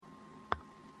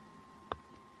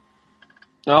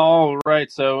All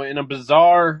right. So, in a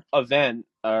bizarre event,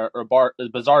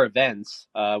 bizarre events,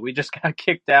 we just got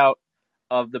kicked out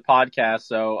of the podcast.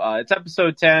 So, it's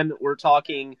episode 10. We're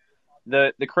talking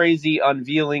the crazy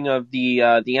unveiling of the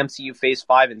MCU Phase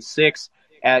 5 and 6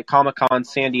 at Comic Con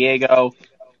San Diego,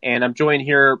 and I'm joined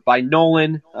here by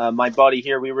Nolan, my buddy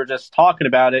here. We were just talking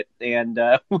about it, and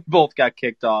we both got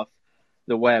kicked off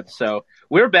the web. So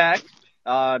we're back.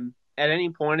 At any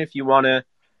point, if you want to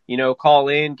call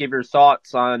in, give your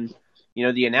thoughts on,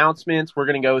 the announcements. We're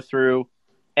going to go through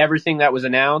everything that was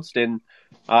announced and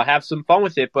have some fun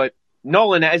with it. But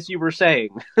Nolan, as you were saying,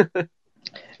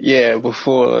 Yeah,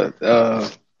 before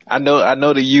I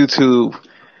know the YouTube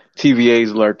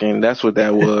TVA's lurking. That's what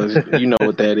that was. You know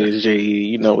what that is, JE.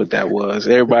 You know what that was.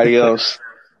 Everybody else,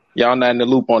 y'all not in the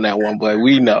loop on that one, but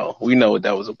we know. We know what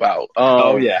that was about.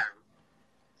 oh yeah,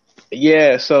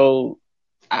 Yeah, so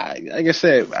like I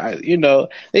said,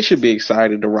 they should be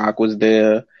excited. The Rock was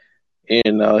there,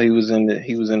 and he was in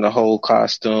the whole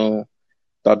costume.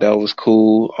 Thought that was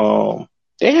cool.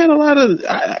 They had a lot of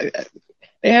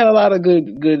they had a lot of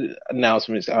good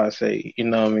announcements, I'd say, you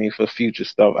know what I mean, for future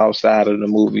stuff outside of the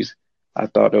movies. I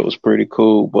thought that was pretty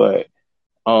cool, but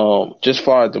just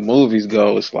far as the movies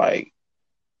go, it's like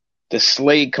the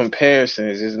slate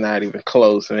comparisons is not even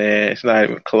close, man. It's not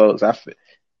even close.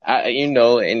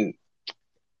 And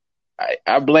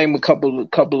I blame a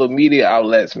couple of media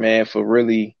outlets, man, for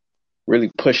really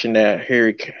pushing that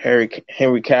Henry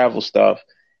Cavill stuff.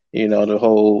 The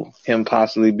whole him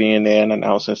possibly being there and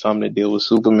announcing something to deal with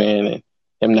Superman and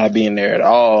him not being there at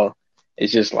all.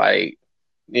 It's just like,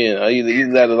 he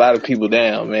let a lot of people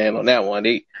down, man, on that one.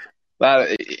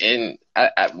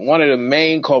 One of the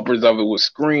main culprits of it was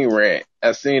Screen Rant.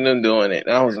 I seen them doing it,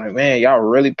 and I was like, man, y'all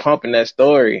really pumping that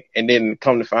story. And then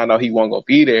come to find out he wasn't gonna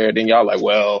be there. Then y'all like,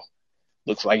 well,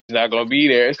 looks like he's not gonna be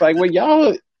there. It's like, well,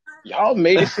 y'all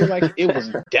made it seem like it was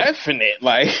definite,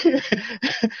 like,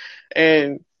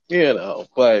 and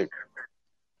but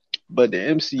the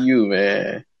MCU,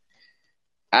 man.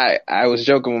 I was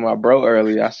joking with my bro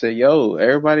earlier. I said, yo,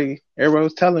 everybody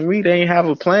was telling me they ain't have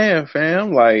a plan,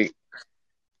 fam. Like,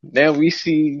 now we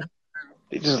see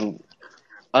they just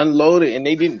unloaded, and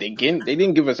they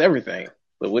didn't give us everything,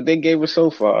 but what they gave us so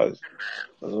far is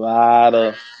a lot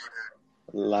of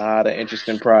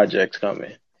interesting projects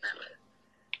coming.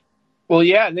 well,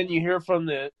 yeah. And then you hear from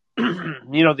the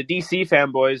the DC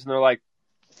fanboys, and they're like,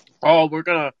 "Oh, we're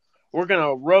gonna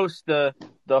roast the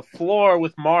floor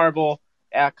with Marvel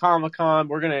at Comic Con.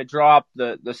 We're gonna drop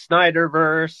the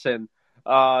Snyderverse, and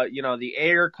the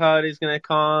Ayer cut is gonna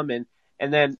come, and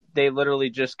then they literally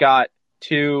just got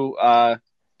two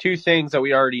things that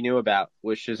we already knew about,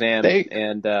 with Shazam They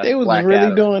and they was Black really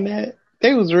Adam. doing that.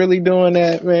 They was really doing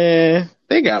that, man.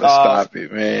 They gotta Uh, stop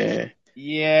it, man.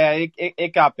 yeah,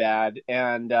 it got bad,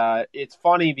 and it's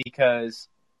funny because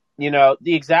the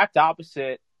exact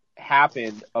opposite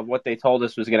happened of what they told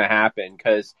us was going to happen.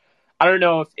 Because I don't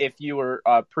know if you were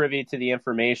privy to the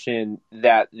information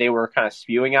that they were kind of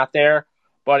spewing out there,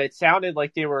 but it sounded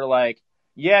like they were like,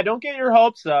 yeah, don't get your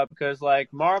hopes up, because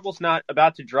like Marvel's not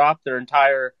about to drop their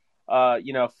entire 5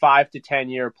 to 10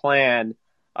 year plan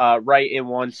right in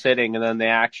one sitting, and then they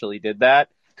actually did that.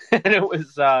 And it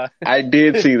was I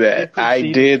did see that. it I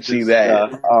proceeded did to see just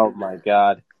that. oh my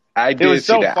god, I it was did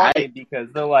see so that. funny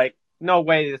because they're like, no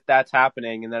way that's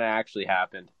happening, and then it actually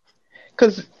happened.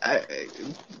 Cause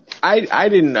I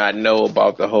did not know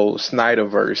about the whole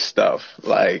Snyderverse stuff.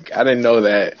 Like, I didn't know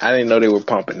that. I didn't know they were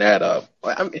pumping that up.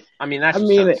 I mean, that I just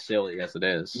mean, sounds silly as it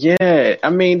is. yeah. I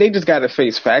mean, they just got to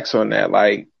face facts on that.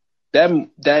 Like, them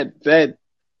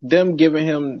giving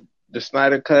him the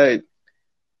Snyder cut.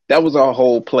 That was a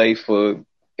whole play for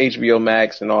HBO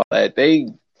Max and all that. They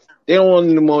don't want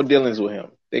any more dealings with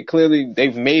him.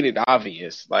 They've made it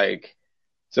obvious. Like,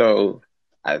 so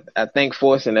I think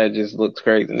forcing that just looks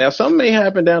crazy. Now, something may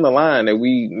happen down the line that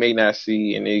we may not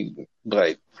see,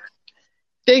 but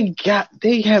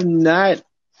they have not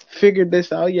figured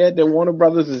this out yet. That Warner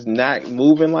Brothers is not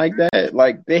moving like that.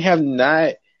 Like, they have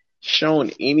not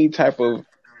shown any type of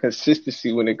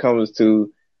consistency when it comes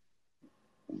to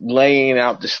laying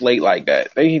out the slate like that.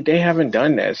 They haven't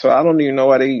done that, so I don't even know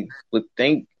why they would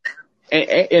think.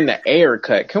 In the Ayer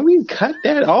cut, can we cut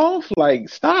that off? Like,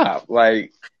 stop.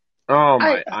 Like, Oh I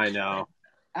my, I know.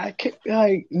 I can't,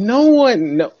 like, no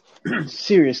one, no,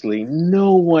 seriously,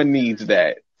 no one needs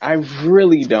that. I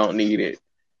really don't need it.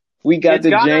 We got It's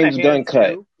the gotten out of James hand Gunn cut.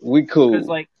 too, We because cool.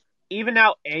 like even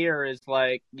now Ayer is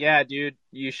like, yeah, dude,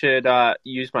 you should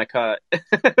use my cut.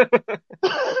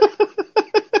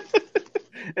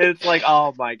 It's like,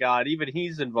 oh my god, even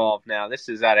he's involved now. This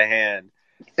is out of hand.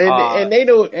 And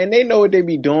they know what they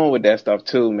be doing with that stuff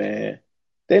too, man.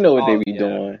 They know what they Oh be yeah.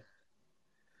 doing.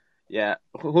 Yeah,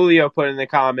 Julio put in the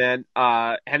comment,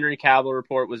 Henry Cavill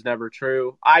report was never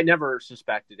true. I never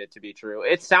suspected it to be true.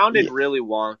 It sounded Yeah, really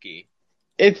wonky.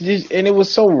 it's just, and it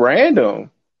was so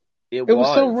random. It It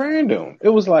was so was. random. It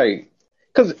was like,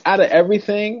 because out of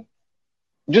everything,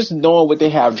 just knowing what they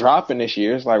have dropping this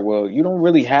year, it's like, well, you don't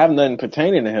really have nothing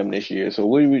pertaining to him this year.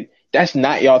 So that's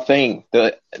not your thing.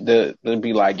 The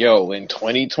be like, yo, in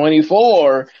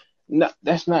 2024, no,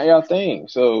 that's not your thing.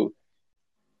 So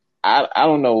I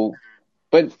don't know,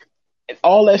 but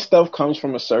all that stuff comes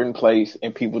from a certain place,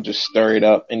 and people just stir it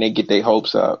up and they get their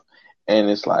hopes up, and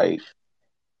it's like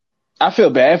I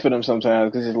feel bad for them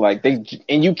sometimes because it's like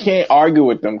and you can't argue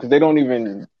with them because they don't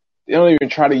even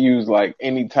try to use like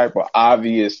any type of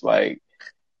obvious like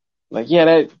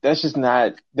yeah, that's just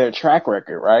not their track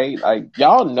record, right? Like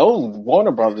y'all know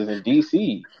Warner Brothers and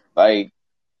DC. Like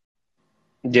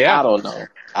Yeah. I don't know.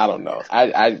 I don't know.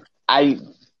 I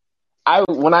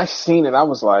when I seen it, I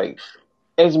was like,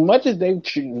 as much as they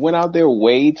went out their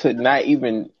way to not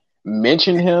even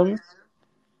mention him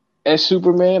as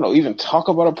Superman or even talk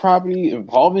about a property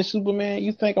involving Superman,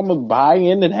 you think I'm gonna buy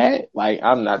into that? Like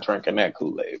I'm not drinking that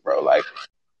Kool-Aid, bro. Like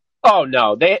Oh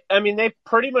no, they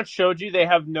pretty much showed you they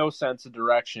have no sense of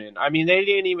direction. I mean, they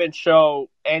didn't even show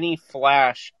any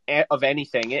flash of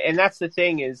anything. And that's the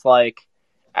thing is like,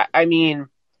 I mean,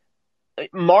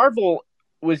 Marvel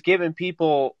was giving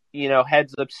people,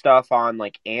 heads up stuff on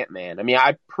like Ant-Man. I mean,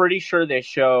 I'm pretty sure they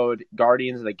showed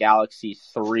Guardians of the Galaxy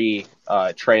 3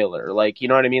 trailer. Like, you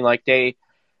know what I mean? Like they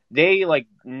like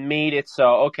made it so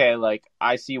okay, like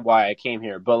I see why I came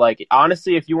here. But like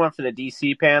honestly, if you went for the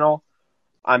DC panel,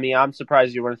 I mean, I'm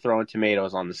surprised you weren't throwing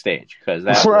tomatoes on the stage because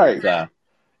that was right. that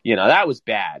was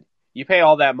bad. You pay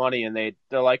all that money and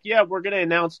they're like, yeah, we're going to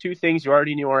announce two things you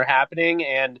already knew were happening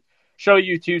and show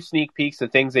you two sneak peeks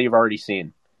of things that you've already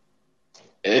seen.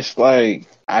 It's like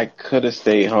I could have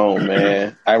stayed home,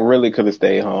 man. I really could have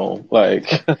stayed home.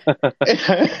 Like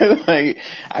like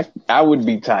I would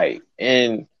be tight.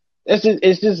 And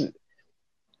it's just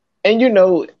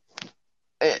and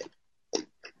eh,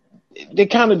 they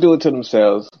kind of do it to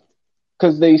themselves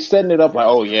because they setting it up like,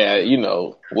 oh yeah,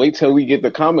 wait till we get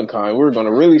to Comic Con, we're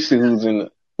gonna really see who's in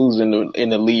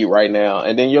the lead right now,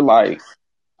 and then you're like,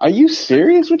 are you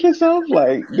serious with yourself?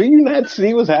 Like, do you not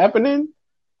see what's happening?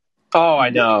 Oh, I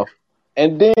know.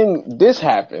 And then this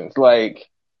happens, like,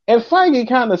 and Feige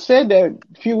kind of said that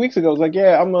a few weeks ago. It's like,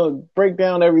 yeah, I'm gonna break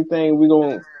down everything. I'm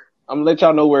gonna let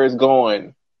y'all know where it's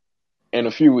going in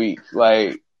a few weeks.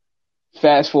 Like,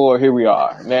 fast forward, here we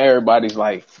are. Now everybody's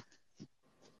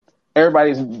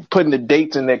putting the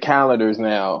dates in their calendars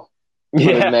now for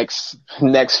the Yeah. next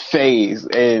phase.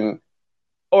 And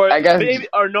Or I guess maybe,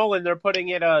 or Nolan, they're putting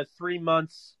it 3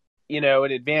 months, in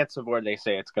advance of where they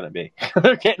say it's going to be.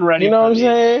 They're getting you ready know for what I'm the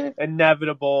saying?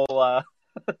 inevitable,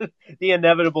 the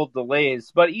inevitable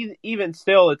delays. But even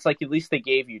still, it's like at least they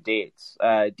gave you dates.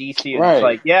 DC is just Right.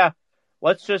 like, yeah,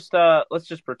 let's just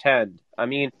pretend. I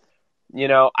mean,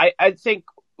 I think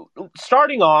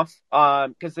starting off,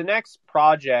 because the next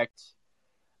project,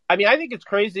 I mean, I think it's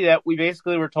crazy that we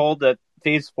basically were told that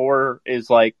Phase 4 is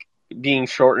like being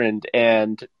shortened,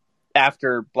 and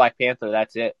after Black Panther,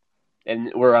 that's it,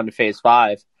 and we're on to Phase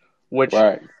 5, which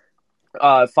Right.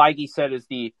 Feige said is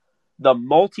the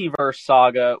multiverse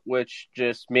saga, which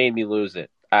just made me lose it.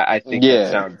 I think that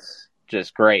Yeah. sounds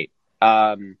just great.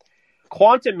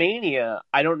 Quantumania,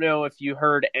 I don't know if you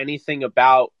heard anything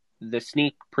about the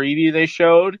sneak preview they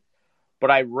showed, but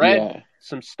I read Yeah.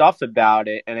 some stuff about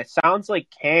it, and it sounds like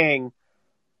Kang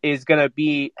is going to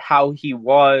be how he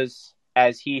was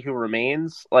as He Who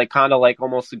Remains, like kind of like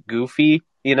almost goofy,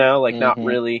 like not Hmm.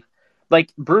 really,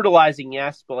 like brutalizing,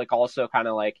 yes, but like also kind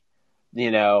of like,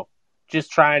 you know,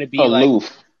 just trying to be like,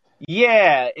 Aloof.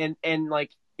 yeah, and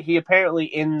like he apparently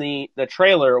in the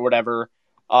trailer or whatever,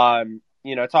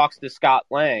 talks to Scott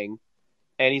Lang,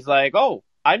 and he's like, oh,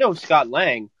 I know Scott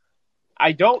Lang.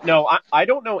 I don't know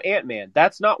Ant-Man.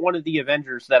 That's not one of the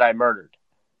Avengers that I murdered.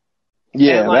 And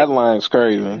Yeah, like that line's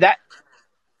crazy. that,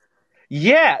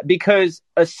 yeah, because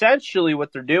essentially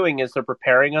what they're doing is they're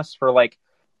preparing us for like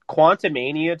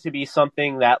Quantumania to be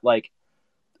something that like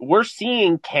we're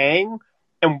seeing Kang,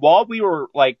 and while we were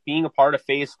like being a part of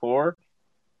Phase 4,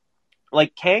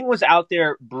 like Kang was out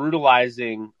there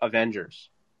brutalizing Avengers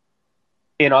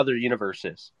in other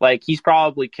universes. Like he's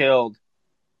probably killed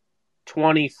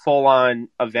 20 full-on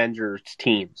Avengers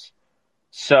teams.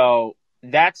 So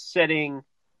that's setting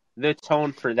the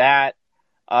tone for that.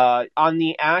 On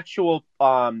the actual,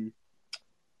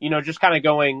 just kind of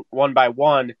going one by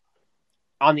one,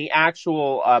 on the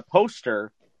actual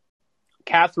poster,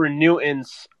 Catherine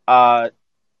Newton's, I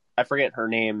forget her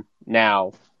name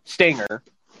now, Stinger,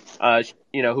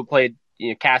 who played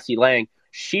Cassie Lang.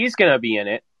 She's going to be in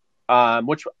it,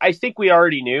 which I think we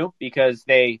already knew because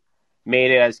they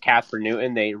made it as Catherine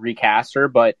Newton. They recast her.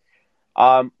 But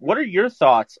what are your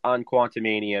thoughts on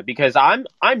Quantumania? Because I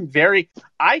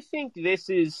think this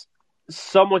is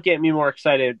somewhat getting me more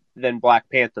excited than Black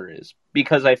Panther is,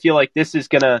 because I feel like this is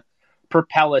going to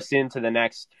propel us into the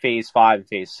next Phase 5 and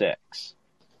Phase 6.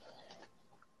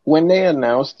 When they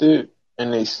announced it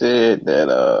and they said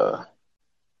that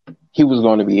he was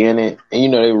going to be in it,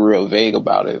 and they were real vague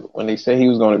about it. When they said he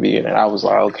was going to be in it, I was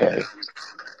like, okay,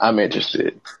 I'm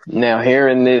interested. Now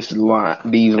hearing these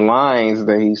lines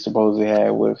that he supposedly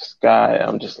had with Sky,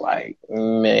 I'm just like,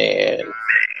 man,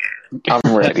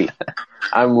 I'm ready.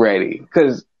 I'm ready.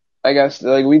 Because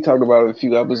like we talked about it a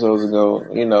few episodes ago,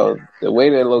 the way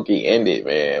that Loki ended,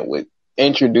 man, with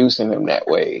introducing him that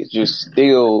way, is just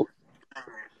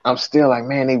I'm still like,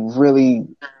 man,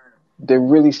 they're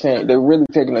really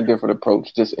taking a different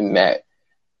approach just in that.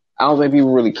 I don't think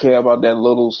people really care about that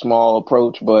little small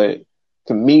approach, but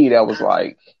to me, that was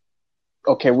like,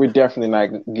 okay, we're definitely not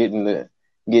getting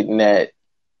that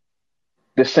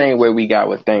the same way we got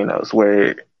with Thanos,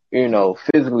 where,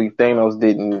 physically Thanos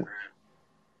didn't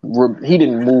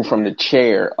move from the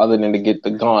chair other than to get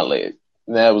the gauntlet.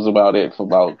 That was about it for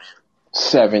about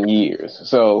 7 years.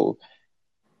 So,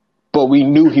 but we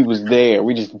knew he was there.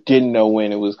 We just didn't know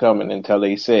when it was coming until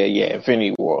they said, yeah,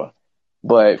 Infinity War.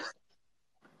 But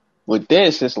with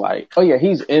this, it's like, oh yeah,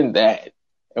 he's in that.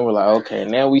 And we're like, okay,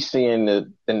 now we seeing the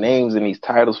names in these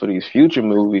titles for these future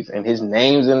movies, and his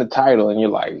name's in the title, and you're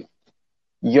like,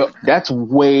 yo, that's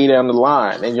way down the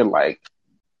line. And you're like,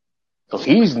 so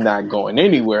he's not going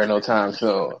anywhere no time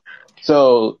soon.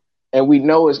 So, and we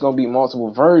know it's going to be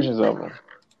multiple versions of him.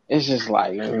 It's just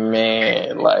like,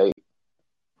 man, like,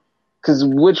 because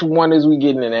which one is we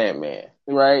getting in Ant-Man,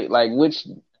 right?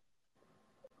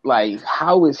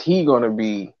 How is he going to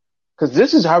be? Because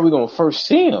this is how we're going to first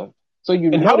see him. So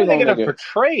and how are they going to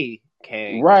portray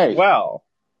Kang as well?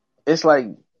 It's like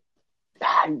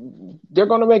they're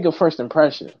going to make a first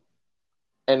impression.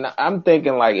 And I'm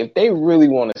thinking, like, if they really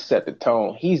want to set the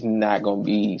tone, he's not going to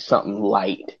be something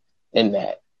light in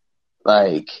that.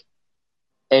 Like,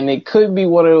 and it could be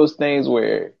one of those things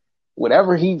where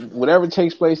whatever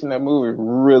takes place in that movie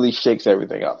really shakes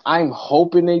everything up. I'm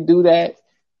hoping they do that,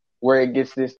 where it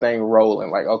gets this thing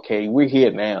rolling. Like, okay, we're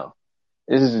here now.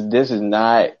 This is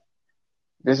not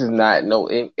no,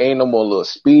 it ain't no more little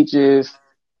speeches.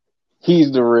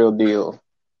 He's the real deal.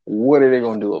 What are they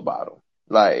gonna do about him?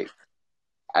 Like,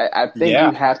 I think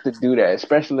you have to do that,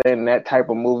 especially in that type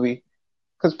of movie,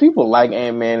 because people like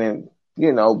Ant-Man, and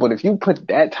but if you put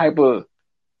that type of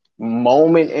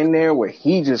moment in there where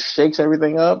he just shakes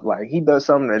everything up, like he does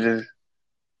something that just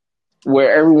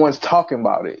where everyone's talking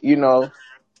about it, you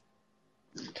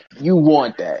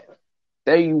want that.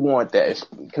 You want that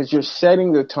because you're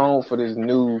setting the tone for this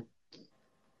new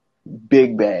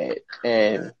big bad.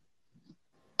 And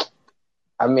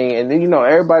I mean, and then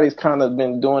everybody's kind of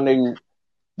been doing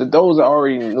those that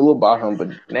already knew about him, but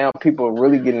now people are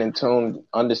really getting in tune,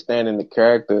 understanding the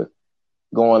character,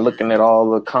 looking at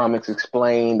all the comics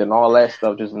explained and all that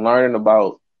stuff, just learning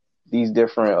about these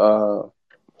different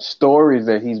stories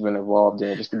that he's been involved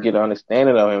in, just to get an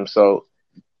understanding of him. So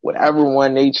whatever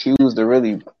one they choose to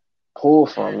really pull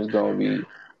from is going to be,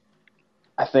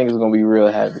 I think it's going to be real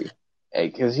heavy,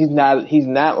 because he's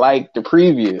not like the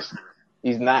previous.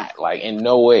 He's not, like, in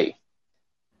no way.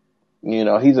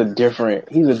 He's a different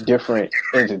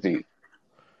entity.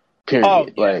 Period. Oh,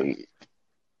 yeah. Like,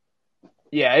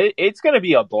 yeah, it's going to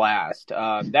be a blast.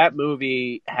 That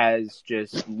movie has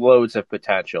just loads of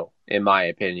potential, in my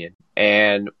opinion.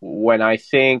 And when I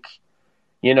think,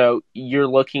 you're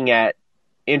looking at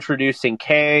introducing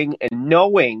Kang and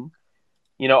knowing,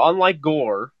 unlike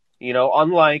Gore,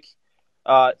 unlike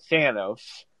Thanos,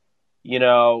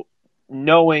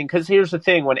 knowing, because here's the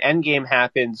thing, when Endgame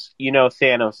happens,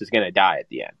 Thanos is going to die at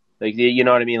the end. Like, you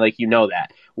know what I mean? Like,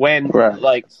 that. When,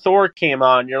 like, Thor came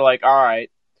on, you're like, all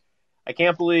right, I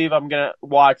can't believe I'm going to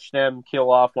watch them kill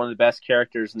off one of the best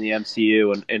characters in the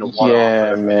MCU in a one-off.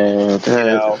 Yeah,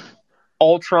 man.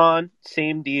 Ultron,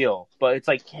 same deal. But it's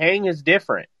like Kang is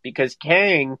different, because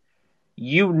Kang,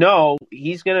 he's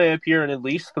going to appear in at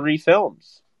least 3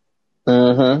 films.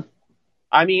 Mm-hmm.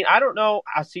 I mean, I don't know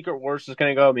how Secret Wars is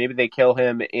going to go. Maybe they kill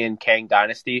him in Kang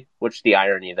Dynasty, which the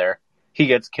irony there. He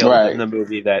gets killed in the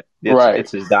movie that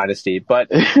it's his dynasty. But,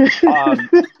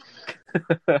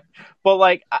 but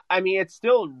like, I mean, it's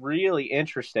still really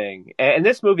interesting. And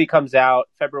this movie comes out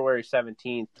February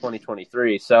 17th,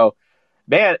 2023. So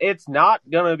Man, it's not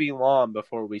gonna be long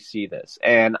before we see this,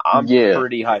 and I'm Yeah.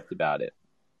 pretty hyped about it.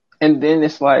 And then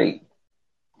it's like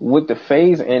with the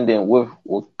phase ending with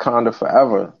Wakanda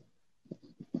Forever,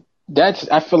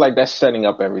 I feel like that's setting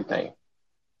up everything.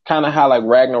 Kind of how like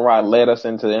Ragnarok led us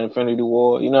into the Infinity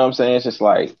War. You know what I'm saying? It's just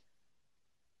like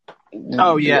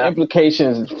Oh the yeah.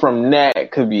 implications from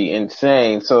that could be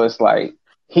insane. So it's like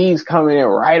he's coming in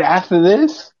right after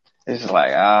this. It's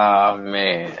like, oh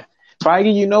man,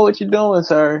 Feige, you know what you're doing,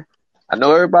 sir. I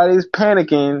know everybody's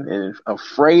panicking and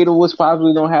afraid of what's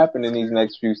possibly gonna happen in these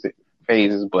next few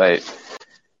phases, but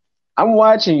I'm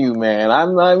watching you, man.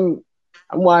 I'm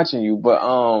watching you, but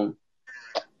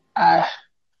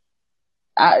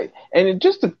I and it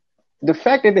just the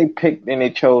fact that they picked and they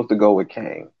chose to go with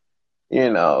Kang, you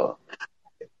know,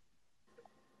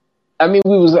 I mean,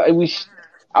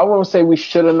 I won't say we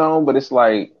should have known, but it's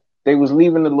like they was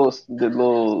leaving the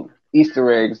little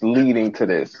Easter eggs leading to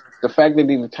this. The fact that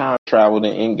they time traveled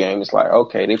in Endgame, it's like,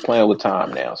 okay, they playing with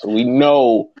time now. So we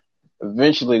know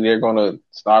eventually they're gonna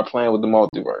start playing with the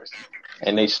multiverse.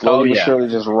 And they Oh slowly but yeah. surely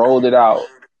just rolled it out,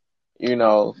 you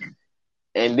know.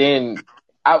 And then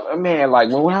man, like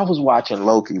when I was watching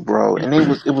Loki, bro, and it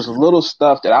was little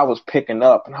stuff that I was picking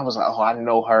up, and I was like, oh, I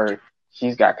know her.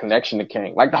 She's got connection to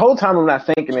King. Like the whole time, I'm not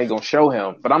thinking they're gonna show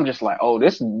him, but I'm just like, oh,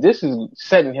 this is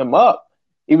setting him up.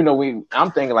 Even though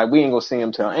I'm thinking like we ain't gonna see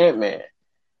him till Ant-Man,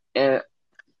 and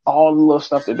all the little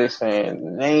stuff that they're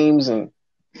saying, names and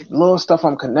little stuff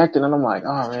I'm connecting, and I'm like,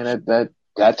 oh man,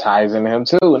 that ties into him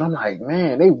too, and I'm like,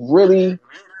 man, they really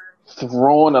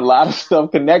throwing a lot of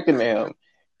stuff connecting to him.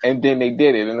 And then they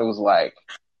did it, and it was like,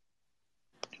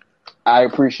 I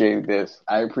appreciated this.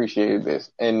 I appreciated this.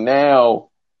 And now,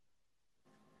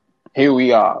 here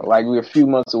we are. Like, we're a few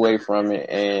months away from it,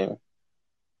 and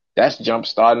that's jump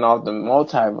starting off the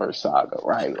multiverse saga,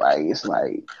 right? Like, it's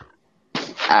like,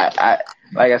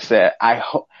 like I said, I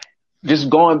hope, just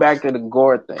going back to the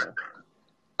gore thing,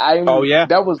 Oh yeah.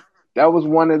 that was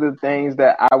one of the things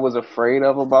that I was afraid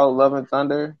of about Love and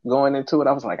Thunder going into it.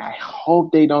 I was like, I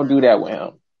hope they don't do that with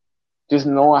him. Just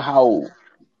knowing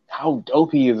how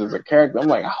dope he is as a character. I'm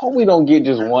like, I hope we don't get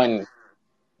just one.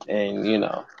 And, you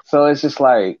know, so it's just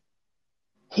like,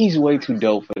 he's way too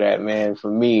dope for that, man. For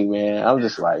me, man, I'm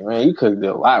just like, man, you could have did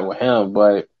a lot with him,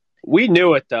 but We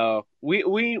knew it though. We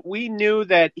knew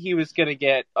that he was gonna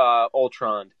get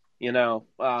Ultron. You know.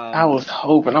 I was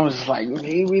hoping, I was just like,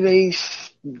 maybe they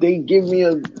just give me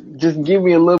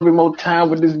a little bit more time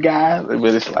with this guy.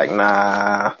 But it's like,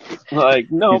 nah, Like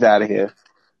he's nope. out of here.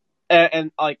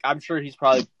 And like I'm sure he's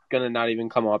probably gonna not even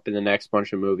come up in the next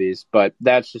bunch of movies, but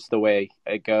that's just the way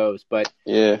it goes. But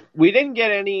Yeah. we didn't get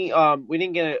we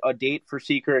didn't get a date for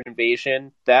Secret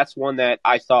Invasion. That's one that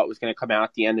I thought was going to come out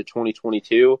at the end of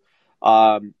 2022.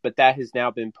 But that has now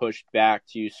been pushed back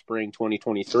to spring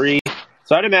 2023.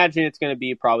 So I'd imagine it's going to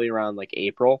be probably around like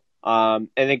April. And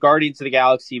then Guardians of the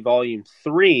Galaxy Volume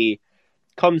 3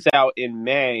 comes out in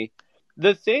May.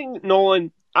 The thing,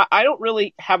 Nolan, I don't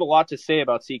really have a lot to say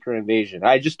about Secret Invasion.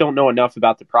 I just don't know enough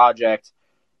about the project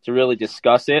to really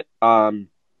discuss it.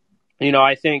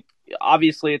 I think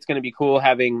obviously it's going to be cool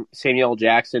having Samuel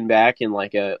Jackson back in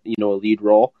like a lead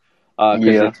role because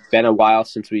Yeah. it's been a while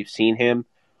since we've seen him.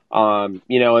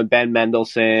 And Ben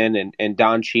Mendelsohn and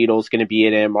Don Cheadle's going to be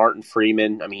in it. Martin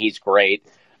Freeman, I mean, he's great.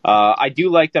 I do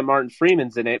like that Martin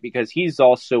Freeman's in it because he's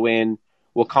also in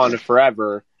Wakanda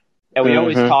Forever, and we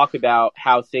always Mm-hmm. talk about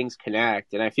how things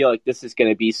connect. And I feel like this is going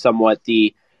to be somewhat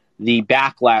the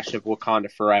backlash of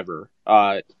Wakanda Forever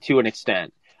to an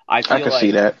extent. I I feel could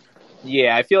see like that.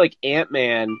 yeah, I feel like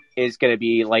Ant-Man is going to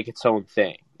be like its own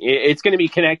thing. It's going to be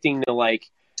connecting to like,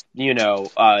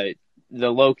 the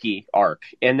Loki arc.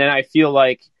 And then I feel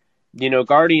like,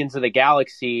 Guardians of the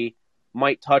Galaxy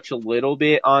might touch a little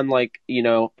bit on like,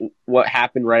 what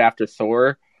happened right after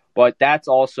Thor, but that's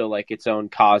also like its own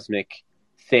cosmic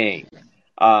thing.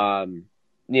 It's going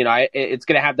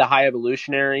to have the High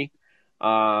Evolutionary.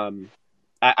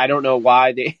 I don't know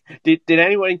why they did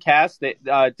anyone cast that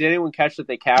did anyone catch that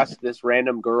they cast this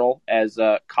random girl as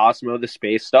Cosmo the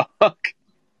space dog?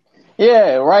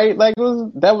 Yeah, right. Like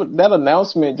that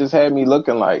announcement just had me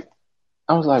looking like,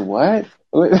 I was like, what?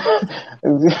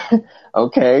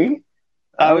 Okay,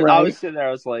 all I was right. sitting there,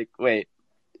 I was like, wait,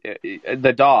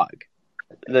 the dog,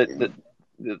 the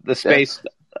That space.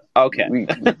 Okay.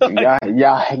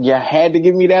 y'all had to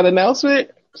give me that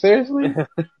announcement. Seriously.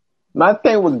 My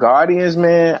thing with Guardians,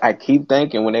 man, I keep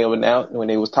thinking when they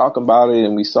was talking about it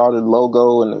and we saw the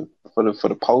logo and for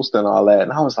the post and all that,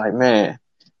 and I was like, man,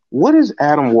 what is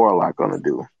Adam Warlock gonna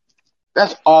do?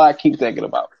 That's all I keep thinking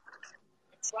about.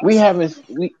 We haven't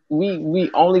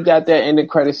we only got that ending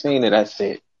credit scene and that's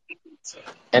it.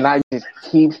 And I just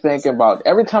keep thinking about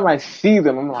every time I see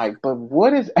them, I'm like, but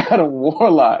what is Adam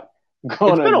Warlock It's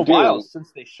been gonna a while do?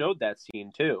 since they showed that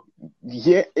scene too.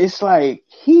 Yeah, it's like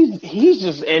he's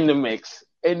just in the mix,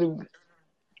 and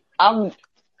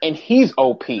he's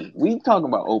OP. We talking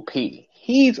about OP.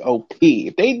 He's OP.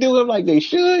 If they do him like they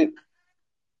should,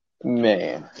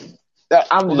 man,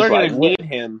 I'm Well, just they're like, gonna what? need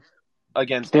him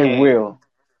against They Kang, will.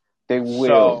 They will.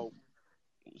 so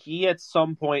he at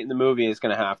some point in the movie is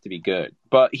gonna have to be good.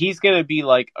 But he's gonna be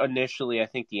like initially, I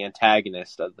think, the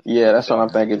antagonist of Yeah, the that's what I'm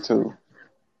film. thinking too.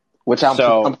 Which I'm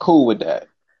So cool with that.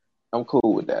 I'm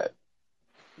cool with that.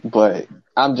 But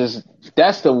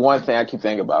that's the one thing I keep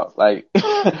thinking about. Like,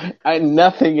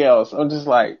 nothing else. I'm just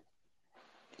like,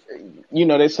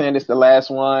 they're saying it's the last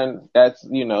one. That's,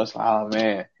 it's like, oh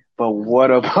man. But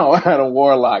what about Adam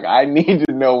Warlock? I need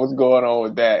to know what's going on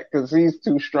with that because he's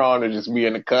too strong to just be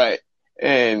in the cut.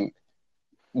 And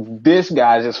this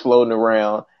guy's just floating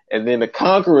around, and then the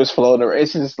Conqueror's floating around.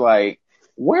 It's just like,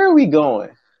 where are we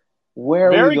going? Where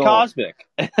are we very going? cosmic.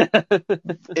 And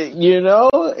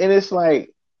it's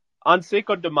like, On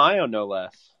Cinco de Mayo, no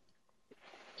less.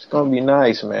 it's gonna be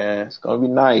nice, man. It's gonna be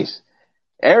nice.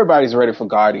 Everybody's ready for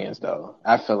Guardians, though.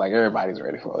 I feel like everybody's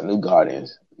ready for a new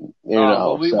Guardians.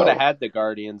 Well, we would have So had the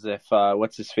Guardians if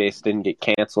what's his face didn't get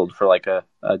canceled for like a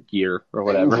year or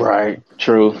whatever. right,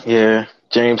 true, yeah.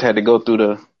 James had to go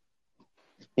through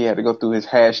his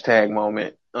hashtag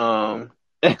moment.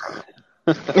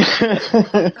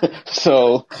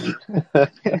 So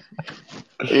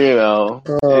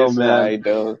Oh it's man. like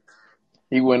though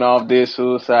he went off this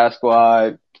Suicide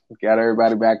Squad, got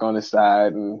everybody back on his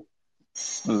side, and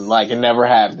like it never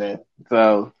happened.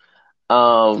 So,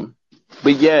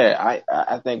 but yeah,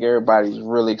 I think everybody's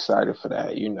really excited for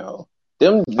that.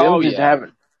 Them Oh yeah.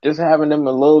 just having them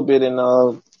a little bit in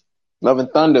Love and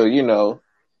Thunder.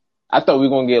 I thought we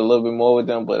were gonna get a little bit more with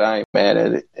them, but I ain't mad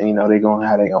at it. And, they're gonna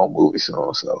have their own movie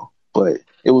soon. So, but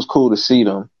it was cool to see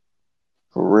them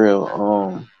for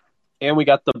real. And we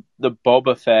got the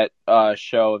Boba Fett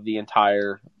show of the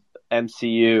entire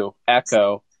MCU,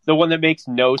 Echo, the one that makes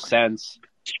no sense.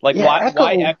 Like Yeah, why Echo.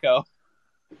 Echo?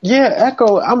 Yeah,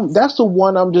 Echo. That's the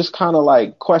one I'm just kind of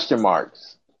like question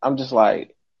marks. I'm just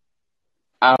like,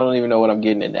 I don't even know what I'm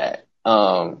getting in that.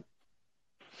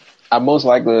 I'm most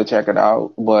likely to check it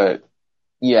out, but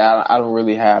yeah, I don't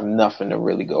really have nothing to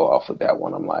really go off of that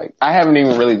one. I'm like, I haven't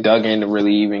even really dug in to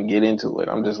really even get into it.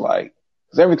 I'm just like,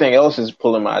 because everything else is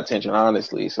pulling my attention,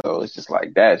 honestly. So it's just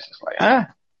like, that's just like,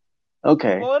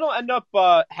 okay. Well, it'll end up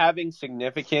having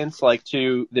significance like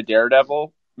to the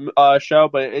Daredevil show,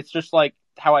 but it's just like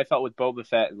how I felt with Boba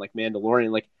Fett and like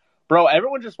Mandalorian. Like, bro,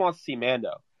 everyone just wants to see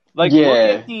Mando. Like, look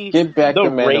Yeah, at the get back to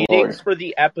ratings Mandalorian. for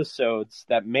the episodes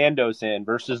that Mando's in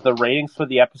versus the ratings for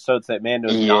the episodes that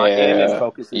Mando's not in and Yeah,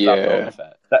 focuses on yeah, Boba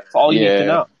Fett. That's all you need to yeah.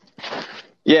 know.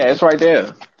 Yeah, it's right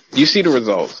there. You see the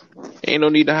results. Ain't no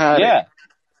need to hide Yeah. it.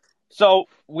 So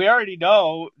we already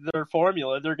know their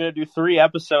formula. They're going to do 3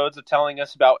 episodes of telling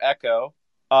us about Echo.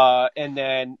 And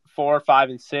then 4, 5,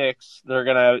 and 6, they're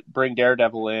going to bring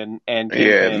Daredevil in and Yeah,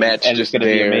 Kingpin, Matt's and it's just going to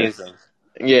be there. amazing.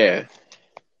 Yeah.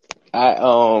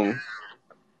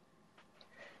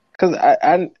 Cause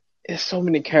it's so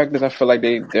many characters I feel like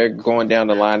they're going down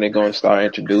the line, they're going to start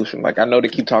introducing. Like, I know they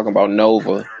keep talking about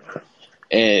Nova,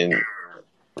 and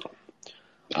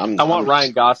I want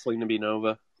Ryan Gosling to be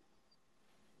Nova.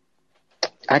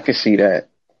 I could see that.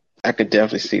 I could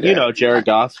definitely see that. You know, Jared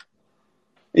Goff.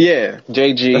 Yeah,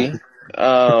 JG.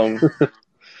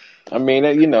 I mean,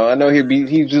 I know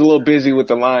he's a little busy with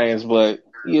the Lions, but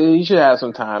he should have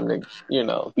some time to,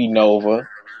 be Nova.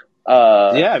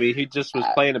 Yeah, I mean, he just was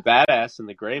playing a badass in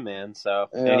The Gray Man, so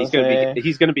You know and what I'm saying?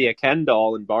 he's gonna be a Ken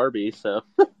doll in Barbie, so.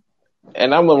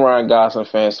 And I'm a Ryan Gosling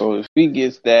fan, so if he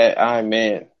gets that, I'm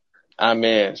in. I'm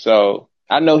in. So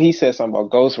I know he said something about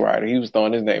Ghost Rider. He was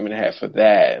throwing his name in the hat for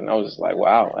that, and I was just like,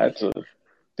 wow,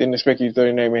 didn't expect you to throw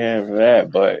your name in the hat for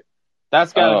that, but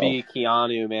That's got to be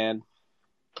Keanu, man.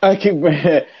 I keep,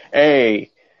 hey,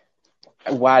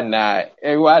 why not?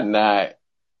 Hey, why not?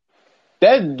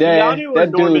 Keanu or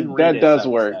That Norman dude, that Reedus, does I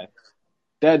would work. say.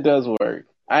 That does work.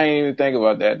 I ain't even think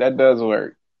about that. That does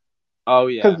work. Oh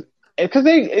yeah. Because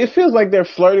it feels like they're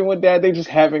flirting with that. They just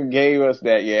haven't gave us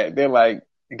that yet. They're like,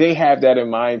 they have that in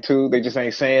mind too. They just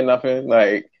ain't saying nothing.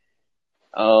 Like,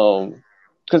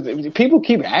 because people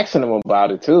keep asking them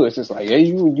about it too. It's just like, hey,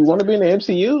 you want to be in the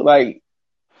MCU? Like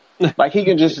he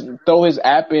can just throw his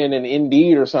app in and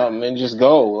Indeed or something and just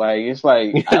go. Like, it's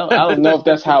like, I don't know if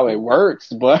that's how it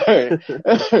works, but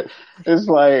it's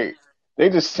like they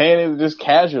just saying it just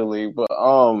casually. But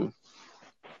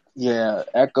yeah,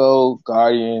 Echo,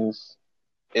 Guardians,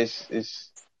 it's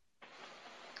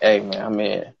Hey man, I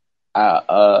mean,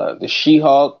 the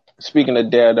She-Hulk. Speaking of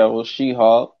Daredevil,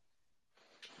 She-Hulk.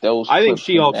 Those I think clips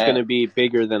from She-Hulk's going that. to be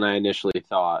bigger than I initially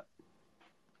thought.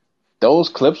 Those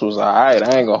clips was alright.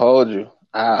 I ain't gonna hold you.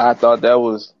 I thought that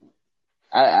was.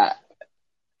 I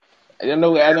I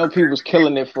know people was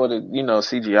killing it for the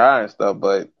CGI and stuff,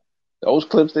 but those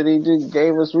clips that he just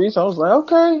gave us recently, I was like,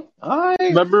 okay, all right,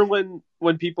 Remember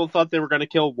when people thought they were going to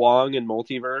kill Wong in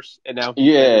Multiverse, and now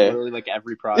he's been in yeah, literally like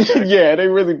every project? yeah, they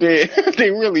really did.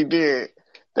 They really did.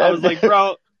 I was like, That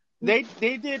bro, they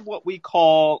did what we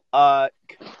call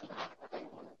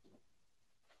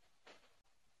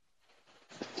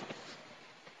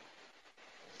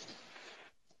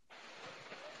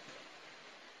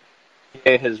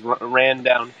it has ran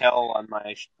down hell on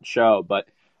my show, but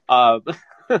uh,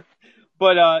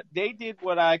 they did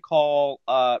what I call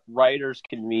writer's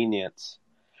convenience,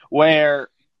 where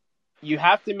you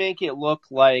have to make it look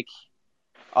like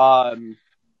um,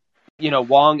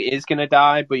 Wong is gonna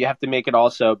die, but you have to make it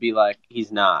also be like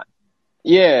he's not.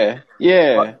 yeah, But,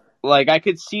 yeah, like I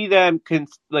could see them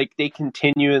like they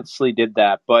continuously did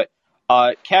that, but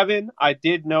Kevin, I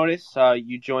did notice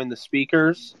you joined the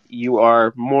speakers. You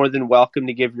are more than welcome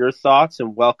to give your thoughts,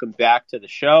 and welcome back to the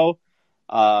show.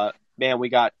 Man, we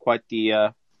got quite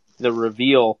the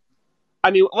reveal.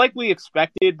 I mean, like we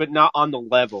expected, but not on the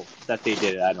level that they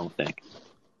did it, I don't think.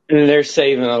 And they're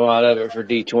saving a lot of it for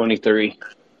D23.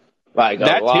 Like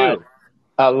That too.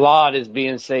 a lot is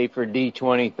being saved for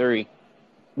D23.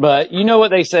 But you know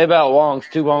what they say about Wongs?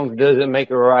 Two Wongs doesn't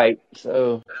make a right.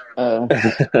 So,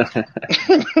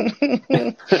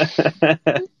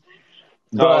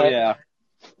 Oh but yeah.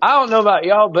 I don't know about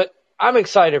y'all, but I'm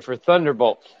excited for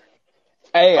Thunderbolts.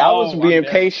 Hey, I was Oh, I'm being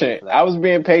very excited patient. for I that. was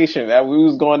being patient. We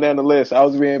was going down the list. I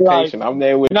was being Like, patient. I'm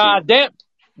there with nah, you.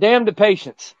 damn the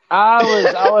patience. I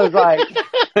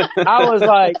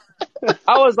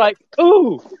was like,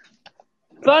 ooh,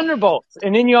 Thunderbolts.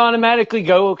 And then you automatically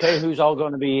go, okay, who's all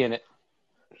going to be in it?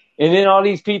 And then all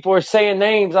these people are saying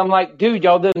names. I'm like, dude,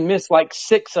 y'all didn't miss like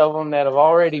 6 of them that have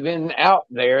already been out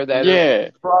there that are Yeah,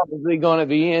 probably going to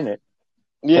be in it.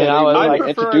 yeah. And I They was I like,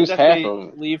 prefer introduced that half they of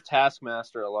them. leave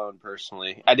Taskmaster alone.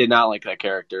 Personally, I did not like that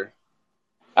character.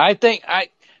 I think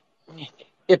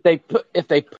if they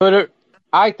put it,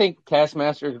 I think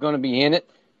Taskmaster is going to be in it,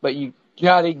 but you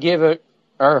got to give it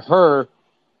or her,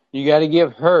 you got to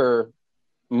give her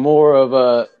more of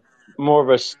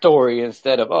a story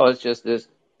instead of it's just this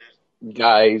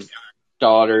guy's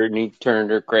daughter and he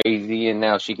turned her crazy and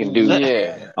now she can do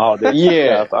Yeah, all this stuff.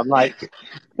 yeah, I'm like,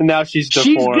 And now she's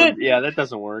she's deformed. good. Yeah, that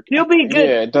doesn't work. She'll be good.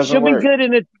 yeah. It doesn't work.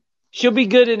 She'll be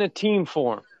good in a team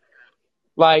form.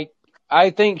 Like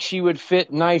I think she would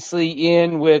fit nicely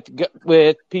in with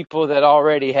people that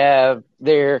already have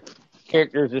their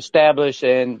characters established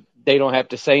and they don't have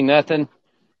to say nothing.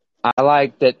 I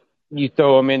like that you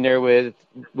throw them in there with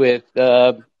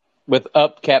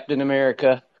Up Captain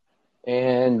America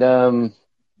and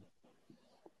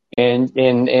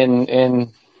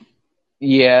and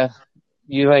yeah,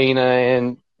 Yelena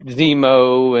and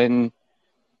Zemo and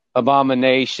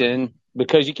Abomination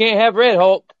because you can't have Red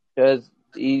Hulk because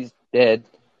he's dead.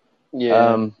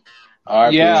 Yeah. Um,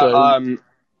 Yeah. RP. so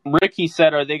Ricky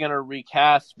said, "Are they going to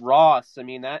recast Ross?" I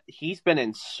mean, that he's been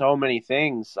in so many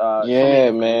things, so many Yeah,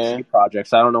 different man. MCU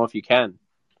projects. I don't know if you can.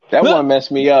 That look, one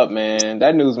messed me up, man.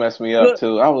 That news messed me up look,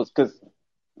 too. Cause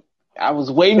I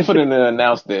was waiting for them to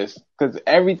announce this because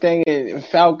everything in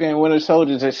Falcon and Winter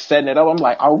Soldier is just setting it up. I'm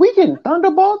like, are we getting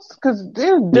Thunderbolts? Because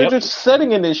they're yep. just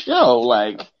setting in this show.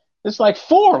 Like it's like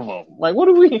 4 of them. Like what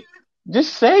do we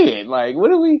just say it? Like what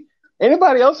do we?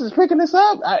 Anybody else is picking this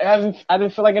up? I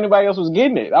didn't feel like anybody else was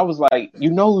getting it. I was like,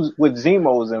 what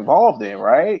Zemo is involved in,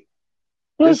 right?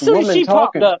 Well, as This soon as woman she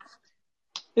popped talking. up,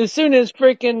 as soon as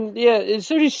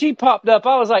she popped up,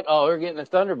 I was like, oh, we're getting a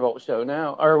Thunderbolt show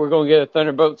now, or we're gonna get a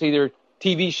Thunderbolts either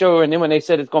TV show, and then when they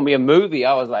said it's gonna be a movie,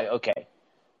 I was like, okay,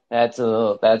 that's a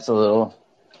little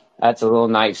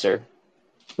nicer.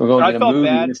 We're gonna I get a felt movie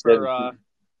bad instead of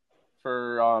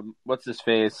for what's his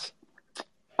face,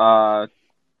 uh,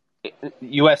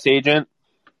 U.S. agent,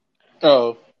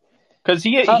 Oh, because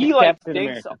he like Captain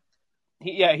thinks America.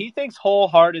 he thinks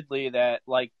wholeheartedly that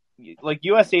like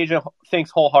U.S. agent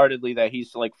thinks wholeheartedly that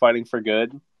he's like fighting for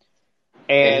good,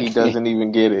 and he and doesn't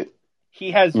even get it.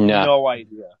 he has No. no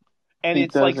idea, and He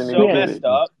it's like doesn't so even Yeah. get messed it.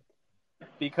 up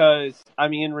because I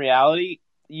mean in reality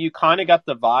you kind of got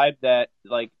the vibe that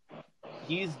like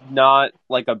he's not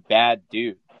like a bad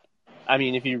dude. I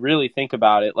mean if you really think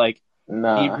about it, like he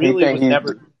Nah, really was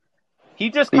never. He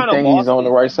just he kind of think he's lost on the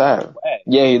it right along the side. way.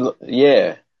 Yeah,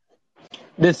 yeah.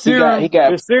 The He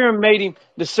got serum,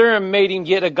 the serum made him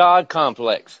get a god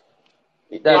complex.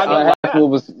 That's I mean, what That's yeah.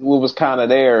 what was kind of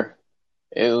there.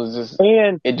 It was just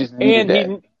happened. it just needed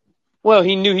And that.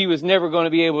 he knew he was never going to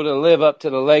be able to live up to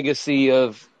the legacy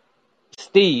of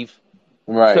Steve.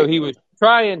 So Right. he was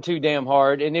trying too damn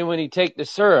hard. And then when he take the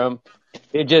serum,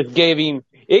 it just gave him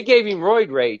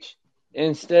roid rage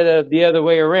instead of the other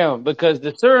way around, because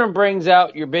the serum brings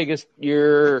out your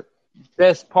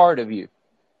best part of you,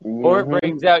 or it Hmm.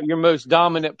 brings out your most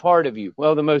dominant part of you.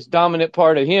 Well, the most dominant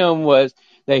part of him was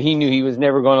that he knew he was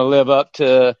never going to live up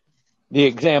to the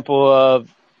example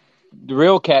of the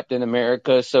real Captain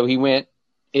America. So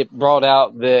it brought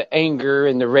out the anger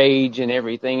and the rage and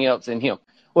everything else in him.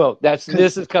 Well, this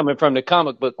is coming from the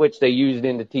comic book, which they used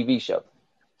in the TV show.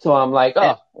 So I'm like,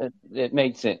 And, oh, it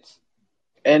made sense.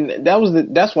 and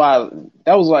that's why it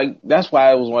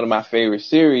was one of my favorite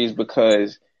series,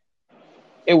 because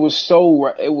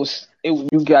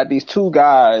you got these two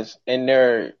guys, and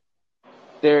their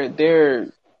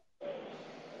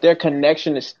their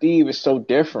connection to Steve is so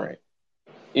different.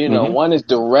 Mm-hmm. One is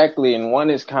directly, and one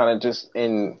is kind of just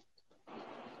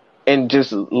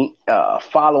just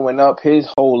following up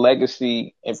his whole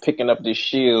legacy and picking up the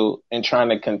shield and trying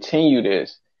to continue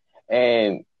this.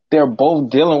 And they're both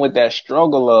dealing with that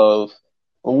struggle of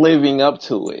living up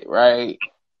to it, right?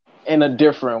 In a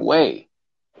different way.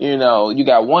 You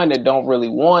got one that don't really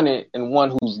want it, and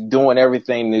one who's doing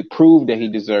everything to prove that he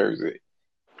deserves it.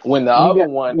 When the other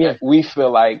one, Yeah. we feel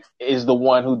like, is the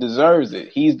one who deserves it.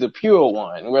 He's the pure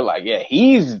one. We're like, yeah,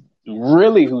 he's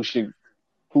really who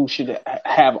should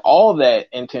have all that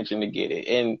intention to get it.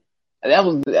 And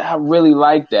I really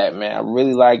like that, man. I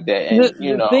really like that. The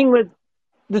And,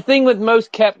 the thing with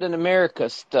most Captain America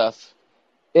stuff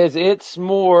is it's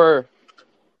more,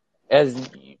 as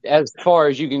far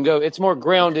as you can go, it's more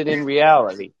grounded in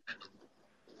reality.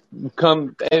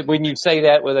 When you say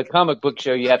that with a comic book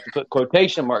show, you have to put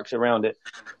quotation marks around it.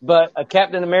 But a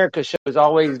Captain America show is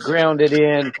always grounded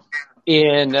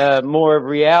in more of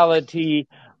reality,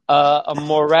 a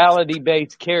morality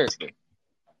based character.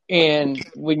 And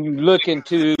when you look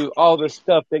into all the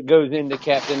stuff that goes into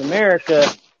Captain America,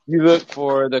 you look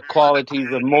for the qualities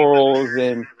of morals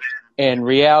and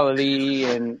reality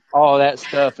and all that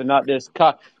stuff, and not just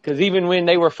because even when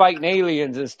they were fighting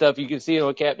aliens and stuff, you could see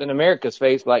on Captain America's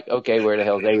face, like, okay, where the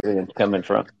hell's aliens coming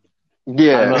from? I'm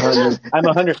yeah, 100.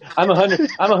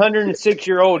 I'm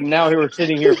 106-year-old, and now we're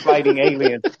sitting here fighting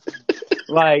aliens.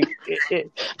 Like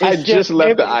I it's just just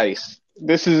left the ice.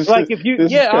 like if you, This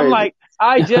is yeah, I'm crazy. like,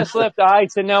 I just left the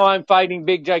ice and now I'm fighting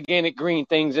big, gigantic green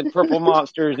things and purple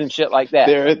monsters and shit like that.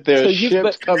 There are So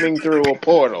ships coming through a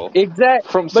portal exact.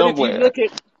 from But if you somewhere. look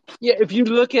at, yeah, if you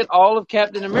look at all of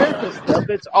Captain America's stuff,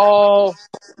 it's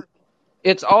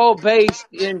all based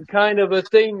in kind of a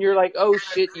thing. You're like, oh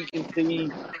shit, you can see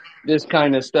this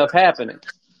kind of stuff happening.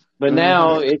 But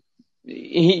now Hmm.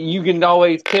 you can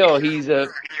always tell a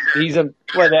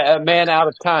man out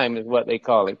of time is what they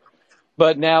call him.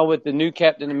 But now with the new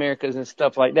Captain Americas and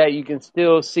stuff like that, you can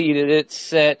still see that it's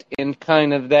set in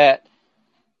kind of that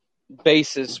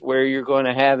basis where you're going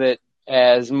to have it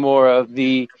as more of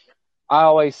I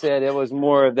always said it was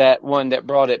more of that one that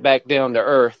brought it back down to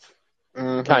earth,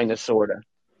 Hmm. kind of, sort of.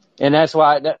 And that's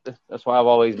why I've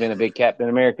always been a big Captain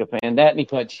America fan. That and he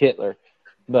punched Hitler.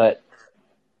 But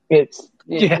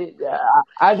Yeah.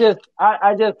 I just,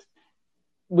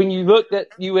 when you looked at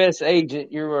U.S.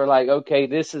 Agent, you were like, okay,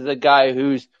 this is a guy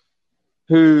who's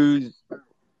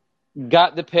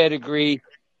got the pedigree,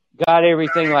 got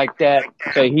everything like that,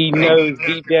 but he knows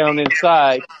deep down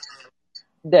inside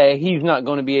that he's not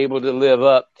going to be able to live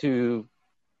up to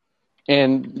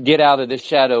and get out of the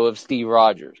shadow of Steve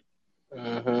Rogers.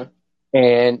 Hmm.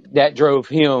 And that drove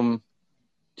him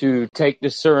to take the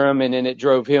serum, and then it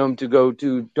drove him to go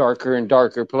to darker and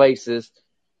darker places.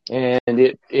 And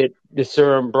the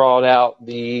serum brought out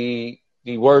the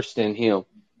worst in him,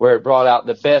 where it brought out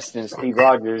the best in Steve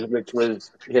Rogers, which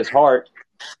was his heart.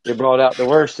 It brought out the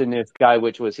worst in this guy,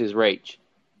 which was his rage.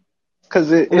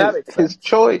 Because And that makes sense. his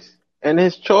choice, it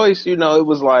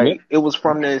was Yep. like, it was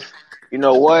from this, you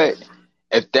know what,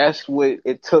 if that's what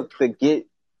it took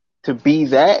to be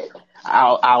that,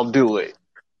 I'll do it.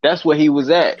 That's where he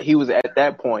was at. He was at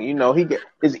that point.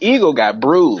 His ego got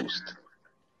bruised.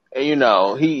 And,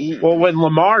 Well, when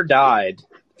Lamar died,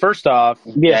 first off,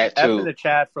 Yeah. that F in too. the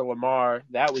chat for Lamar,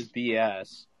 that was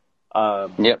BS.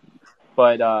 Um, Yep.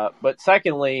 but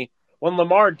secondly, when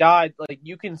Lamar died, like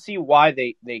you can see why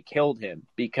they killed him,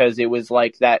 because it was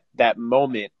like that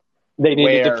moment They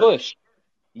needed to where, push.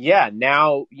 yeah,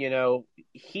 now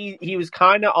he was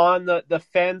kind of on the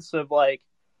fence of like,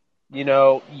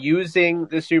 using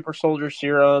the super soldier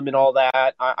serum and all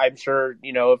that. I'm sure,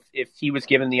 if he was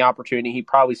given the opportunity, he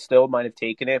probably still might have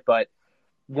taken it. But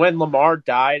when Lamar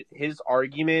died, his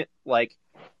argument, like,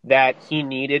 that he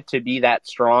needed to be that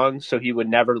strong so he would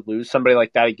never lose somebody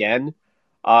like that again,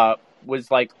 was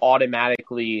like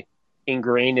automatically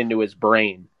ingrained into his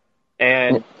brain.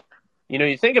 And,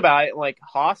 you think about it, like,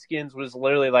 Hoskins was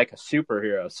literally like a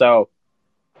superhero. So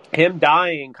him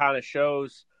dying kind of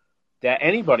shows that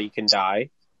anybody can die.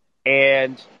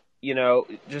 And,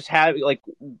 just have like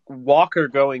Walker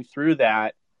going through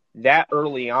that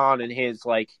early on in his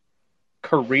like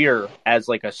career as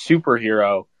like a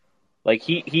superhero, like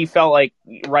he felt like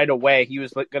right away he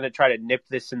was going to try to nip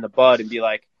this in the bud and be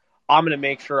like, I'm going to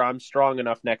make sure I'm strong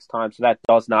enough next time so that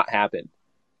does not happen.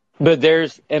 But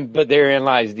therein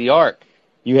lies the arc.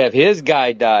 You have his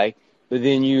guy die, but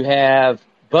then you have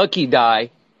Bucky die,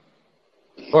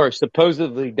 or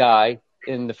supposedly die,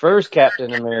 in the first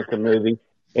Captain America movie,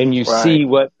 and you see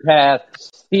what path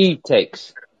Steve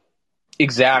takes.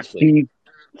 Exactly.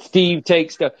 Steve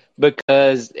takes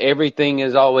because everything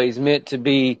is always meant to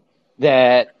be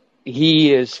that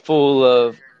he is full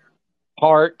of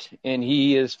heart and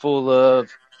he is full of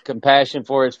compassion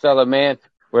for his fellow man,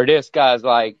 where this guy's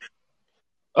like,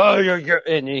 oh, you're,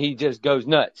 and he just goes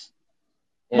nuts.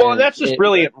 Well, that's just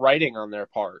brilliant writing on their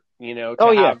part,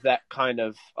 have that kind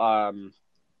of,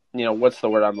 what's the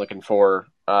word I'm looking for?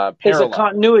 Parallel. It's a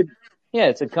continuity.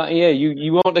 Yeah,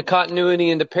 you want the continuity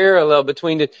and the parallel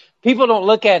between the people. Don't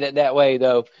look at it that way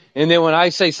though. And then when I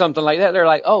say something like that, they're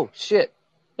like, "Oh shit!"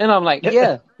 And I'm like,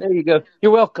 "Yeah, there you go.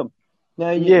 You're welcome."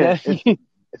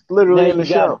 It's literally in the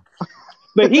show.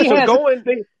 But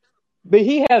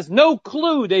he has no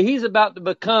clue that he's about to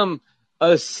become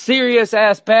a serious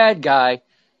ass bad guy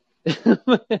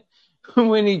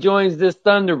when he joins this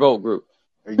Thunderbolt group.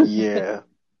 Yeah,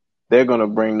 they're gonna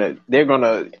bring that. They're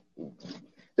gonna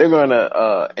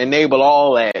enable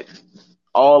all that.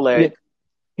 Yeah.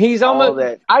 He's almost.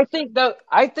 That. I think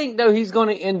though he's going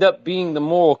to end up being the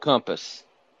moral compass.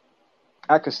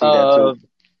 I can see that too.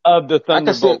 Of the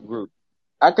Thunderbolt group.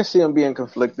 I can see him being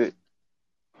conflicted.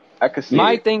 I can see.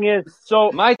 My thing is,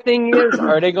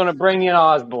 are they going to bring in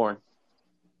Osborn?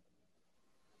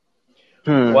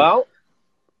 Well,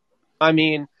 I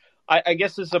mean, I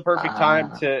guess this is a perfect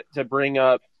time to bring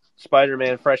up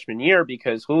Spider-Man freshman year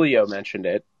because Julio mentioned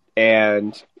it,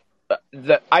 and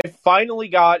I finally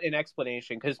got an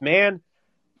explanation because, man,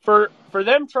 for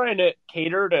them trying to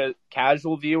cater to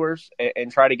casual viewers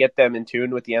and try to get them in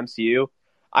tune with the MCU,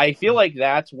 I feel like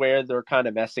that's where they're kind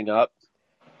of messing up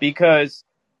because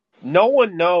no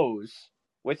one knows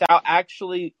without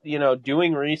actually,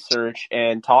 doing research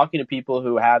and talking to people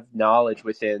who have knowledge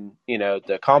within,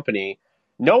 the company.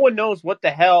 No one knows what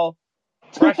the hell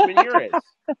freshman year is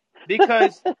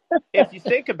because if you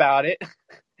think about it,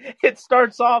 it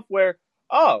starts off where,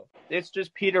 it's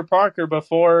just Peter Parker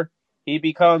before he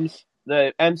becomes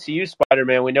the MCU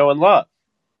Spider-Man we know and love.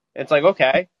 It's like,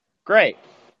 okay, great.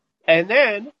 And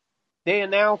then they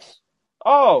announce,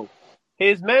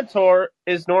 his mentor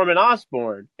is Norman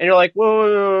Osborn. And you're like,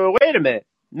 whoa, wait a minute.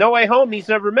 No Way Home, he's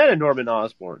never met a Norman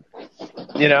Osborn.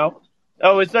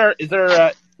 Is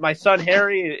there my son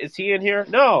Harry, is he in here?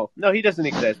 No, he doesn't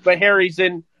exist. But Harry's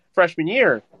in freshman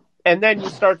year. And then you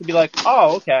start to be like,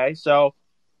 okay, so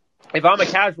if I'm a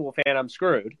casual fan, I'm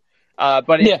screwed.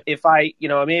 But if I,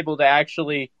 I'm able to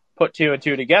actually put two and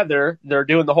two together, they're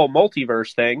doing the whole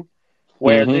multiverse thing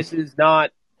where this is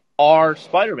not our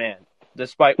Spider-Man,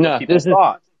 despite what people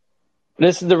thought.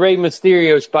 This is the Rey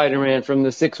Mysterio Spider-Man from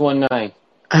the 619.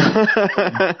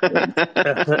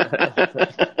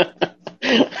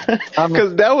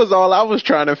 Because that was all I was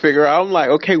trying to figure out. I'm like,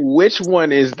 okay, which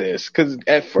one is this? Because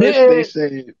at first they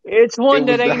said it's one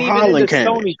that ain't even in the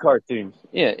Sony cartoons.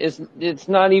 Yeah, it's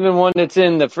not even one that's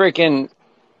in the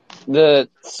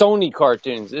Sony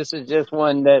cartoons. This is just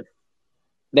one that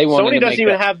they wanted to make. Sony doesn't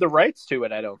even have the rights to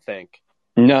it, I don't think.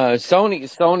 No,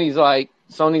 Sony's like,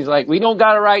 we don't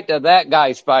got a right to that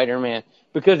guy Spider-Man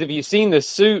because if you've seen the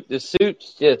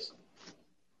suit's just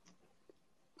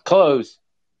clothes.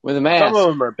 With a mask. Some of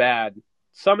them are bad.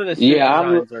 Some of the suit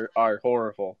designs are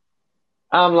horrible.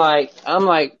 I'm like,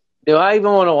 do I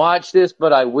even want to watch this?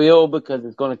 But I will because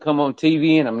it's going to come on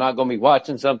TV and I'm not going to be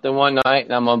watching something one night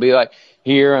and I'm going to be like,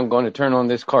 here, I'm going to turn on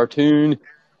this cartoon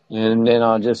and then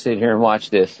I'll just sit here and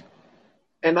watch this.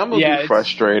 And I'm going to be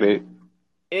frustrated.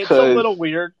 It's a little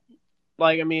weird.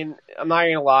 Like, I mean, I'm not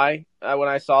going to lie. When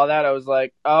I saw that, I was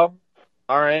like, oh,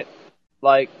 all right.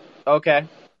 Like, okay.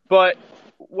 But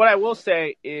what I will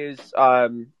say is,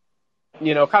 kind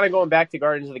of going back to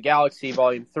Guardians of the Galaxy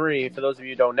Volume 3, for those of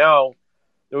you who don't know,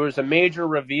 there was a major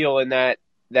reveal in that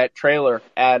trailer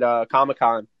at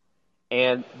Comic-Con,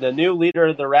 and the new leader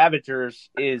of the Ravagers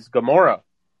is Gamora.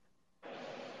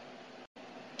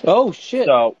 Oh shit!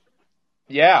 So,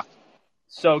 yeah.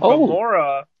 So Oh,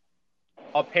 Gamora,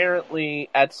 apparently,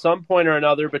 at some point or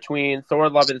another between Thor: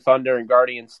 Love and Thunder and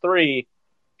Guardians 3,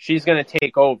 she's going to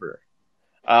take over.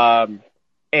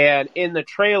 And in the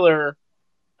trailer,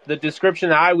 the description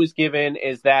that I was given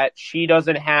is that she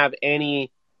doesn't have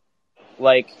any,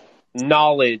 like,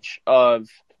 knowledge of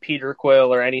Peter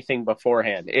Quill or anything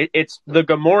beforehand. It's the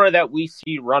Gamora that we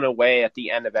see run away at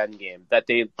the end of Endgame. That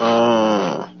they,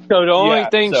 so the only yeah.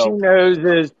 thing she So knows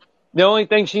is the only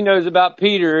thing she knows about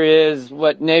Peter is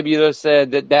what Nebula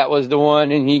said that was the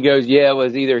one, and he goes, "Yeah, it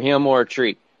was either him or a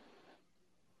tree."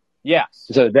 yes,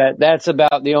 So that's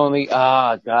about the only.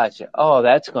 Ah, gotcha. Oh,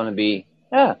 that's going to be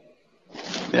That's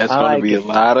I going to like be a it.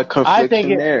 lot of I think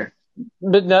confliction it, there.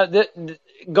 but no, the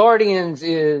Guardians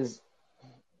is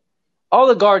all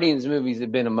the Guardians movies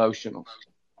have been emotional.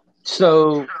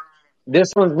 So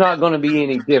this one's not going to be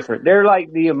any different. They're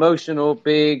like the emotional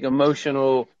big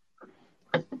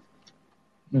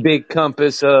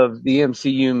compass of the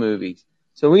MCU movies.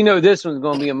 So we know this one's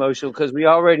going to be emotional because we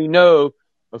already know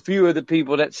a few of the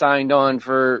people that signed on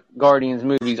for Guardians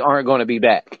movies aren't going to be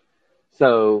back.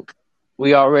 So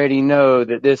we already know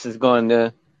that this is going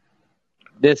to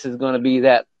be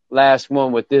that last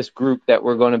one with this group that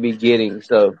we're going to be getting.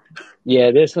 So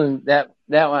yeah, this one that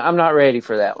one I'm not ready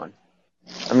for that one.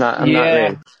 I'm not yeah,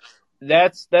 ready.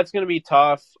 that's going to be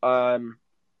tough.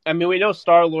 I mean, we know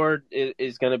Star-Lord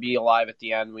is going to be alive at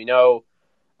the end. We know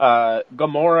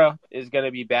Gamora is going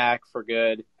to be back for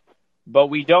good, but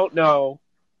we don't know.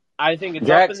 I think it's up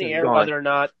in Drax the is air gone. whether or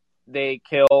not they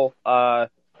kill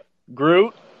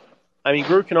Groot. I mean,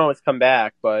 Groot can always come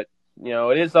back, but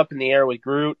it is up in the air with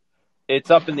Groot.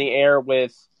 It's up in the air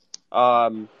with.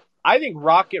 I think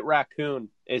Rocket Raccoon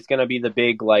is going to be the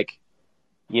big, like,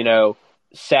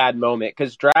 sad moment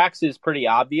because Drax is pretty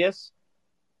obvious,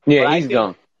 Yeah, but I he's think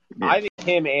gone. Yeah. I think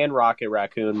him and Rocket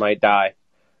Raccoon might die,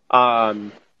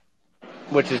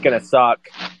 which is going to suck.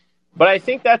 But I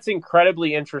think that's an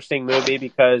incredibly interesting movie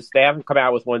because they haven't come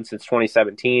out with one since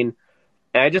 2017.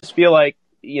 And I just feel like,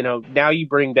 now you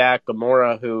bring back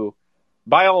Gamora, who,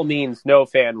 by all means, no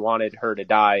fan wanted her to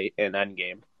die in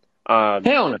Endgame. Hell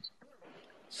no.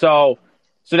 So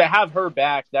to have her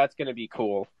back, that's going to be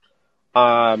cool.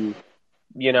 And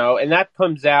that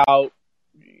comes out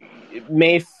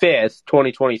May 5th,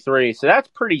 2023. So that's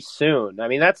pretty soon. I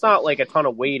mean, that's not like a ton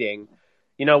of waiting.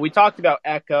 We talked about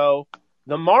Echo.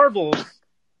 The Marvels,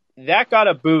 that got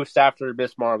a boost after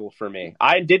Miss Marvel for me.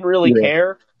 I didn't really Yeah.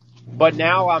 care, but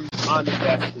now I'm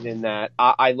invested in that.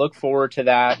 I look forward to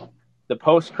that. The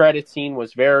post-credit scene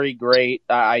was very great.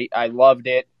 I loved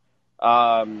it.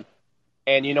 And,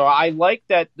 I like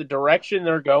that the direction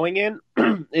they're going in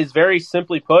is very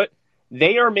simply put.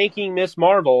 They are making Miss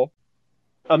Marvel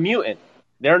a mutant.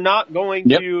 They're not going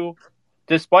Yep. to,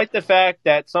 despite the fact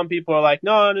that some people are like,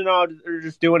 no, they're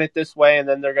just doing it this way, and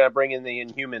then they're going to bring in the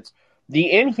Inhumans.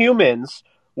 The Inhumans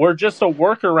were just a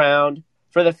workaround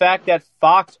for the fact that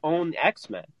Fox owned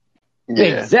X-Men.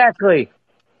 Yeah. Exactly.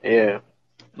 Yeah.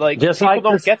 Like, Just people like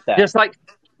don't this, get that.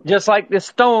 just like the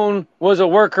stone was a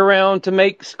workaround to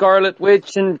make Scarlet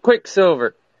Witch and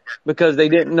Quicksilver, because they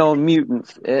didn't know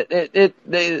mutants. They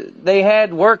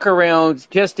had workarounds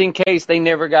just in case they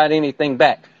never got anything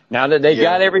back. Now that they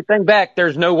got everything back,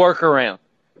 there's no workaround.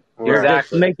 You're just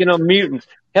Exactly. making them mutants.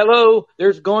 Hello,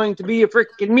 there's going to be a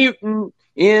freaking mutant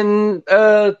in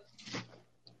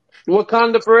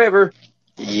Wakanda Forever.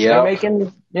 They're Yep.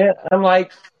 making, yeah. I'm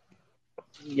like,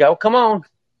 yo, come on.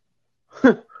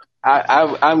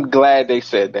 I'm glad they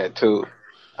said that too.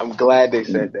 I'm glad they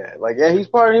said that. Like, yeah, he's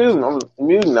part of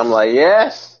mutant. I'm like,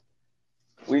 yes,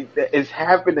 it's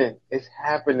happening. It's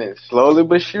happening slowly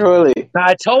but surely.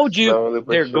 I told you Slowly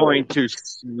but they're surely. going to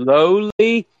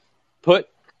slowly put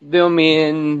them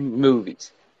in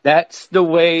movies. That's the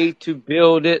way to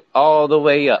build it all the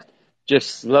way up.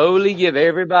 Just slowly give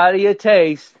everybody a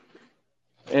taste,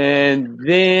 and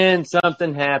then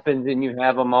something happens and you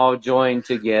have them all joined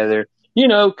together.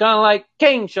 Kind of like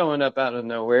Kane showing up out of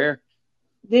nowhere.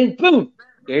 Then boom,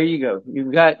 there you go.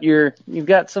 You've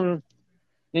got some,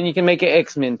 then you can make an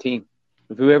X-Men team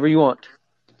with whoever you want.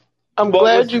 I'm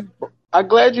glad you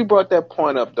brought that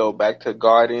point up though, back to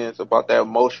Guardians, about that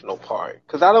emotional part,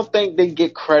 because I don't think they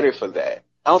get credit for that.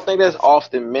 I don't think that's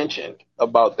often mentioned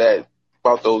about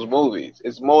those movies.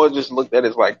 It's more just looked at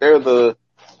as like they're the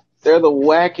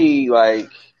wacky, like,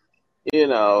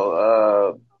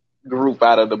 group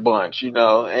out of the bunch,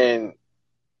 and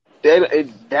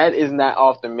that is not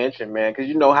often mentioned, man, because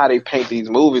you know how they paint these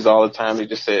movies all the time. They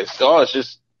just say, "Oh, it's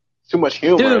just too much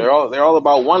humor." Dude, They're all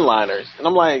about one-liners, and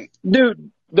I'm like,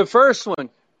 the first one,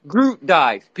 Groot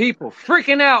dies. People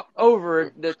freaking out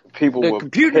over people the were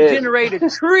computer pissed. generated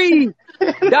tree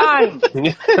dying.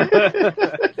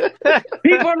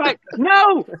 People are like,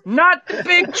 no, not the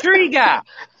big tree guy.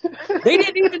 They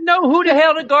didn't even know who the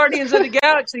hell the Guardians of the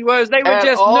Galaxy was. They would At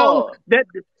just know all.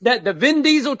 that the Vin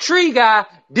Diesel tree guy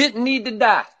didn't need to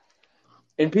die.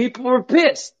 And people were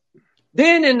pissed.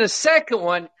 Then in the second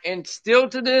one, and still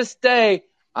to this day,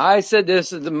 I said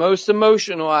this is the most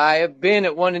emotional I have been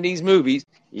at one of these movies,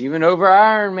 even over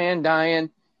Iron Man dying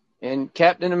and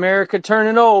Captain America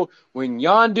turning old. When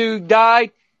Yondu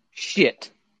died,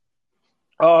 shit.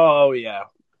 Oh yeah.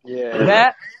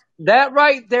 Yeah. That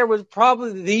right there was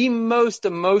probably the most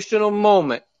emotional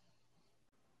moment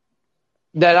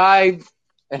that I've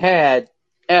had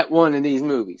at one of these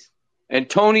movies. And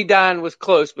Tony dying was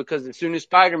close because as soon as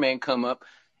Spider-Man come up,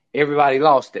 everybody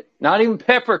lost it. Not even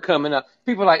Pepper coming up.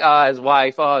 People are like, his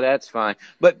wife, that's fine.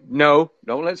 But no,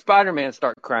 don't let Spider-Man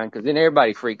start crying because then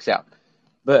everybody freaks out.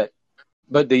 But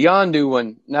the Yondu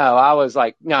one, no, I was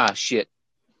like, nah, shit.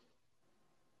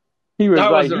 He was I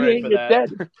like, wasn't he ready ain't for get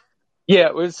that. that.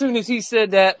 Yeah, well, as soon as he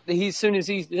said that, as soon as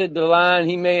he said the line,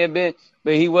 he may have been,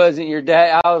 but he wasn't your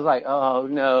dad. I was like, oh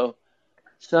no,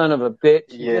 son of a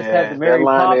bitch! You just had the Yeah, that Mary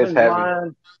line is Poppins heavy.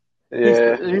 line.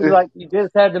 Yeah. He's like, you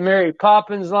just had the Mary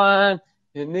Poppins line,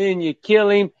 and then you kill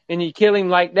him, and you kill him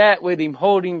like that with him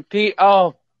holding Pete.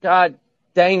 Oh God,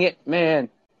 dang it, man!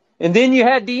 And then you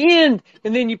had the end,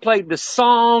 and then you played the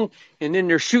song, and then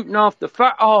they're shooting off the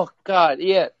fire. Oh God,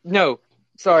 yeah, no,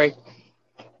 sorry,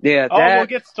 yeah, Oh, we'll that.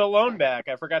 get Stallone back.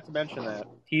 I forgot to mention that.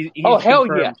 Oh He's hell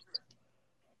yeah, confirmed.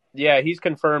 Yeah, he's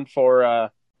confirmed for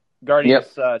yep.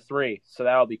 Guardians 3, so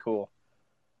that'll be cool.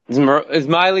 Is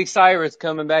Miley Cyrus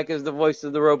coming back as the voice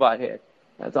of the robot head?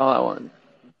 That's all I want.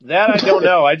 That I don't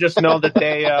know. I just know that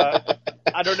they.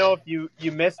 I don't know if you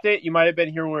missed it. You might have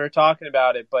been here when we were talking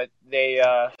about it, but they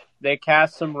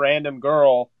cast some random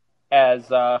girl as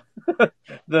the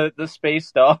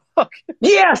space dog.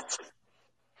 Yes!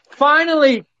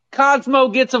 Finally, Cosmo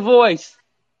gets a voice.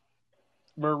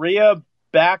 Maria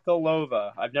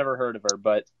Bakalova. I've never heard of her,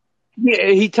 but Yeah,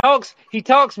 he talks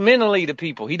mentally to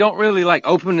people. He don't really like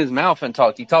open his mouth and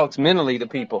talk. He talks mentally to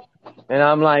people. And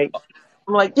I'm like,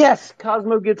 yes,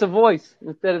 Cosmo gets a voice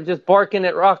instead of just barking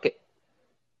at Rocket.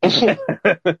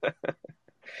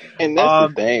 And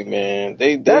that's the thing, man.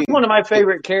 That's one of my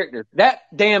favorite characters. That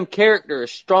damn character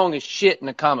is strong as shit in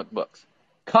the comic books.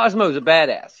 Cosmo's a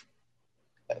badass.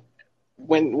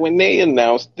 When they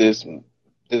announced this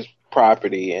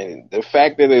property and the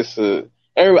fact that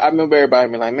I remember everybody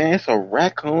being like, man, it's a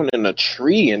raccoon and a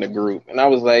tree in the group, and I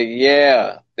was like,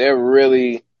 yeah, they're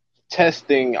really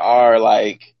testing our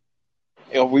like,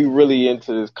 are we really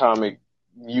into this comic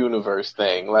universe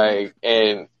thing, like,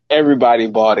 and everybody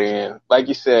bought in, like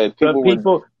you said, But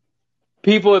people were.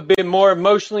 people have been more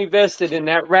emotionally vested in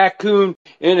that raccoon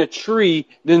in a tree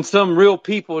than some real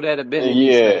people that have been in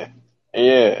these things.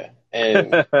 Yeah,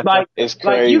 and Like, it's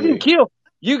like crazy.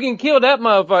 you can kill that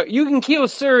motherfucker. You can kill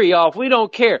Suri off. We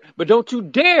don't care. But don't you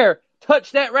dare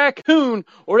touch that raccoon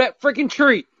or that freaking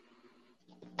tree.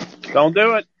 don't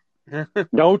do it.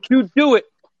 Don't you do it.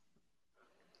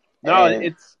 No,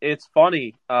 And it's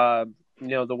funny. The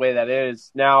way that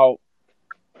is now.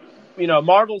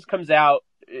 Marvels comes out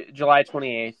July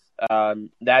 28th.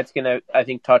 That's gonna, I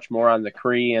think, touch more on the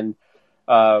Kree and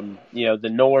the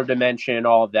Nor dimension,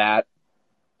 all of that.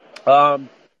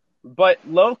 But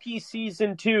Loki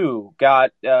season 2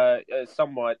 got a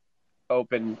somewhat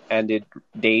open-ended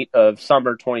date of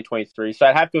summer 2023. So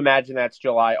I'd have to imagine that's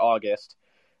July, August.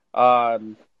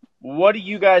 What do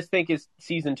you guys think is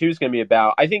season 2 is going to be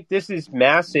about? I think this is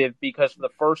massive because for the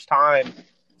first time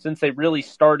since they really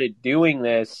started doing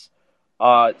this,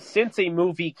 since a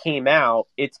movie came out,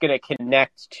 it's going to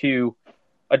connect to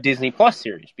a Disney Plus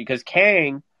series because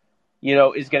Kang,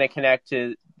 is going to connect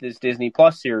to this Disney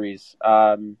Plus series.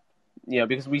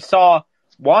 Because we saw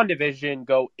WandaVision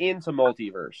go into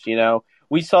multiverse,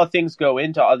 we saw things go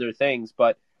into other things,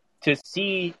 but to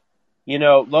see,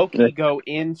 Loki go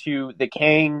into the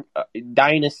Kang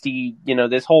dynasty,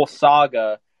 this whole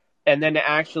saga, and then to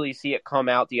actually see it come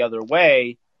out the other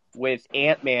way with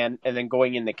Ant-Man and then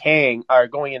going into Kang or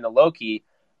going into Loki,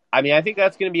 I mean, I think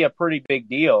that's going to be a pretty big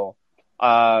deal.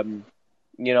 They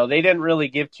didn't really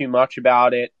give too much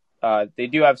about it. They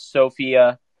do have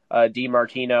Sophia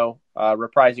DiMartino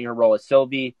reprising her role as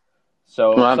Sylvie.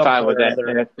 So Well, I'm fine somewhere with or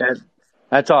other. that.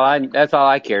 That's all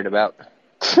I cared about.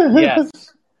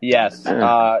 Yes.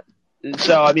 Uh,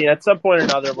 So, I mean, at some point or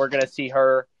another, we're going to see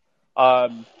her.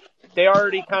 They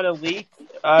already kind of leaked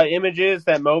images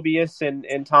that Mobius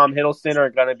and Tom Hiddleston are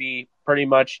going to be pretty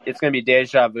much, it's going to be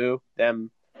deja vu,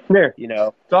 them, There. you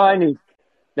know, That's all I need.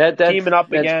 teaming up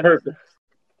That's again. perfect.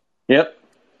 Yep.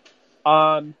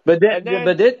 And But then,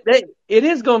 it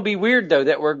is going to be weird though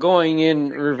that we're going in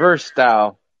reverse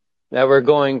style. That we're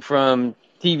going from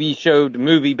TV show to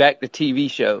movie back to TV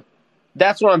show.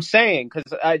 that's what I'm saying, because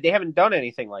they haven't done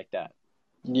anything like that.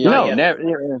 Yeah. Not No, yet.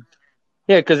 never.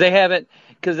 Yeah, because they haven't.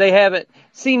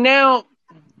 See, now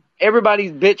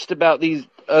everybody's bitched about these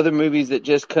other movies that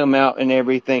just come out and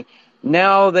everything.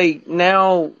 Now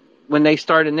when they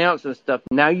start announcing stuff,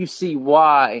 now you see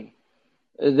why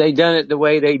they done it the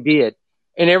way they did.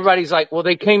 And everybody's like, well,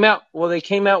 they came out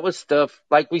with stuff,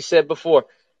 like we said before.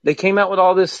 They came out with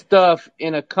all this stuff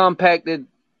in a compacted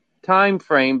time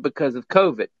frame because of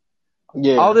COVID.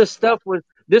 Yeah. All this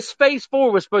phase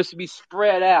 4 was supposed to be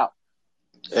spread out.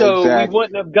 So Exactly.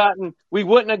 we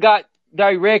wouldn't have got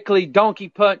directly donkey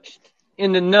punched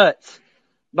in the nuts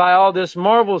by all this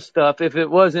Marvel stuff if it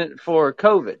wasn't for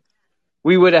COVID.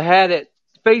 We would have had it.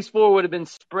 Phase 4 would have been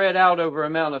spread out over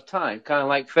amount of time, kind of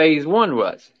like Phase 1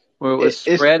 was, where it was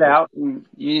spread out and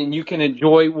you can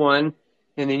enjoy 1,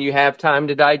 and then you have time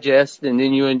to digest, and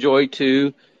then you enjoy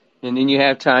 2, and then you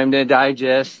have time to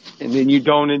digest, and then you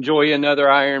don't enjoy another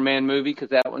Iron Man movie because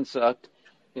that one sucked,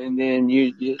 and then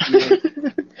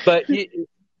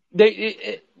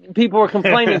people were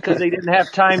complaining because they didn't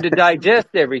have time to digest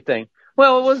everything.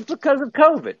 Well, it was because of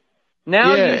COVID.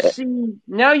 Now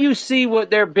you see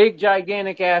what their big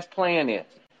gigantic ass plan is.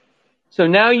 So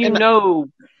now you know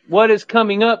what is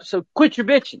coming up. So quit your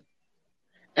bitching.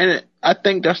 And I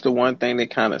think that's the one thing that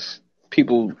kind of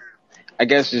people, I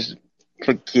guess, just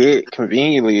forget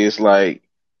conveniently is like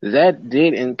that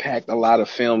did impact a lot of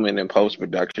filming and post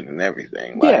production and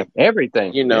everything. Like,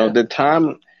 everything. The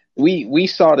time we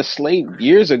saw the slate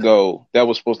years ago that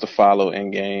was supposed to follow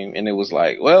Endgame, and it was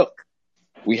like, well,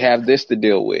 we have this to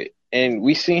deal with. And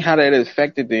we seen how that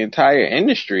affected the entire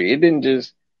industry. It didn't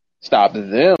just stop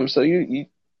them. So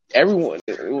everyone,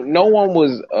 no one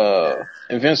was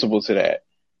invincible to that.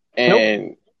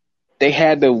 And they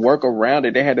had to work around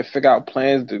it. They had to figure out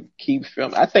plans to keep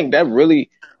filming. I think that really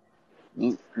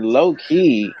low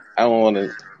key, I don't want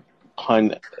to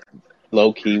pun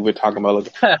low key. We're talking about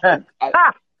I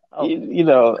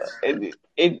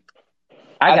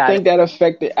think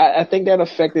that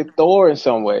affected Thor in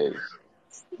some ways.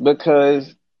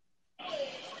 Because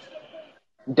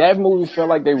that movie felt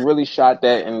like they really shot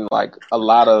that in like a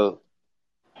lot of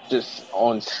just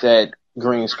on set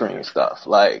green screen stuff,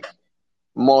 like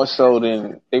more so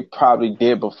than they probably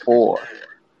did before.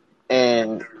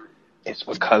 And it's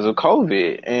because of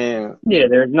COVID. And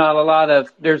there's not a lot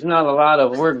of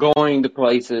we're going to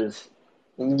places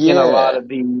in a lot of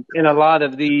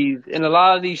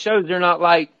these shows. They're not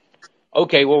like,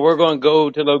 okay, well, we're going to go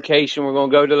to location.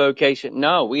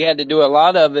 No, we had to do a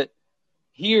lot of it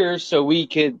here so we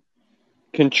could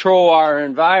control our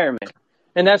environment.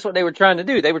 And that's what they were trying to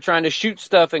do. They were trying to shoot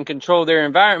stuff and control their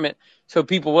environment so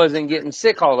people wasn't getting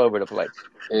sick all over the place.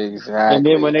 Exactly. And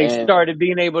then when they started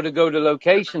being able to go to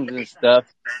locations and stuff.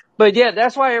 But yeah,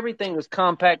 that's why everything was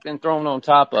compact and thrown on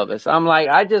top of us. I'm like,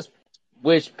 I just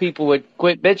wish people would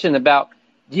quit bitching about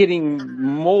getting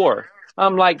more.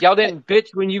 I'm like, y'all didn't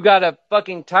bitch when you got a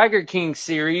fucking Tiger King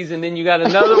series, and then you got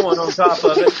another one on top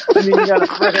of it, and then you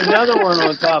got another one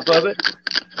on top of it.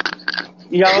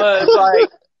 It's like,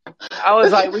 I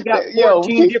was like, we got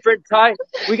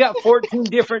 14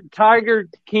 different Tiger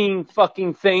King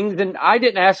fucking things, and I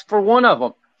didn't ask for one of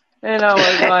them. And I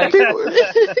was like,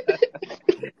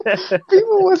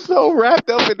 people were so wrapped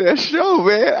up in that show,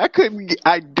 man.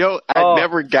 I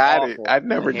never got it. I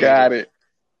never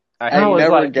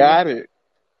got it.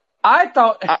 I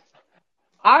thought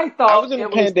I was in the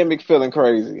pandemic feeling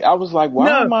crazy. I was like,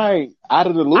 why am I out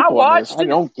of the loop on this? I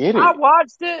don't get it. I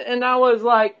watched it and I was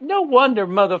like, no wonder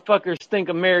motherfuckers think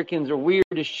Americans are weird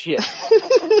as shit.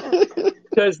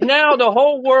 Because now the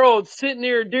whole world's sitting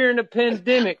there during the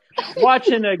pandemic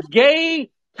watching a gay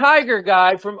tiger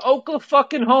guy from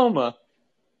Oklahoma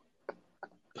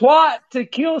plot to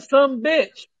kill some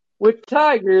bitch with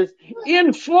tigers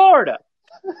in Florida.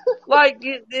 Like,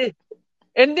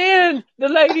 and then the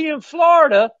lady in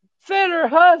Florida fed her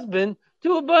husband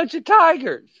to a bunch of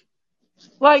tigers.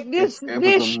 Like this, it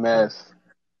was a mess.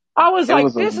 I was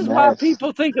like, this is why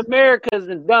people think America's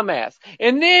a dumbass.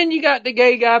 And then you got the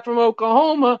gay guy from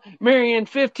Oklahoma marrying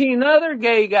 15 other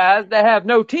gay guys that have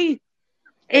no teeth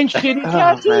and shitty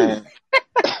tattoos.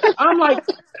 I'm like,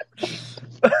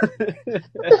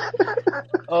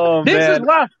 oh this man. is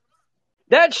why.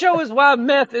 That show is why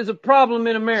meth is a problem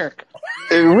in America.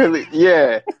 It really,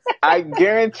 yeah. I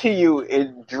guarantee you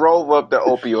it drove up the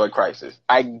opioid crisis.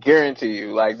 I guarantee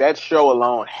you. Like, that show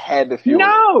alone had to fuel it.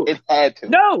 No, It had to.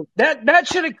 no, that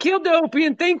should have killed the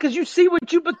opium thing because you see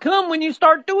what you become when you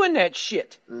start doing that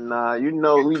shit. Nah,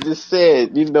 we just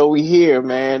said, we here,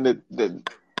 man.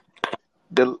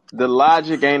 The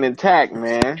logic ain't intact,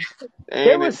 man.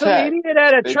 There Ain't was some intact. idiot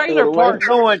at a They threw trailer it away. park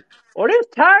going, well, this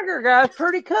Tiger guy's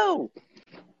pretty cool.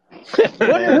 Wonder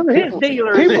Man, who his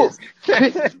dealer people,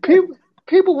 is.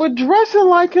 people were dressing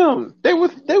like him. They were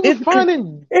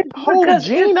finding whole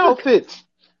jean outfits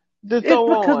to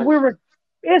throw on.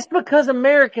 It's because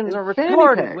Americans And are fanny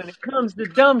retarded when packs. it comes to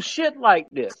dumb shit like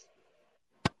this.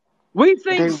 We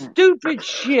think They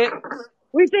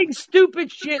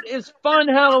stupid shit is fun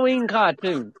Halloween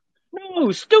cartoon.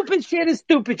 No, stupid shit is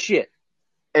stupid shit.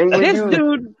 and when This you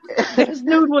dude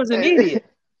was an idiot.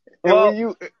 and Well, when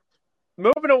you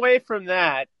moving away from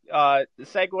that,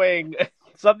 segueing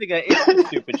something that isn't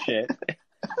stupid shit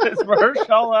is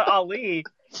Mahershala Ali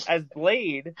as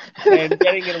Blade and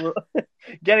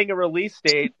getting a release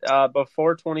date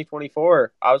before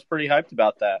 2024. I was pretty hyped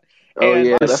about that. oh And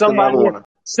yeah, that's another one.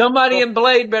 Somebody in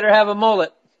Blade better have a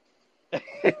mullet.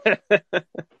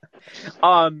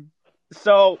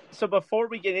 So before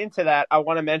we get into that, I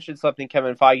want to mention something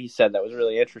Kevin Feige said that was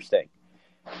really interesting.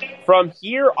 From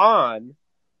here on,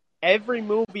 every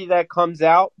movie that comes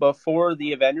out before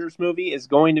the Avengers movie is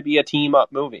going to be a team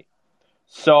up movie.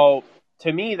 So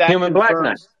to me, that Him and Black Knight.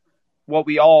 confirms what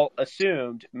we all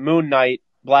assumed: Moon Knight,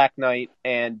 Black Knight,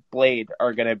 and Blade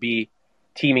are going to be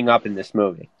teaming up in this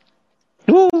movie.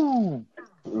 Woo!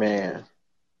 Man,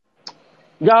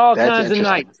 Got all that's kinds of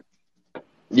interesting. nights.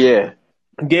 Yeah,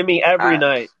 Give me every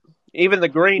night, even the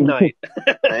Green Knight.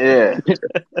 yeah.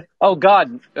 Oh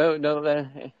God! Oh no!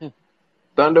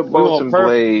 Thunderbolts and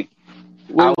Blade.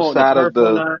 Outside of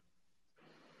night.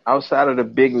 outside of the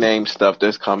big name stuff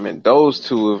that's coming, those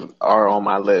two are on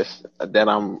my list that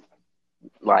I'm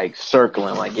like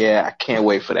circling. Like, yeah, I can't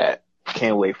wait for that.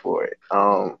 Can't wait for it.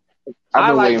 I've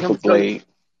been waiting for Blade.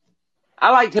 I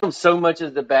liked him so much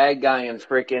as the bad guy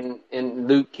in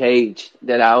Luke Cage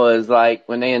that I was like,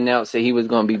 when they announced that he was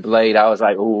going to be Blade, I was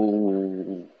like,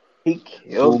 ooh. He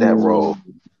killed that role.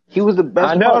 He was the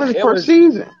best part of the first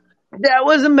season. That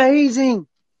was amazing.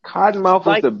 Cottonmouth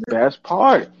was the best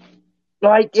part.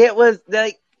 Like, it was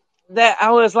like that.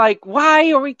 I was like,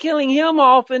 why are we killing him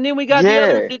off? And then we got the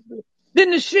other.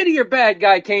 Then the shittier bad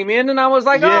guy came in, and I was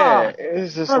like,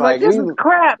 it's just this is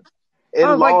crap. It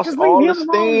lost just all leave the him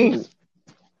steam. alone.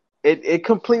 It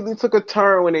completely took a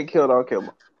turn when they killed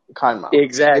Cottonmouth.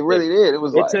 Exactly. It really did. It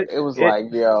was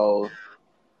like, yo.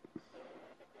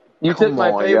 You took my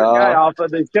favorite guy off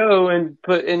of the show and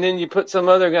then you put some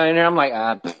other guy in there. I'm like,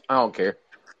 I don't care.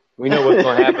 We know what's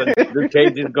going to happen. Luke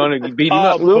Cage is going to beat him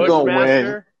up. Luke going to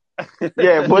win.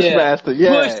 Yeah, Bushmaster.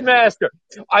 Yeah. Bushmaster.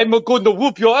 I'm going to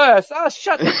whoop your ass.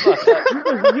 Shut the fuck up.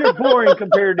 You're boring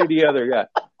compared to the other guy.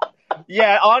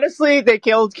 Yeah, honestly, they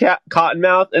killed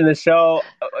Cottonmouth in the show.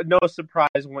 No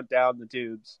surprise went down the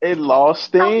tubes. It lost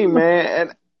steam,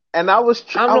 man. And I was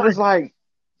like,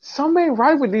 something ain't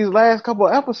right with these last couple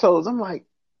of episodes. I'm like,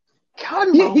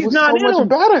 Cottonmouth was so much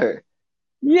better.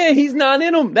 Yeah, he's not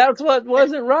in them. That's what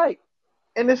wasn't right.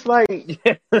 And it's like,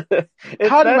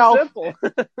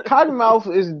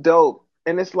 Cottonmouth is dope.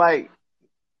 And it's like,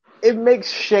 it makes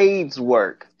Shades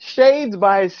work. Shades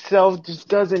by itself just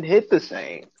doesn't hit the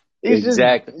same. It's just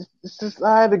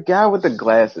the guy with the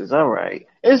glasses. All right.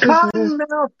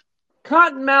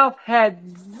 Cottonmouth had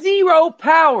zero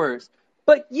powers,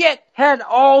 but yet had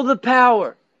all the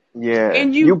power. Yeah.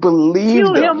 And you believed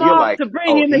him. You're like, to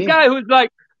bring in the guy who's like,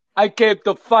 I came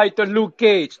to fight the Luke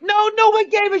Cage. No one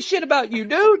gave a shit about you,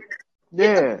 dude.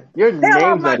 Yeah. Your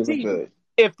name's not even good.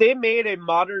 If they made a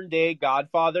modern day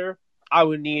Godfather, I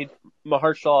would need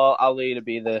Mahershala Ali to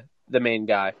be the main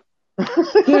guy.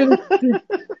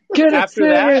 Get After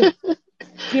that,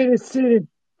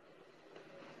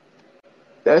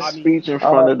 that speech in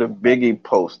front of the Biggie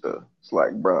poster. It's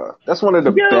like, bro, that's one of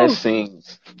the best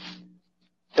scenes.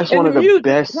 That's one of the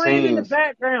best scenes in the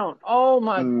background. Oh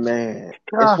my man,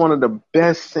 it's one of the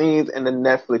best scenes in the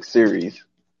Netflix series.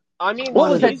 I mean,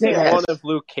 season 1 of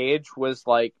Luke Cage was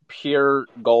like pure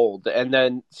gold, and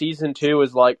then season 2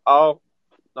 was like, oh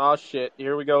shit,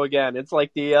 here we go again. It's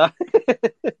like the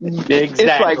exactly.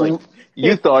 It's like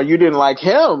you thought you didn't like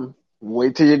him.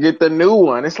 Wait till you get the new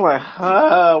one. It's like,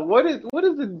 what is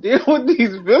the deal with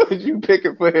these villains you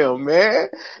picking for him, man?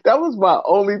 That was my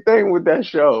only thing with that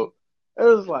show. It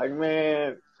was like,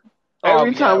 man,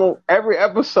 every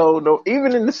episode, though,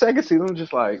 even in the second season, I'm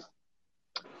just like,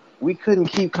 we couldn't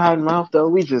keep Cottonmouth though.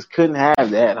 We just couldn't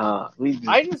have that, huh? We just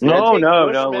I just didn't No, take no,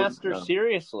 no, Bushmaster no.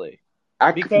 seriously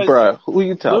because bruh, who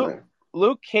you telling?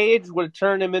 Luke Cage would have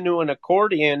turned him into an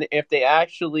accordion if they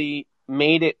actually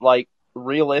made it like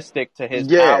realistic to his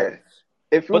powers.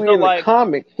 If But we they're in the like,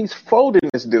 comic, he's folding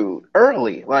this dude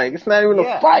early. Like it's not even a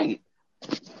yeah, fight.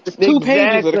 It's 2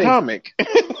 pages of the Exactly. comic.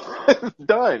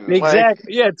 Done. Like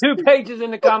Exactly. Yeah, 2 pages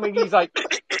in the comic, he's like,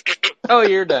 oh,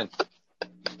 you're done.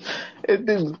 it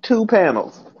did 2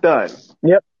 panels. Done.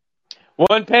 Yep.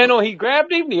 One panel, he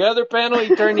grabbed him. The other panel,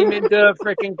 he turned him into a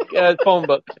freaking phone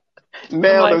book. I'm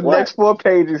Now like, the what? next 4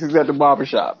 pages he's at the barber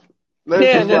shop. That's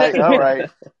Yeah, just and the like, next. all right.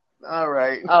 All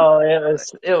right. Oh,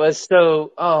 it was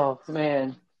so. Oh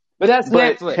man, but that's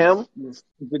But Netflix. him,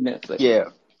 Good Netflix. yeah.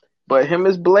 But him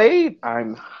as Blade,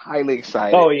 I'm highly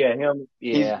excited. Oh yeah, him.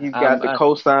 Yeah, He's got the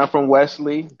co-sign from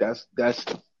Wesley. That's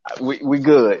we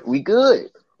good. We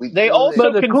good. We they good.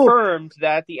 also But the cool. confirmed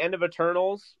that at the end of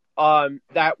Eternals,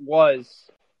 that was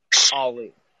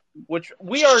Ali, which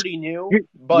we already knew,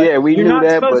 but Yeah, we You're knew not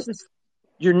that, but supposed to.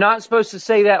 You're not supposed to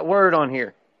say that word on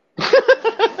here.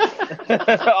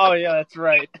 oh yeah, that's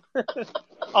right.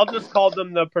 I'll just call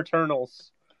them the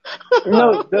Paternals.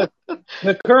 No, the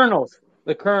Colonels.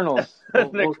 The Colonels. The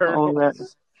Call them that.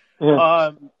 Colonels.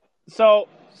 Yeah. So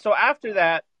after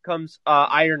that comes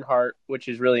Ironheart, which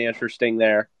is really interesting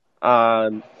there.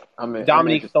 I'm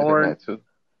Dominique interested in Thorne that too.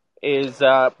 is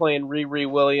playing Riri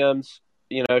Williams.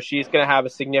 You know, she's going to have a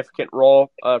significant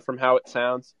role from how it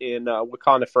sounds in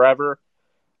Wakanda Forever.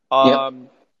 Yep.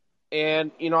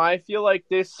 And, you know, I feel like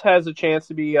this has a chance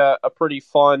to be a pretty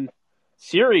fun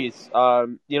series.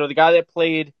 You know, the guy that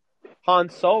played Han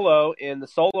Solo in the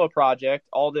Solo Project,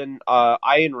 Alden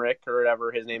Ehrenreich, or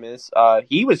whatever his name is,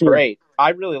 he was great.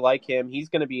 I really like him. He's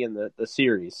going to be in the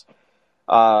series.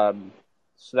 So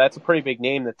that's a pretty big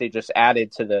name that they just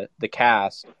added to the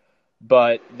cast.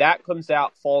 But that comes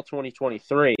out fall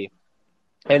 2023.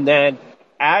 And then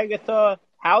Agatha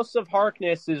House of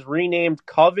Harkness is renamed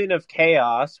Coven of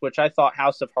Chaos, which I thought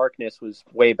House of Harkness was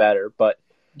way better. But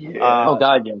Oh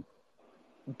God, yeah.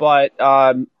 But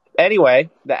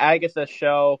anyway, the Agatha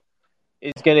show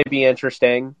is going to be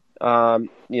interesting. You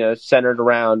know, centered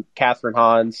around Catherine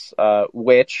Hahn's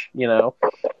witch. You know,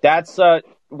 that's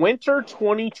winter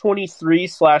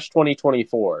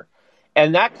 2023/2024,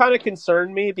 and that kind of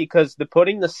concerned me because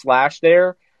putting the slash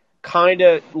there kind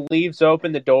of leaves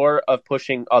open the door of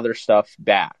pushing other stuff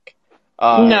back.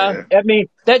 No, I mean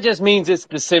that just means it's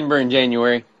December and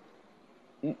January.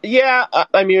 Yeah,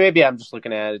 I mean maybe I'm just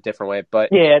looking at it a different way, but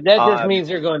Yeah, that just means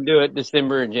they're going to do it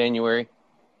December and January.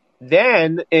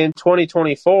 Then in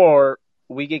 2024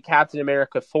 we get Captain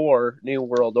America 4: New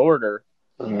World Order.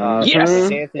 Yes,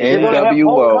 Anthony they're going to have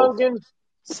Hulk Hogan,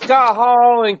 Scott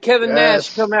Hall, and Kevin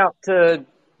Nash come out to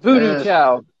Voodoo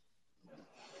Child.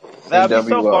 That'd be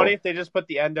so funny if they just put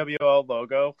the NWO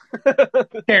logo.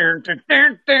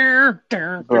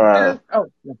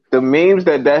 The memes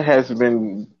that has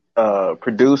been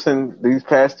producing these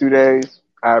past 2 days,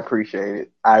 I appreciate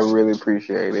it. I really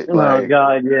appreciate it. Oh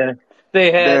God, yeah.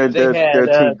 They're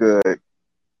too good.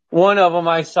 One of them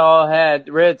I saw had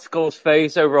Red Skull's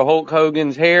face over Hulk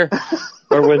Hogan's hair,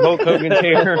 or with Hulk Hogan's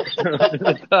hair.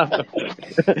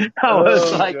 I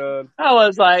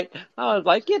was like,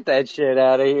 get that shit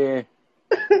out of here.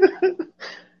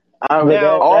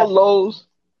 All those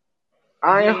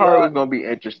Ironheart is gonna be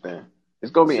interesting.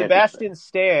 It's gonna be Sebastian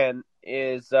Stan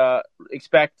is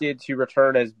expected to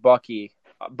return as Bucky,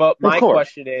 but my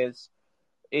question is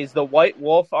the White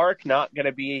Wolf arc not going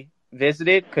to be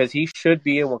visited? Because he should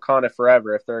be in Wakanda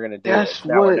Forever if they're going to do it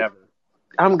now or never.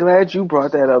 I'm glad you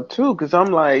brought that up too, because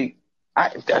I'm like,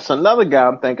 that's another guy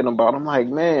I'm thinking about. I'm like,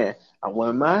 man, I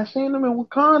wouldn't mind seeing him in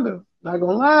Wakanda. Not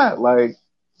gonna lie, like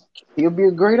he'll be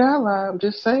a great ally. I'm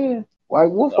just saying,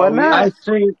 White Wolf, why not?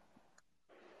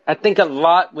 I think a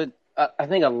lot with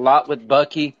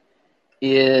Bucky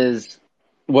is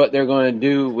what they're going to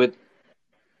do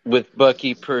with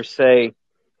Bucky per se.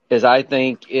 Is I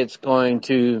think it's going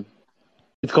to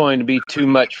be too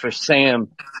much for Sam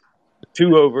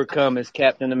to overcome as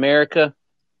Captain America,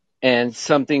 and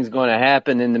something's going to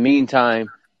happen in the meantime.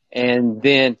 And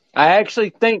then I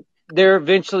actually think they're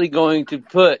eventually going to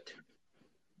put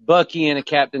Bucky in a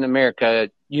Captain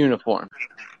America uniform.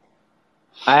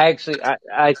 I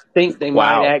think they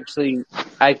might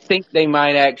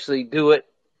actually do it,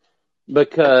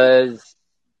 because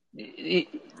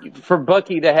for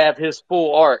Bucky to have his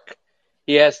full arc,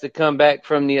 he has to come back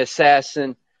from the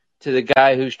assassin to the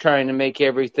guy who's trying to make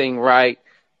everything right,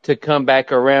 to come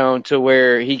back around to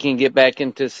where he can get back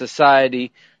into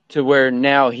society, to where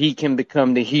now he can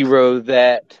become the hero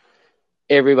that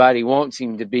everybody wants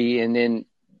him to be. And then,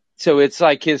 so it's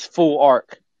like his full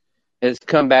arc has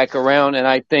come back around, and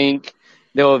I think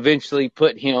they'll eventually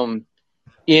put him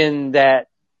in that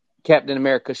Captain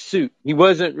America suit. He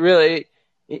wasn't really,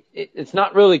 it's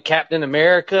not really Captain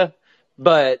America,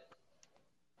 but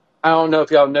I don't know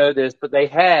if y'all know this, but they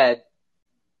had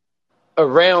a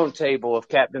round table of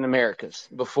Captain Americas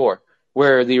before,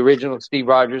 where the original Steve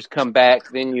Rogers come back.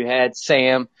 Then you had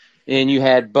Sam, then you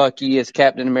had Bucky as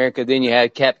Captain America, then you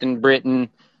had Captain Britain.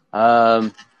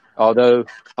 Although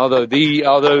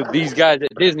these guys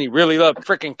at Disney really love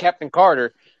freaking Captain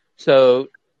Carter, so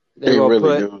they They will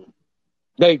really put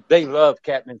do. they love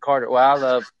Captain Carter. Well, I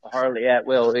love Harley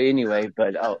Atwell anyway,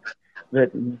 but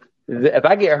if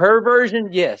I get her version,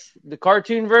 yes, the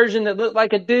cartoon version that looked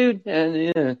like a dude,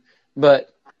 and yeah, but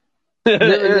they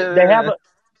have a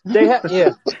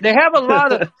they have a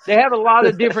lot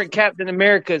of different Captain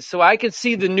Americas, so I could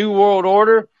see the New World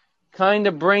Order kind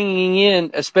of bringing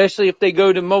in, especially if they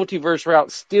go to multiverse route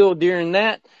still during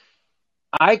that.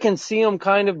 I can see them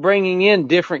kind of bringing in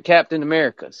different Captain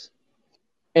Americas,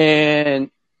 and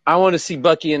I want to see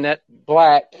Bucky in that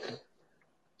black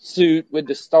suit with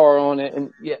the star on it,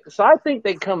 and yeah, so I think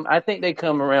they come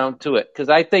around to it, because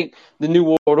I think the New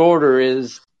World Order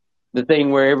is the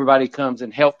thing where everybody comes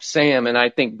and helps Sam, and I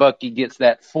think Bucky gets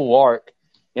that full arc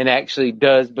and actually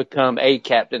does become a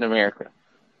Captain America.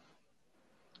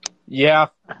 Yeah,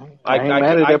 I ain't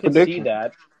mad at I that could see prediction.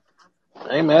 that.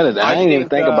 I ain't mad at that. I I ain't even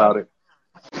think think about it,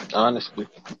 honestly.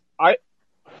 I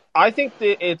I think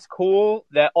that it's cool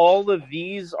that all of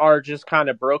these are just kind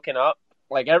of broken up.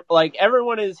 Like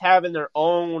everyone is having their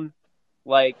own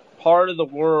like part of the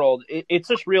world. It's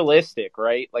just realistic,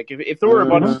 right? Like if there were a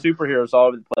bunch of Mm-hmm. superheroes all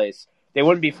over the place, they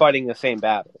wouldn't be fighting the same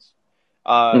battles.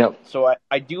 No, So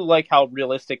I do like how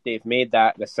realistic they've made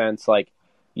that in a sense. Like,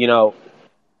 you know,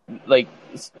 like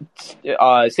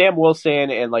Sam Wilson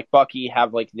and like Bucky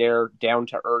have like their down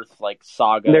to earth like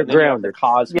saga, they're and then you have the grounded.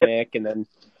 Yep. cosmic, and then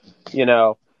you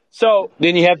know, so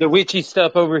Then you have the witchy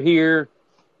stuff over here,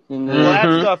 and well, that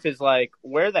Mm-hmm. stuff is like,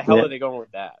 where the hell yeah. are they going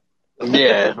with that?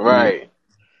 Yeah, right.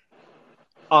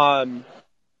 Um,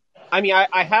 I mean,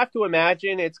 I have to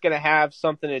imagine it's going to have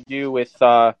something to do with,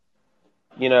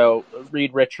 you know,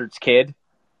 Reed Richards' kid.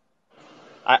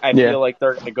 I Yeah. feel like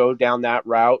they're going to go down that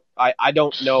route. I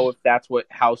don't know if that's what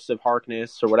House of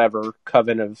Harkness or whatever,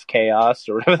 Coven of Chaos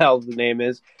or whatever the hell the name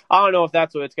is. I don't know if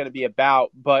that's what it's going to be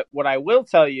about. But what I will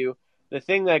tell you, the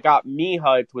thing that got me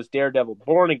hyped was Daredevil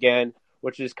Born Again,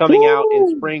 which is coming out in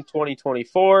Woo! spring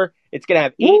 2024. It's going to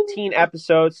have Woo! 18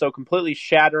 episodes, so completely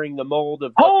shattering the mold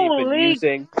of what they've been Holy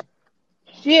using.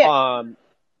 shit!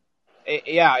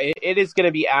 It is going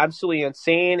to be absolutely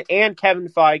insane. And Kevin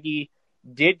Feige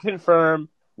did confirm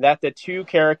that the two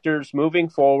characters moving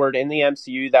forward in the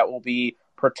MCU that will be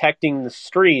protecting the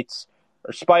streets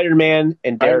are Spider-Man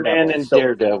and Iron Man Daredevil. and So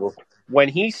Daredevil. when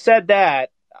he said that,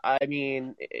 I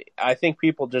mean, I think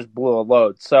people just blew a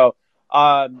load. So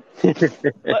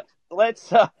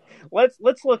let's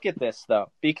let's look at this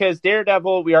though, because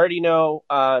Daredevil, we already know,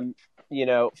 you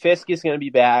know, Fisk is going to be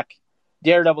back.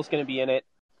 Daredevil's going to be in it.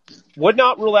 Would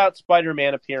not rule out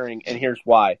Spider-Man appearing, and here's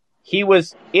why. He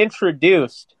was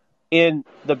introduced in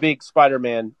the big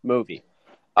Spider-Man movie.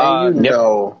 And Yep.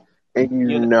 you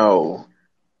You know, know,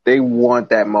 they want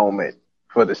that moment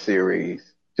for the series.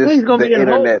 Well, Just he's gonna the be in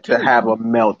Hulk internet to too. have a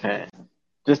meltdown.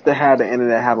 Just to have the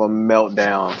internet have a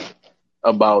meltdown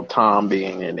about Tom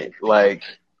being in it. Like,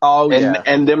 oh and yeah,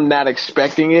 and them not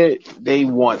expecting it, they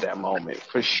want that moment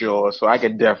for sure. So I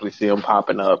could definitely see them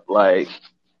popping up. Like,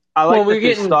 I Well, like we're that they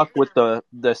getting stuck with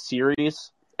the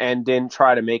series and didn't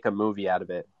try to make a movie out of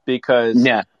it, because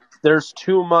yeah. there's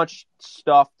too much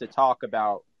stuff to talk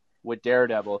about with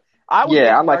Daredevil. I would yeah,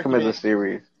 make I the like him as a argument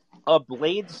series. a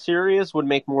Blade series would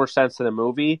make more sense than a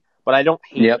movie, but I don't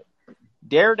hate Yep. it. No.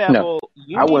 Daredevil,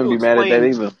 you I need wouldn't to be mad at that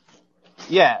explain. either.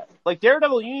 Yeah, like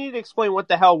Daredevil, you need to explain what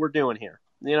the hell we're doing here.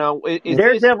 You know, is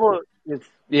this?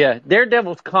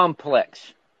 Daredevil's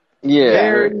complex. Yeah, Yeah,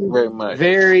 Very, very much.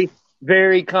 very,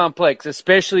 very complex,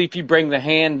 especially if you bring the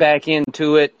hand back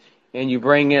into it and you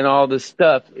bring in all the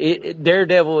stuff.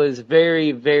 Daredevil is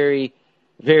very, very,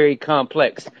 very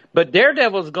complex. But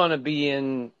Daredevil's going to be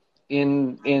in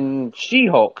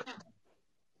She-Hulk.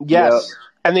 Yep. yes,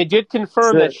 and they did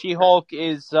confirm So, that She-Hulk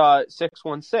is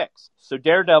 616. So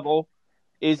Daredevil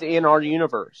is in our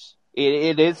universe.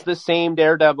 It is the same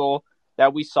Daredevil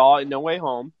that we saw in No Way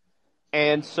Home,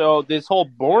 and so this whole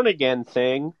born again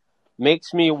thing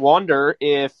makes me wonder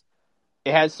if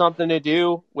it has something to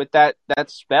do with that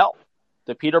spell,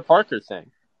 the Peter Parker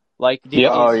thing. Like,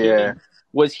 yep. Oh yeah.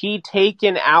 was he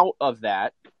taken out of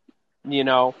that? You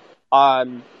know,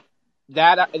 um,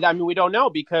 we don't know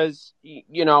because,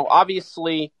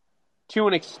 obviously, to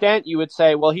an extent, you would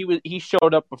say, well, he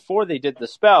showed up before they did the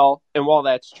spell, and while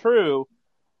that's true,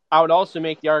 I would also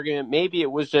make the argument maybe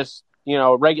it was just,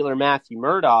 regular Matthew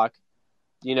Murdock,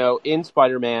 in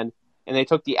Spider-Man, and they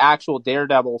took the actual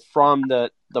Daredevil from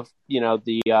the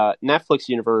Netflix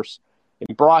universe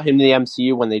and brought him to the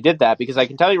MCU when they did that. Because I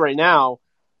can tell you right now,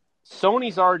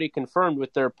 Sony's already confirmed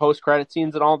with their post-credit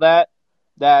scenes and all that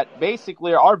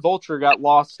basically our Vulture got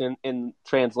lost in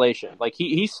translation. Like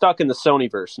he's stuck in the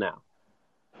Sonyverse now.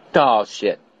 Oh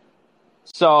shit!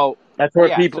 So that's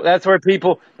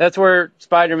where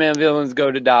Spider-Man villains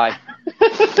go to die.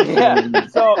 Yeah.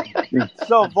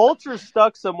 So Vulture's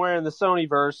stuck somewhere in the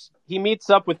Sonyverse. He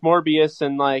meets up with Morbius,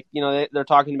 and they're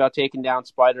talking about taking down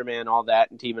Spider-Man, all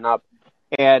that, and teaming up.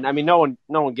 And I mean, no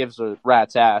one gives a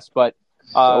rat's ass. But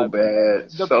so bad.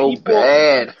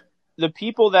 The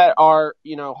people that are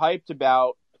hyped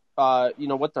about,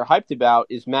 what they're hyped about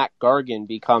is Matt Gargan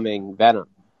becoming Venom,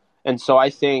 and so I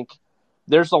think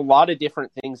there's a lot of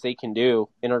different things they can do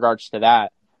in regards to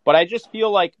that. But I just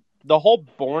feel like the whole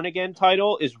Born Again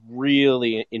title is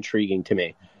really intriguing to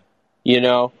me.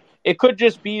 It could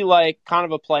just be like kind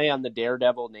of a play on the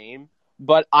Daredevil name,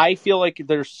 but I feel like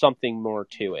there's something more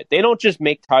to it. They don't just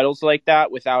make titles like that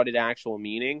without an actual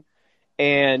meaning.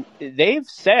 And they've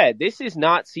said this is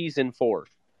not season 4.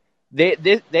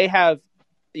 They have,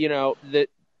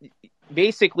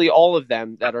 basically all of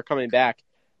them that are coming back,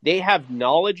 they have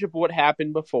knowledge of what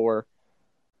happened before.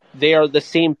 They are the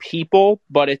same people,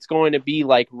 but it's going to be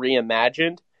like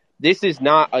reimagined. This is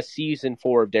not a season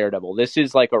 4 of Daredevil. This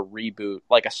is like a reboot,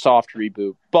 like a soft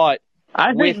reboot. But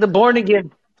I think the Born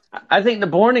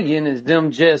Again is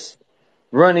them just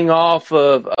running off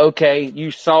of, okay,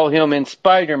 you saw him in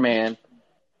Spider-Man,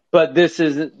 but this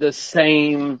isn't the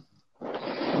same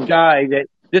guy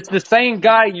it's the same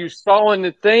guy you saw in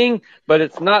the thing, but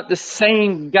it's not the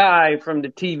same guy from the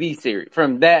TV series,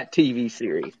 from that TV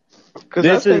series. Because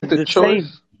I think the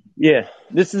choice.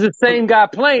 This is the same guy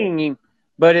playing him,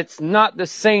 but it's not the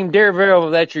same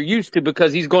Daredevil that you're used to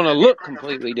because he's going to look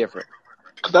completely different.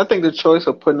 Because I think the choice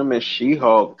of putting him in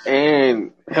She-Hulk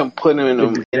and him putting him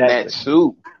in that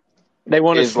suit, they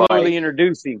want to slowly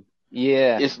introduce him.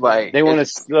 Yeah, it's like they want to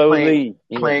slowly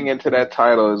playing into that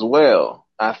title as well.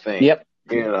 I think. Yep.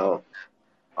 They want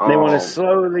to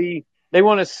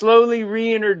slowly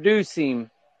reintroduce him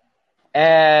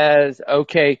as,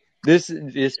 okay, this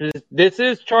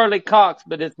is Charlie Cox,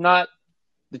 but it's not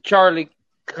the Charlie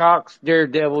Cox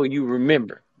Daredevil you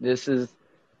remember. This is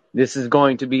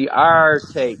going to be our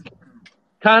take.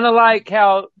 Kind of like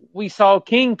how we saw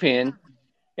Kingpin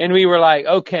and we were like,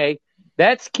 okay,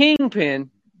 that's Kingpin,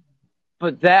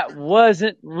 but that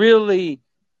wasn't really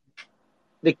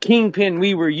the Kingpin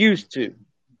we were used to.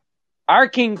 Our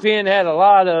Kingpin had a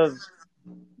lot of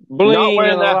bling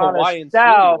and a lot Hawaiian of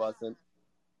style. Suit, wasn't.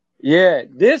 Yeah,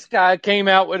 this guy came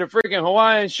out with a freaking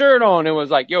Hawaiian shirt on and was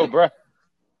like, yo, bruh.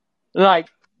 Like,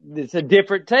 it's a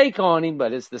different take on him,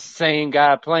 but it's the same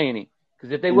guy playing him.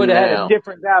 Because if they would have had a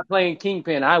different guy playing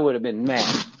Kingpin, I would have been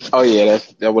mad. Oh, yeah,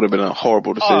 that would have been a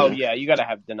horrible decision. Oh, yeah, you got to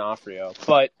have D'Onofrio.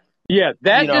 But, yeah,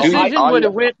 that decision would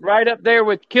have went right up there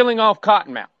with killing off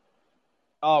Cottonmouth.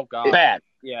 Oh, God. Bad.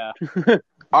 Yeah.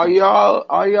 Are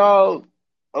y'all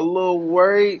a little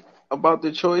worried about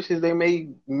the choices they may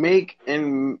make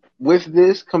with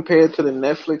this compared to the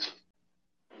Netflix?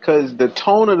 Because the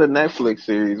tone of the Netflix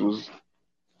series was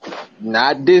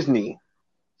not Disney.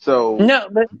 So no,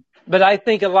 but I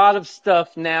think a lot of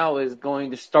stuff now is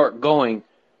going to start going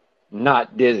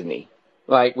not Disney.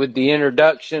 Like with the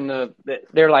introduction of,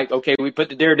 they're like, okay, we put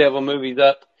the Daredevil movies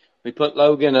up, we put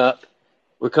Logan up.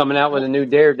 We're coming out with a new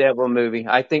Daredevil movie.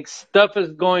 I think stuff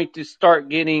is going to start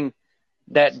getting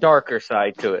that darker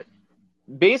side to it.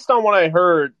 Based on what I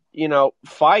heard,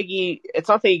 Feige, it's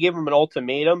not that he gave him an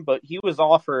ultimatum, but he was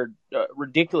offered a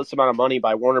ridiculous amount of money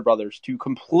by Warner Brothers to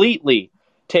completely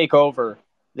take over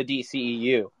the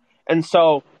DCEU. And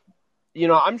so,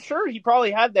 I'm sure he probably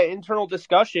had that internal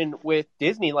discussion with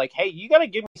Disney, like, hey, you got to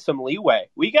give me some leeway.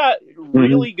 We got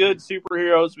really good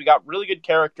superheroes. We got really good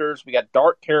characters. We got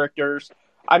dark characters.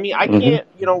 I mean, I can't,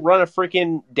 run a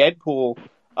freaking Deadpool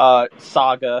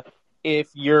saga if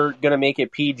you're going to make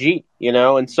it PG,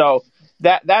 And so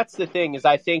that's the thing is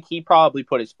I think he probably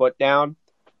put his foot down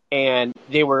and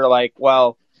they were like,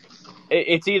 well,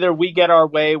 it's either we get our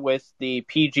way with the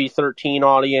PG-13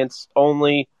 audience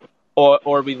only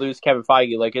or we lose Kevin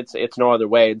Feige. Like it's no other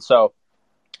way. And so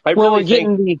we're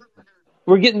getting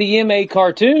the MA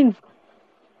cartoon.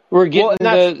 We're getting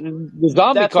the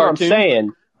zombie that's cartoon. What I'm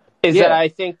saying. Is that I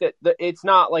think that it's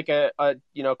not like a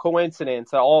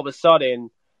coincidence that all of a sudden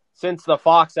since the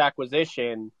Fox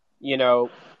acquisition,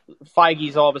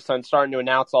 Feige's all of a sudden starting to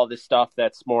announce all this stuff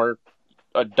that's more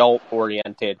adult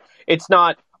oriented. It's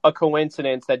not a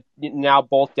coincidence that now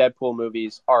both Deadpool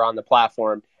movies are on the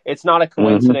platform. It's not a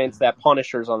coincidence that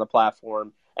Punisher's on the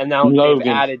platform, and now they've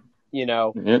added,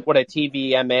 what a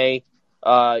TVMA.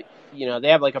 They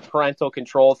have like a parental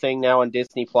control thing now on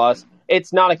Disney Plus.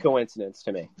 It's not a coincidence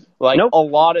to me. Like a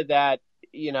lot of that,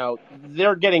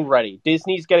 they're getting ready.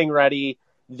 Disney's getting ready.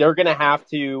 They're going to have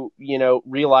to,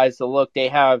 realize that, look, they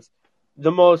have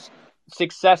the most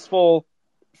successful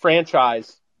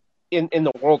franchise in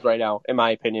the world right now, in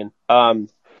my opinion. I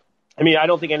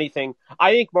don't think anything.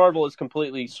 I think Marvel has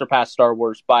completely surpassed Star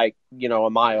Wars by, a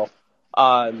mile.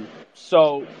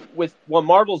 So with what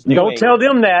Marvel's doing, don't tell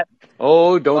them that.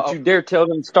 Oh, don't you dare tell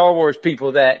them Star Wars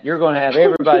people that. You're going to have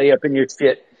everybody up in your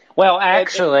shit. Well,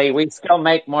 actually, we still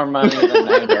make more money than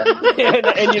they do.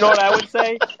 And you know what I would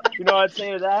say? You know what I'd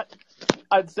say to that?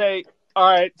 I'd say, all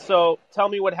right, so tell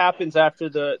me what happens after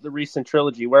the recent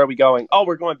trilogy. Where are we going? Oh,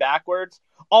 we're going backwards?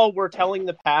 Oh, we're telling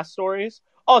the past stories?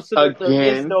 Oh, so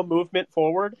there is no movement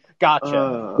forward?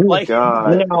 Gotcha.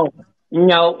 God.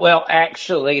 No, well,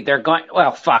 actually, they're going...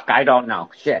 Well, fuck, I don't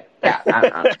know. Shit.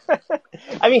 Yeah,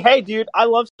 hey, dude, I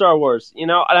love Star Wars,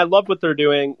 and I love what they're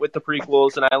doing with the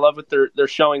prequels, and I love what they're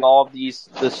showing all of the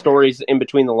stories in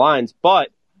between the lines, but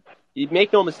you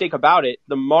make no mistake about it,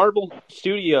 the Marvel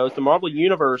Studios, the Marvel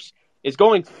Universe is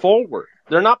going forward.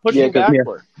 They're not pushing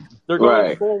backward. They're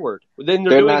going forward. Then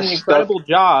they're doing an incredible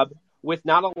job with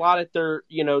not a lot at their,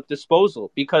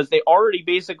 disposal, because they already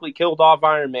basically killed off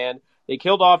Iron Man. They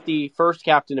killed off the first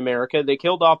Captain America. They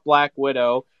killed off Black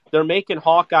Widow. They're making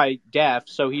Hawkeye deaf,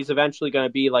 so he's eventually going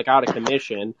to be like out of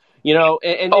commission.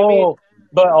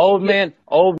 But old man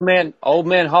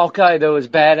Hawkeye though is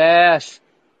badass.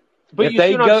 But if you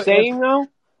see what I'm saying though?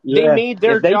 They made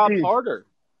their job harder.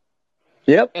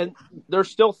 Yep. And they're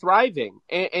still thriving.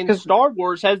 And Star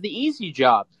Wars has the easy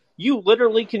job. You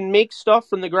literally can make stuff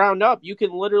from the ground up. You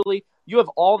have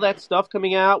all that stuff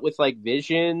coming out with like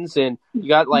Visions, and you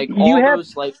got like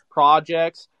those like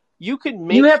projects. You can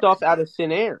make stuff out of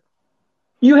thin air.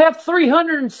 You have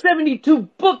 372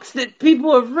 books that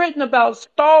people have written about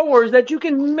Star Wars that you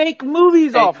can make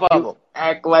movies off of them.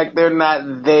 Act like they're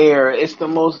not there. It's the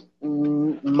most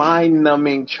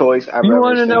mind-numbing choice I've ever seen. You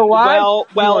want to know why?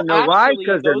 Well, why?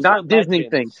 Because they're not Disney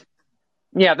things.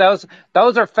 Yeah, those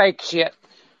are fake shit.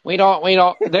 We don't.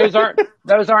 Those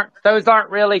aren't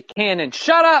really canon.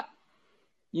 Shut up,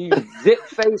 you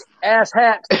zit-faced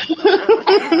asshat.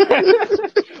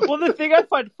 Well, the thing I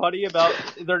find funny about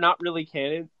they're not really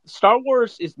canon. Star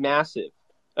Wars is massive.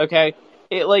 Okay,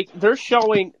 they're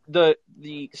showing the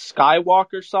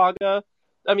Skywalker saga.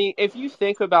 I mean, if you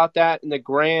think about that in the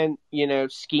grand,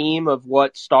 scheme of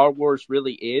what Star Wars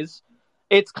really is,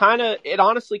 it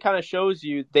honestly kind of shows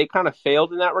you they kind of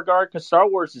failed in that regard, because Star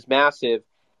Wars is massive.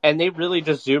 And they really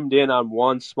just zoomed in on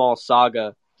one small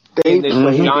saga in this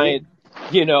giant,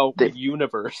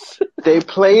 universe. They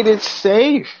played it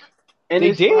safe. And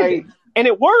they did. And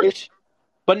it worked.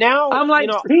 But now... I'm like,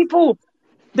 people,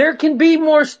 there can be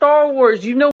more Star Wars.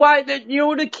 You know why? You know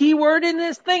what the key word in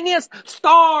this thing is?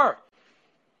 Star!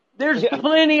 There's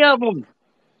plenty of them.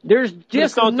 There's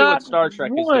just don't do not what Star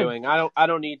Trek one. is doing. I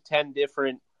don't need 10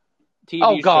 different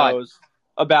TV shows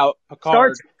about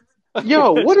Picard.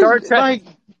 Yo, what is like...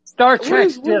 Star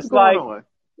Trek's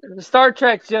Star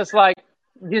Trek's just like,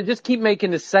 you just keep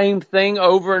making the same thing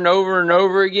over and over and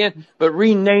over again, but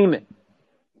rename it.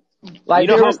 Like,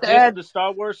 how pissed the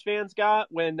Star Wars fans got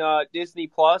when Disney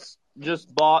Plus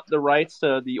just bought the rights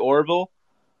to the Orville?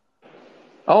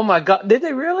 Oh my God, did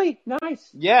they really? Nice.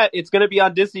 Yeah, it's going to be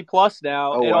on Disney Plus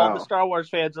now, and all the Star Wars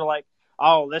fans are like,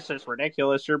 "Oh, this is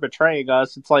ridiculous! You're betraying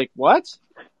us." It's like, what?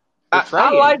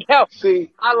 I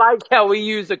like how we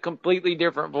use a completely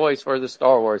different voice for the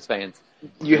Star Wars fans.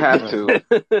 You have to.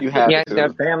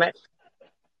 God damn it.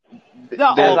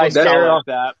 Not all of them like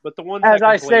that, but the ones that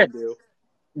complain do.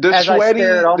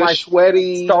 The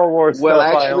sweaty Star Wars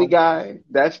guy,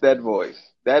 that's that voice.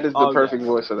 That is the perfect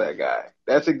voice of that guy.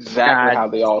 That's exactly how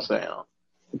they all sound.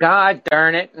 God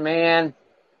darn it, man.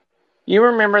 You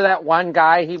remember that one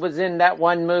guy? He was in that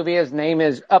one movie. His name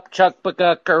is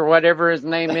Upchuck or whatever his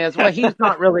name is. Well, he's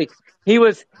not really. He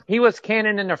was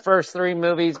canon in the first 3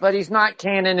 movies, but he's not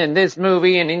canon in this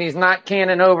movie, and he's not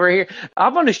canon over here.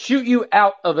 I'm going to shoot you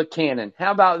out of a cannon.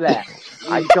 How about that?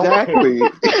 Exactly.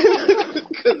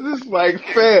 Because it's like,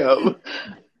 fam,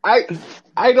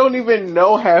 I don't even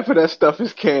know half of that stuff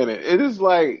is canon. It is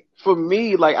like, for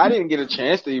me, like, I didn't get a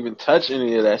chance to even touch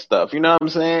any of that stuff. You know what I'm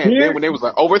saying? And then when they was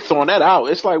like, we're throwing that out.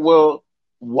 It's like, well,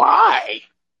 why?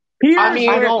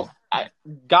 I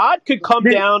God could come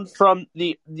Dude. down from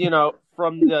the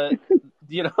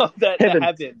the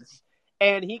heavens,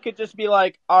 and he could just be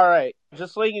like, "All right,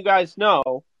 just letting you guys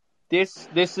know, this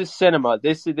is cinema.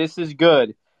 This is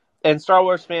good." And Star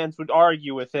Wars fans would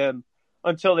argue with him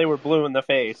until they were blue in the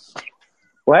face.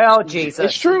 Well, It's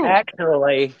Jesus, true.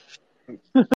 actually.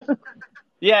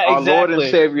 Yeah, Our Lord and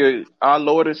exactly.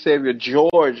 Savior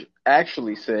George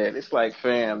actually said, "It's like,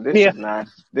 fam, this Yeah. is not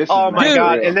Oh my Dude.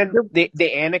 God! real." And then the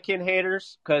Anakin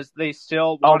haters, because they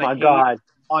still Oh, want to my hate God.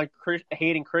 on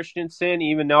hating Christensen,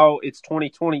 even though it's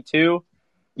 2022.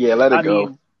 Yeah, let I it go.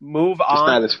 mean, move It's not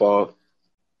on. his fault.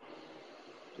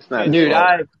 It's not his Dude,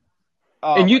 fault.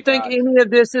 Oh and you my think God! any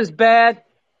of this is bad?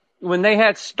 When they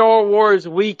had Star Wars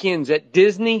weekends at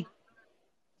Disney,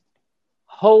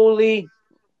 holy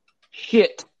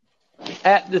shit.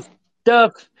 At the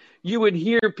stuff you would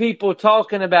hear people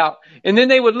talking about. And then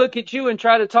they would look at you and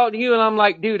try to talk to you, and I'm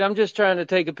like, dude, I'm just trying to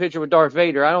take a picture with Darth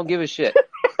Vader. I don't give a shit.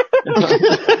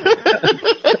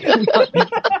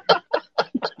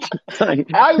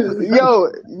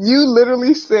 You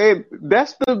literally said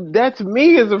that's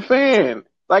me as a fan.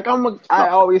 Like I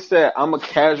always said I'm a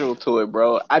casual to it,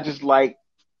 bro.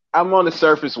 I'm on the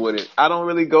surface with it. I don't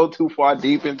really go too far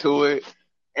deep into it.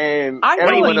 And I What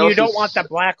do you know it. everyone mean you else don't want is the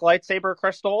black lightsaber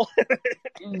crystal?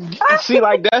 see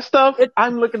like that stuff. it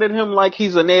I'm looking at him like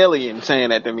he's an alien saying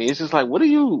that to me. It's just like,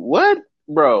 what,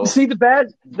 bro? See, the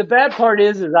bad part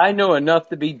is I know enough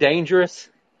to be dangerous,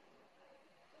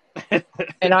 and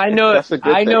That's a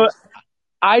good thing.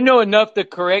 I know enough to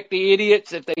correct the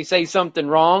idiots if they say something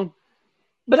wrong.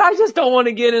 But I just don't want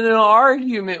to get in an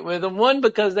argument with them. One,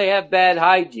 because they have bad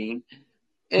hygiene,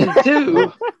 and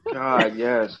two, Oh God,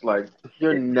 yes. Like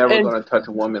you're never and gonna touch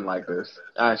a woman like this.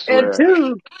 I and swear.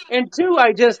 two, and two,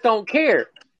 I just don't care.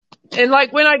 And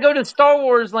like when I go to Star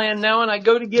Wars Land now and I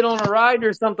go to get on a ride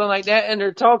or something like that and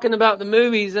they're talking about the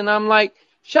movies and I'm like,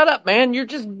 shut up, man, you're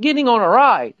just getting on a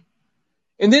ride.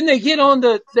 And then they get on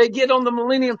the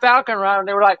Millennium Falcon ride and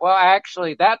they were like, well,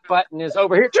 actually that button is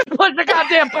over here. Just push the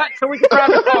goddamn button so we can drive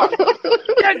the car.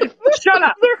 Yeah, just shut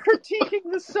up. They're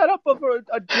critiquing the setup of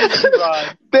a Disney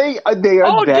ride. They are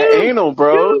Oh, that anal,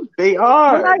 bro. dude, They when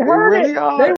are. I They heard it, really they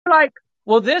are. were like,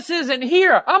 well, this isn't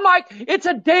here. I'm like, it's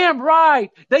a damn ride.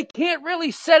 They can't really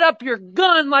set up your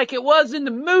gun like it was in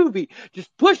the movie.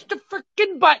 Just push the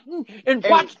freaking button and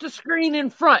And watch the screen in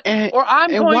front, and or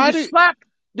I'm and going to slap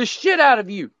the shit out of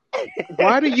you.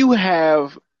 why do you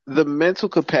have the mental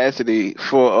capacity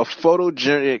for a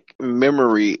photogenic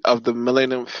memory of the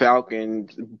Millennium Falcon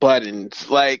buttons?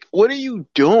 Like, what are you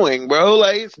doing, bro?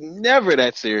 Like, it's never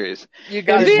that serious. You It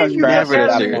got And to is then touch you grass look never at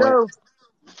at that them that and serious. point. go,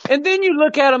 and then you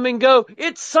look at them and go,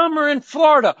 it's summer in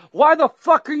Florida. Why the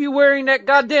fuck are you wearing that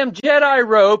goddamn Jedi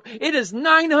robe? It is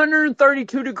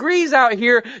 932 degrees out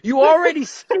here. You already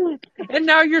stink, and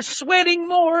now you're sweating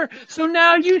more, so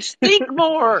now you stink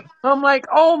more. I'm like,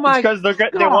 oh It's my because they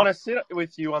God. want to sit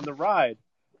with you on the ride.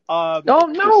 Um, Oh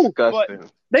no. but Disgusting.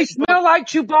 They but smell like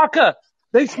Chewbacca.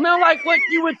 They smell like what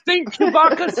you would think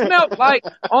Chewbacca smelled like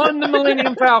on the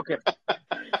Millennium Falcon.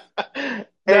 And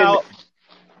now,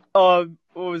 what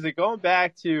was it? Going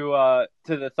back to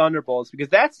the Thunderbolts, because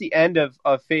that's the end of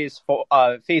phase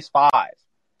 5. Phase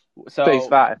So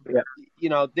 5.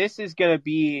 Yeah. this is going to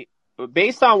be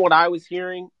based on what I was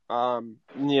hearing. A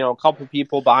couple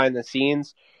people behind the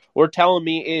scenes were telling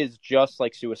me it is just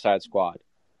like Suicide Squad.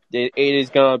 It is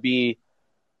going to be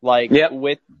like Yep.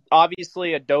 with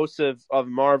obviously a dose of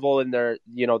Marvel in their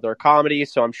comedy.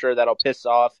 So I'm sure that'll piss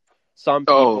off some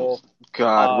oh people.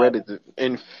 God, Reddit's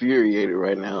infuriated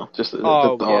right now. Just the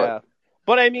Oh thought. yeah,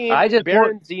 but I mean, I just want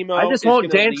Baron I Zemo just is want going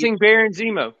to lead. dancing Baron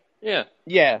Zemo. Yeah.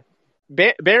 Yeah,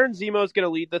 Baron Zemo is going to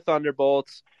lead the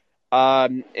Thunderbolts.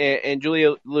 And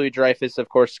Julia Louis-Dreyfus, of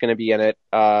course, is going to be in it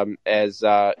as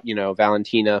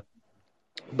Valentina.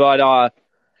 But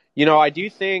I do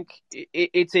think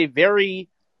it's a very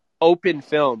open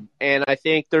film, and I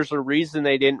think there's a reason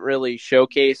they didn't really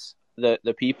showcase the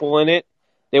people in it.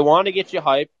 They want to get you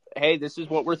hyped. Hey, this is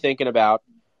what we're thinking about.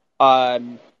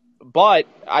 But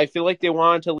I feel like they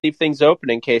wanted to leave things open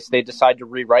in case they decide to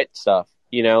rewrite stuff.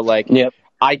 Yep.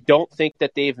 I don't think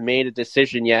that they've made a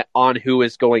decision yet on who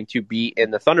is going to be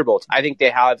in the Thunderbolts. I think they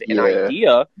have an Yeah.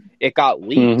 idea. It got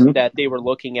leaked Mhm. that they were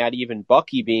looking at even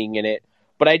Bucky being in it.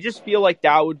 But I just feel like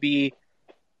that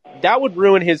would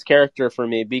ruin his character for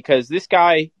me, because this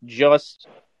guy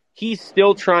he's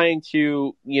still trying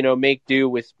to, make do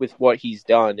with what he's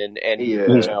done. And Yeah.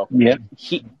 Yeah.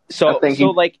 I think he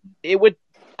like it would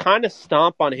kind of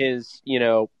stomp on his,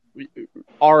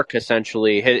 arc,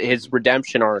 essentially his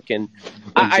redemption arc. And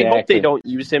I hope Exactly. they don't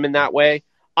use him in that way.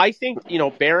 I think,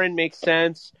 Baron makes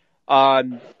sense.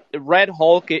 Red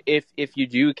Hulk, if you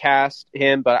do cast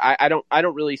him, but I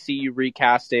don't really see you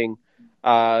recasting.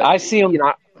 I see him.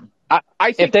 I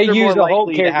If think they you're more use a Hulk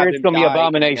likely to character, have it's him going to be die in the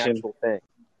Abomination. actual thing.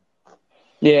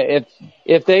 Yeah,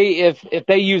 if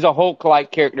they use a Hulk-like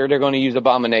character, they're going to use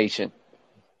Abomination.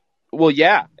 Well,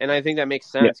 yeah, and I think that makes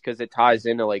Yeah. sense because it ties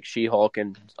into like She-Hulk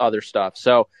and other stuff.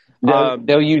 So,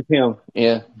 They'll use him.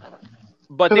 Yeah,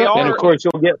 but they and of are, course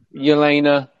you'll get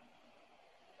Yelena.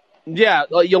 yeah.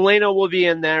 Yelena will be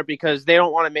in there because they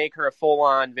don't want to make her a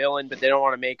full-on villain, but they don't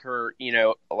want to make her,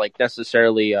 like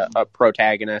necessarily a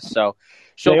protagonist. So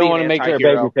she'll They don't be want an to make her a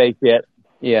anti-hero. babyface yet.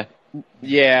 Yeah.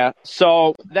 Yeah,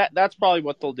 so that's probably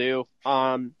what they'll do.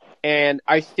 And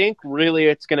I think really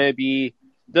it's going to be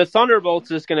the Thunderbolts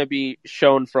is going to be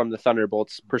shown from the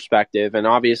Thunderbolts perspective, and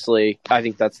obviously I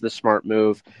think that's the smart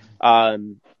move.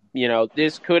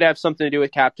 This could have something to do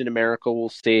with Captain America. We'll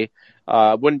see.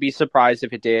 Wouldn't be surprised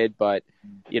if it did, but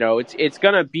it's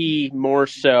going to be more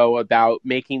so about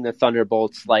making the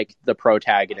Thunderbolts like the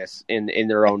protagonists in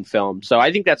their own film. So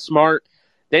I think that's smart.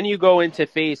 Then you go into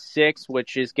Phase 6,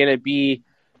 which is going to be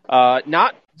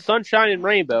not sunshine and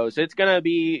rainbows. It's going to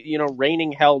be,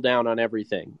 raining hell down on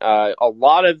everything. A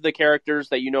lot of the characters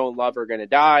that you know and love are going to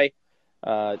die.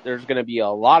 There's going to be a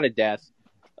lot of death.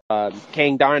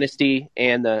 Kang Dynasty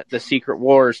and the Secret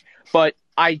Wars. But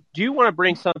I do want to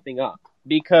bring something up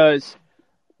because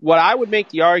what I would make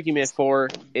the argument for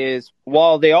is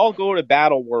while they all go to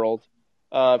Battle World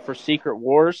for Secret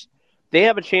Wars, they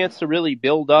have a chance to really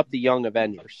build up the Young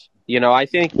Avengers. I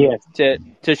think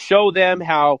to show them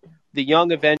how the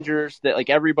Young Avengers, that like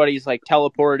everybody's like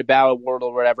teleported to Battle World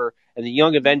or whatever, and the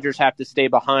Young Avengers have to stay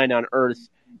behind on Earth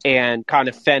and kind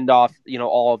of fend off,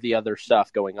 all of the other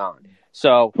stuff going on.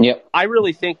 So I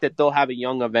really think that they'll have a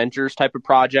Young Avengers type of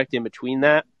project in between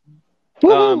that.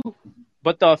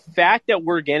 But the fact that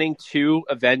we're getting 2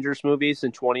 Avengers movies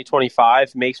in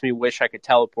 2025 makes me wish I could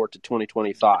teleport to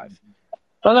 2025.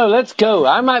 Oh no, let's go.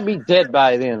 I might be dead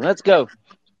by then. Let's go.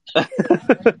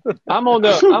 I'm on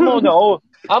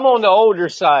the older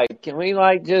side. Can we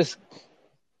just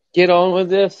get on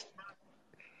with this?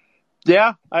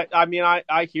 Yeah,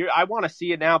 I hear. I want to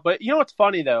see it now, but you know what's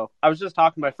funny though? I was just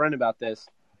talking to my friend about this.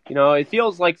 It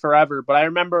feels like forever, but I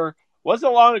remember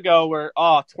wasn't long ago where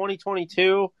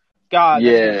 2022. God,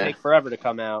 that's gonna take forever to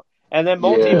come out. And then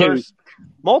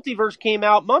Multiverse came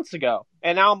out months ago,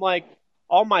 and now I'm like,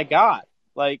 oh my God.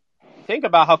 Like, think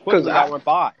about how quickly that went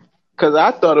by. Because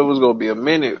I thought it was gonna be a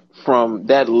minute from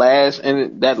that last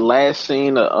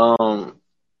scene of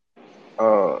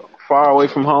Far Away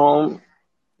From Home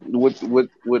with what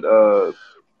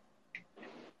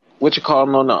you call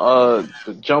them on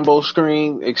the jumbo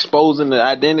screen exposing the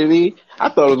identity. I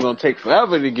thought it was gonna take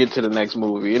forever to get to the next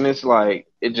movie, and it's like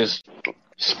it just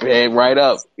sped right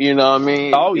up. You know what I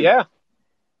mean? Oh yeah.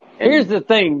 Here's the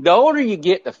thing: the older you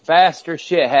get, the faster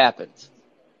shit happens.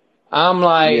 I'm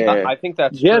like, I think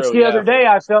that's just true. the other day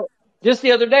I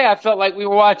felt like we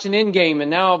were watching Endgame, and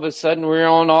now all of a sudden we're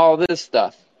on all this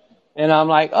stuff, and I'm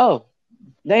like, oh,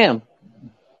 damn,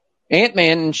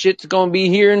 Ant-Man and shit's gonna be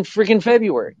here in freaking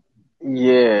February.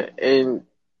 Yeah, and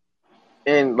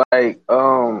like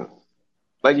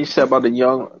you said about the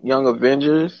young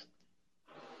Avengers,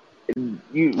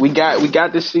 we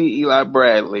got to see Eli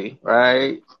Bradley,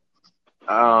 right?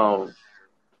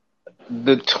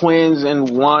 The twins in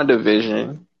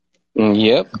WandaVision.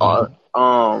 Yep.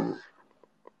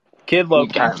 Kid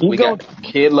Loki. We got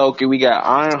Kid Loki. We got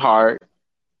Ironheart.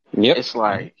 Yep. It's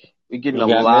like we're getting a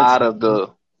lot of the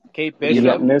Kate Bishop. You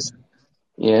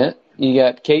got you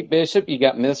got Kate Bishop. You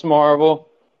got Miss Marvel.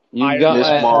 You got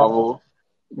Miss Marvel.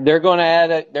 They're gonna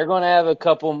have a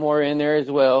couple more in there as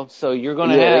well. So you're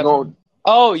gonna have.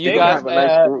 You got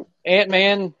nice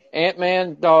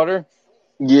Ant-Man's daughter.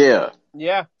 Yeah.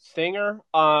 Yeah, Stinger.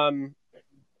 And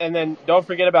then don't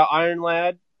forget about Iron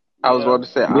Lad. I was about to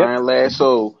say Iron Lad.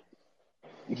 So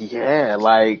yeah,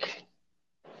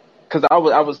 because I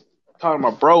was talking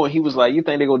to my bro, and he was like, "You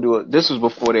think they're gonna do it?" This was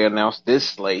before they announced this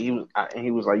slate. He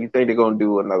was like, "You think they're gonna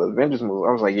do another Avengers movie?"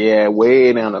 I was like, "Yeah,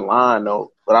 way down the line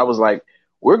though." But I was like,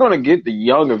 "We're gonna get the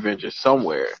Young Avengers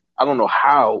somewhere. I don't know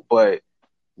how, but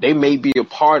they may be a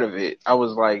part of it." I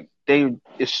was like, "There's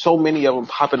so many of them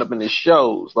popping up in the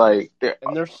shows. Like,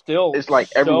 there's still it's like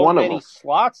every one of them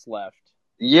slots left.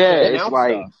 Yeah, it's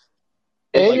like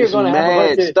it's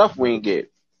mad stuff we ain't get."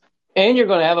 And you're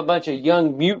going to have a bunch of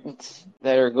young mutants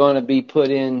that are going to be put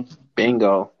in.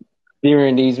 Bingo.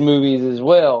 During these movies as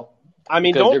well. I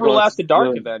mean, don't rule out the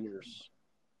Dark Avengers.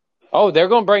 Oh, they're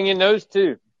going to bring in those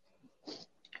too.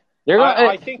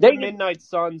 I think the Midnight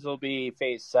Suns will be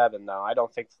Phase 7, though. I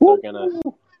don't think they're going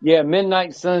to. Yeah,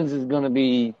 Midnight Suns is going to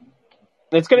be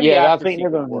It's going to be Yeah, I after think they're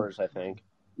Secret going to. Wars, I think.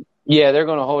 Yeah, they're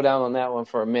going to hold down on that one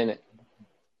for a minute.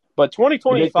 But Because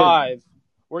 2025,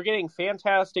 we're getting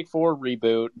Fantastic Four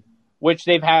reboot, which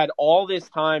they've had all this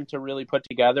time to really put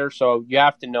together. So you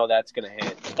have to know that's going to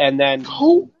hit. And then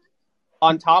Who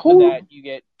on top of who that, you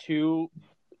get 2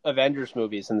 Avengers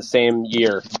movies in the same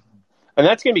year, and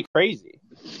that's going to be crazy.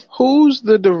 who's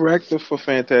the director for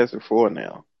Fantastic Four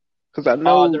now? Because I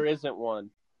know. There isn't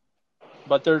one,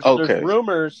 but there's Okay,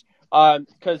 rumors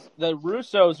because the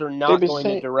Russos are they've not been going to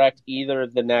saying. direct either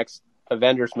of the next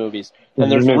Avengers movies,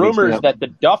 and there's movies, rumors yeah. that the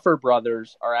Duffer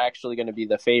Brothers are actually going to be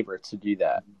the favorites to do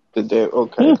that.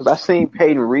 Okay, because I seen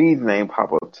Peyton Reed's name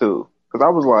pop up too. Because I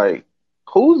was like,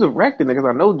 who's directing it? Because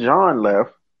I know John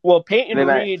left. Well, Peyton Then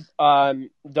Reed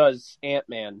does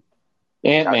Ant-Man.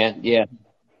 Ant-Man, yeah.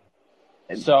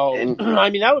 So, and I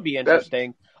mean, that would be that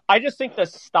interesting. I just think the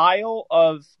style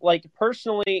of, like,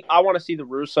 personally, I want to see the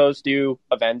Russos do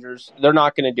Avengers. They're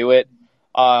not going to do it.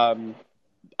 And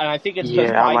I think it's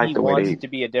because yeah, I like Feige the way wants they. it to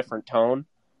be a different tone.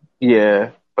 Yeah,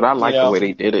 but I You like the know? way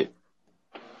they did it.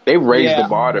 They raised the Yeah.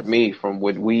 bar to me from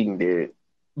what Whedon did.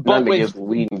 But Nothing with, against what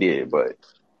Whedon did, but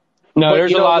No, but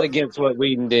there's you a know, lot against what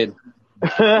Whedon did.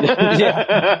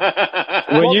 yeah.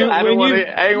 When Well, you I when you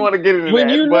didn't want to get into when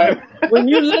you that, look but when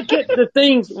you look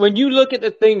at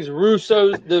the things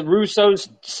the Russos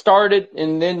started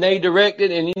and then they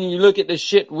directed, and then you look at the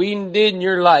shit Whedon did and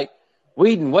you're like,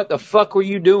 Whedon, what the fuck were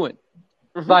you doing?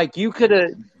 mhm. Like you could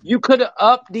have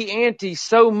upped the ante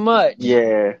so much,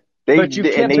 yeah, but you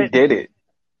they kept it. did it.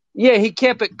 Yeah, he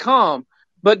kept it calm.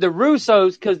 But the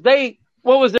Russos, because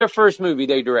what was their first movie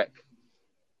they directed?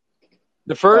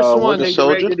 The first one Winter they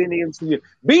Soldier. directed in the MCU.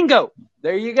 Bingo!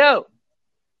 There you go.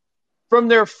 From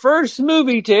their first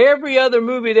movie to every other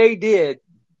movie they did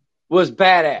was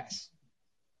badass.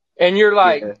 And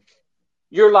Yeah,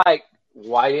 you're like,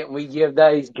 why didn't we give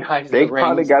these guys the they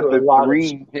probably reins to got a the lot of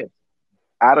three shit?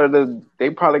 out of the. They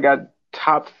probably got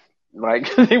top.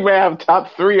 Like they may have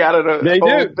top 3 out of the They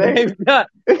whole do. thing.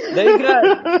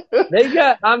 They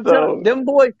got, I'm telling So them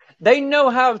boys, they know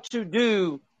how to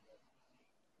do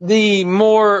the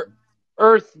more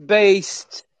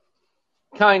earth-based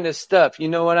kind of stuff. You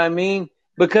know what I mean?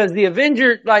 Because the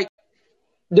Avenger, like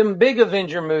them big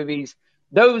Avenger movies,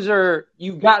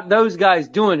 you got those guys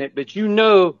doing it, but you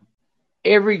know,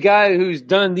 every guy who's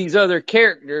done these other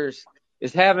characters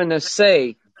is having a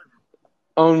say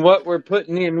on what we're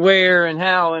putting in where and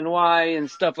how and why and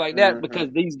stuff like that hmm because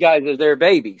these guys are their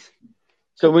babies.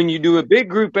 So when you do a big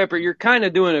group effort, you're kind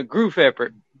of doing a group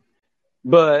effort.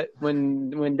 But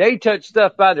when they touch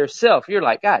stuff by themselves, you're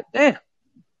like, God damn.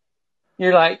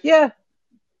 You're like, yeah,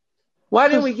 why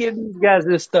didn't we cause give these guys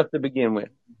this stuff to begin with?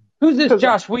 Who's this cause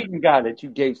Josh Wheaton guy that you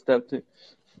gave stuff to?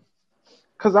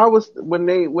 cause I was when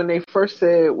they first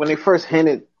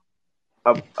hinted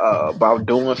about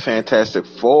doing Fantastic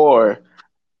Four,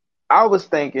 I was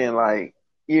thinking like,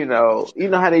 you know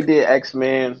how they did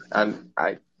X-Men, and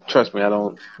I trust me, I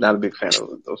don't not a big fan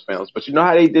of those films, but you know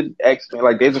how they did X-Men,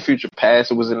 like Days of Future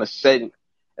Past, it was in a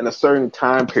certain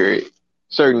time period,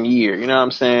 certain year, you know what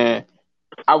I'm saying?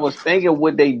 I was thinking,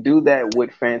 would they do that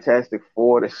with Fantastic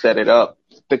Four to set it up,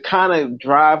 to kind of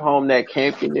drive home that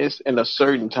campiness in a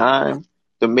certain time,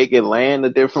 to make it land a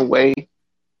different way?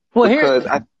 Well, here,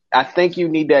 Because I think you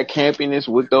need that campiness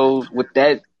with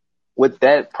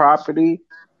that property.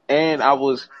 And I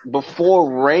was before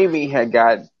Raimi had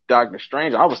got Doctor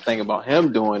Strange, I was thinking about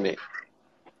him doing it.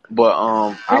 But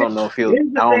here's I the don't thing know if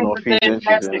with he's interested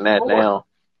Fantastic in that Four. now.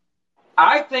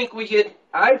 I think we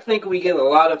get a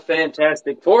lot of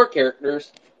Fantastic Four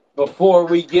characters before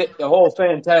we get the whole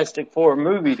Fantastic Four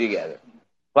movie together.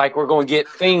 Like we're going to get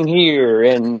Thing here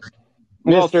and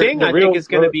Well, Thing, The I think, real is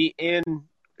going to be in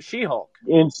She-Hulk.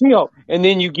 in She-Hulk, and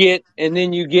then you get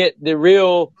the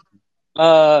real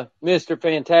Mr.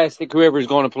 Fantastic, whoever's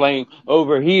going to play him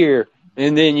over here,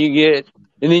 and then you get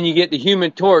the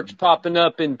Human Torch popping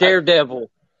up in I, Daredevil,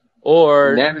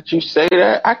 or Now that you say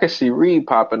that, I could see Reed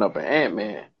popping up in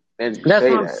Ant-Man. Now that you that's say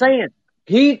what I'm that.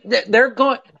 saying. They're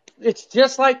going. It's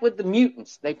just like with the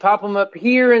mutants. They pop them up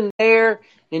here and there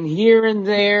and here and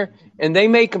there, and they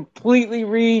may completely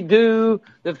redo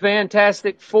the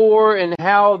Fantastic Four and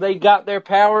how they got their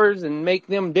powers and make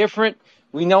them different.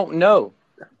 We don't know.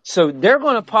 So they're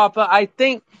going to pop up. I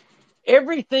think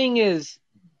everything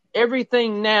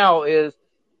now is,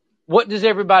 what does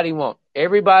everybody want?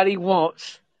 Everybody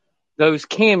wants those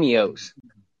cameos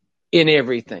in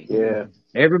everything. Yeah.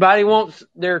 Everybody wants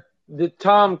the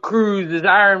Tom Cruise's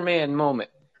Iron Man moment.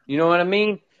 You know what I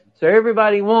mean? So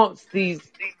everybody wants these.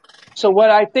 So what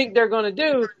I think they're going to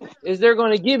do is they're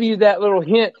going to give you that little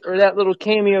hint or that little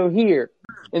cameo here.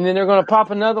 and then they're going to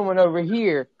pop another one over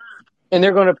here, and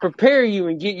they're going to prepare you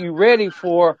and get you ready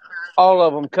for all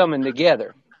of them coming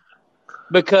together.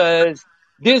 Because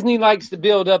Disney likes to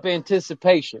build up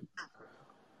anticipation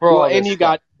for Well, all and this you stuff.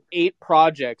 got 8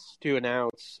 projects to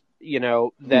announce,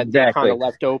 that they kind Exactly. of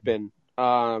left open.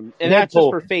 And that's just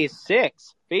for Phase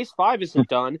 6. Phase 5 isn't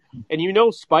done.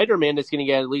 And Spider-Man is going to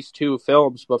get at least 2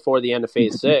 films before the end of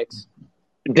Phase 6.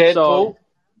 Deadpool. So,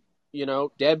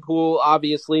 Deadpool,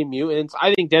 obviously, Mutants.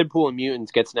 I think Deadpool and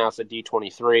Mutants gets announced at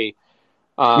D23.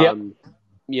 Yep.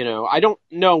 I don't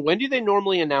know. When do they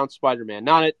normally announce Spider-Man?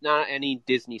 Not any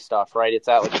Disney stuff, right? It's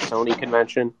at like a Sony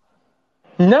convention.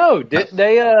 No,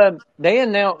 they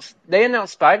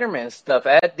announced Spider-Man stuff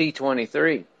at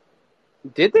D23.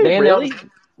 Did they really?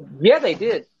 Yeah, they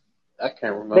did. I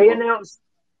can't remember. They announced.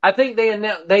 I think they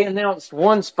announced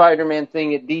one Spider-Man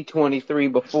thing at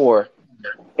D23 before,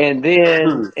 and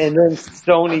then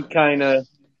Sony kind of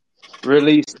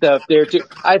released stuff there too.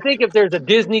 I think if there's a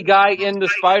Disney guy in the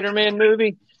Spider-Man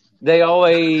movie, they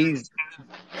always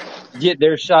get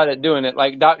their shot at doing it.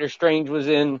 Like Doctor Strange was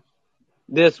in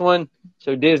this one,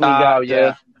 so Disney got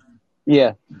yeah.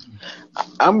 Yeah.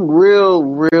 I'm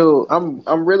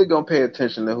really gonna pay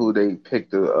attention to who they pick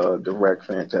to direct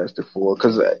Fantastic Four,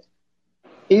 because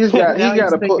he's got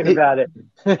to put about it.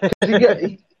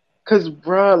 because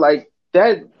bro, like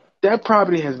that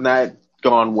property has not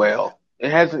gone well.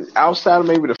 It hasn't, outside of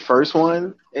maybe the first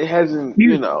one. It hasn't.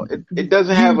 It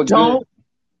doesn't have a good.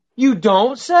 You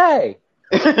don't say.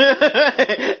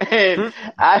 And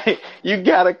you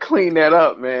gotta clean that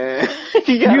up, man.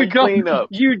 You gotta clean up.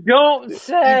 You don't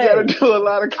say. You gotta do a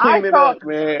lot of cleaning up,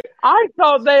 man. I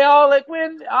thought they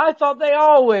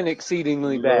all went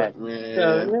exceedingly bad. Man.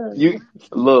 So, yeah.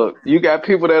 You got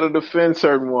people that'll defend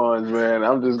certain ones, man.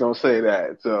 I'm just gonna say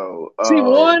that. So see,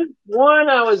 one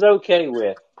I was okay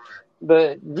with,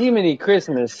 but Jiminy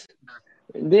Christmas.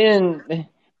 Then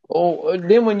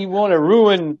when you want to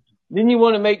ruin. Then you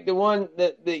want to make the one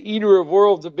that the Eater of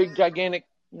Worlds a big gigantic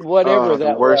whatever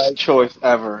that the worst was. choice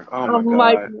ever. Oh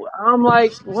my God. I'm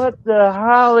like, what the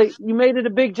holly? You made it a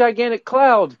big gigantic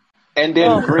cloud. And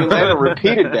then Green Lantern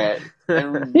repeated that.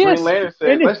 And Green Lantern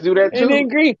said, let's do that too. And then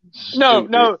Green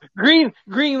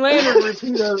Lantern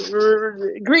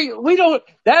repeated we don't,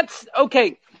 that's,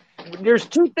 okay. There's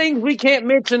 2 things we can't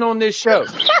mention on this show.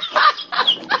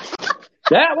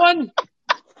 That one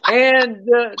and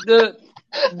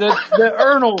the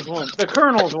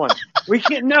Colonel's one. We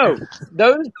can't. No,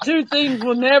 those 2 things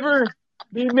will never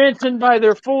be mentioned by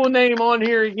their full name on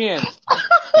here again.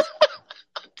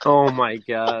 Oh my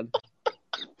God!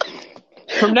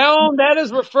 From now on, that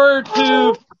is referred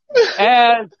to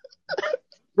as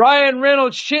Ryan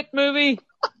Reynolds' shit movie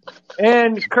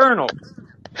and Colonel.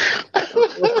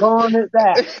 We're calling it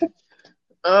that.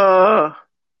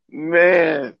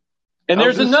 Man. And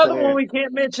there's another one we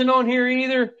can't mention on here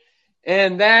either.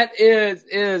 And that is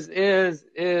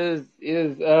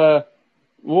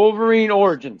Wolverine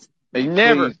Origins.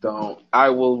 Never. Please don't. I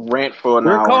will rant for an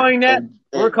hour. We're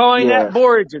calling that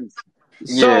Borigins.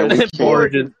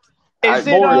 Borigins.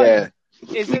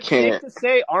 Is it safe to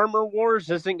say Armor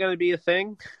Wars isn't going to be a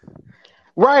thing?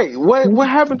 Right. What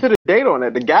happened to the date on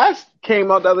that? The guys came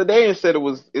out the other day and said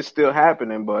it's still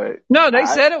happening, but no, they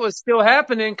said it was still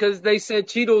happening because they said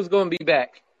Cheeto was going to be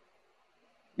back.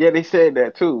 Yeah, they said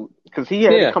that too. Because he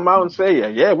had to come out and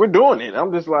say, yeah, we're doing it.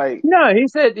 I'm just like... No, he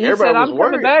said I'm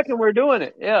coming back and we're doing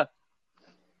it. Yeah.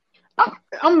 I'm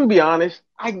going to be honest.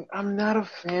 I'm not a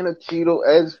fan of Cheeto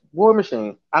as War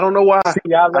Machine. I don't know why.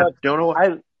 See, I don't know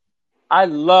why. I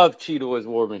love Cheeto as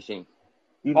War Machine.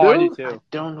 You do? I do too.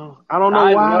 I don't know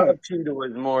why. I love Cheeto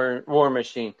as War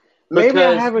Machine. Maybe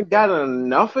I haven't gotten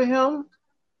enough of him.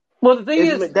 Well, the thing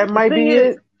is... That might be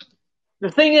it.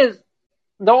 The thing is,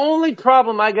 the only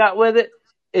problem I got with it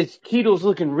is Cheeto's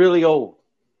looking really old.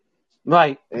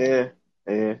 Like, yeah.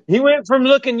 He went from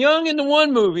looking young in the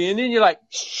one movie, and then you're like,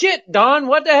 shit, Don,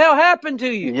 what the hell happened to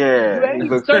you? Yeah.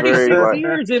 You aged 36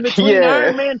 years in between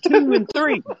Iron Man 2 and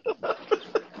 3.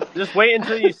 Just wait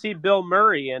until you see Bill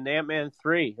Murray in Ant-Man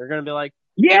 3. You're going to be like,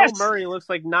 yes! Bill Murray looks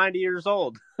like 90 years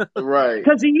old. Right.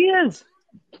 Because he is.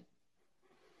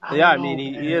 Yeah,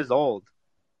 he is old.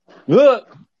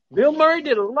 Look, Bill Murray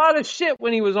did a lot of shit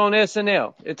when he was on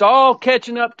SNL. It's all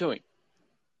catching up to him.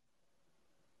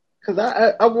 Because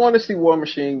I want to see War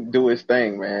Machine do his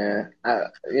thing, man.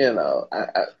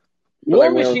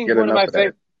 War Machine's one of my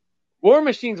favorite. War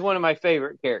Machine's one of my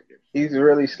favorite characters. He's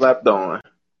really slept on.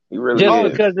 He really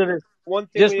is. Because of his, one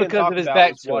thing just because of his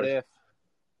backstory. What If?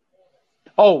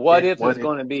 Oh, What If is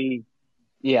going to be,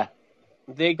 yeah.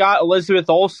 They got Elizabeth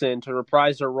Olsen to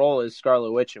reprise her role as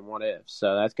Scarlet Witch in What If,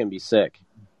 so that's going to be sick.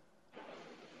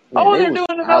 Man, Oh, they they're was doing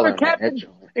another hollering at that Captain.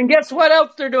 joint. And guess what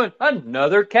else they're doing?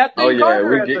 Another Oh Captain yeah, Carter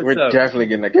we're episode. definitely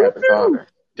getting a Captain Carter.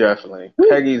 Definitely,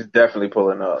 Peggy's definitely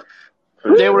pulling up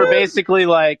for They were sure. basically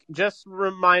like just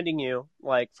reminding you,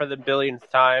 like for the billionth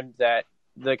time, that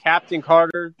the Captain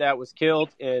Carter that was killed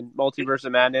in Multiverse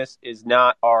of Madness is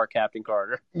not our Captain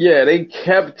Carter. Yeah, they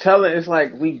kept telling. It's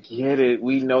like we get it.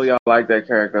 We know y'all like that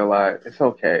character a lot. It's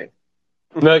okay.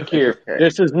 Look It's here. okay.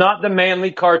 This is not the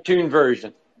manly cartoon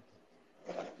version.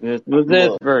 This was this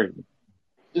Look, version.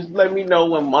 just let me know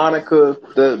when Monica,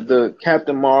 the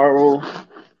Captain Marvel,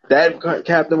 that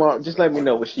Captain Marvel. Just let me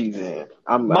know what she's in.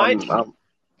 My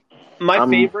my I'm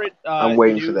favorite I'm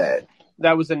waiting for news that.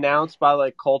 that was announced by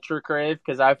like Culture Crave,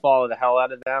 because I follow the hell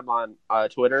out of them on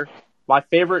Twitter. My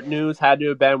favorite news had to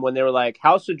have been when they were like,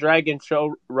 House of Dragon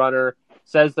showrunner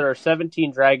says there are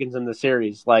 17 dragons in the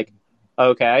series. Like,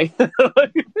 okay.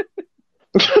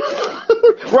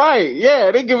 Right?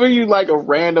 Yeah, they giving you like a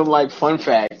random like fun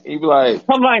fact. You be like,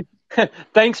 I'm like,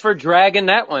 thanks for dragging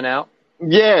that one out.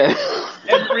 yeah.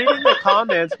 And reading the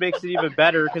comments makes it even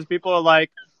better because people are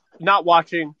like, not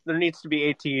watching. There needs to be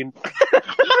 18.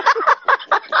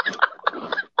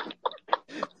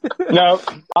 No,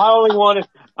 I only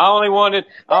wanted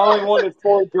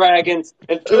 4 dragons,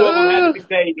 and 2 of them had to be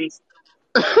babies.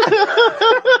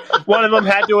 One of them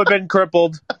had to have been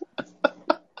crippled.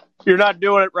 You're not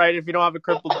doing it right if you don't have a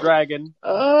crippled dragon.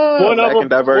 Lacking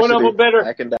diversity.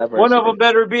 Lacking diversity. One of them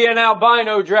better be an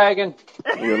albino dragon.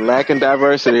 You're lacking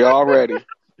diversity already.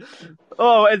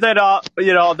 Oh, and then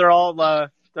they're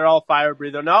all fire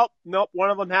breathing. Nope. One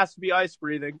of them has to be ice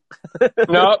breathing.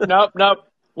 Nope.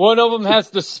 One of them has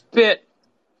to spit,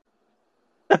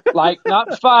 like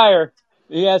not fire.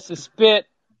 He has to spit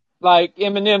like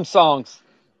Eminem songs.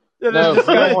 No, This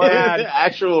guy's we mad.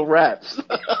 Actual raps.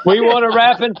 want a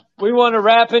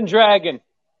rapping dragon.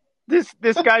 This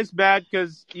guy's mad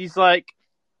because he's like,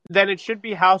 then it should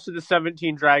be House of the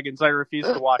 17 Dragons. I refuse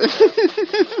to watch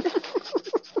it.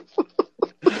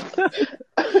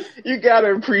 You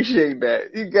gotta appreciate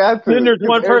that. You got to. Then there's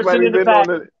one person in the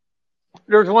Everybody's back.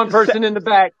 There's one person in the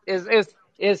back. Is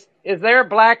there a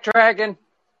black dragon?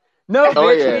 No, Oh,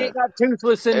 bitch, yeah. we ain't got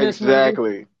Toothless in this movie.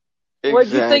 Exactly. What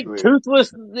do you think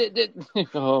Toothless?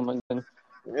 Oh my goodness.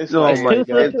 It's Oh, like, my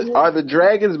God. are the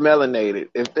dragons melanated?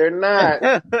 If they're not,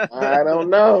 I don't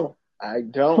know.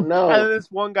 And this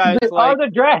one guy's Are like, the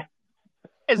drag?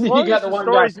 as You long got as the the one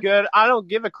story's guy. good, I don't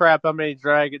give a crap how many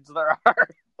dragons there are.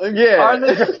 Yeah.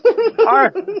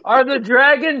 Are the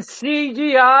dragons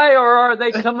CGI or are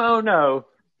they kimono?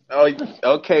 Oh,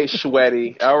 okay,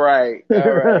 Sweaty. All right.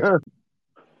 The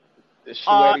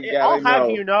Sweaty I'll gotta have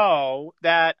know. you know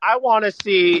that I want to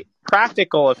see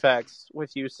practical effects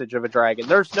with usage of a dragon.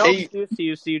 There's no excuse to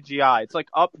use CGI. It's like,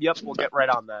 yep, we'll get right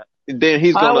on that. Then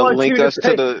he's gonna link us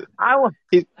to the.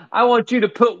 I want you to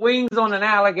put wings on an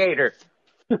alligator.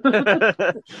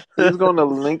 He's gonna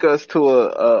link us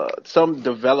to some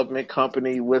development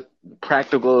company with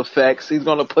practical effects. He's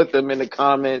gonna put them in the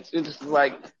comments. It's just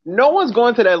like no one's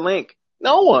going to that link.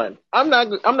 No one. I'm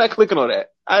not clicking on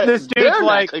that. They're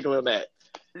not clicking on that.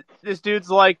 This dude's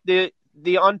like the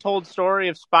untold story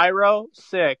of Spyro.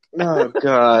 Sick. Oh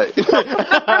God.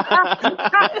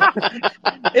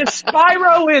 It's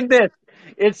Spyro in this.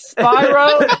 It's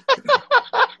Spyro.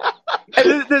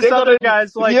 And this other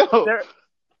guy's like, Yo.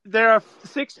 there are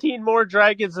 16 more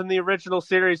dragons in the original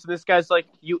series, and this guy's like,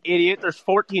 you idiot, there's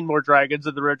 14 more dragons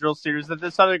in the original series. And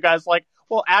this other guy's like,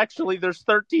 well, actually, there's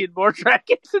 13 more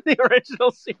dragons in the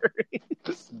original series.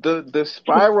 The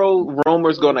Spyro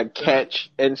rumor's gonna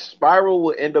catch, and Spyro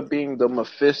will end up being the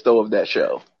Mephisto of that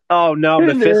show. Oh, no,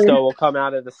 Mephisto will come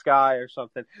out of the sky or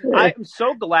something. I'm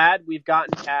so glad we've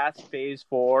gotten past Phase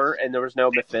 4 and there was no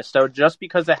Mephisto, just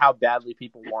because of how badly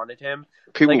people wanted him.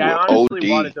 People I were honestly OD.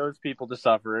 wanted those people to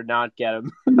suffer and not get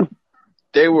him.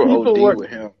 They were OD with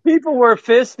him. People were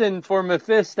fisting for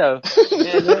Mephisto.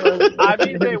 I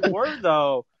mean, they were,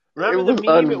 though. Remember the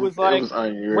meme? It was like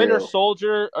Winter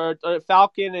Soldier, or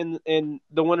Falcon and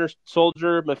the Winter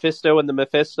Soldier, Mephisto and the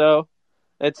Mephisto.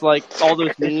 It's like all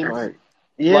those memes. Right.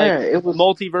 Yeah, it was.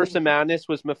 Multiverse of Madness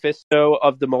was Mephisto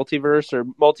of the multiverse, or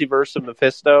Multiverse of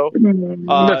Mephisto.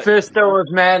 Mephisto of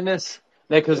Madness,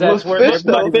 because that's where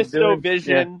Mephisto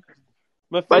Vision.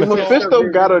 Yeah. Mephisto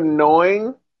got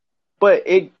annoying, but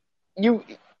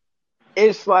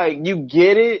it's like you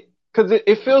get it because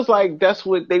it feels like that's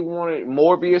what they wanted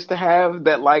Morbius to have,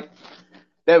 that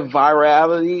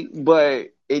virality, but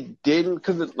it didn't,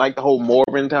 because like the whole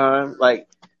Morbin time, like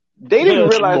they didn't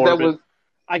realize Morbin. that was.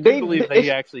 I can't believe that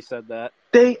he actually said that.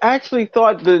 They actually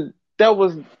thought the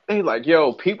they like,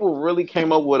 yo, people really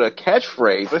came up with a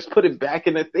catchphrase. Let's put it back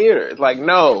in the theater. It's like,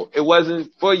 no, it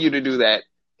wasn't for you to do that.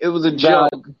 It was a God,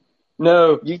 joke.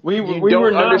 no, You we don't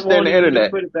were not understand the wanting you to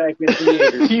internet. put it back in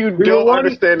theaters. You don't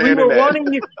understand the We were internet.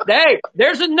 wanting you. Hey,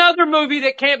 there's another movie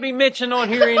that can't be mentioned on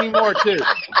here anymore too.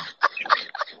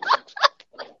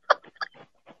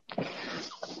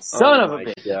 Son of a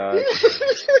bitch. God.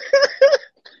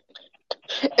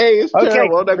 Hey, it's Okay,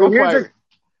 terrible. I'm not gonna fight.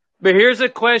 but here's a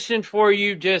question for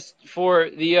you, just for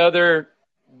the other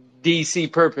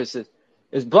DC purposes: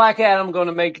 is Black Adam going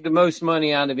to make the most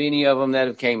money out of any of them that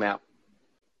have came out?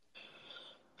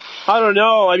 I don't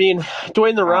know. I mean,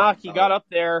 Dwayne The Rock, he know. got up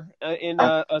there in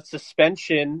a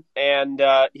suspension and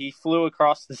he flew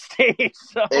across the stage.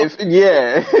 So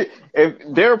If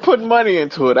they're putting money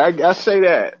into it, I say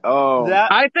that.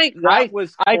 I think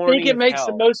was I think corny it as makes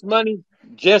the hell. most money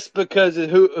just because of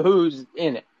who's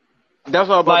in it. That's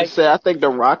what I'm about Like- to say. I think The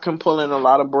Rock can pull in a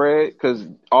lot of bread because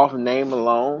off name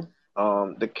alone,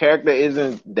 the character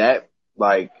isn't that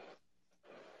like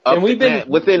up And we've been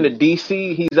within the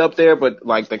DC. He's up there, but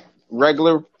like the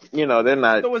regular, they're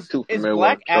not too Is familiar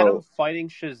Black with him. Adam fighting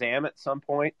Shazam at some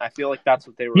point? I feel like that's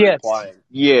what they were Yes. implying.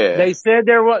 Yeah, They said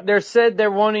they're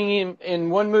wanting him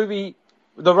in one movie.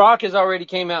 The Rock has already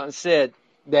came out and said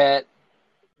that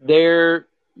their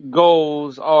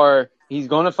goals are he's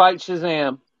going to fight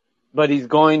Shazam, but he's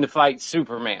going to fight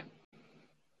Superman.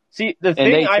 See, the And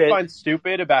thing they I said- find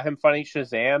stupid about him fighting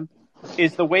Shazam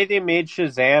is the way they made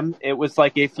Shazam. It was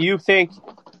like, if you think,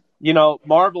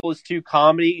 Marvel is too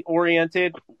comedy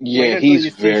oriented, yeah, wait until he's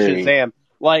you see very. Shazam.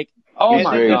 Like, Oh and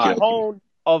my then the God. tone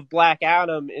of Black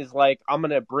Adam is like, I'm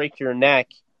gonna break your neck,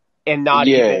 and not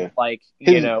Yeah. even like,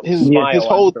 His smile.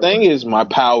 whole afterwards. thing is my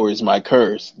power is my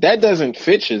curse. That doesn't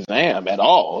fit Shazam at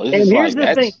all. It's And just here's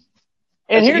like the thing.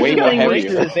 And that's here's way the more thing with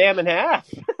heavier. Shazam in half.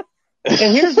 And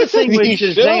here's the thing with He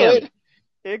Shazam. should.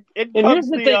 It And comes here's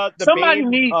the thing. the Somebody Bane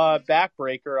needs.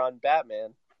 backbreaker on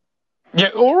Batman. Yeah.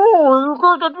 Oh, you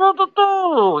got to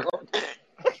do.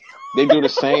 They do the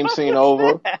same scene over.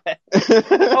 Oh, it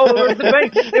was the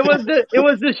Bane.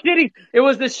 It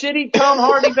was the shitty Tom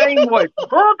Hardy Bane voice.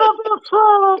 Oh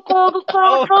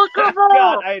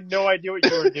God, I had no idea what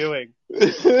you were doing.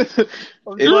 It's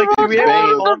Like, do we have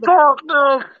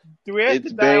Bane. Do we have It's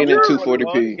to dial Bane in 911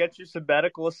 240p. and get you some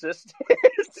medical assistance?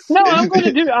 No, I'm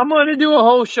gonna do a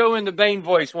whole show in the Bane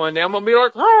voice one day. I'm gonna be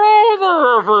like, "Hello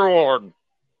there, everyone."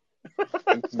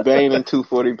 It's Bane in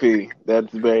 240p.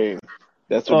 That's Bane.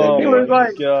 That's what Oh they're was doing. my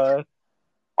like- God.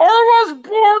 I was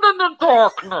born in the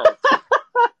darkness.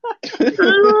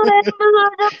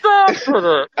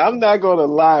 I'm not gonna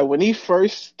lie. When he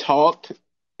first talked,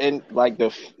 in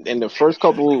the first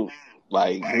couple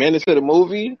minutes of the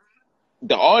movie,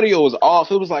 the audio was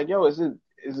off. It was like, yo, is the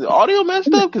audio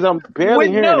messed up? Because I'm barely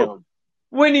hearing him.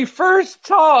 When he first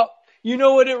talked, you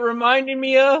know what it reminded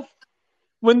me of?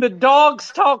 When the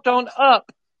dogs talked on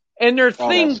Up, and their that's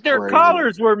crazy.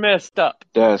 collars were messed up.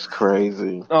 That's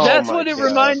crazy. Oh That's my what it God.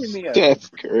 reminded me of. That's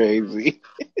crazy.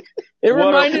 It What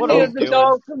reminded are me we of the doing?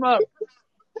 dogs from Up.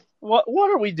 What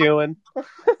are we doing?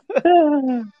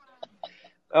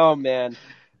 Oh man,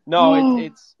 no,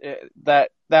 it's that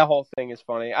whole thing is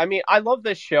funny. I mean, I love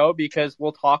this show because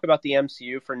we'll talk about the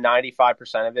MCU for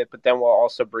 95% of it, but then we'll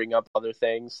also bring up other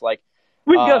things like,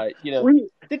 the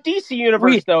DC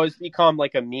universe though has become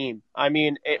like a meme. I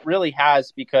mean, it really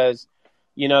has, because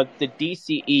the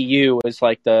DCEU is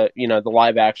like the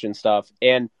live action stuff,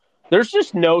 and there's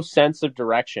just no sense of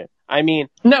direction. I mean,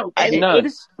 none.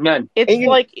 It's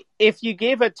like if you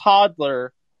gave a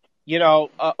toddler,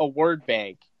 a word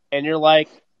bank, and you're like,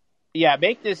 yeah,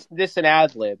 make this an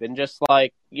ad lib, and just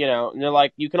like, and they're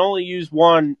like, you can only use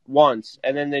one once,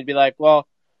 and then they'd be like, well,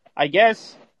 I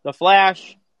guess the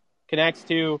Flash connects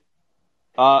to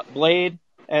Blade,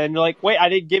 and you're like, wait, I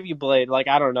didn't give you Blade. Like,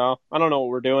 I don't know what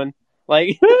we're doing.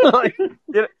 Like,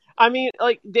 I mean,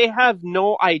 like, they have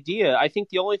no idea. I think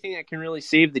the only thing that can really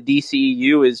save the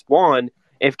DCEU is, one,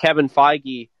 if Kevin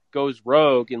Feige goes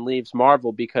rogue and leaves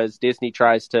Marvel because Disney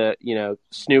tries to,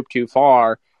 snoop too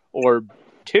far, or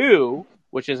two,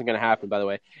 which isn't going to happen, by the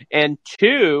way, and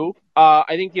two, I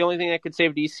think the only thing that could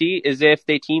save DC is if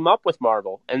they team up with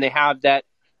Marvel and they have that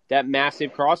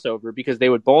massive crossover, because they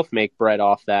would both make bread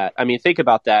off that. I mean, think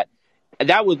about that.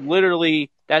 That would literally,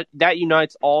 that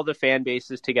unites all the fan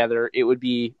bases together. It would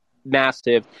be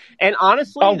massive. And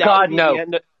honestly,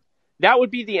 that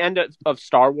would be the end of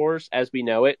Star Wars as we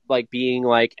know it, like being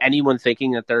like anyone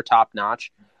thinking that they're top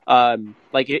notch.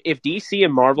 Like if DC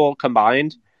and Marvel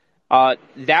combined,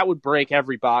 that would break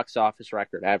every box office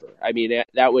record ever. I mean,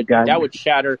 that would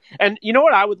shatter. And you know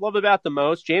what I would love about the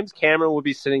most? James Cameron would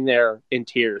be sitting there in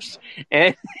tears,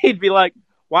 and he'd be like,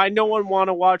 "Why no one want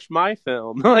to watch my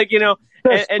film?" Like,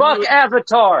 Fuck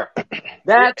Avatar.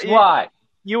 That's why.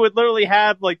 You would literally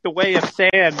have like The Way of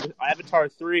Sand, Avatar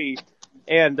 3,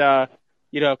 and because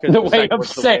The Way of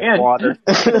Sand, water.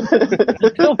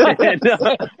 The Way of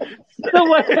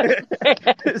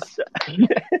Sand.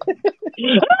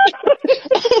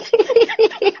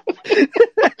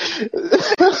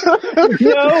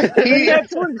 No, the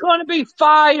next one's going to be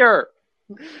fire.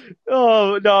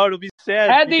 Oh no, it'll be sad.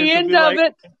 At the end of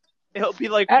it, it'll be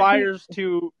like Fire's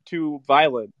too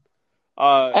violent.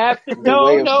 After The no,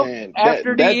 Way of no, Sand.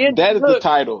 after the end, that is the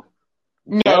title.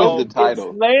 No, that is the title.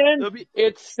 It's land,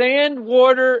 it's sand,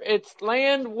 water, it's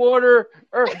land, water,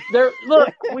 earth.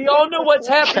 Look, we all know what's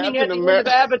happening at the end of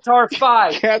Avatar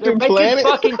 5. Captain They're making Planet?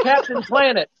 fucking Captain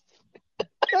Planet.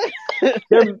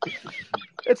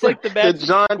 It's like the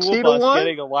John school Cheadle bus one?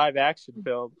 getting a live action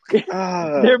film.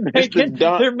 They're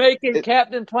making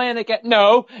Captain Planet.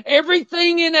 No,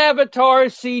 everything in Avatar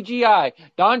is CGI.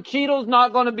 Don Cheadle's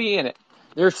not going to be in it.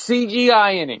 There's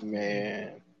CGI in it.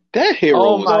 Man, that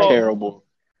hero was terrible.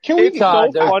 It's so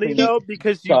funny though,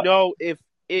 because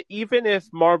even if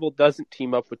Marvel doesn't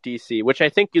team up with DC, which I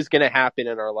think is going to happen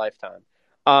in our lifetime,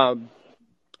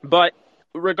 but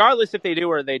regardless if they do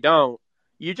or they don't,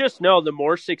 you just know the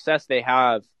more success they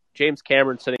have, James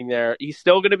Cameron sitting there, he's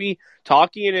still going to be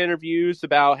talking in interviews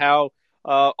about how,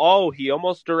 he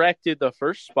almost directed the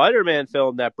first Spider-Man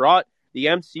film that brought the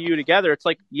MCU together. It's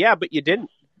like, yeah, but you didn't.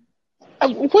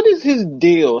 What is his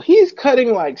deal? He's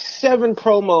cutting like 7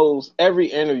 promos every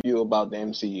interview about the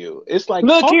MCU. It's like,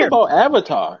 about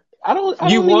Avatar. I don't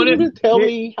need you to tell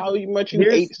me how much you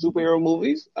hate superhero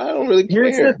movies. I don't really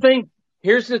care.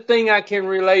 Here's the thing I can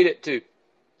relate it to.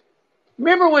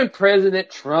 Remember when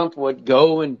President Trump would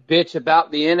go and bitch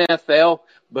about the NFL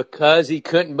because he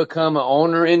couldn't become an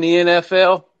owner in the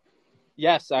NFL?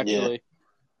 Yes, actually.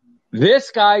 Yeah. This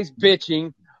guy's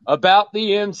bitching about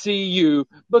the MCU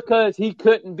because he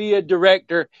couldn't be a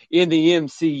director in the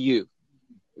MCU.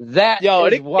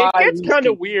 It gets kind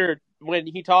of weird when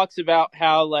he talks about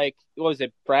how, like, what was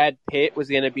it, Brad Pitt was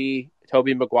going to be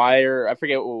Tobey Maguire? I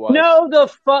forget what it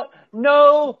was.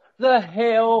 No, the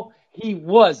hell he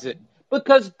wasn't.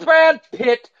 Because Brad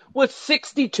Pitt was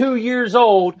 62 years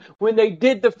old when they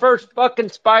did the first fucking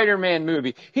Spider-Man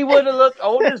movie. He would have looked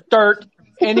old as dirt,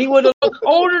 and he would have looked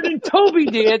older than Tobey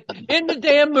did in the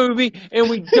damn movie, and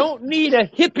we don't need a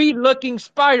hippie-looking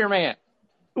Spider-Man.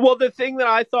 Well, the thing that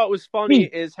I thought was funny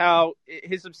is how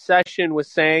his obsession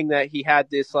was saying that he had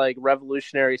this, like,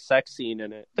 revolutionary sex scene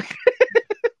in it.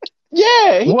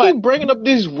 Yeah, he keep bringing up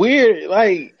this weird,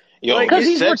 like... because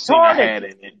he's retarded. In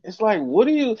it. It's like,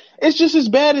 it's just as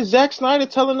bad as Zack Snyder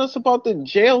telling us about the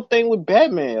jail thing with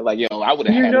Batman. Like, I would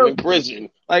have had him in prison.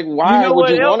 Like, why would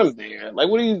you want him there? Like,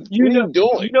 what are you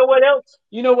doing? You know what else?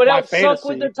 You know what else sunk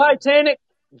with the Titanic?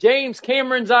 James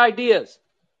Cameron's ideas.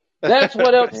 That's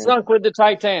what else sunk with the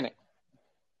Titanic.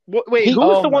 Wait, who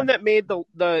was the one that made the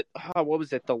what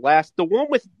was it? The one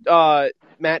with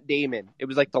Matt Damon. It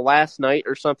was like The Last Night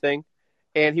or something,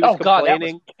 and he was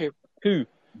complaining. God, that was who?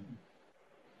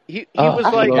 He was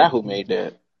I like, forgot who made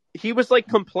that. He was like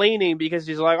complaining because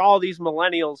he's like, all these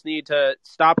millennials need to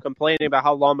stop complaining about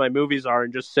how long my movies are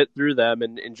and just sit through them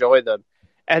and enjoy them.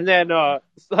 And then,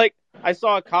 like, I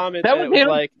saw a comment that was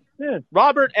like,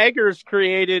 Robert Eggers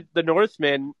created The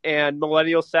Northman and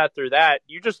millennials sat through that.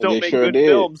 You just don't make good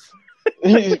films.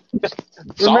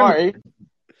 Sorry.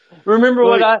 Remember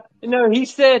what he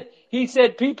said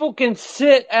people can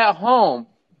sit at home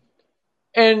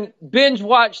and binge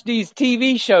watch these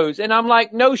TV shows. And I'm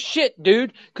like, no shit,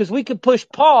 dude, because we could push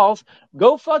pause,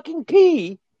 go fucking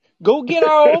pee, go get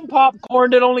our own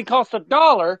popcorn that only costs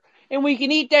 $1, and we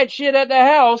can eat that shit at the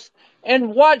house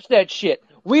and watch that shit.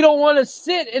 We don't want to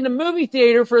sit in the movie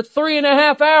theater for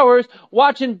 3.5 hours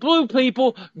watching blue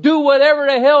people do whatever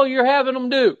the hell you're having them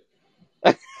do.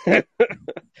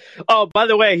 Oh, by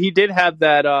the way, he did have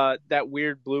that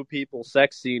weird blue people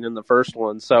sex scene in the first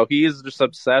one, so he is just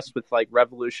obsessed with like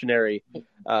revolutionary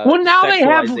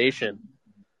sexualization.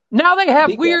 Now they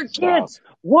have weird kids.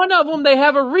 One of them they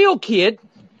have a real kid,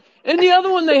 and the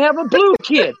other one they have a blue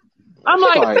kid. I'm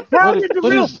like,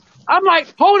 I'm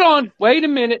like, hold on, wait a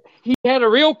minute. He had a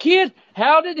real kid.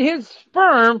 How did his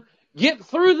sperm get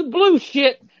through the blue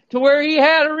shit to where he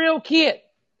had a real kid?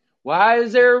 Why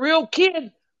is there a real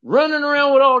kid running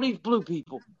around with all these blue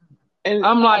people? And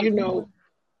I'm like,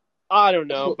 I don't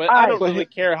know, but I I don't really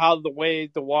care how the way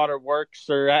the water works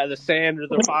or the sand or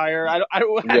the fire. I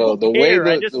Yo, don't the way care.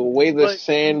 I just the way the but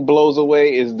sand blows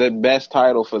away is the best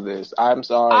title for this. I'm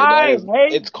sorry, I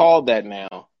hate it's called that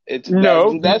now.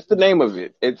 no. That's the name of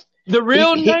it. It's The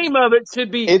real name of it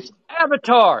should be it's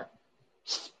Avatar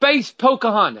Space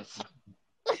Pocahontas.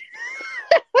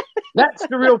 That's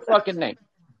the real fucking name.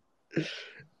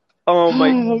 oh my.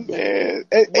 oh man.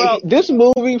 Well, This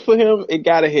movie for him, it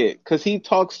got a hit because he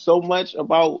talks so much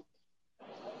about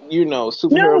superhero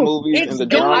No, movies it's and the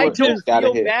going I genre. to. It's don't got a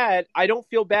feel hit. bad. I don't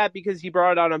feel bad because he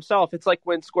brought it on himself. It's like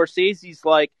when Scorsese's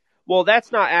like, well,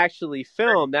 that's not actually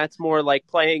film. That's more like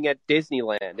playing at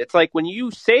Disneyland. It's like when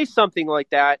you say something like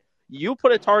that, you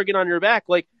put a target on your back.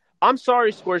 Like, I'm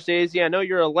sorry, Scorsese. I know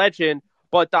you're a legend,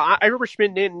 but the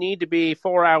Irishman didn't need to be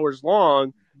 4 hours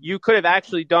long. You could have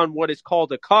actually done what is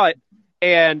called a cut.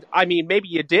 And I mean, maybe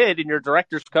you did, and your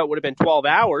director's cut would have been 12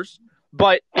 hours.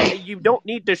 But you don't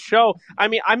need to show. I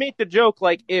mean, I make the joke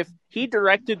like if he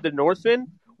directed The Northman,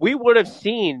 we would have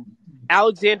seen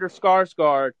Alexander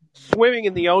Skarsgård swimming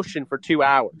in the ocean for 2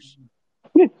 hours.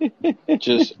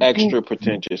 Just extra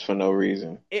pretentious for no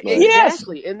reason. Like Yes,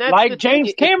 Exactly, and that's like the thing. James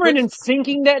It Cameron puts, and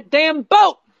sinking that damn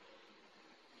boat.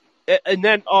 and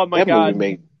then oh my god,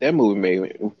 that movie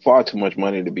made far too much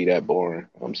money to be that boring.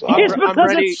 I'm I'm, It's sorry. I'm because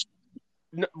ready it's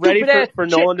ready stupid ass for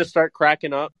shit. Nolan to start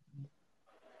cracking up.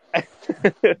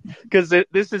 Because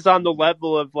this is on the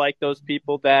level of like those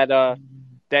people that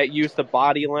use the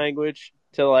body language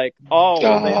to like, oh,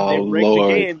 well, they Oh rigged the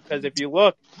Lord. game because if you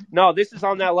look, no, this is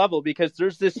on that level because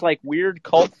there's this like weird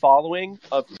cult following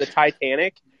of the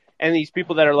Titanic, and these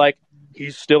people that are like,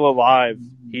 he's still alive,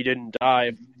 he didn't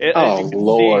die. As Oh you can see,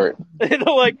 Lord.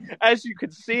 like as you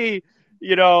can see,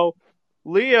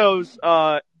 Leo's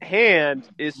hand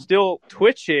is still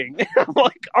twitching. I'm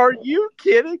like, are you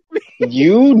kidding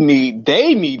me?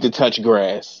 They need to touch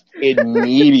grass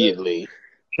immediately.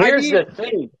 I Here's mean, the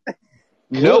thing: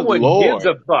 no Good one gives a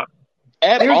Lord. fuck.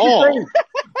 At Here's the all. thing: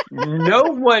 no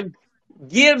one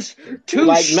gives two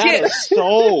Like not a shits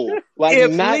soul. Like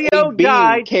if not a Leo being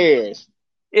died. cares.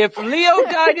 If Leo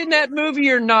died in that movie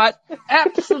or not,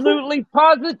 absolutely,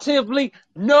 positively,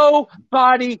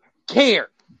 nobody cared.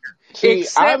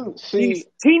 Except these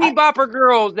teeny bopper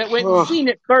girls that went and seen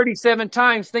it 37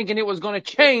 times thinking it was going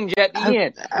to change at the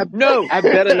end. No. I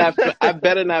better not. I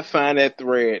better not find that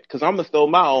thread because I'm gonna throw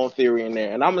my own theory in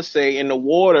there, and I'm gonna say in the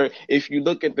water, if you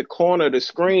look at the corner of the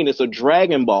screen, it's a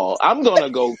Dragon Ball. I'm gonna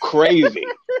go crazy.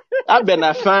 I better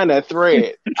not find that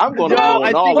thread. I'm gonna No, go I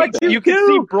in all think of that. you can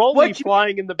see Broly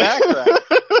flying in the background.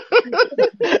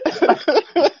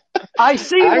 I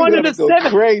see I'm one of gonna the go seven.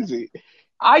 crazy.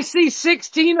 I see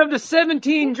 16 of the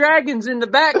 17 dragons in the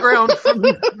background from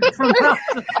House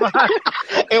of Fire.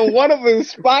 And one of them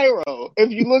is Spyro.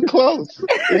 If you look close,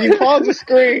 if you pause the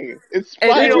screen, it's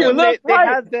And Spyro. when look they right-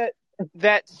 have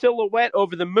that silhouette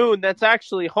over the moon, that's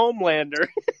actually Homelander.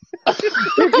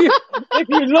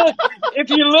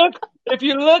 If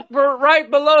you look for right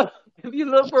below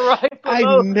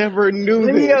I never knew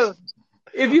Leo, this.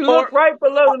 if you look right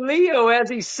below Leo as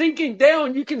he's sinking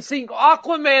down, you can see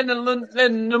Aquaman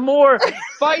and Namor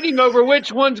fighting over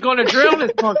which one's going to drown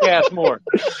his punk ass more.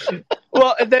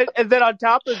 Well, and then on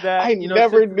top of that, I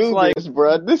never knew this,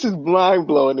 bro. This is mind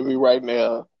blowing to me right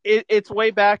now. It's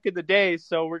way back in the day,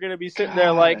 so we're gonna be sitting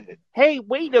there like, hey,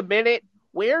 wait a minute.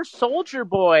 Where's Soldier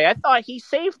Boy? I thought he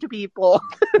saved people.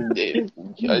 It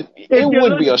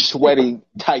would be a sweaty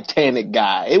Titanic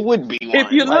guy. It would be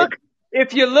one.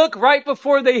 If you look right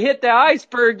before they hit the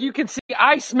iceberg, you can see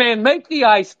Iceman make the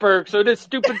iceberg so this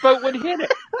stupid boat would hit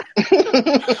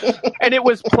it. And it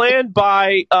was planned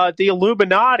by the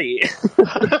Illuminati.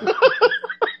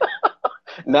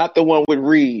 Not the one with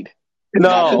Reed.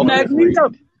 No.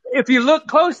 Magneto. If you look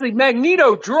closely,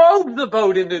 Magneto drove the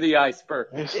boat into the iceberg.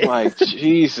 It's like,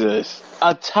 Jesus.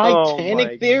 A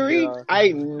Titanic theory? God. I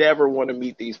never want to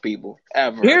meet these people.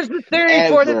 Ever. Here's the theory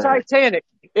for the Titanic.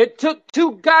 It took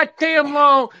too goddamn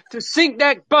long to sink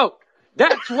that boat.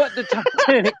 That's what the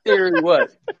Titanic theory was.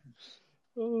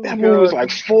 That movie was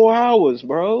like 4 hours,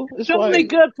 bro. It's The only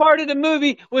good part of the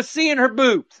movie was seeing her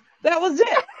boobs. That was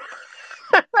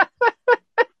it.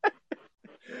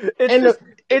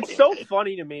 It's so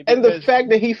funny to me. And the fact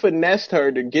that he finessed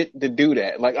her to do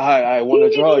that. Like, I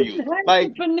want to draw you.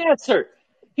 Like, finesse her.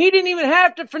 He didn't even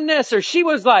have to finesse her. She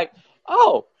was like,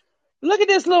 oh, look at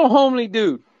this little homely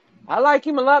dude. I like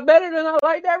him a lot better than I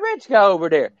like that rich guy over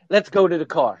there. Let's go to the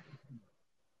car.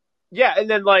 Yeah, and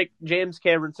then like James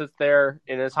Cameron sits there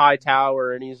in his high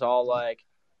tower and he's all like,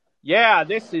 yeah,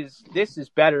 this is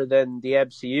better than the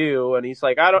MCU, and he's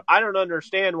like, I don't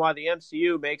understand why the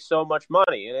MCU makes so much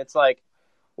money. And it's like,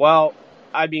 Well,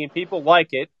 I mean, people like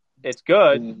it. It's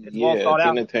good. It's well Yeah, thought it's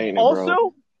out. entertaining,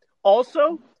 bro.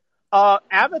 Also,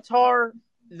 Avatar.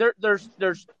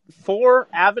 There's 4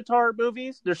 Avatar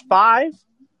movies. There's 5.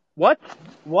 What?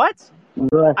 What?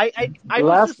 I was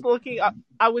Last just looking.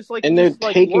 I was like And they're just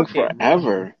like taking looking.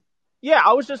 forever. Yeah,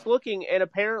 I was just looking, and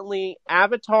apparently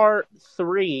Avatar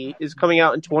 3 is coming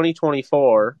out in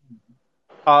 2024.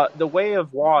 The Way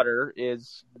of Water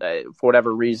is, for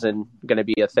whatever reason, going to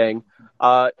be a thing.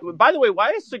 By the way,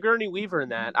 why is Sigourney Weaver in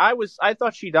that? I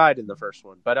thought she died in the first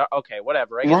one, but okay,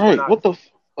 whatever. I guess Right. What the?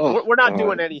 we're not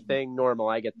doing God. anything normal.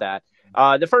 I get that.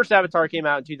 The first Avatar came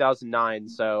out in 2009,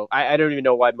 so I don't even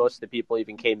know why most of the people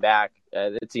even came back.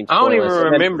 It seems I don't even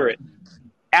pointless. remember it.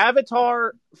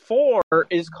 Avatar 4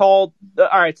 is called. All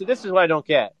right, so this is what I don't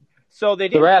get. So they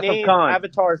The didn't Wrath of name Khan.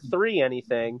 Avatar 3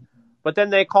 anything, but then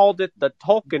they called it the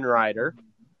Tolkien Rider,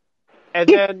 and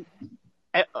then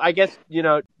I guess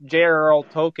J.R.R.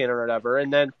 Tolkien or whatever,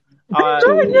 and then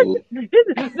Dude.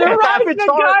 They're riding the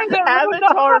guy that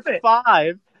wrote the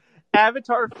Hobbit.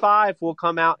 Avatar 5 will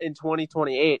come out in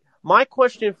 2028. My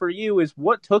question for you is,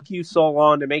 what took you so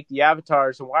long to make the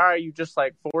avatars, and why are you just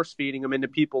like force feeding them into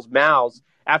people's mouths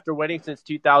after waiting since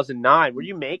 2009? Were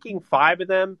you making 5 of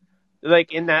them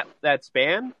like in that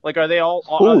span? Like, are they all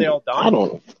done? I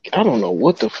don't know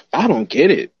what I don't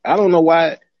get it. I don't know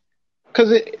why.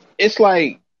 Because it's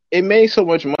like it made so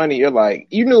much money. You're like,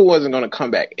 you knew it wasn't going to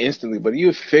come back instantly, but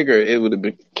you figure it would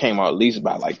have came out at least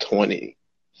by like 2013.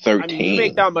 I mean, you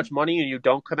make that much money and you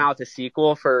don't come out with a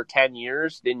sequel for 10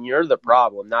 years, then you're the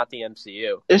problem, not the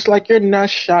MCU. It's like you're not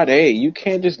Sade. You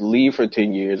can't just leave for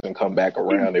 10 years and come back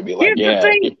around and be like, Here's the yeah.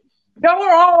 thing. Y'all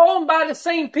are all owned by the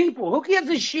same people. Who gives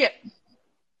a shit?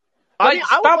 I mean,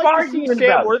 I would stop like to see arguing Sam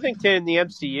about it. Worthington in the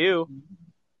MCU.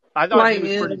 I thought he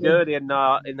was pretty good in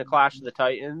the Clash of the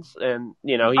Titans, and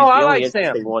he's the I only like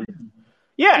interesting Sam. one.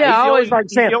 Yeah, Yeah, I always like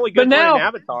Sam. He's the only But good one in now-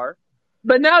 Avatar.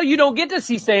 But now you don't get to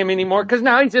see Sam anymore because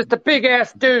now he's just a big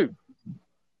ass dude.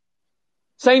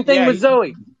 Same thing with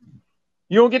Zoe.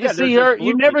 You don't get to see they're her. just blue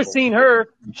You've never people. seen her.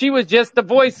 She was just the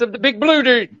voice of the big blue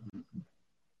dude.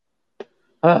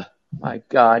 Oh, my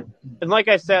God. And like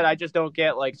I said, I just don't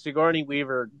get, like, Sigourney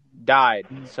Weaver died.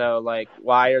 So, like,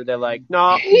 why are they like,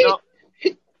 no.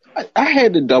 I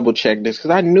had to double check this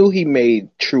because I knew he made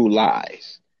True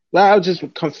Lies. I was just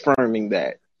confirming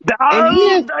that.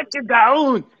 Down!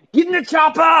 Down! Get in the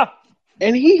chopper!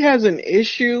 And he has an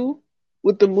issue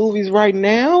with the movies right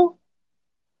now?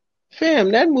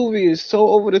 Fam, that movie is so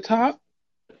over the top.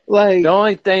 Like, The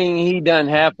only thing he done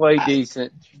halfway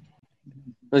decent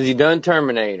was he done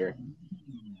Terminator.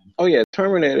 oh yeah,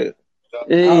 Terminator.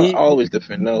 I He always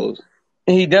defend those.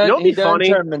 done funny?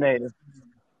 Terminator.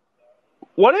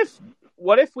 What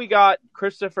if we got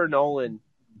Christopher Nolan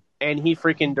and he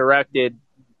freaking directed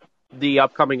the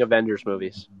upcoming Avengers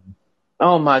movies?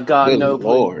 Oh my God, Good no!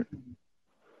 Lord.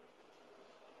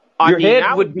 Your head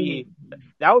that would be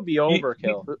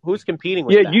overkill. Who's competing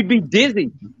with Yeah, that? you'd be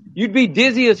dizzy. You'd be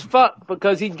dizzy as fuck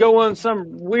because he'd go on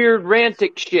some weird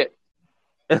rantic shit.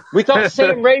 We thought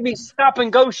Sam Raimi's stop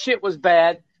and go shit was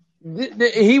bad.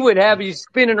 He would have you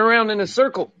spinning around in a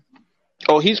circle.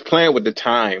 Oh, he's playing with the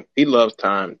time. He loves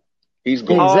time. He's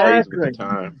going crazy with the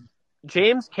time.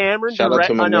 James Cameron Shout out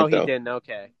to Oh no, he Memento. didn't.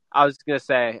 Okay, I was gonna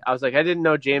say, I didn't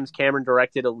know James Cameron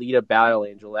directed Alita: Battle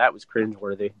Angel. That was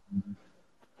cringeworthy.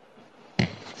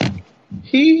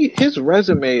 His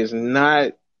resume is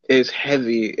not as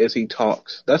heavy as he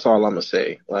talks. That's all I'm gonna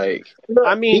say. Like,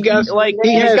 I mean, he has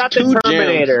got two the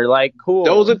Terminator. gems. Like, cool.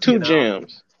 Those are two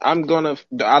gems. I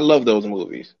love those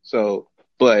movies. So,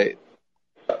 but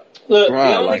Look,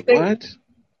 what?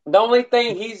 The only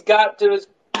thing he's got to his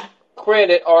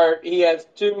credit are he has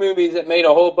 2 movies that made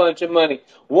a whole bunch of money.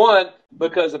 One,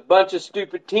 because a bunch of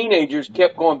stupid teenagers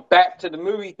kept going back to the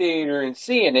movie theater and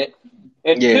seeing it.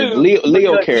 And Yeah, 2,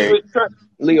 Leo because carried.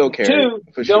 Leo carried. 2,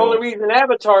 For the sure. only reason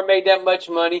Avatar made that much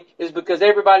money is because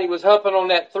everybody was huffing on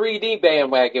that 3D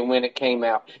bandwagon when it came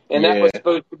out. And that was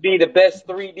supposed to be the best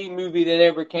 3D movie that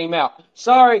ever came out.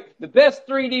 Sorry, the best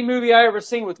 3D movie I ever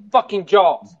seen was fucking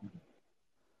Jaws.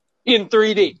 In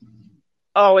 3D.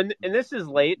 Oh, and this is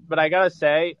late, but I gotta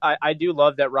say, I do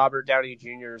love that Robert Downey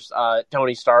Jr.'s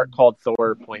Tony Stark called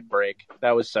Thor Point Break.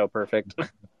 That was so perfect.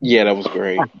 Yeah, that was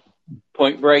great.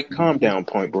 Point Break. Calm down,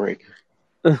 Point Break.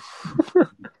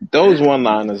 Those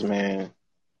one-liners, man.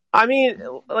 I mean,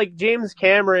 like James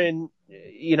Cameron,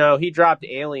 he dropped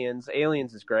Aliens.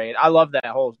 Aliens is great. I love that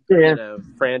whole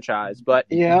franchise. But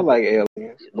yeah, I like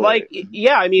Aliens. Like,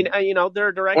 yeah, I mean,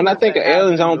 they're directors. When I think of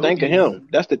Aliens, I don't think of him.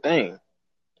 That's the thing.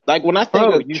 Like when I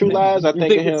think of True Lies, I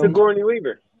think of him. Sigourney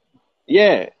Weaver.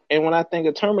 Yeah, and when I think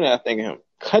of Terminator, I think of him.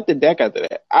 cut the deck after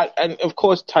that. And of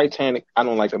course, Titanic, I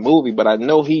don't like the movie, but I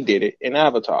know he did it in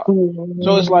Avatar.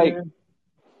 So it's like,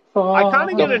 I kind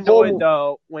of the get annoyed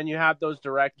though when you have those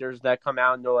directors that come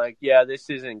out and they're like, "Yeah, this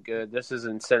isn't good. This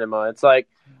isn't cinema." It's like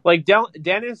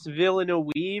Dennis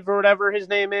Villeneuve or whatever his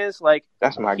name is. Like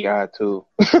that's my guy too.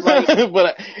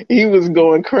 But he was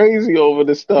going crazy over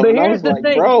the stuff, But and I here's was the like,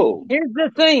 thing. bro, Here's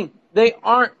the thing. They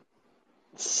aren't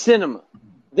cinema.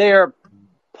 They are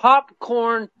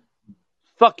popcorn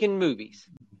fucking movies.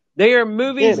 They are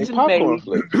movies they to popcorn make.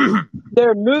 flicks.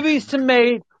 They're movies to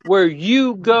make where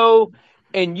you go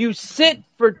and you sit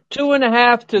for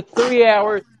 2.5 to 3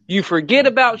 hours. You forget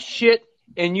about shit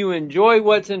and you enjoy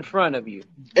what's in front of you.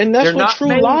 And that's They're what not True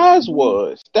made. Lies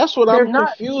was. That's what They're I'm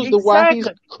not confused of why he's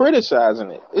exactly.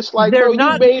 criticizing it. It's like, They're bro, you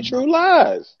not. made True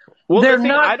Lies. Well, They're the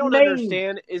thing not I don't made.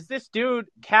 understand is this dude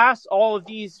casts all of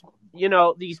these,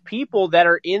 these people that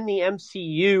are in the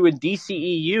MCU and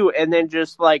DCEU and then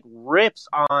just like rips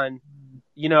on,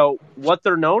 what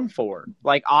they're known for.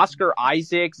 Like Oscar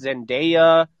Isaac,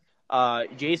 Zendaya,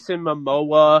 Jason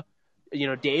Momoa,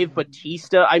 Dave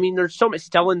Bautista. I mean, there's so much.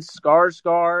 Stellan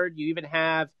Skarsgård. You even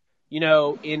have,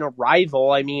 in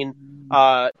Arrival. I mean,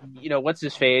 what's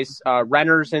his face?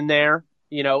 Renner's in there.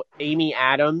 Amy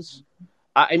Adams.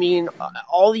 I mean,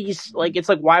 all these, like, it's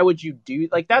like, why would you do,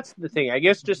 like, that's the thing. I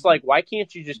guess just, like, why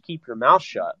can't you just keep your mouth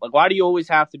shut? Like, why do you always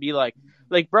have to be like,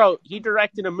 bro, he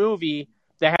directed a movie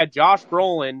that had Josh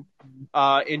Brolin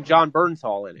and John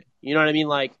Bernthal in it. You know what I mean?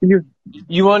 Like,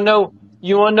 You want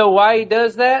to know why he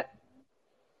does that?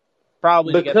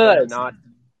 probably to get them to Because not,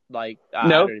 like, I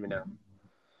no, don't even know.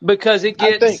 because it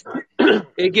I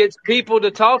think gets people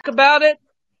to talk about it,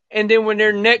 and then when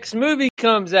their next movie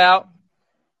comes out,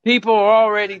 people are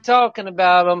already talking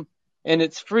about them, and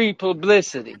it's free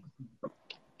publicity.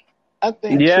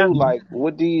 Yeah. too, like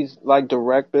with these like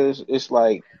directors, it's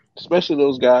like, especially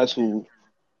those guys who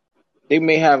they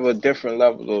may have a different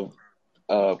level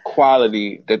of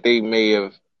quality that they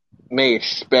may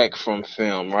expect from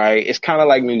film, right? It's kind of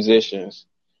like musicians,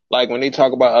 like when they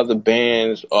talk about other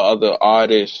bands or other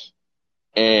artists,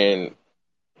 and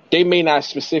they may not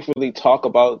specifically talk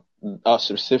about a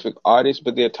specific artist,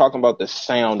 but they're talking about the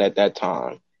sound at that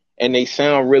time. And they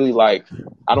sound really like,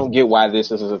 I don't get why this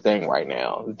is a thing right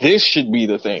now. This should be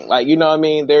the thing. Like, you know what I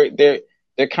mean?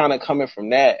 They're kind of coming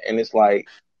from that. And it's like,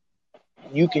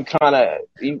 you can kind of,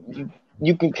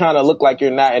 you can kind of look like you're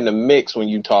not in the mix when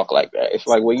you talk like that. It's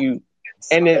like,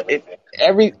 and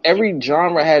every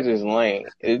genre has its lane.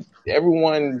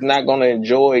 Everyone's not going to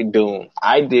enjoy Doom.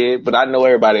 I did, but I know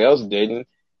everybody else didn't.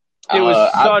 It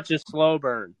was such a slow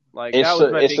burn. Like, that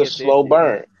was my It's a biggest slow issue.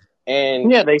 burn.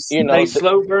 And Yeah, they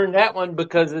slow burn that one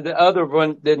because of the other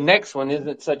one. The next one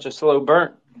isn't such a slow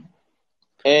burn.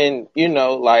 and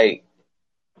like,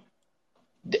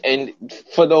 and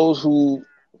for those who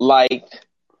like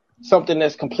something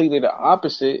that's completely the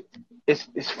opposite,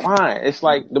 it's fine. It's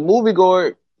like the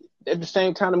moviegoer. At the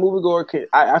same time, the moviegoer can.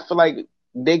 I feel like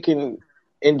they can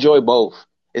enjoy both.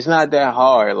 It's not that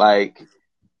hard. Like,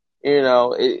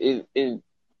 it.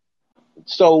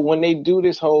 So when they do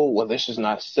this whole, well, this is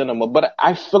not cinema, but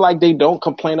I feel like they don't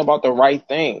complain about the right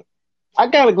thing. I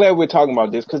gotta glad we're talking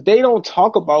about this because they don't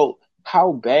talk about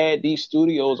how bad these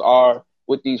studios are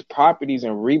with these properties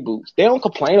and reboots. They don't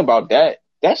complain about that.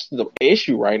 That's the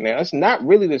issue right now. It's not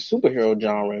really the superhero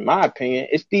genre, in my opinion.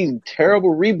 It's these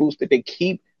terrible reboots that they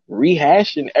keep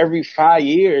rehashing every 5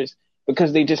 years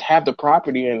because they just have the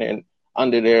property and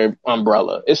under their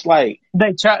umbrella. It's like,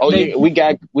 yeah, we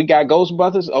got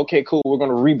Ghostbusters. Okay, cool. We're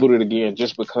gonna reboot it again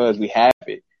just because we have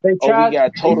it. We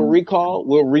got Total Recall.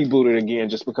 We'll reboot it again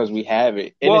just because we have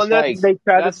it. And Well, it's like,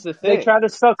 that's the thing. They try to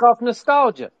suck off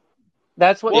nostalgia.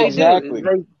 That's what exactly. they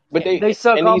do. But They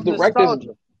suck off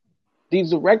nostalgia.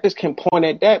 These directors can point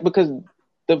at that because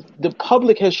the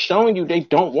public has shown you they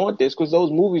don't want this because those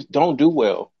movies don't do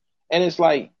well. And it's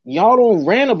like, y'all don't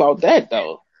rant about that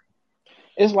though.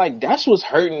 It's like, that's what's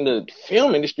hurting the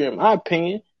film industry, in my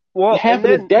opinion. Well, half of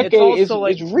the decade is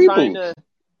reboots.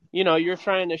 You're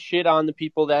trying to shit on the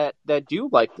people that do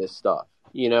like this stuff,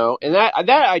 and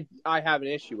that I have an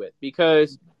issue with,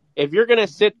 because if you're gonna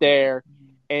sit there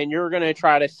and you're gonna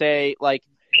try to say, like,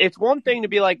 it's one thing to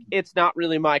be like, it's not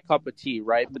really my cup of tea,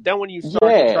 right? But then when you start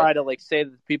to try to, like, say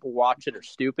that the people watch it are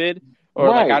stupid, or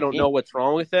like, I don't know what's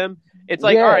wrong with them, it's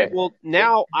like, all right, well,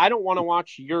 now I don't want to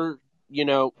watch your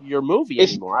movie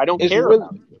anymore. I don't care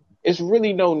about it. It's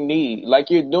really no need.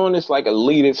 Like, you're doing this like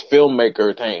elitist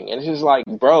filmmaker thing, and it's just like,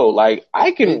 bro, like,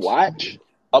 I can watch.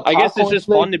 I guess it's just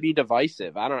fun to be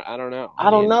divisive. I don't know.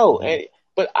 I don't know,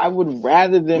 but I would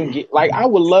rather them get, like, I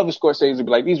would love a Scorsese to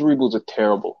be like, these reboots are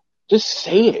terrible. Just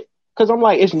say it, Because I'm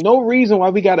like, it's no reason why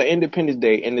we got an Independence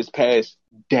Day in this past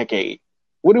decade.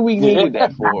 What do we needed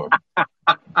that for?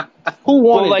 Who Well,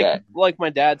 wanted that? like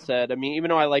my dad said, I mean, even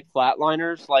though I like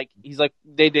Flatliners, like he's like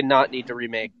they did not need to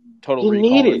remake Total You Recall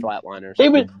need or it. Flatliners.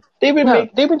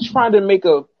 They've been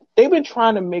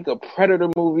trying to make a Predator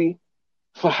movie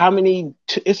for how many?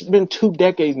 It's been 2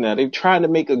 decades now. They're trying to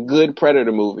make a good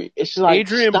Predator movie. It's just like,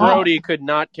 Adrian stop. Brody could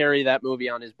not carry that movie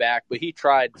on his back, but he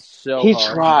tried so He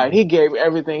hard. tried. He gave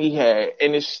everything he had,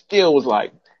 and it still was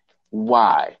like,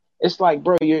 why? It's like,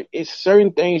 bro, it's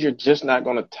certain things you're just not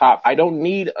gonna top. I don't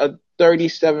need a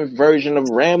 37th version of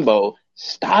Rambo.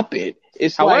 Stop it.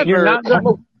 It's like, However, You're not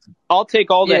gonna. I'll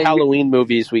take all the Yeah, Halloween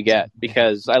movies we get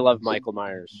because I love Michael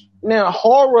Myers. now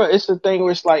horror is the thing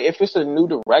where it's like, if it's a new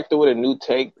director with a new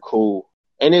take, cool,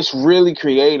 and it's really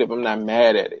creative. I'm not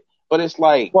mad at it, but it's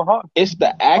like, Well, it's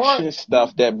the action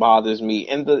stuff that bothers me,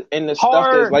 and the stuff that's,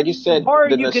 horror, like you said, horror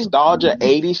the you can nostalgia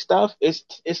 80s stuff. It's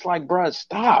like, bro,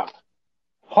 stop.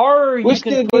 horror We're you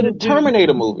can still put a getting dude.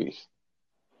 Terminator movies.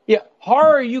 Yeah,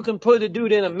 horror you can put a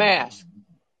dude in a mask,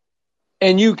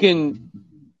 and you can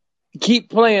keep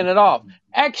playing it off.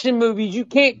 Action movies, you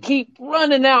can't keep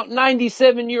running out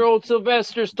 97-year-old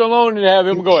Sylvester Stallone and have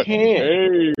him You going,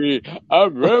 can't. "Hey,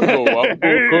 I'm Rambo. I'm gonna come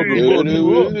and fuck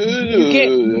you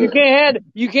up."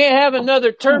 You can't have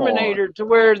another Come on. Terminator to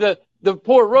where the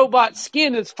poor robot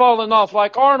skin is falling off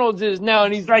like Arnold's is now,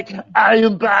 and he's like, "I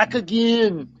am back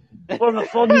again for the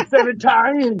 47th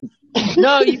time."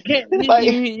 No, you can't. Like,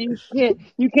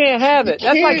 You can't have you it.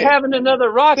 That's like can't. having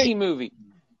another Rocky They, movie.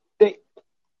 they,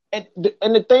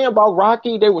 and the thing about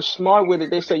Rocky, they were smart with it.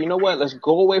 They said, you know what? Let's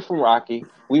go away from Rocky.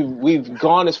 We've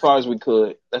gone as far as we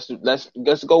could. Let's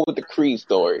go with the Creed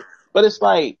story. But it's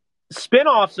like,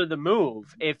 Spin-offs are the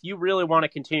move if you really want to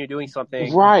continue doing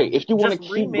something. right? If you want to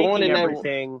Just keep going remaking in that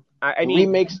everything. I mean,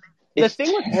 remakes, the it's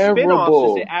thing with spin-offs is it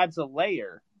terrible. adds a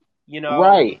layer. You know,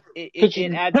 Right? it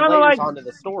adds Kind of layers like onto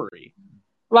the story.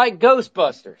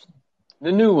 Ghostbusters,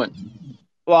 the new one.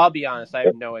 Well, I'll be honest. I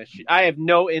have no issue. I have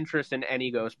no interest in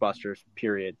any Ghostbusters.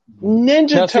 Period.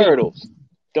 Ninja Now, see- Turtles.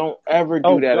 Don't ever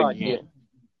do that God, again. yeah.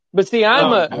 But see,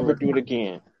 Don't ever do it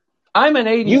again. I'm an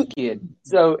 80s You kid.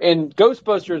 So, and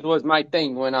Ghostbusters was my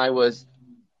thing when I was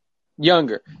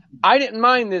younger. I didn't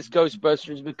mind this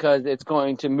Ghostbusters because it's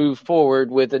going to move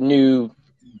forward with a new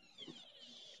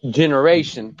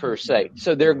generation per se.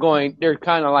 So they're kind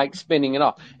of like spinning it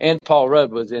off. And Paul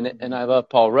Rudd was in it, and I love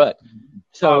Paul Rudd.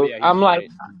 So yeah, he's I'm like,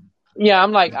 great.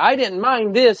 I'm like, I didn't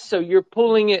mind this. So you're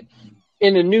pulling it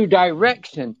in a new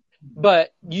direction.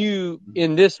 But in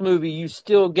this movie, you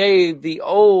still gave the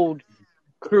old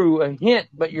crew a hint,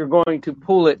 but you're going to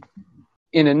pull it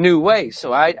in a new way.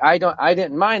 So I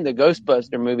didn't mind the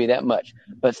Ghostbuster movie that much.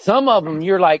 But some of them,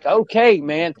 you're like, okay,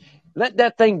 man, let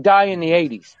that thing die in the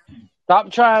 80s.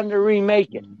 Stop trying to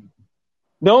remake it.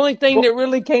 The only thing that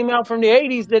really came out from the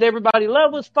 80s that everybody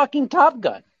loved was fucking Top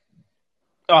Gun.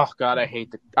 Oh God, I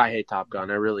hate Top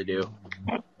Gun. I really do.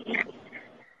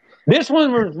 This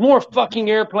one was more fucking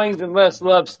airplanes and less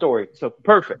love story. So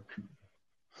perfect.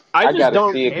 I just gotta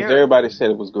don't see it care. because everybody said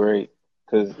it was great.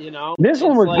 Because This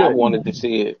one was like, I good. wanted to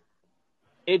see it.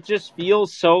 It just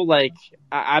feels so like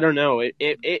I don't know.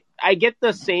 I get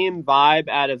the same vibe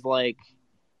out of like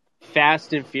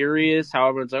Fast and Furious. How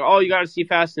everyone's like, oh, you got to see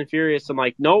Fast and Furious. I'm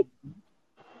like, nope,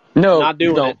 No, not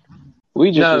doing it.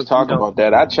 We just was talking about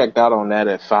that. I checked out on that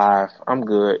at 5. I'm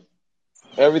good.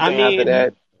 Everything after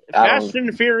that, Fast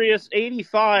and Furious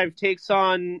 85 takes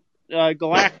on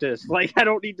Galactus. Like, I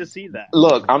don't need to see that.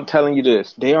 Look, I'm telling you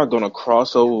this. They are going to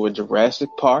cross over with Jurassic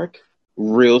Park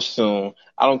real soon.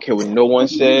 I don't care what no one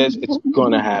says. It's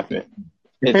going to happen.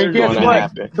 It's going to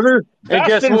happen. Blue. And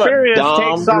Fast and Furious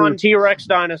Dom, takes on T-Rex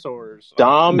dinosaurs.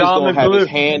 Dom is going and to have his Blue.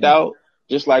 hand out,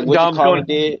 just like what Dom's Colin gonna-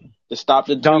 did to stop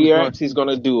the Dom's 3X. He's going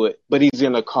to do it, but he's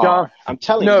in a car. Dom- I'm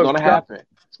telling you, No, it's going to happen.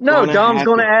 It's No, gonna Dom's happen.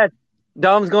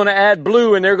 going to add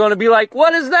Blue, and they're going to be like,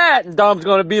 "What is that?" And Dom's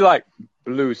going to be like,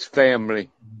 "Blue's family."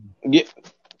 Yeah,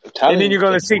 I'm telling And then you, you're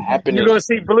going to it's see happening.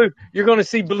 Blue. You're going to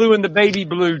see Blue and the baby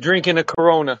Blue drinking a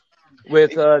Corona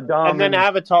with Dom. And then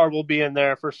Avatar will be in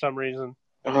there for some reason.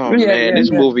 Oh man, this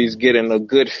movie's getting a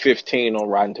good 15 on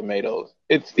Rotten Tomatoes.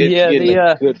 It's getting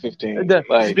a good 15.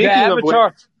 Speaking the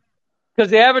Avatar,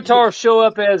 because the Avatar show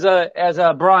up as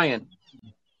a Brian,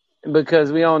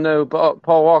 because we all know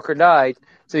Paul Walker died,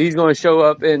 so he's going to show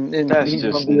up and that's he's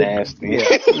just gonna nasty.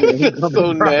 That's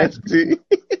so nasty.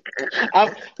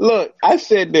 I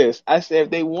said this. I said if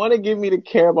they want to get me to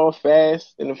care about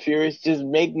Fast and the Furious, just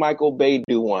make Michael Bay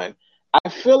do one. I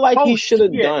feel like he should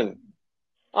have done.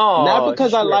 Oh, not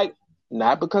because I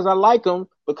like him,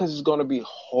 because it's going to be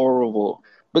horrible.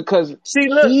 because See,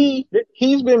 look,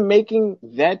 he's been making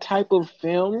that type of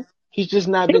film. He's just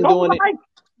not his been whole doing it. life.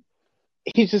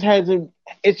 He just hasn't.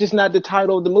 It's just not the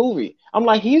title of the movie. I'm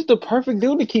like, he's the perfect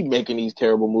dude to keep making these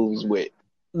terrible movies with.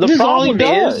 The This is all he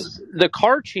problem does. is the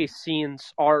car chase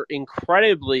scenes are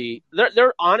incredibly.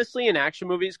 They're honestly in action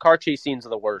movies. Car chase scenes are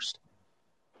the worst.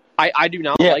 I do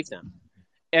not like them.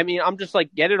 I mean, I'm just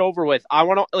like, get it over with. I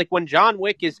want to, like, when John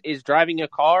Wick is driving a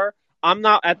car, I'm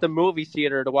not at the movie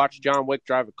theater to watch John Wick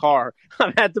drive a car.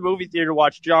 I'm at the movie theater to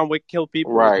watch John Wick kill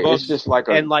people with Right. books It's just like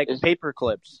and paper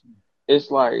clips. It's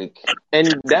like,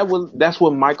 and that's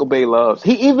what Michael Bay loves.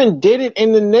 He even did it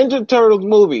in the Ninja Turtles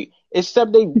movie,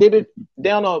 except they did it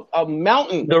down a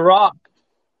mountain. The Rock.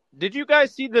 Did you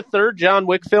guys see the third John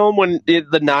Wick film when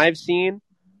the knife scene?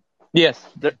 Yes.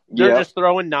 They're just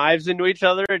throwing knives into each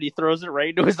other, and he throws it right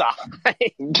into his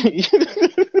eye.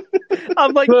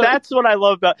 I'm like, that's what I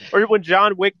love about. Or when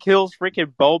John Wick kills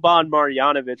freaking Boban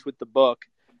Marjanovic with the book,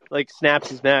 like snaps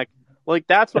his neck. Like,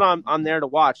 that's what I'm there to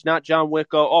watch. Not John Wick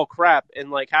go, oh crap, and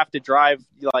like have to drive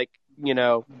like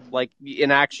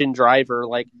an action driver.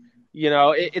 Like,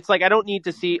 it's like I don't need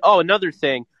to see. Oh, another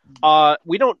thing.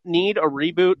 We don't need a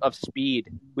reboot of Speed.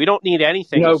 We don't need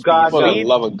anything. No, of Speed. God, For the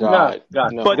love of God.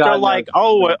 No. But they're like,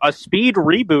 a Speed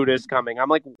reboot is coming. I'm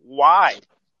like, why?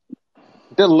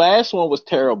 The last one was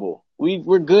terrible.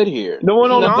 We're good here. The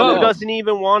one on the boat doesn't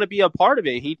even want to be a part of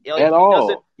it. He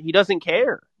doesn't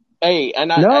care. Hey,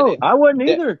 and I wouldn't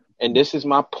either. And this is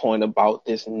my point about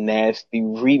this nasty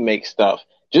remake stuff.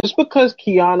 Just because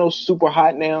Keanu's super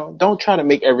hot now, don't try to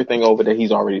make everything over that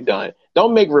he's already done.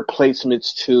 Don't make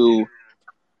replacements to,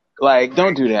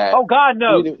 don't do that. Oh God,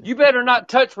 no! You better not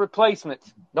touch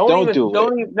replacements. Don't do it.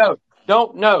 No.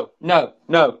 Don't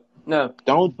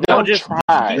just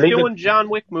try. He's doing John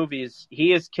Wick movies.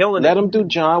 He is killing it. Let him do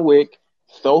John Wick.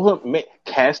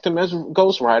 Cast him as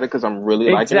Ghost Rider because I'm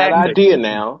really liking that idea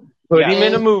now. Put him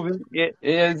in a movie. Yeah,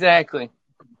 exactly.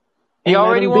 He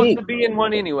already wants to be in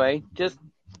one anyway. Just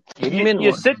get him in one.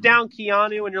 You sit down,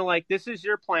 Keanu, and you're like, this is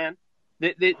your plan.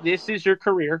 This is your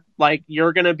career. Like,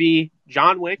 you're going to be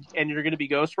John Wick, and you're going to be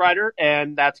Ghost Rider,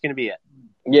 and that's going to be it.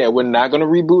 Yeah, we're not going to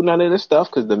reboot none of this stuff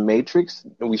because The Matrix,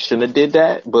 we shouldn't have did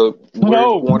that. But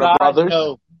we're Warner Brothers.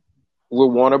 No. We're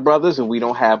Warner Brothers, and we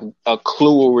don't have a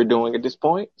clue what we're doing at this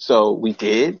point. So we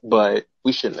did, but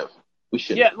we shouldn't have.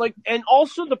 And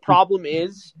also the problem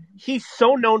is he's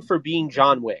so known for being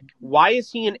John Wick. Why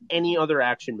is he in any other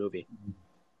action movie?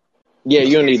 Yeah,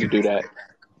 you don't need to do that.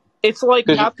 It's like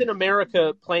Captain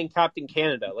America playing Captain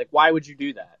Canada. Like, why would you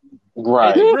do that?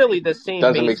 Right. It's really the same.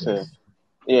 Doesn't make sense.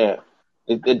 Yeah,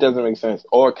 it doesn't make sense.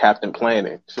 Or Captain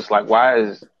Planet. It's just like, why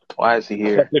is he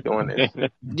here doing this?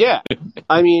 Yeah,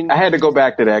 I mean, I had to go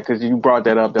back to that because you brought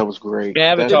that up. That was great.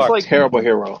 That's like terrible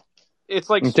hero. It's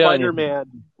like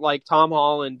Spider-Man, like Tom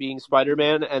Holland being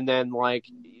Spider-Man, and then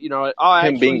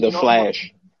him being the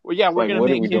Flash. Well, yeah, we're gonna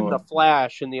make him the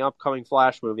Flash in the upcoming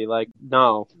Flash movie. Like,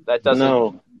 no, that doesn't.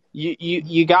 No.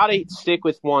 You gotta stick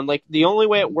with one. Like, the only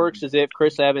way it works is if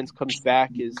Chris Evans comes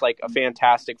back as like a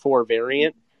Fantastic Four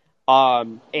variant,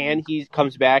 and he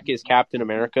comes back as Captain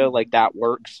America. Like, that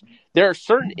works. There are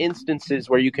certain instances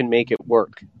where you can make it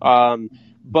work.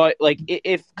 But like,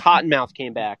 if Cottonmouth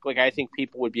came back, like, I think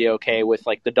people would be okay with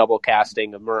like the double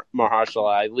casting of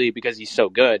Mahershala Ali because he's so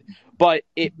good. But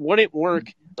it wouldn't work.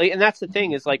 Like, and that's the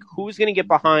thing is, like, who's going to get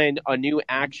behind a new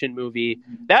action movie?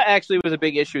 That actually was a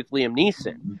big issue with Liam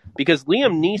Neeson, because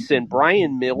Liam Neeson,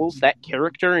 Brian Mills, that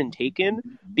character in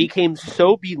Taken, became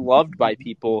so beloved by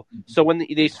people. So when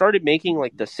they started making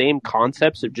like the same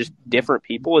concepts of just different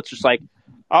people, it's just like,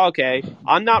 oh, okay,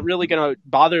 I'm not really going to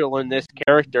bother to learn this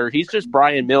character. He's just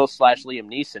Brian Mills / Liam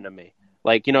Neeson to me.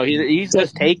 Like, he's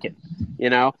just Taken,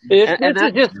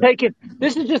 This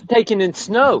is just Taken in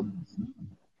snow.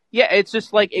 Yeah, it's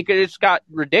just like it just got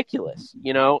ridiculous,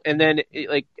 And then,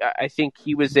 I think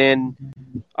he was in.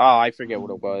 Oh, I forget what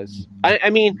it was. I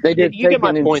mean, you get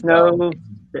my point, though.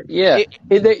 Yeah,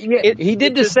 he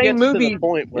did the same movie. To the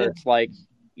point where it's like,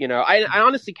 I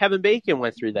honestly, Kevin Bacon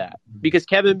went through that because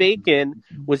Kevin Bacon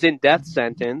was in Death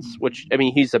Sentence, which, I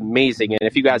mean, he's amazing. And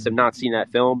if you guys have not seen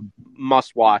that film,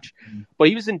 must watch. But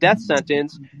he was in Death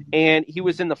Sentence, and he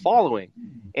was in The Following.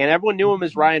 And everyone knew him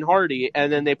as Ryan Hardy, and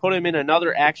then they put him in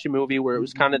another action movie where it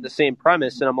was kind of the same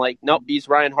premise, and I'm like, nope, he's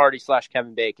Ryan Hardy /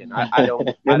 Kevin Bacon. I don't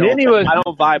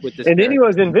vibe with this. And then he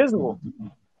was invisible.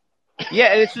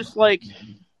 Yeah, and it's just like,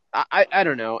 I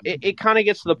don't know. It kind of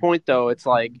gets to the point, though. It's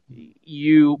like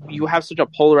you have such a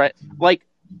polarized, like,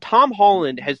 Tom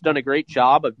Holland has done a great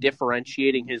job of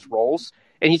differentiating his roles,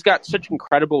 and he's got such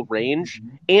incredible range,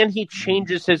 and he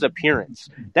changes his appearance.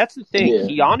 That's the thing.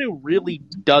 Yeah. Keanu really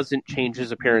doesn't change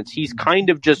his appearance. He's kind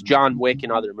of just John Wick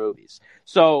in other movies.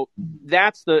 So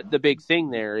that's the big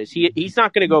thing there is he's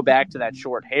not going to go back to that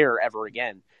short hair ever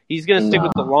again. He's going to stick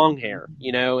with the long hair,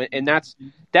 and that's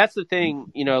the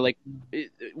thing, like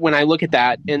when I look at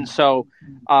that. And so,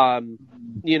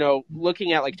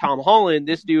 looking at like Tom Holland,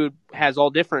 this dude has all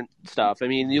different stuff. I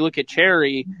mean, you look at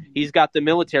Cherry, he's got the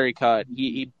military cut.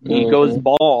 He goes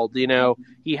bald,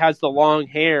 he has the long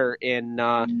hair in,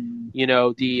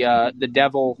 the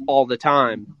devil all the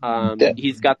time.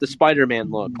 He's got the Spider-Man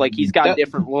look. Like he's got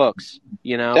different looks,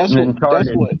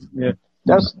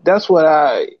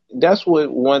 That's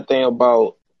what one thing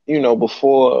about,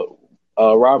 before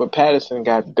Robert Pattinson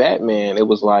got Batman, it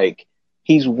was like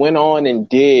he's went on and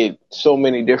did so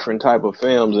many different type of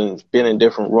films and been in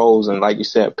different roles, and like you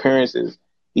said, appearances.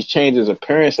 He's changed his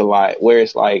appearance a lot, where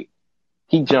it's like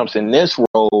he jumps in this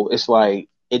role, it's like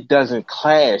it doesn't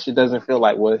clash. It doesn't feel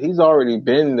like, well, he's already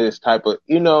been this type of,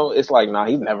 it's like, nah,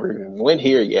 he's never even went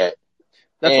here yet.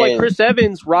 That's why Chris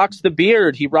Evans rocks the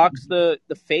beard. He rocks the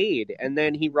fade. And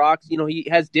then he rocks, he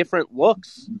has different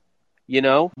looks. He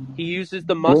uses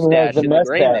the mustache in the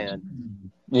Gray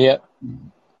Man. Yeah.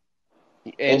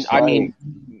 And I mean,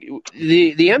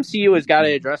 the MCU has got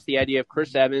to address the idea of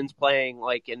Chris Evans playing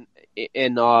like in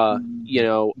a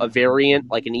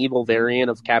variant, like an evil variant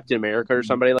of Captain America or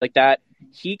somebody like that.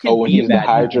 He could be a bad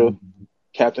Hydra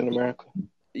Captain America.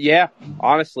 Yeah,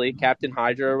 honestly, Captain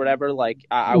Hydra or whatever. Like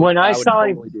I would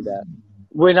totally do that.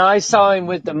 When I saw him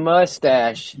with the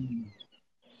mustache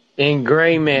in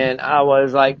Gray Man, I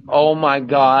was like, "Oh my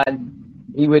God,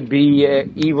 he would be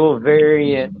an evil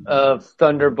variant of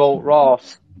Thunderbolt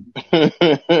Ross."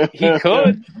 He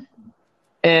could,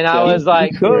 and I was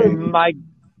like,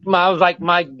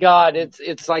 "My God,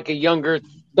 it's like a younger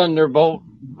Thunderbolt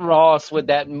Ross with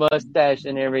that mustache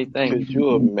and everything." Could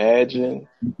you imagine?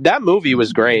 That movie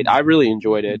was great. I really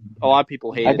enjoyed it. A lot of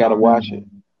people hated it. I gotta watch it.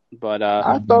 But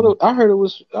I heard it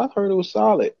was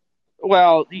solid.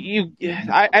 Well,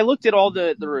 I looked at all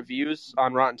the reviews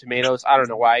on Rotten Tomatoes. I don't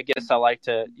know why. I guess I like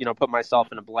to, put myself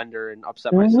in a blender and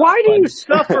upset myself. Why do you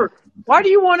suffer? Why do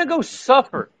you want to go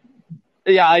suffer?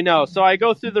 Yeah, I know. So I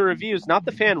go through the reviews, not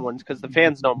the fan ones, because the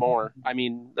fans know more. I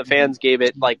mean, the fans gave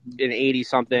it like an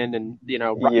 80-something, and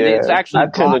it's actually I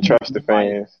tend to trust the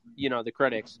fans. The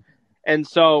critics. And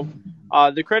so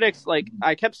the critics, like,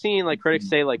 I kept seeing like critics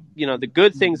say like, the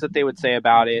good things that they would say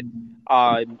about it.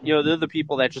 They're the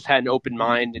people that just had an open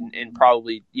mind and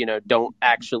probably, don't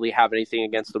actually have anything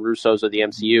against the Russos or the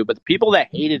MCU. But the people that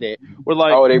hated it were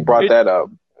like, oh, they brought that up.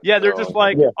 Yeah, they're just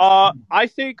like, I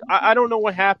think, I don't know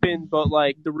what happened, but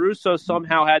like the Russos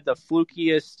somehow had the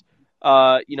flukiest,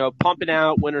 pumping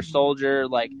out Winter Soldier.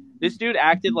 Like this dude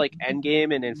acted like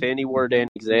Endgame and Infinity War didn't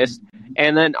exist.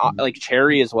 And then like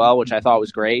Cherry as well, which I thought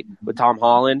was great with Tom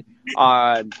Holland.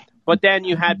 But then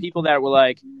you had people that were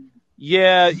like,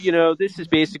 yeah, this is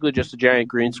basically just a giant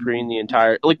green screen the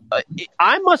entire... Like,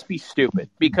 I must be stupid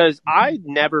because I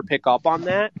never pick up on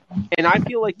that. And I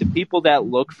feel like the people that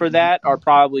look for that are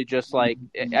probably just like...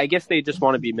 I guess they just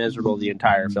want to be miserable the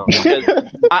entire film. Because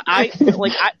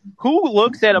who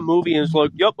looks at a movie and is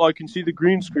like, yep, I can see the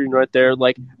green screen right there.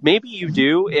 Like, maybe you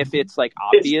do if it's, like,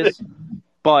 obvious.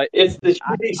 But it's the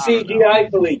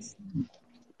CGI police.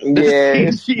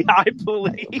 Yeah, CGI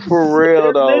police. For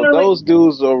real though, those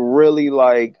dudes are really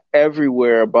like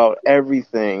everywhere about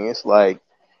everything. It's like,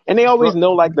 and they always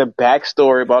know like the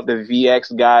backstory about the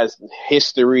VX guy's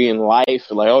history and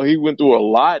life. Like, oh, he went through a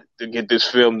lot to get this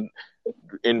film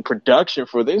in production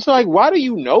for this. It's like, why do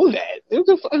you know that?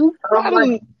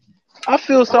 I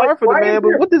feel sorry for the man,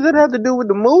 but what does it have to do with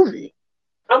the movie?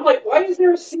 I'm like, why is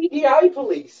there a CGI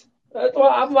police? That's why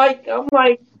I'm like.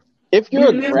 If you're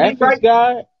a graphics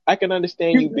guy, I can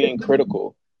understand you being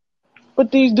critical.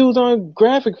 But these dudes aren't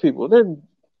graphic people.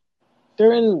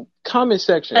 They're in comment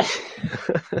section.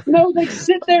 No, they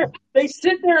sit there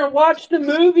and watch the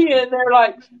movie and they're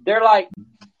like,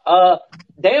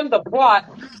 damn the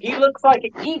plot. He looks like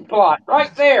an ink blot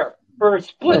right there for a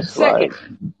split second. Like,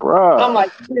 bruh. I'm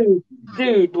like,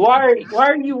 dude, why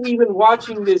are you even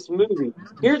watching this movie?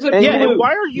 Here's a clue. And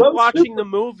why are you watching the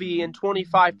movie in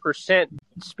 25%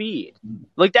 speed?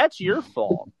 Like, that's your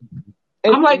fault.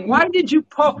 I'm like, why did you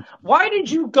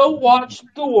go watch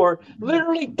Thor,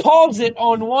 literally pause it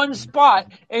on one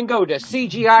spot and go to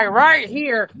CGI right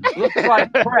here? Looks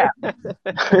like crap. I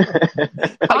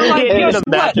can't even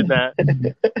imagine that.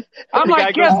 I'm the like,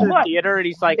 guy goes guess to what? the theater and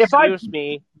he's like, excuse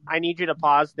me, I need you to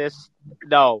pause this.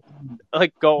 No,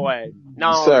 like go away.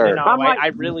 No, Sir. no, I'm like, I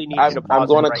really need you to I'm pause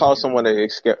going it to right call here. someone to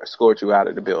escort you out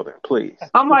of the building, please.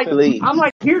 I'm like, Please.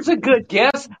 here's a good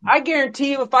guess. I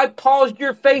guarantee you, if I paused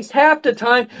your face half the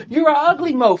time, you're an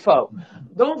ugly mofo.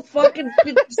 Don't fucking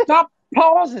stop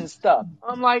pausing stuff.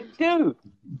 I'm like, dude,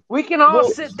 we can all Well,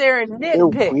 sit there and they're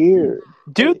nitpick, weird.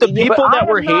 Dude, the Yeah, but people that I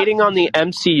were am not. hating on the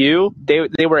MCU,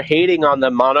 they were hating on the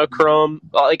monochrome.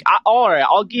 Like, all right,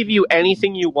 I'll give you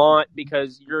anything you want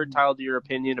because you're entitled to your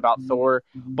opinion about Thor.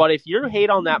 But if you hate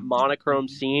on that monochrome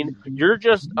scene, you're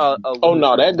just a oh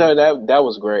no, loser. that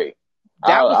was great.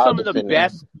 That was I'll some of the defend that.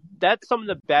 best. That's some of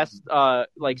the best,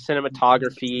 like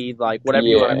cinematography, like whatever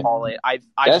you want to Yeah, call it. I've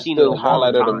that's seen in a the long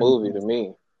highlight of the time. movie to me.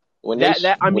 I When mean, that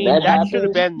that should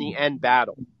have happens, been the end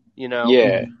battle. You know.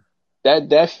 yeah,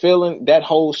 that feeling, that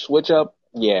whole switch up,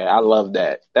 yeah, I love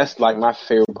that. That's like my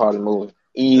favorite part of the movie,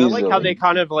 And I like how they easily.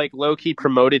 kind of like low key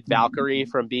promoted Valkyrie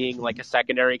from being like a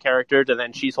secondary character to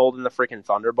then she's holding the freaking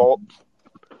Thunderbolt.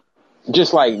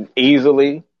 Just like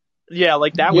easily. Yeah,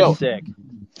 like that was Yo, sick.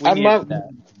 We needed that.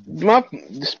 my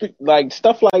like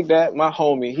stuff like that. My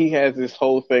homie, he has this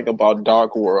whole thing about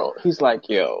Dark World. He's like,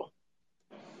 yo,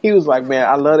 he was like, man,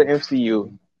 I love the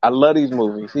MCU. I love these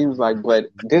movies. He was like, but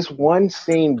this one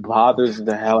scene bothers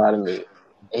the hell out of me.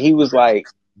 And he was like,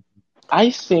 I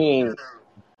seen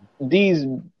these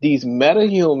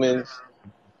metahumans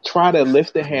try to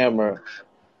lift the hammer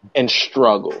and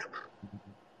struggle.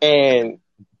 And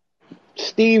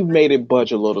Steve made it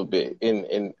budge a little bit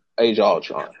in Age of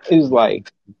Ultron. He's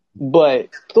like, but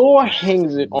Thor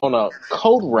hangs it on a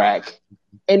coat rack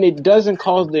and it doesn't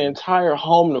cause the entire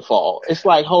home to fall. It's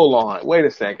like, hold on, wait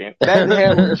a second. That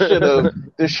hammer should have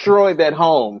destroyed that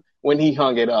home when he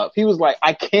hung it up. He was like,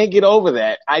 I can't get over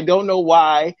that. I don't know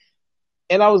why.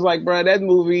 And I was like, bro, that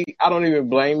movie, I don't even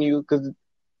blame you because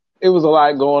it was a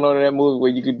lot going on in that movie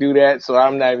where you could do that. So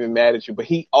I'm not even mad at you. But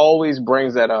he always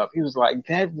brings that up. He was like,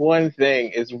 that one thing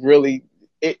is really,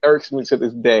 it irks me to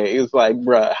this day. It was like,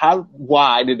 bruh,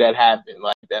 why did that happen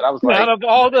like that? I was like, Out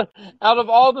of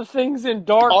all the things in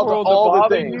Dark World to all the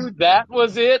bother things. you, that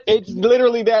was it. It's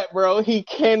literally that, bro. He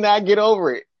cannot get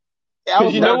over it. I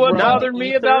was You know like, what Not bro. the bothered me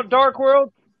ether. about Dark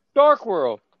World? Dark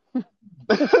World.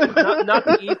 Not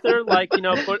the ether, like, you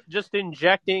know, just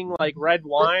injecting like red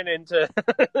wine into.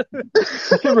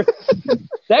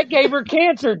 That gave her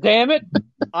cancer. Damn it.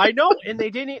 I know, and they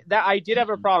didn't. That I did have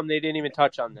a problem. They didn't even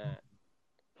touch on that.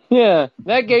 Yeah,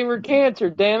 that gave her cancer.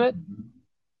 Damn it.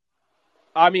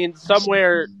 I mean,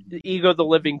 somewhere Ego the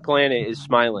Living Planet is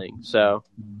smiling. So,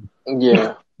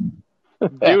 Yeah.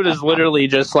 dude is literally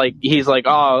just like he's like,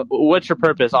 oh, what's your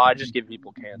purpose? Oh, I just give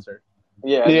people cancer.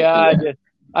 Yeah.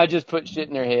 I just put shit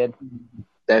in their head.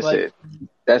 That's Like, it.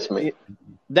 That's me.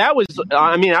 That was,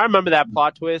 I mean, I remember that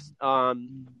plot twist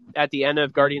at the end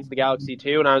of Guardians of the Galaxy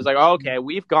 2, and I was like, oh, okay,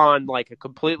 we've gone like a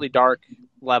completely dark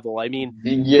level. I mean,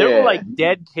 Yeah. there were like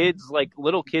dead kids, like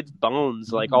little kids'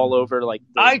 bones, like all over, like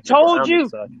I the told ground you. and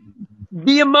stuff.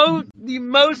 The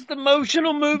most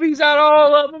emotional movies out of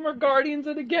all of them are Guardians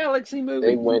of the Galaxy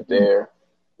movies. They went there.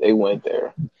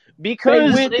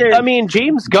 Because, They went there. I mean,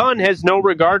 James Gunn has no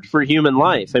regard for human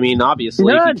life. I mean,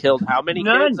 obviously, None. he killed how many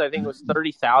None. kids? I think it was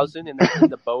 30,000 in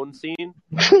the bone scene.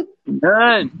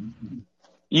 None.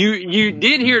 You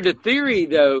did hear the theory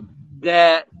though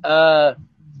that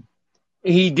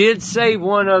he did save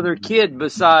one other kid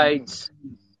besides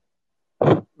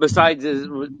his,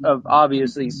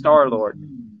 obviously Star-Lord.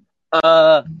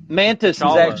 Mantis is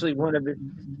T'Challa. actually one of his.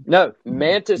 No,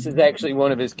 Mantis is actually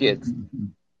one of his kids.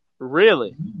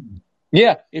 Really?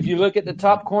 Yeah, if you look at the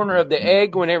top corner of the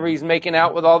egg, whenever he's making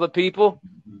out with all the people,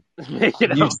 you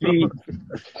see.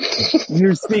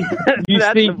 That's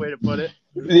the way to put it.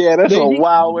 Yeah, that's a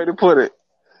wild way to put it.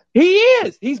 He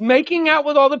is. He's making out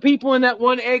with all the people in that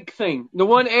one egg thing, the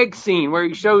one egg scene where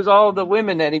he shows all the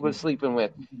women that he was sleeping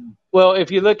with. Well,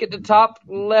 if you look at the top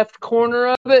left corner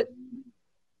of it,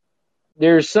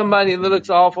 there's somebody that looks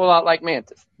an awful lot like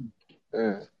Mantis.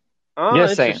 Mm. Oh,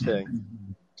 Just saying. interesting.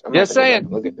 Just saying.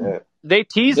 Look at that. They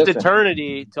teased Just saying.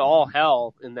 eternity to all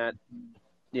hell in that,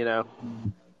 you know.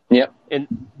 Yep.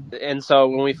 And so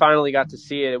when we finally got to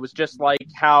see it, it was just like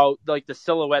how, like the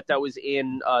silhouette that was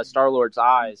in Star-Lord's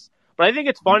eyes. But I think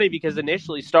it's funny because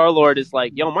initially Star-Lord is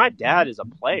like, yo, my dad is a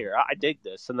player. I dig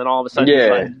this. And then all of a sudden he's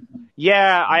like,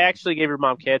 yeah, I actually gave your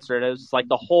mom cancer. And it was like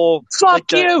the whole, Fuck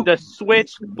like you! the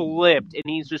switch flipped. And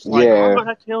he's just like, I'm going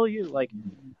to kill you. Like,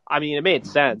 I mean, it made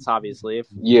sense, obviously. If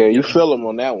you feel him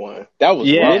on that one. That was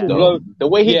Yeah. rough, though. The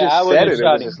way he just said it, it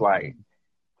was him. just like,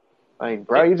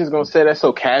 bro, you just gonna say that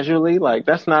so casually? Like,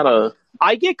 that's not a...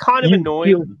 I get kind of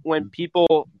annoyed when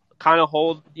people kind of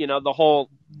hold, you know, the whole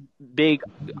big,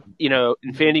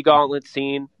 Infinity Gauntlet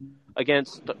scene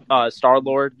against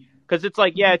Star-Lord. Because it's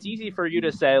like, yeah, it's easy for you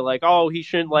to say, like, oh, he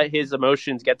shouldn't let his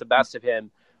emotions get the best of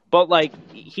him. But, like,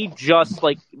 he just,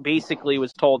 like, basically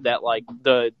was told that, like,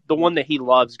 the one that he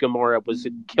loves, Gamora, was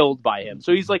killed by him.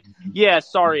 So he's like, yeah,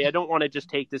 sorry, I don't want to just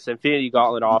take this Infinity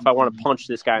Gauntlet off. I want to punch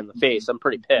this guy in the face. I'm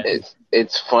pretty pissed.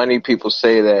 It's funny people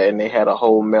say that, and they had a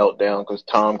whole meltdown because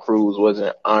Tom Cruise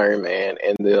wasn't Iron Man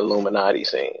in the Illuminati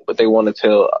scene. But they want to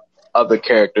tell other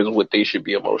characters what they should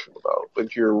be emotional about.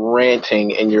 But you're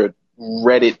ranting in your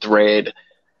Reddit thread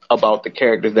about the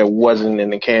characters that wasn't in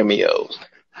the cameos.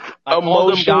 I call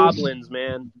them goblins,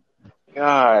 man.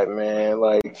 God, man,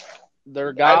 like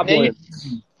they're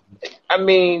goblins. I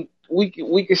mean,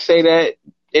 we could say that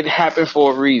it happened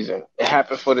for a reason. It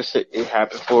happened for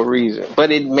a reason.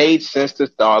 But it made sense to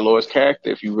Star-Lord's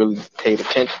character if you really paid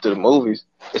attention to the movies.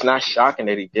 It's not shocking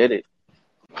that he did it.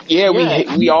 Yeah,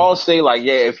 we all say like,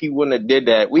 yeah, if he wouldn't have did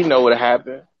that, we know what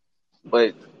happened.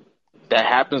 But that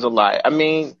happens a lot. I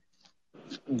mean,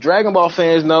 Dragon Ball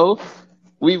fans know.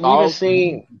 We done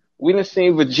seen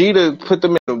Vegeta put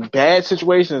them in bad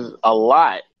situations a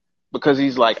lot because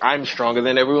he's like, I'm stronger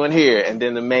than everyone here, and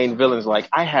then the main villain's like,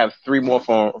 I have 3 more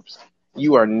forms.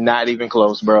 You are not even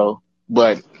close, bro.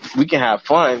 But we can have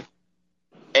fun.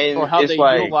 And or how it's they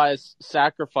like, utilize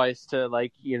sacrifice to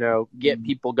like, get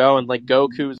people going. Like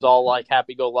Goku's all like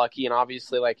happy-go-lucky, and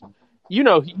obviously like,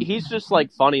 he's just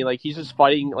like funny. Like he's just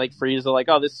fighting like Frieza, like,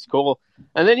 oh, this is cool.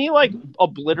 And then he like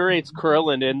obliterates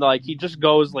Krillin, and like he just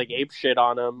goes like ape shit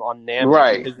on him on Namek.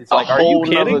 right? Because it's like, are you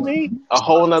kidding me? A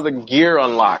whole nother gear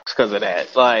unlocks because of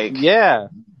that. Like, yeah.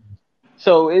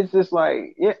 So it's just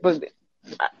like, yeah, but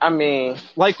I mean,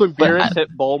 like when Beerus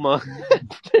hit Bulma,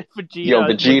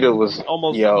 Vegeta was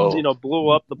almost blew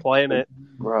up the planet.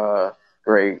 Bruh,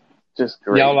 great, just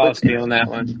great. Y'all lost me on that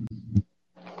one.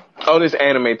 Oh, this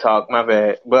anime talk, my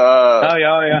bad. But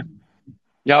yeah.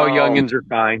 Y'all youngins are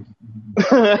fine.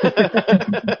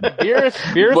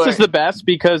 Beerus is the best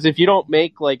because if you don't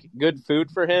make like good food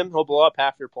for him, he'll blow up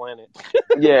half your planet.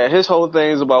 Yeah, his whole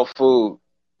thing is about food.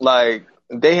 Like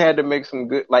they had to make some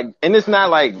good, like, and it's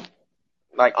not like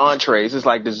entrees. It's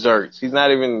like desserts. He's not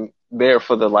even there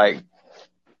for the like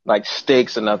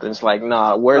steaks or nothing. It's like,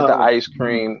 nah, where's the ice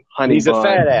cream, honey he's bun? He's a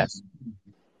fat ass.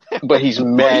 But he's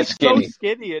mad skinny. So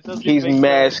skinny. It doesn't he's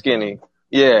mad skinny.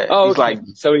 Yeah. Oh, he's like,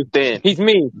 so he's thin. He's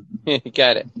me.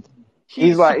 Got it.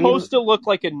 He's supposed to look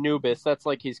like Anubis. That's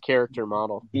like his character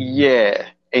model. Yeah.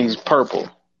 And he's purple.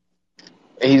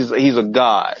 He's a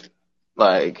god.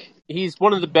 Like, he's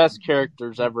one of the best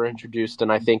characters ever introduced in,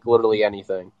 I think, literally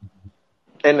anything.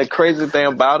 And the crazy thing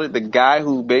about it, the guy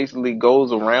who basically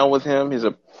goes around with him,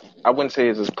 I wouldn't say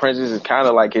his apprentice, is kind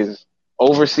of like his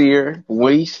overseer,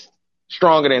 Whis,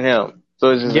 stronger than him.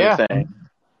 So it's just insane.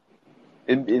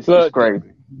 It's just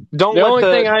crazy. Don't the let only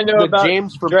thing I know about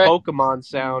James from Pokemon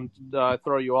sound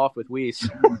throw you off with Whis.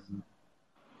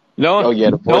 The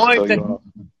only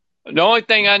only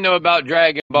thing I know about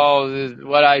Dragon Balls is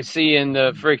what I see in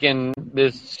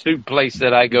this soup place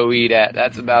that I go eat at.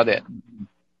 That's about it.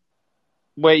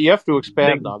 Wait, you have to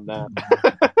expand on that.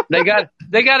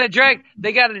 They got a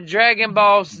Dragon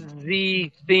Ball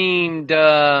Z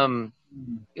themed.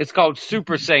 It's called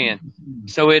Super Saiyan.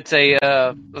 So it's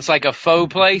like a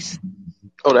faux place.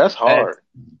 Oh, that's hard.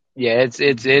 Yeah, it's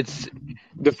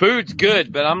the food's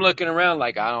good, but I'm looking around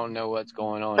like I don't know what's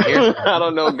going on here. I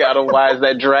don't know, why is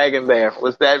that dragon there?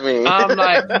 What's that mean? I'm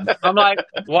like,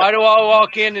 why do I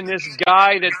walk in and this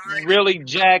guy that's really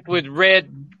jacked with red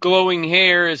glowing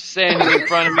hair is standing in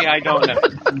front of me? I don't know.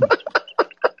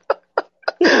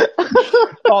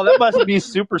 Oh, that must be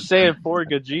Super Saiyan 4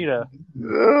 Gogeta.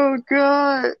 Oh,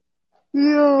 God.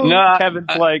 Yo. No, Kevin's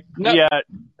yeah,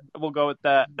 we'll go with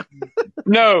that.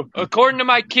 No, according to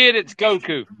my kid, it's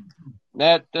Goku.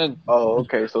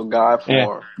 Okay, so God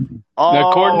form. Yeah.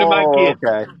 According to my kid.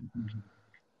 Okay.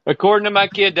 According to my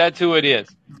kid, that's who it is.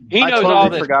 He knows totally all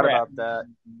this forgot crap. about that.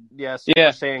 Yeah, Super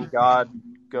Saiyan God,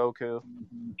 Goku.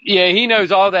 Yeah, he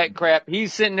knows all that crap.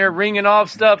 He's sitting there ringing off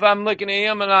stuff. I'm looking at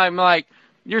him, and I'm like,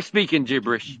 you're speaking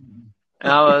gibberish.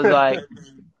 And I was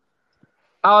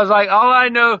like, all I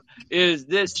know is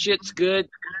this shit's good,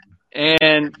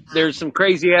 and there's some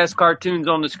crazy-ass cartoons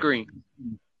on the screen.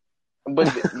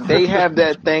 But they have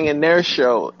that thing in their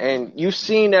show, and you've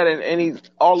seen that in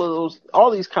all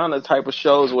these kind of type of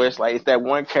shows where it's like, it's that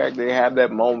one character, they have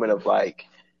that moment of like,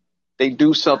 they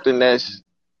do something that's,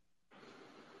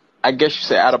 I guess you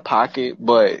say out of pocket,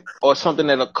 or something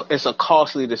it's a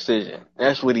costly decision.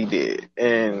 That's what he did.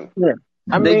 And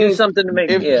I mean, do something to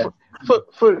make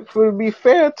for to be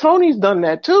fair, Tony's done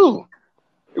that too.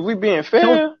 If we being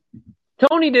fair.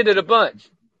 Tony did it a bunch.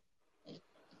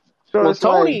 So Well, it's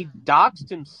like Tony doxed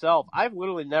himself. I've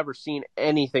literally never seen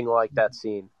anything like that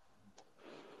scene.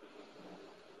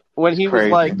 When it's he was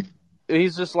like, crazy.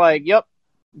 he's just like, "Yep,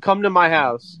 come to my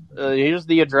house. Here's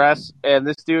the address." And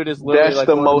this dude is literally That's like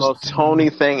the one of the most most. Tony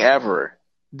thing ever.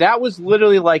 That was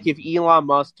literally like if Elon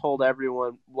Musk told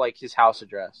everyone like his house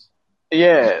address.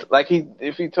 Yeah, like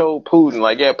if he told Putin,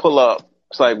 like, yeah, pull up.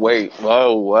 It's like, wait,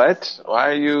 whoa, what? Why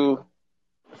are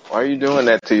you doing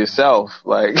that to yourself?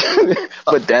 Like,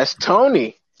 but that's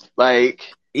Tony. Like,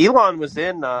 Elon was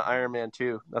in Iron Man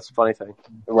 2. That's a funny thing.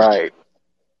 right.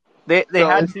 They So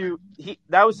had to.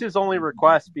 That was his only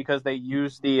request because they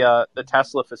used the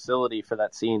Tesla facility for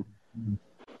that scene.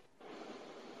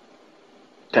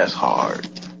 that's hard.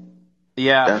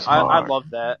 Yeah, That's I hard. love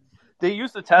that. They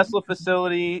used the Tesla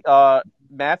facility.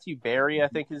 Matthew Berry, I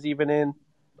think, is even in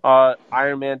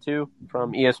Iron Man 2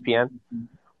 from ESPN.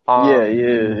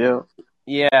 Yeah.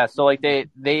 Yeah, so like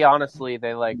they honestly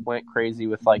they like went crazy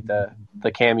with like the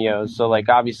cameos. So like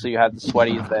obviously you had the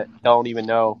sweaties that don't even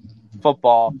know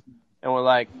football, and we're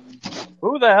like,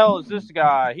 who the hell is this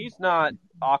guy? He's not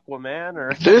Aquaman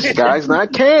or This guy's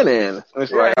not canon.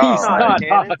 It's yeah, like, he's all He's not right.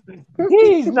 not. canon.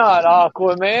 He's not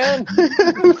Aquaman.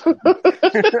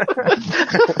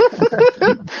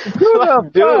 Who the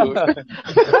dude?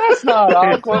 That's not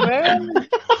Aquaman.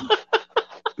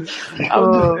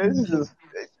 It's just,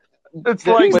 It's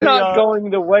like He's not the going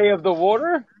the way of the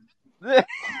water. way of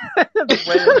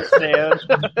the sand.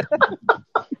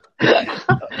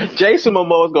 Jason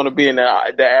Momoa is going to be in the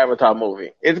Avatar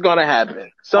movie. It's going to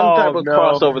happen. Some type of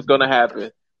crossover is going to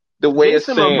happen. The way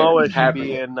Jason it's saying Momoa it's should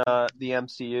be happening. in the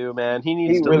MCU, man. He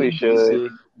needs He to really leave should.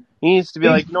 DC. He needs to be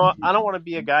like, no, I don't want to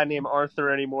be a guy named Arthur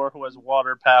anymore who has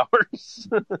water powers.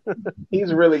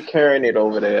 He's really carrying it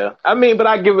over there. I mean, but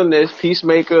I give him this: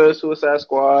 Peacemaker, Suicide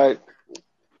Squad,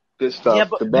 good stuff. Yeah,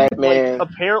 but The Batman. like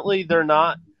apparently they're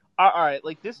not. All right,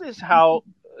 like this is how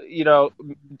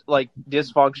like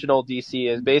dysfunctional DC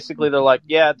is. Basically, they're like,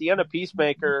 yeah, at the end of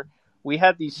Peacemaker, we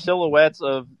had these silhouettes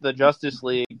of the Justice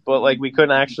League, but like we couldn't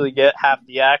actually get half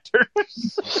the actors.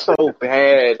 So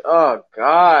bad. Oh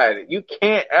God, you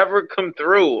can't ever come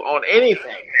through on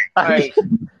anything.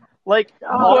 Like,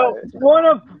 Well, one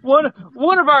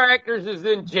of our actors is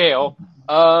in jail.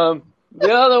 The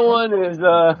other one is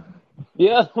the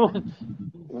other one.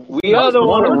 We The other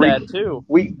want one. that too.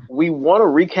 We want to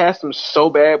recast him so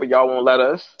bad, but y'all won't let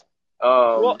us.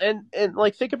 Well, and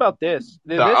like think about this.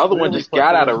 The other one just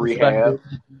got out of rehab.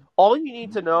 All you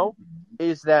need to know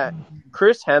is that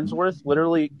Chris Hemsworth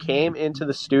literally came into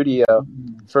the studio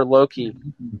for Loki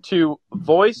to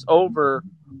voice over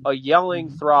a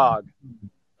yelling Throg.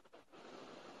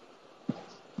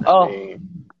 Oh, I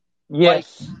mean,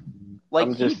 yes. Like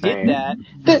I'm he just did saying.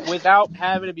 that without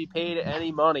having to be paid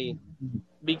any money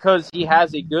because he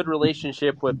has a good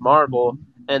relationship with Marvel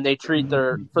and they treat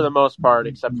their, for the most part,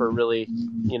 except for really,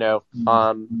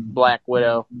 Black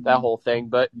Widow, that whole thing.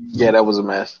 But Yeah, that was a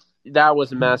mess. that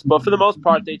was a mess. But for the most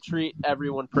part, they treat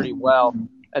everyone pretty well.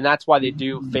 And that's why they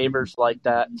do favors like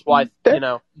that. It's why,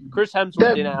 Chris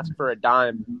Hemsworth didn't ask for a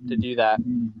dime to do that.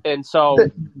 And so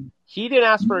he didn't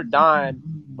ask for a dime,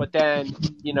 but then,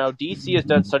 DC has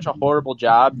done such a horrible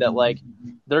job that, like,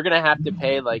 they're going to have to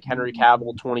pay, like, Henry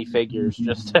Cavill 20 figures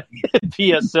just to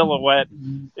be a silhouette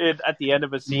at the end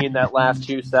of a scene that lasts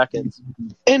 2 seconds.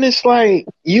 And it's like,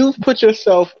 you've put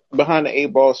yourself behind the 8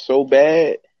 ball so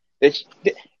bad that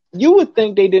you would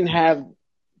think they didn't have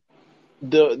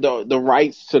the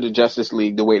rights to the Justice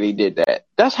League the way they did that.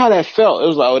 That's how that felt. It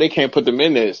was like, oh, they can't put them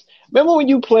in this. Remember when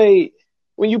you played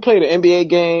an NBA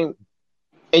game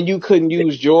and you couldn't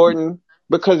use Jordan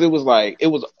because he wouldn't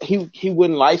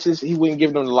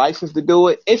give them the license to do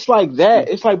it. It's like that.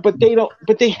 It's like, but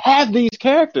they have these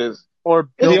characters. Or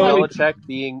Bill Belichick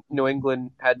being New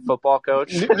England head football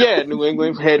coach. Yeah, New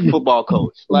England head football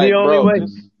coach. Like, The only way.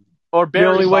 Or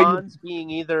Barry Bonds being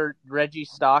either Reggie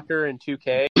Stalker in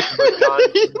 2K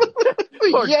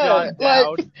or John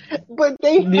Dowd. But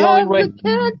they have the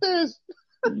characters.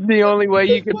 The only way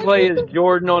you can play as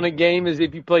Jordan on a game is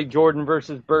if you play Jordan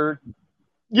versus Bird.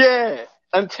 Yeah,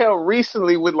 until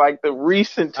recently with like the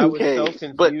recent 2Ks. I was so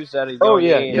confused at a young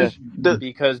age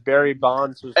because Barry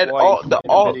Bonds was white in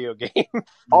a video game.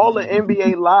 All the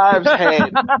NBA lives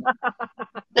had.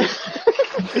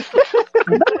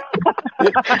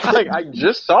 Like, I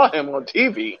just saw him on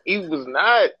TV. He was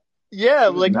not. Yeah,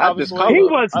 like not he was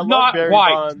not Barry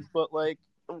white. Bonds, but like,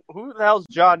 who the hell's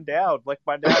John Dowd? Like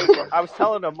my dad, I was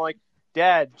telling him like,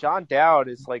 Dad, John Dowd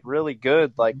is like really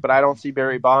good, like, but I don't see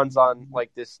Barry Bonds on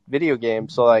like this video game.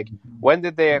 So like, when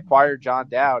did they acquire John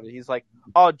Dowd? And he's like,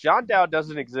 oh, John Dowd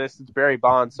doesn't exist. It's Barry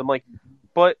Bonds. So I'm like,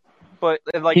 but But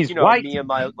like, He's white. me and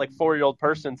my like 4-year-old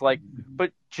person's like,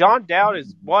 but John Dowd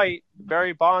is white,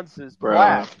 Barry Bonds is Bro,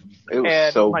 black. it was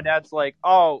And so. my dad's like,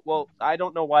 oh, well, I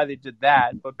don't know why they did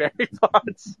that, but Barry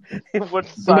Bonds would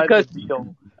sign Because the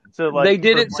deal to like they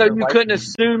did it so you couldn't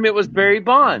assume it was Barry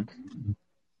Bonds.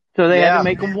 So they had to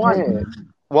make him white. Yeah.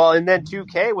 Well, and then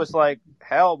 2K was like,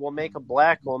 hell, we'll make him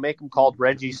black. We'll make him called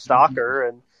Reggie Stalker.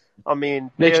 And I mean,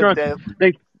 They tried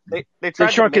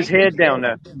shrunk to his make head him down gay.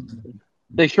 though.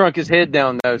 They shrunk his head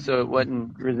down though, so it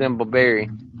wouldn't resemble Barry.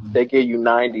 They gave you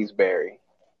 90s Barry.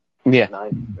 Yeah,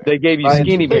 90s Barry. they gave you And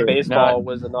skinny 2K Barry. baseball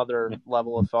was another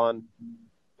level of fun.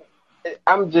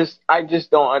 I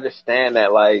just don't understand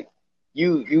that. Like,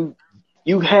 you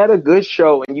had a good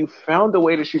show and you found a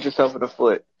way to shoot yourself in the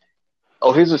foot.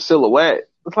 Oh, here's a silhouette.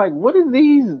 It's like, what are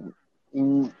these?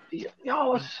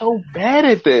 Y'all are so bad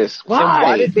at this. Why? And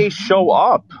why did they show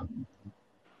up?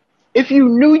 If you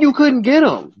knew you couldn't get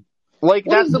them, Like,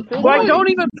 what that's is the the thing. Like, point? don't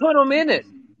even put them in it.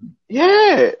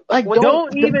 Yeah, like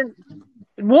Don't even.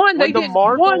 One, they the didn't.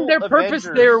 Marvel One, their purpose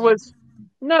Avengers- there was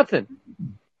nothing.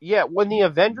 Yeah, when the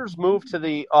Avengers moved to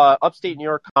the upstate New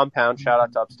York compound, shout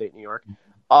out to upstate New York,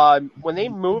 when they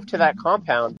moved to that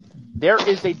compound, there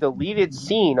is a deleted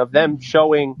scene of them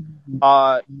showing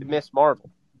Miss Marvel.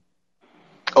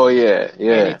 Oh yeah.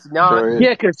 And it's not. Sure is. Yeah,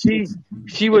 because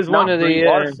she was it's one not of Brie the.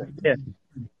 Larson. Yeah.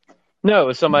 No, it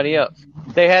was somebody else.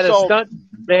 They had a So- stunt.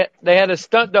 They had a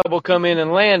stunt double come in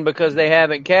and land because they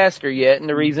haven't cast her yet, and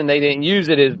the reason they didn't use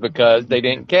it is because they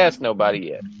didn't cast nobody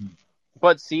yet.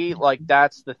 But see, like,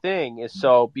 that's the thing, is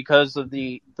so because of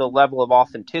the level of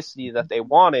authenticity that they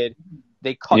wanted,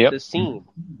 they cut Yep. the scene.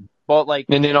 But like,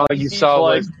 And then all you DC's saw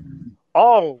like, was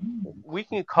oh, we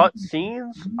can cut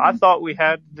scenes? I thought we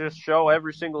had to just show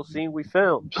every single scene we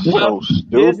filmed. So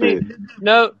Disney. stupid.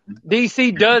 No,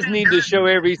 DC does need to show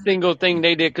every single thing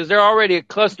they did because they're already a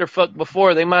clusterfuck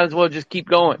before. They might as well just keep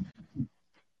going.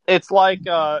 It's like,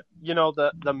 the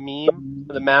meme,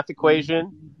 the math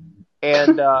equation,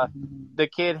 and the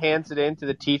kid hands it in to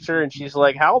the teacher, and she's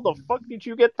like, how the fuck did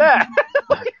you get that?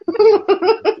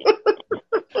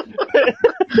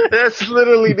 That's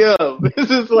literally them. This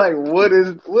is like, what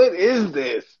is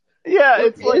this? Yeah, What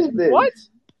it's like, is this? what?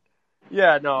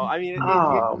 Yeah, no, I mean, it's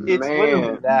man.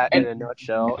 literally that in a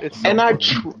nutshell. It's so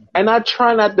And I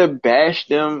try not to bash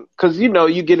them because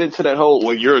you get into that whole,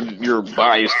 well, you're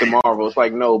biased to Marvel. It's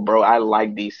like, no, bro, I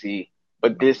like DC,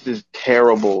 but this is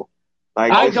terrible.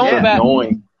 Like, I it's don't bash-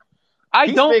 annoying. I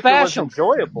don't Peacemaker bash was them.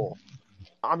 enjoyable.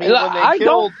 I mean, when they I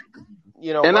killed,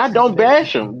 And I don't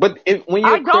bash them, but when I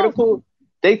you're don't. critical,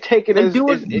 they take it They as do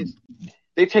it-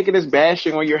 they take it as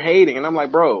bashing or you're hating, and I'm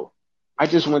like, bro, I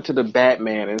just went to the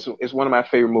Batman. It's one of my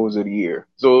favorite movies of the year,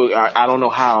 so I don't know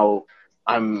how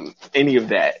I'm any of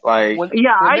that. Like, when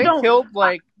I they don't. killed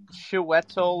like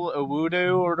Chiwetel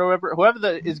Ejiofor or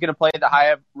whoever is going to play the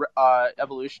High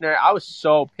Evolutionary, I was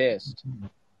so pissed.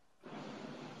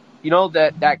 You know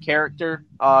that character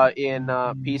in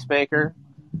Peacemaker?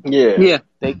 yeah.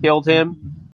 They killed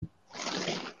him.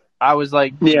 I was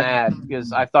like mad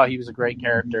because I thought he was a great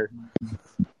character.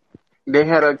 They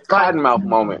had a Cottonmouth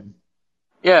moment.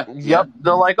 Yeah. Yep.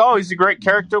 They're like, oh, he's a great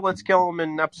character. Let's kill him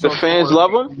in episode The fans 4.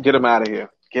 love him. Get him out of here.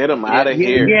 Get him out of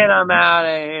here. Get them out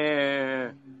of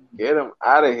here. Get him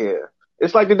out of here.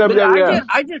 It's like the But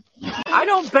WWF. I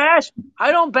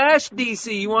don't bash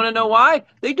DC. You want to know why?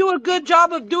 They do a good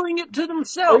job of doing it to Oh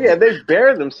themselves. yeah, they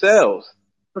bear themselves.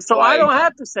 So I don't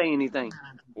have to say anything.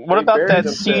 What They about buried that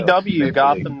themselves, CW thankfully.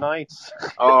 Gotham Knights?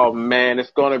 Oh man,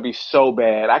 it's gonna be so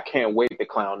bad. I can't wait to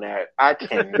clown that. I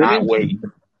cannot wait.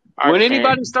 When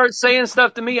anybody starts saying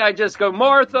stuff to me, I just go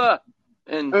Martha,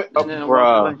 and then I'm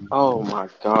bruh, like, oh my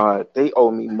god, they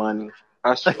owe me money.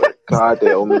 I swear to God,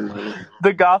 they owe me money.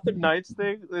 The Gotham Knights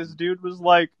thing, this dude was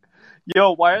like,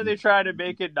 yo, why are they trying to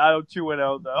make it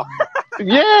 90210 though?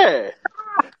 Yeah,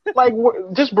 like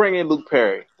just bring in Luke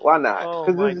Perry. Why not? Oh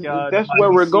 'Cause my God. that's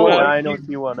where we're going.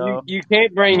 90210. you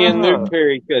can't bring in Luke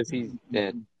Perry because he's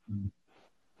dead.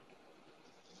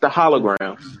 The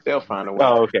holograms, they'll find a way.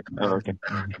 Oh, okay.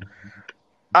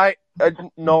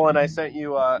 Nolan, I sent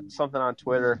you something on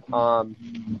Twitter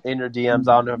in your DMs.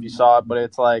 I don't know if you saw it, but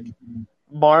it's like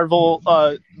Marvel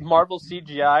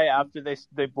CGI after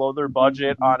they blow their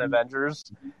budget on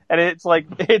Avengers, and it's like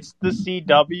it's the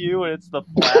CW and it's the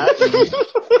Flash.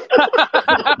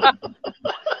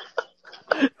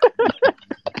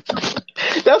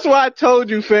 That's why I told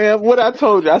you, fam. What I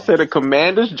told you, I said the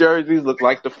Commanders jerseys look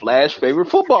like the Flash favorite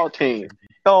football team.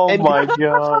 Oh my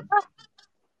God!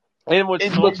 And what's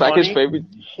It so looks like funny, his favorite.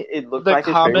 It looks the like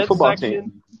his favorite comment football section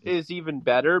team. is even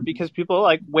better because people are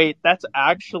like, "Wait, that's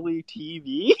actually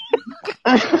TV."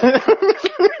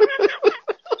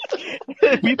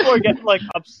 People are getting like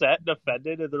upset and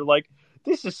offended, and they're like,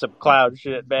 "This is some clown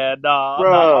shit, man. Nah, I'm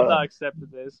Bruh. not accepting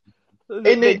this."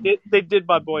 And They did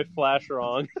my boy Flash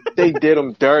wrong. they did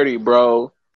him dirty,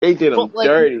 bro. They did him But like,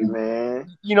 dirty,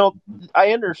 man. you know,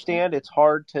 I understand it's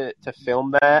hard to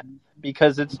film that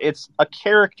because it's a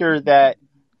character that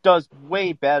does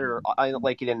way better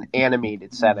like in an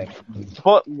animated setting.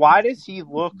 But why does he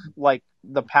look like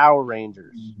the Power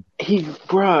Rangers?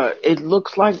 Bruh, it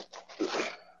looks like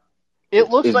It's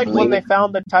like when bleeding. they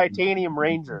found the Titanium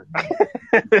Ranger.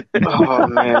 Oh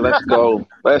man, let's go.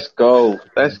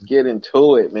 Let's get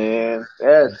into it, man.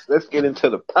 Yes, let's get into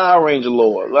the Power Ranger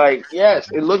lore. Like, yes,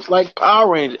 it looks like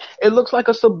Power Ranger. It looks like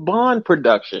a Saban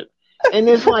production. And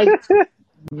it's like,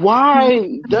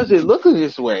 why does it look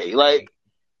this way? Like,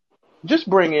 just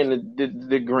bring in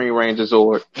the Green Ranger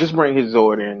Zord. Just bring his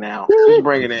Zord in now. Just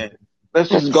bring it in. Let's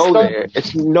just go there.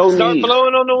 It's no Start need.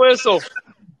 blowing on the whistle.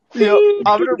 You know,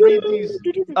 I'm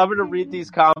gonna read these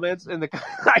comments, and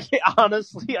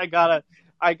honestly, I gotta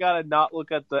not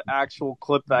look at the actual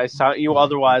clip that I sent you.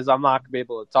 Otherwise, I'm not gonna be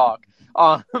able to talk.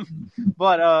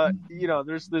 But you know,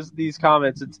 there's these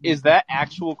comments. Is that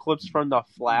actual clips from the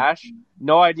Flash?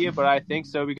 No idea, but I think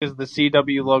so because the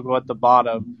CW logo at the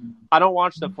bottom. I don't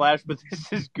watch the Flash, but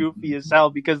this is goofy as hell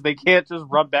because they can't just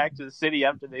run back to the city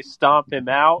after they stomp him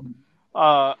out.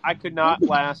 I could not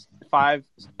last 5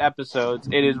 episodes.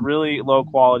 It is really low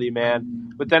quality,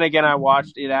 man. But then again, I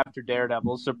watched it after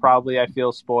Daredevil, so probably I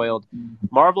feel spoiled.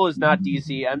 Marvel is not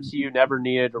DC. MCU never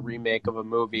needed a remake of a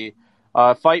movie.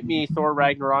 Fight Me, Thor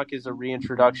Ragnarok is a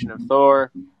reintroduction of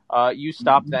Thor. You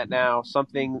stop that now.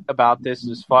 Something about this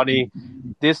is funny.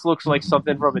 This looks like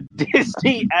something from a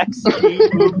Disney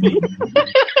XD movie.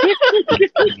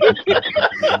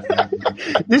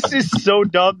 This is so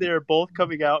dumb. They're both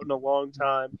coming out in a long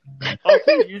time.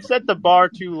 Okay, you set the bar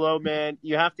too low, man.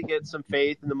 You have to get some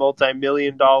faith in the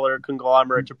multi-million-dollar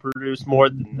conglomerate to produce more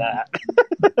than that.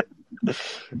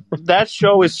 That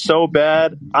show is so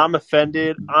bad. I'm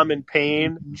offended. I'm in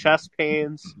pain. Chest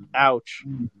pains. Ouch.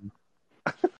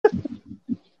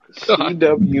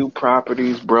 CW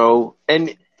properties, bro.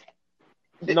 And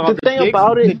No, the thing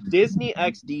about the it, Disney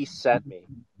XD sent me.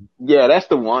 yeah, that's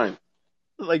the one.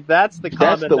 Like, that's the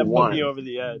comment the that one. put me over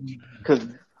the edge. Because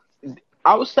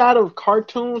outside of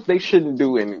cartoons, they shouldn't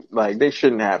do any, like, they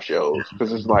shouldn't have shows.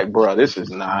 Because it's like, bro, this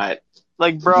is not.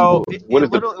 Like, bro, What is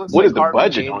the Harvey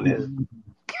budget on Danger.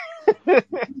 this?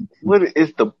 What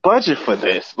is the budget for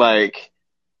this? Like,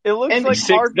 It looks and like $6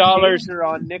 Harvey Danger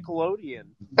on Nickelodeon.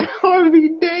 Harvey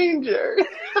Danger.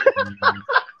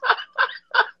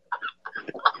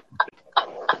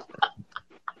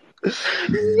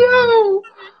 Yo,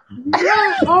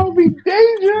 Harvey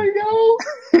Danger, yo.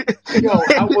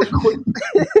 I would quit.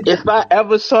 If I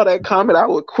ever saw that comment, I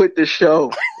would quit the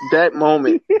show. That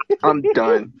moment, I'm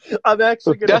done. I'm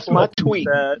actually gonna. That's my tweet.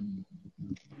 That.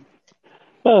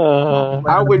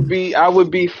 I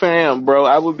would be fam, bro.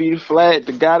 I would be flat.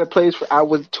 The guy that plays for, I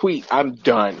would tweet. I'm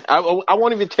done. I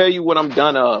won't even tell you what I'm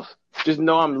done of. Just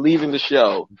know I'm leaving the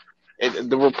show.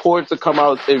 The reports will come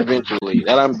out eventually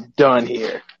that I'm done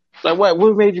here. Like,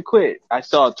 what made you quit? I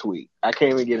saw a tweet. I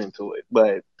can't even get into it,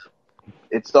 but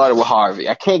it started with Harvey.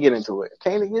 I can't get into it.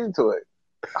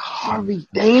 Harvey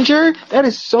Danger? That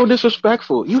is so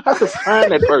disrespectful. You have to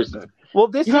find that person. Well,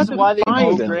 this is why they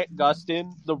owe them. Grant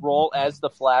Gustin the role as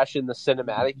the Flash in the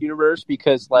cinematic universe,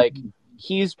 because, like,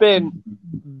 he's been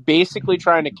basically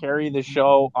trying to carry the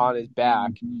show on his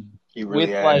back He really with,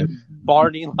 has. like,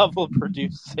 Barney-level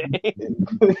producing.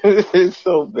 It's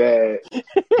so bad.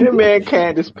 That man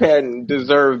Candace Patton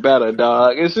deserve better,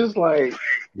 dog. It's just like,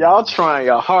 y'all trying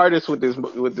your hardest with this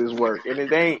work, and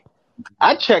it ain't.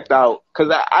 I checked out,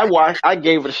 because I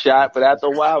gave it a shot, but after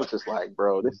a while, I was just like,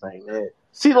 bro, this ain't it.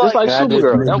 See, like, Just like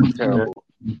Supergirl. That was terrible.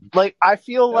 Like, I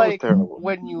feel like terrible.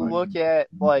 when you look at,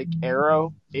 like,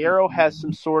 Arrow has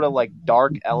some sort of, like,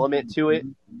 dark element to it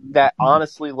that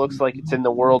honestly looks like it's in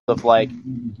the world of, like,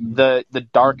 the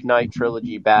Dark Knight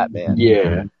trilogy Batman.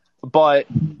 Yeah. But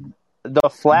the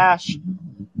Flash,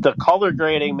 the color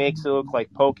grading makes it look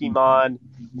like Pokemon.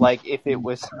 Like, if it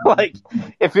was like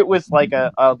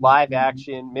a live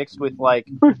action mixed with like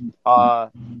a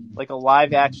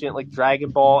live action like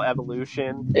Dragon Ball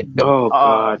Evolution. Oh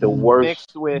god, the worst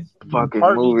mixed with fucking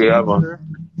Harvey movie Danger ever.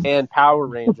 and Power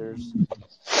Rangers.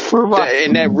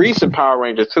 And that recent Power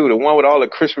Ranger too, the one with all the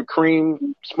Krispy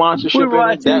Kreme sponsorship in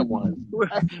it, that one.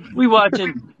 We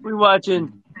watching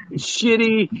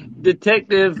shitty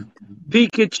Detective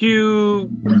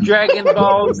Pikachu, Dragon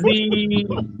Ball Z,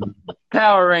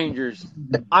 Power Rangers.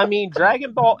 I mean,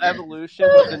 Dragon Ball Evolution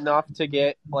was enough to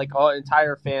get like an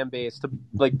entire fan base to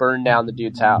like burn down the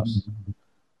dude's house.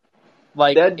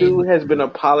 Like That dude has been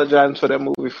apologizing for that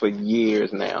movie for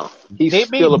years now. He's they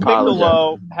still made apologizing.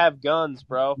 Piccolo have guns,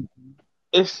 bro.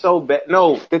 It's so bad.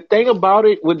 No, the thing about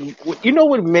it you know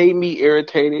what made me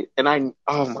irritated?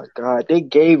 Oh my God, they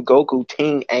gave Goku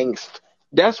teen angst.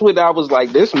 That's what I was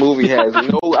like, this movie has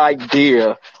no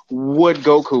idea what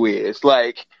Goku is.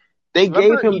 Like, they gave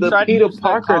Remember, him he the tried to Peter use the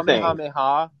Parker thing.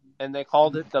 Kamehameha, and they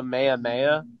called it the Maya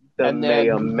Maya, The and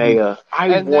Maya then Maya.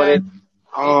 and then he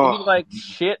Oh, like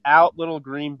shit out little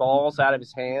green balls out of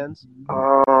his hands.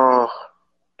 oh.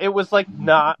 It was like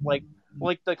not like the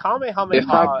If I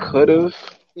Kamehameha could have,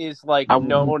 is like I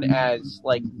known as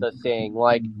like the thing.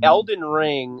 Like Elden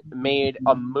Ring made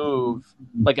a move,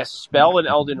 like a spell in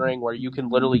Elden Ring where you can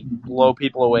literally blow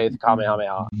people away with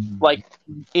Kamehameha. Like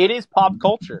it is pop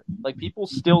culture. Like people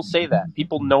still say that.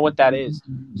 People know what that is.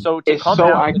 So to it's come so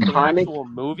out with an iconic. actual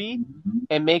movie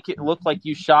and make it look like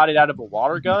you shot it out of a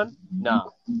water gun, nah.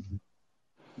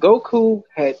 Goku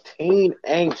had teen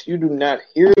angst. You do not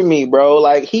hear me, bro.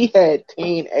 Like, he had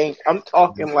teen angst. I'm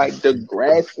talking like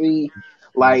Degrassi,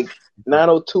 like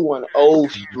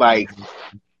 90210, like,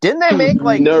 Didn't they he was make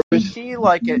like nervous. Chi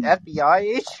like an FBI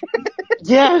agent?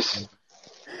 Yes.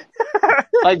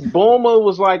 Like, Bulma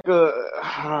was like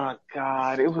oh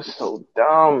God, it was so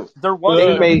dumb. There was They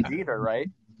no Look, made, Vegeta, right?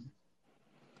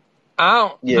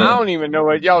 I yeah, don't even know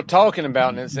what y'all talking about,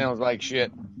 and it sounds like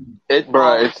shit.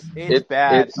 bro, It's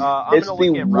bad. I'm it's gonna the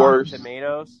look at Rotten worst.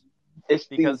 Tomatoes It's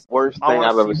the because worst I thing want to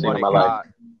I've see ever seen what in my it life. got.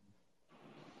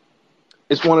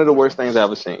 It's one of the worst things I've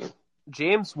ever seen.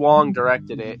 James Wong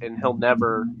directed it, and he'll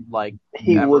never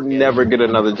He ever will get never get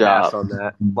another a pass job. on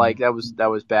that. Like that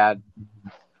was bad.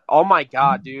 Oh my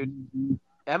god, dude!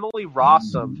 Emily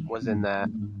Rossum was in that.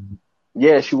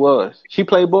 Yeah, she was. She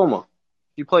played Bulma.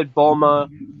 She played Bulma.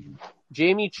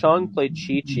 Jamie Chung played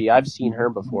Chi Chi. I've seen her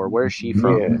before. Where is she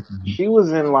from? Yeah, she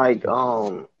was in like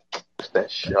what's that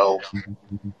show?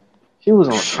 She was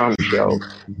on some show.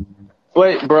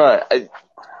 But bruh,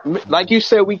 like you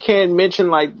said, we can't mention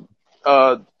like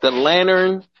the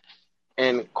Lantern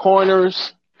and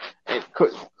Corners and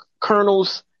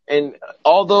Colonels and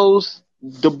all those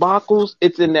debacles.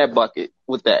 It's in that bucket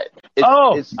with that.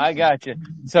 Oh, It's I got you.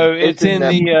 So it's in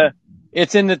that.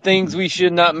 it's in the things we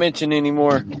should not mention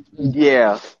anymore.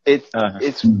 Yeah, Uh-huh.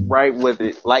 it's right with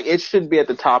it. Like, it should be at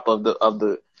the top of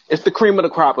the. It's the cream of the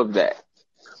crop of that.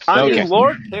 I Okay. mean,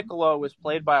 Lord Piccolo was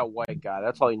played by a white guy.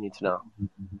 That's all you need to know.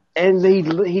 And he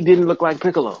didn't look like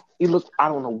Piccolo. He looked, I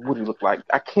don't know what he looked like.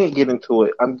 I can't get into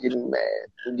it. I'm getting mad.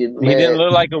 He didn't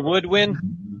look like a woodwind.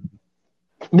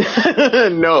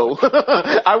 No,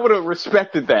 I would have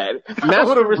respected that. I would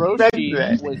Master have respected Roshi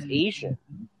that. was Asian.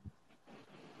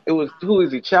 It was, who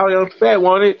is he? Chow Yun Fat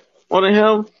wanted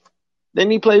him.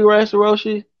 Didn't he play Master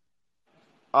Roshi?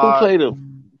 Who played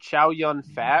him? Chow Yun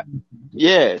Fat.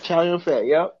 Yeah, Chow Yun Fat.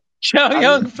 Yep. Chow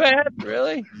Young Fat,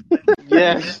 really?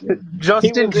 Yes.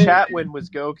 Justin was in- Chatwin was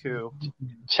Goku.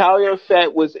 Chow Yun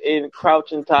Fat was in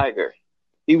Crouching Tiger.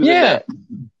 He was in Yeah. that.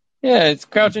 Yeah, it's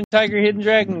Crouching Tiger, Hidden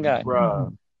Dragon guy.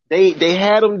 Bruh. They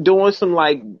had him doing some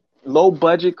like low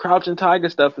budget Crouching Tiger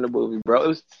stuff in the movie, bro. It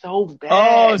was so bad.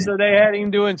 Oh, so they had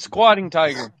him doing Squatting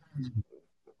Tiger.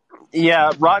 Yeah,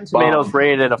 Rotten Tomatoes Bomb.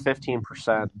 rated a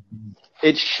 15%.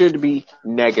 It should be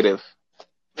negative.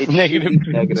 It Negative. should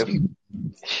be negative.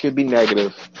 It should be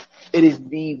negative. It is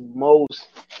the most.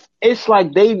 It's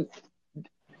like they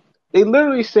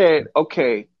literally said,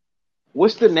 okay,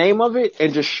 what's the name of it,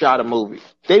 and just shot a movie.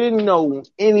 They didn't know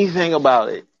anything about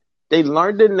it. They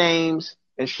learned the names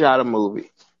and shot a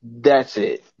movie. That's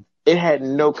it. It had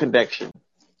no connection.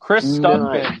 Chris None.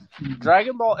 Stuckman,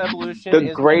 Dragon Ball Evolution The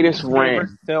is greatest my least favorite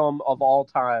rant. film of all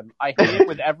time. I hate it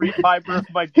with every fiber of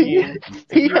my being. If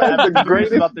He you're has ever the curious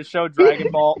greatest. about the show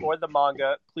Dragon Ball or the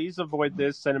manga, please avoid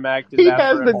this cinematic disaster. He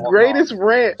has the at all greatest costs.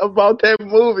 rant about that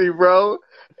movie, bro.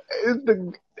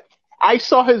 I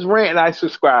saw his rant and I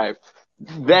subscribed.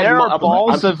 There are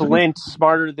balls of lint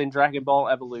smarter than Dragon Ball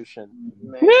Evolution.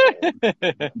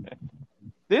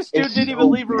 This dude It's didn't so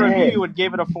even leave a bad. review and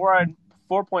gave it a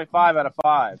 4.5 out of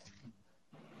 5.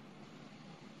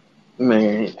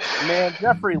 Man,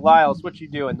 Jeffrey Lyles, what you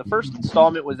doing? The first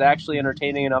installment was actually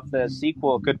entertaining enough that a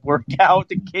sequel could work out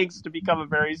the kinks to become a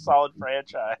very solid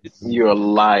franchise. you're a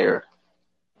liar.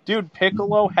 Dude,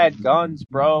 Piccolo had guns,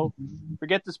 bro.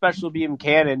 Forget the special beam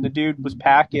cannon. The dude was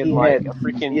packing He like had- a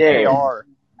freaking yeah. AR.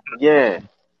 Yeah,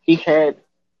 he had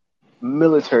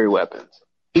military weapons.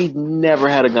 He never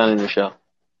had a gun in the show.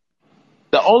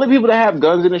 The only people that have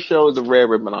guns in the show is the Red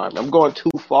Ribbon Army. I'm going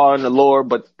too far in the lore,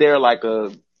 but they're like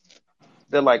a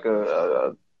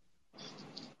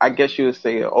I guess you would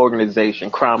say an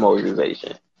organization, crime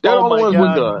organization. They're the only ones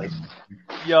with guns.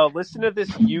 Yo, listen to this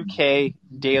UK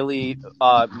Daily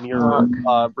Mirror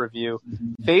review.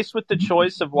 Faced with the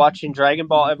choice of watching Dragon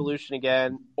Ball Evolution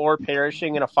again or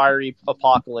perishing in a fiery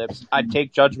apocalypse, I'd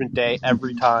take Judgment Day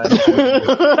every time.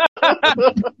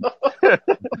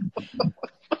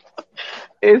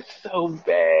 It's so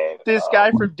bad. This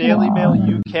guy from Daily Mail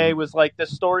UK was like, the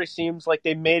story seems like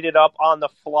they made it up on the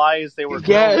fly as they were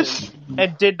filming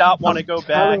and did not want to go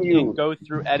back and go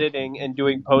through editing and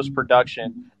doing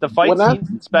post-production. The fight scenes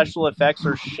and special effects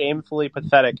are shamefully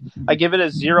pathetic. I give it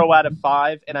a 0 out of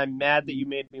 5, and I'm mad that you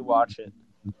made me watch it.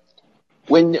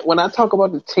 When I talk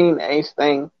about the teen angst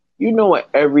thing, you know, in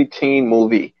every teen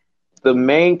movie, the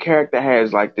main character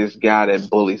has like this guy that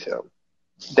bullies him.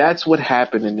 That's what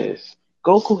happened in this.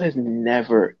 Goku has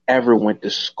never, ever went to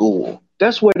school.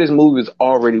 That's what this movie is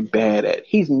already bad at.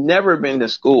 He's never been to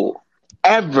school.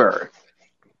 Ever.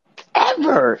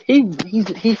 Ever. He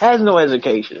has no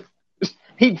education.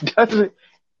 He doesn't.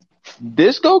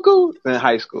 This Goku is in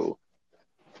high school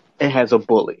and has a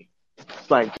bully. It's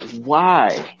like,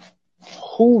 why?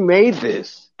 Who made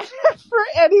this? For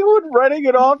anyone writing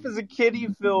it off as a kiddie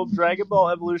film, Dragon Ball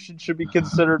Evolution should be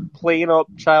considered plain up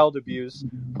child abuse.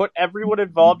 Put everyone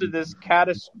involved in this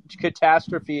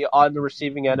catastrophe on the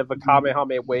receiving end of a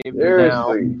Kamehameha wave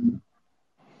Seriously.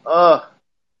 now.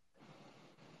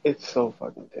 It's so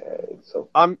fucking bad. It's so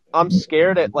I'm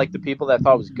scared at like the people that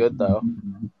thought it was good though.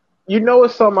 You know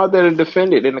it's something out there to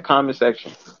defend it in the comment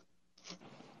section.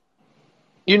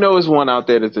 You know there's one out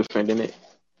there that's defending it.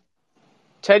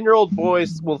 10-year-old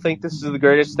boys will think this is the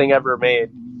greatest thing ever made.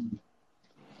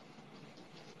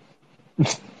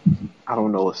 I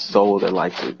don't know a soul that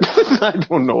likes it. I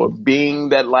don't know a being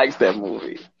that likes that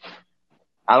movie.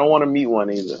 I don't want to meet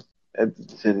one either.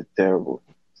 It's terrible.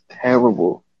 It's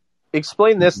terrible.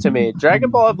 Explain this to me.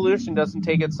 Dragon Ball Evolution doesn't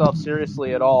take itself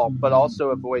seriously at all, but also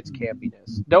avoids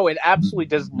campiness. No, it absolutely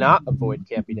does not avoid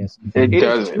campiness. It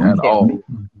doesn't at all.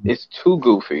 It's too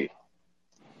goofy.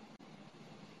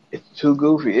 It's too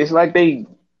goofy. It's like they...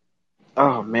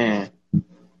 Oh, man.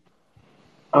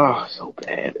 Oh, so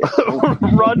bad. It's so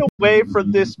bad. Run away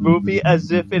from this movie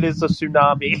as if it is a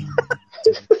tsunami.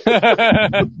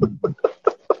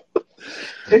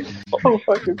 It's so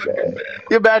fucking bad.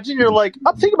 You imagine you're like,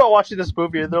 I'm thinking about watching this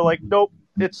movie, and they're like, nope,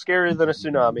 it's scarier than a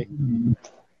tsunami.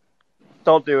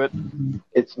 Don't do it.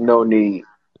 It's no need.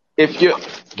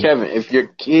 Kevin, if your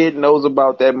kid knows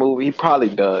about that movie, he probably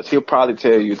does. He'll probably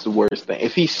tell you it's the worst thing.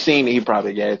 If he's seen it, he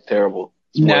probably, it's terrible.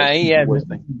 It's he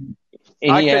hasn't.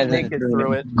 I could make it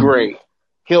through it. Great.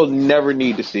 He'll never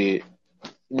need to see it.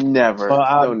 Never. Well,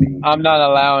 I'm not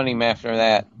allowing him after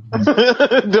that.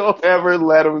 Don't ever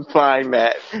let him find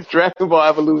that. Dragon Ball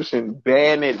Evolution,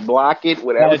 ban it, block it,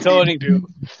 whatever. I told him.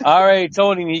 I already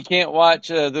told him he can't watch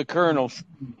the Colonels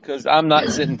because I'm not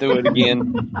sitting through it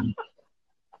again.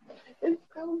 It's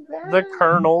so bad. The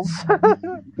Colonels.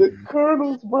 The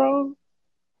Colonels, bro.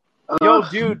 Yo,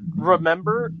 dude,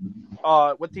 remember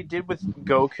what they did with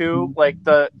Goku? Like,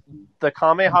 the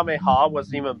Kamehameha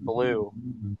wasn't even blue.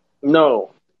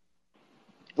 No.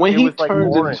 When he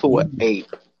turns orange. into an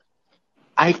ape,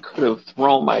 I could have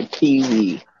thrown my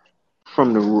TV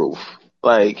from the roof.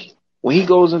 Like, when he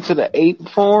goes into the ape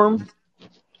form,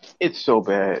 it's so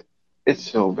bad. It's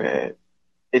so bad.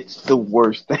 It's the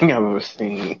worst thing I've ever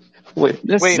seen. Wait,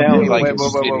 A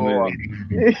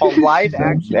live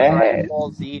action Dragon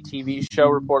Ball Z TV show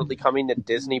reportedly coming to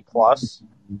Disney Plus.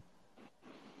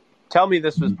 Tell me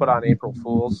this was put on April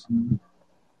Fools.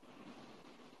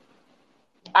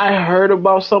 I heard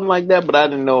about something like that, but I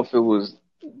didn't know if it was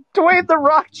Dwayne "The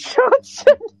Rock"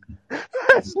 Johnson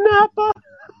as Nappa.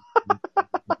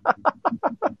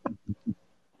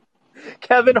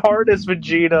 Kevin Hart as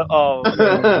Vegeta. Oh,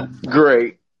 no.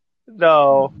 Great.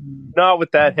 No, not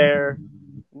with that hair.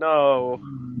 No.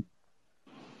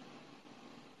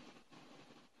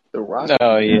 The Rock.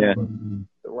 Oh yeah.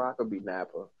 The Rock will be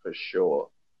Nappa for sure.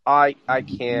 I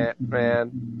can't,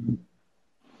 man.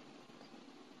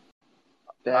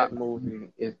 That movie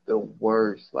is the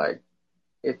worst. Like,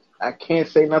 I can't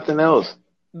say nothing else.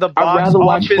 The I'd box rather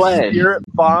watch office Flash. spirit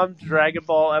bombed Dragon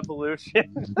Ball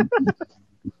Evolution.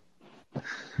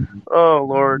 Oh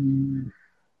Lord.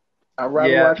 I'd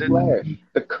rather watch Flash.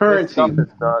 The current This stuff season.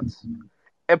 is nuts.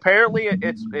 Apparently,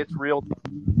 it's real.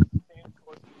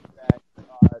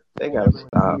 They gotta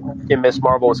stop. And Miss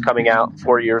Marvel was coming out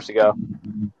 4 years ago.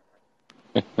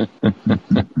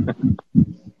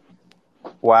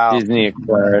 Wow. Disney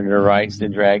acquired the rights to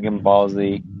Dragon Ball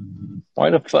Z.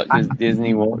 Why the fuck does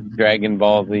Disney want Dragon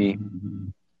Ball Z?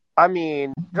 I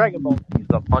mean, Dragon Ball Z is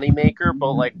a moneymaker,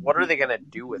 but like, what are they gonna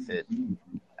do with it?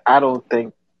 I don't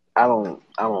think that's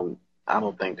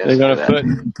They're gonna that.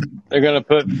 put They're gonna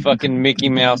put fucking Mickey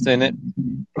Mouse in it.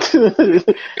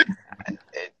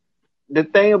 The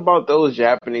thing about those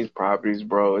Japanese properties,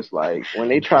 bro, is like when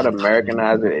they try to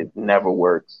Americanize it, it never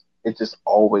works. It just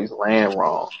always land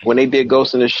wrong. When they did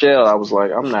Ghost in the Shell, I was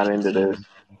like, I'm not into this.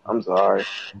 I'm sorry,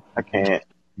 I can't.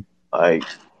 Like,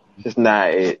 it's just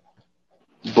not it.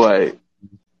 But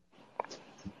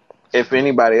if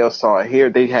anybody else saw it here,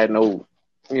 they had no,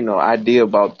 idea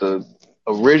about the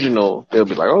original. They'll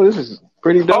be like, oh, this is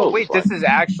pretty dope. Oh wait, this is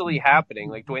actually happening.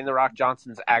 Like Dwayne the Rock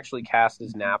Johnson's actually cast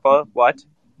as Nappa. What?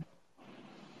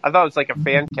 I thought it was like a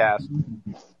fan cast.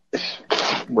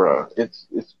 Bro, it's.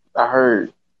 I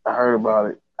heard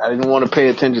about it. I didn't want to pay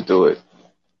attention to it.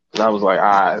 I was like,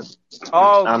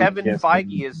 Kevin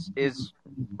Feige is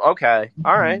okay.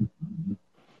 All right.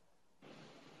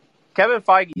 Kevin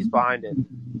Feige's behind it.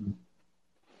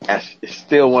 It's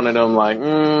still one of them like,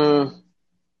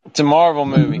 It's a Marvel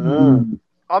movie.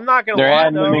 I'm not gonna lie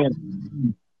though.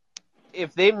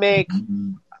 If they make,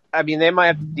 they might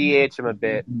have to DH him a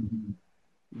bit.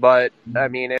 But,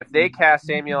 if they cast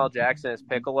Samuel L. Jackson as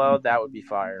Piccolo, that would be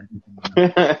fire.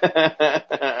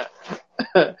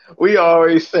 We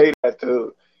always say that,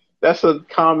 too. That's a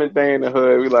common thing in the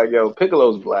hood. We like, yo,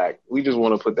 Piccolo's black. We just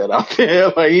want to put that out there.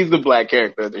 Like, he's the black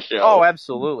character of the show. Oh,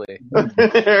 absolutely.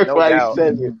 Everybody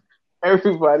says it.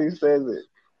 Everybody says it.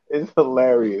 It's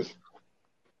hilarious.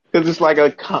 Because it's like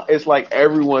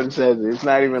everyone says it. It's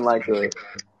not even like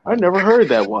I never heard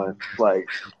that one. Like,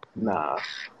 nah.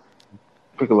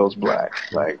 Piccolo's black.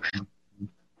 Like,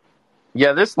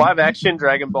 yeah, this live action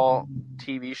Dragon Ball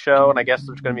TV show, and I guess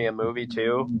there's going to be a movie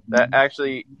too, that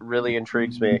actually really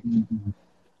intrigues me.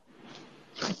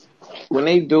 When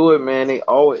they do it, man,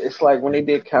 it's like when they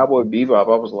did Cowboy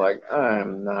Bebop, I was like,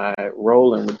 I'm not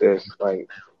rolling with this. Like,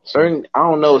 certain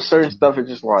stuff is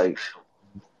just like,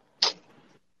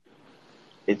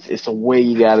 it's a way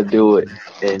you got to do it.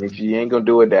 And if you ain't going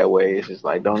to do it that way, it's just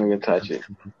like, don't even touch it.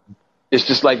 It's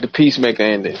just like the Peacemaker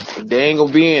ending. If they ain't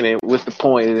gonna be in it, what's the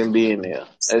point of them being there?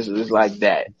 It's like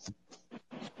that.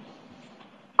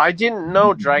 I didn't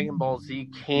know Dragon Ball Z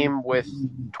came with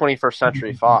 21st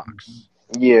Century Fox.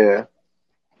 Yeah.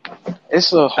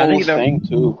 It's a whole thing,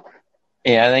 too.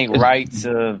 Yeah, I think rights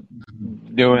of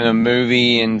doing a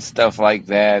movie and stuff like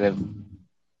that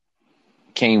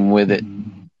came with it.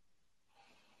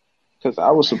 Because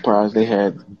I was surprised they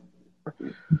had...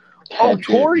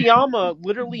 Toriyama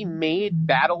literally made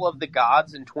Battle of the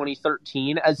Gods in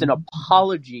 2013 as an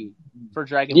apology for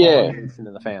Dragon Ball Evolution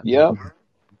to the fans. Yep.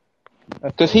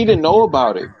 Because he didn't know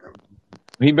about it.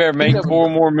 He better make 4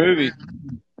 more movies.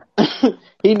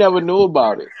 He never knew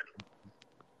about it.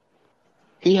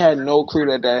 He had no clue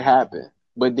that happened.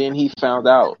 But then he found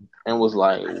out and was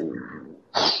like,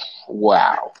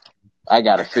 wow, I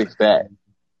got to fix that.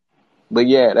 But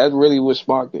yeah, that's really what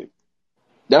sparked it.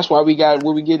 That's why we got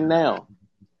what we getting now.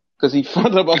 Because he found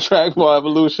out about Dragon Ball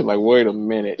Evolution. Like, wait a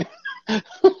minute. What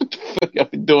the fuck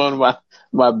I'm doing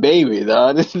my baby,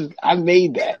 dog? I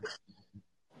made that.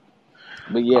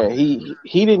 But yeah,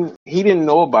 he didn't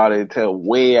know about it until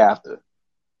way after.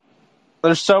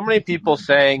 There's so many people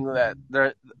saying that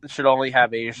there should only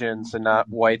have Asians and not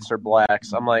whites or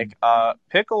blacks. I'm like,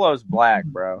 Piccolo's black,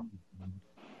 bro.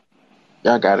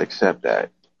 Y'all gotta accept that.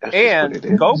 That's and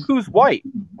Goku's white.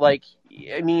 Like,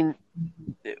 yeah,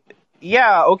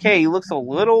 okay, he looks a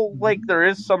little like there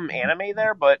is some anime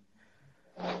there, but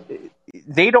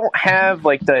they don't have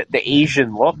like the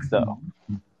Asian look though.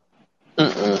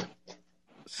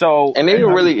 So and they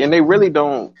really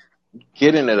don't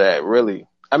get into that really.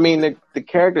 I mean, the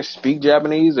characters speak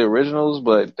Japanese, the originals,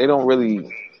 but they don't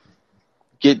really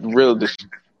get real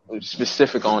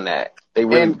specific on that. They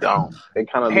really don't. They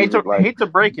kind of hate to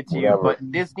break it to you,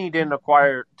 but Disney didn't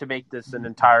acquire to make this an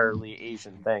entirely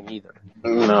Asian thing either.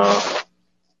 No.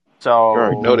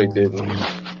 So no, they didn't.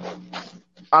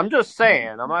 I'm just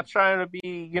saying. I'm not trying to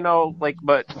be,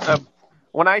 but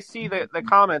when I see the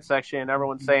comment section,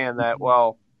 everyone's saying that,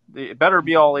 well, it better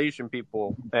be all Asian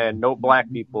people and no black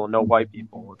people and no white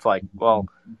people. It's like, well,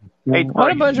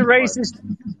 what a bunch of racist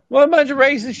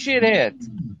shitheads.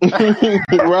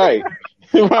 Right.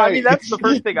 I mean, that's the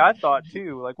first thing I thought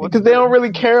too. Like, because they don't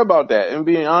really care about that. And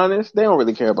being honest, they don't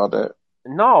really care about that.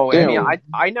 No,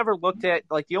 I never looked at,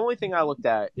 like, the only thing I looked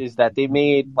at is that they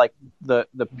made, like, the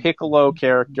Piccolo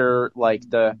character, like,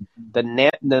 the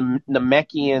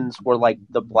Namekians were, like,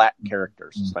 the black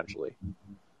characters, essentially.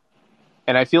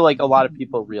 And I feel like a lot of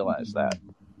people realize that.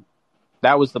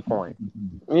 That was the point.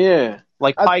 Yeah.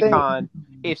 Like, PyCon,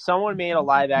 if someone made a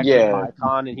live action Yeah.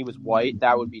 Python and he was white,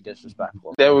 that would be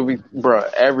disrespectful. That would be, bro.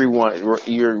 Everyone,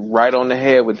 you're right on the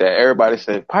head with that. Everybody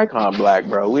said Pycon black,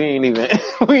 bro. We ain't even,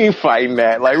 we ain't fighting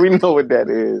that. Like, we know what that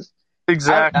is.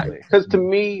 Exactly. Because to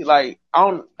me, like,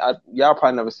 y'all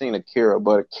probably never seen Akira,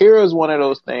 but Akira is one of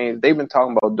those things they've been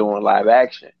talking about doing live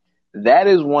action. That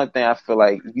is one thing I feel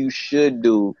like you should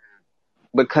do,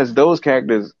 because those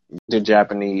characters, the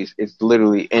Japanese, it's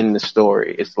literally in the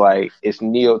story. It's like, it's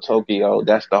Neo Tokyo.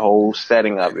 That's the whole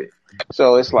setting of it.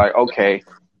 So it's like, okay,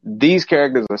 these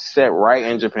characters are set right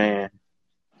in Japan.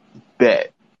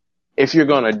 Bet if you're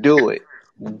gonna do it,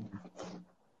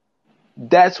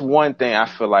 that's one thing I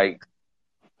feel like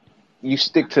you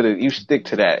stick to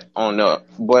that on up.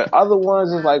 But other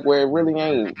ones is like where it really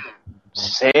ain't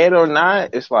said or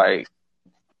not. It's like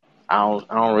I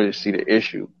don't really see the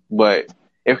issue. But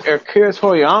if Akira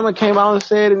Toriyama came out and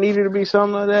said it needed to be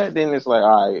something like that, then it's like,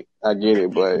 all right, I get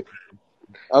it. But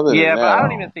other than Yeah, that, but I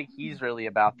don't even think he's really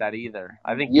about that either.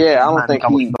 I think he's yeah, just I don't trying to think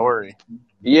tell a story.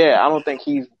 Yeah, I don't think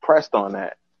he's pressed on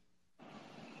that.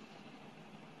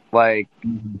 Like,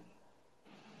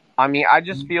 I mean, I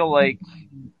just feel like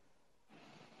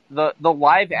the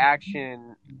live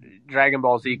action Dragon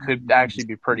Ball Z could actually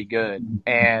be pretty good.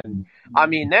 And I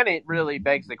mean, then it really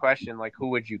begs the question, like, who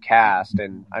would you cast?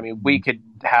 And I mean, we could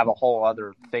have a whole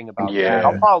other thing about that.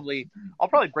 I'll probably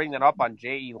bring that up on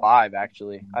JE Live,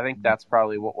 actually. I think that's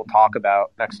probably what we'll talk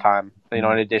about next time, in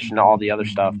addition to all the other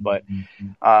stuff. But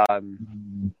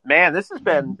man, this has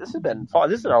been fun.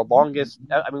 This is our longest.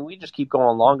 I mean, we just keep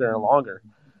going longer and longer.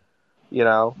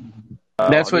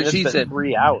 That's what she said.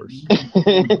 3 hours.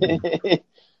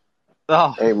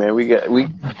 Oh. Hey man,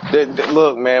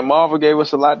 look, man. Marvel gave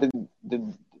us a lot to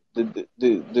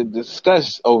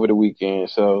discuss over the weekend.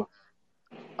 So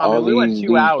I mean, we went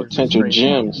 2 hours potential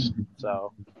gems.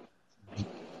 So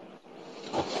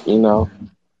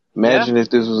imagine if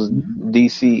this was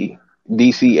DC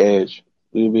Edge,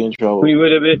 we'd be in trouble. We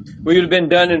would have been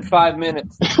done in 5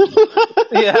 minutes.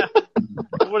 Yeah.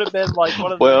 It would have been like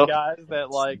one of those guys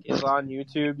that like is on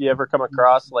YouTube. You ever come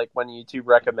across like when YouTube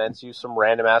recommends you some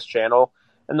random ass channel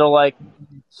and they're like,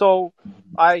 so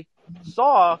I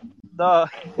saw the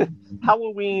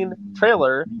Halloween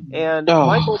trailer and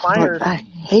Michael Myers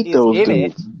is those in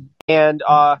dudes. it, and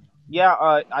I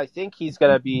think he's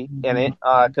gonna be in it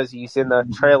because he's in the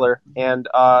trailer and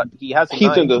he has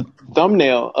he's in the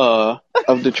thumbnail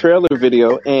of the trailer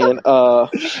video and oh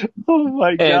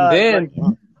my god.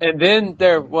 And then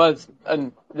there was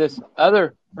this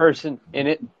other person in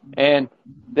it, and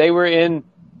they were in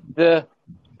the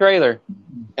trailer.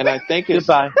 And I think it's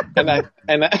Goodbye.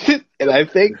 and I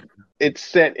think it's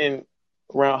set in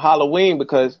around Halloween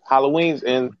because Halloween's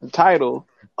in the title,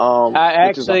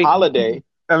 which is a holiday.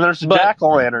 And there's a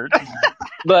jack-o'-lantern.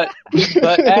 but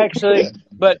actually,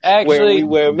 where we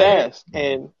wear masks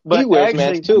and he wears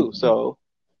masks too. So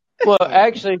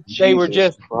actually, they were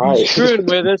just screwing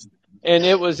with us. And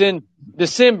it was in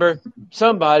December.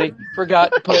 Somebody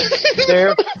forgot to put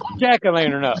their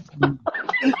jack-o'-lantern up.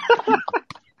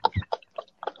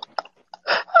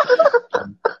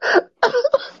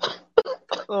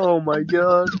 Oh my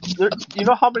god! You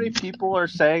know how many people are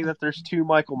saying that there's 2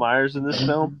 Michael Myers in this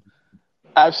film?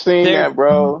 I've seen that,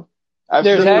 bro.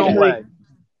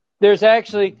 There's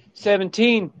actually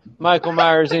 17 Michael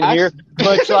Myers in here,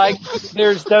 much like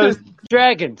there's those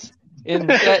dragons. In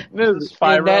that movie,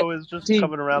 Spyro is just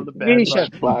coming around the bend,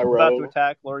 about to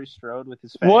attack Laurie Strode with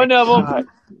his fangs.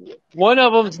 One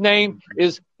of them's name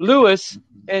is Lewis,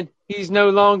 and he's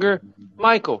no longer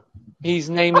Michael.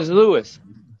 His name is Lewis.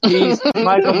 He's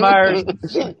Michael Myers'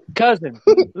 cousin,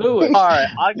 Lewis. All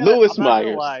right, Lewis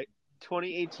Myers.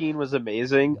 2018 was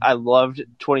amazing. I loved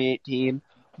 2018,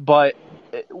 but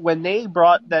when they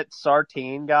brought that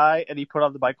Sartain guy and he put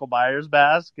on the Michael Myers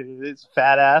mask and his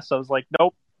fat ass, I was like,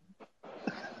 nope.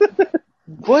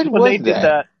 When they did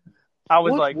that, I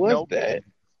was like, nope. That?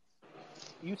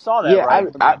 You saw that,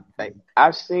 right?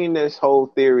 I've seen this whole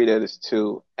theory that it's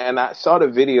 2, and I saw the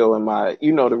video in my,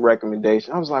 the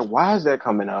recommendation. I was like, why is that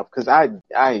coming up? Because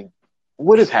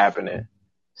what is happening?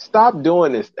 Stop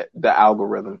doing this, the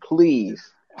algorithm, please.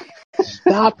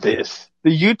 Stop this.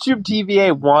 The YouTube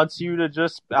TVA wants you to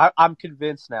just, I'm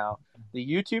convinced now. The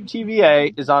YouTube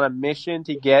TVA is on a mission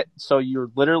to get so you're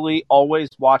literally always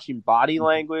watching body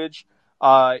language,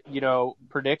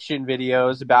 prediction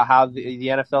videos about how the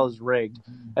NFL is rigged,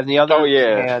 and the other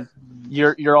hand,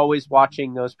 you're always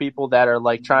watching those people that are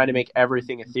like trying to make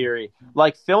everything a theory.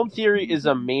 Like Film Theory is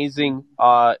amazing,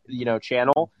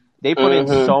 channel. They put in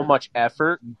so much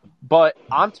effort, But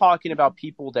I'm talking about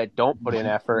people that don't put in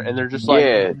effort, and they're just like,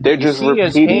 they're you just see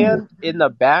his repeating. hand in the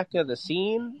back of the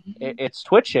scene, it's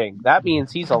twitching. That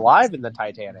means he's alive in the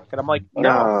Titanic. And I'm like,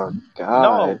 no,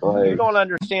 Oh God! you don't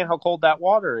understand how cold that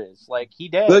water is. Like, he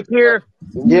dead. Look here.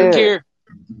 Yeah. Look here.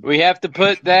 We have to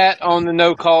put that on the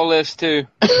no-call list, too.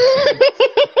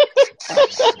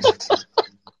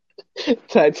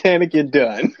 Titanic, you're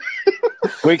done.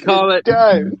 We call it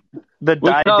done. The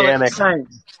We call it Titanic. sank.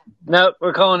 No,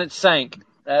 we're calling it sank.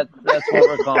 That's what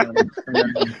we're calling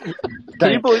it.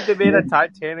 Can you believe they made a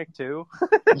Titanic too?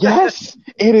 Yes,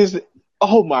 it is.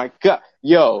 Oh my God,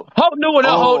 yo.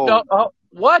 Oh,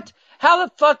 what? How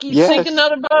the fuck you sink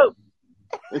another boat?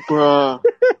 Bruh.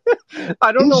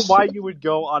 I don't know why you would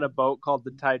go on a boat called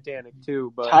the Titanic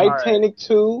 2, but Titanic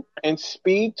 2 and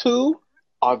Speed 2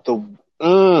 are the.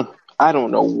 I don't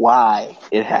know why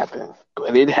it happened,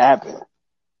 but it happened.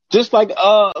 Just like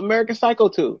American Psycho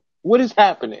 2. What is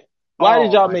happening? Why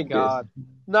did y'all make this?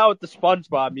 Now with the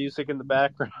SpongeBob music in the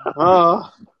background.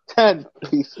 That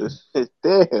piece of shit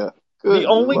there. Good the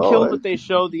only Lord. kill that they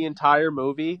show the entire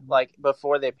movie, like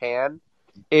before they pan,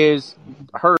 is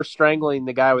her strangling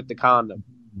the guy with the condom.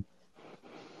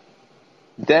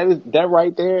 That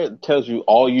right there tells you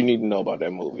all you need to know about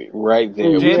that movie. Right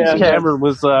there. James Cameron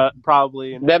was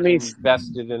probably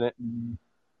invested in it.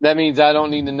 That means I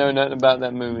don't need to know nothing about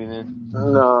that movie then.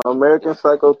 No, American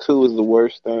Psycho 2 is the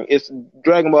worst thing. It's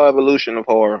Dragon Ball Evolution of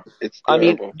horror. It's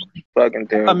terrible. Fucking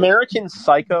terrible. American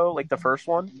Psycho, like the first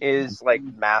one, is like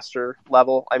master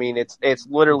level. I mean, it's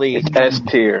literally it's S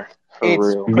tier. It's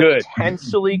real.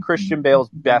 potentially Christian Bale's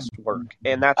best work,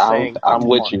 and that's saying I'm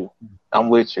with you. I'm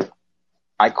with you.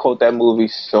 I quote that movie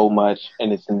so much,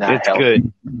 and it's not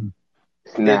healthy. Good.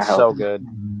 It's so good.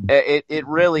 It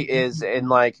really is, and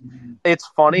like, it's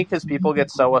funny because people get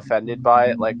so offended by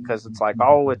it, like, because it's like,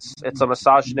 oh, it's a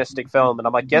misogynistic film, and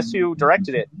I'm like, guess who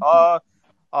directed it?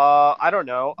 I don't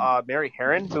know, Mary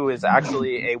Herron, who is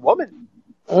actually a woman.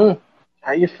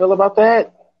 How you feel about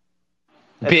that?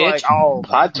 It's bitch. like, oh,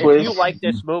 plot if twist. you like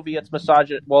this movie, it's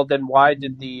misogynist. Well, then why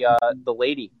did the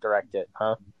lady direct it,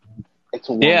 huh? It's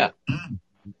a woman.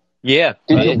 Yeah.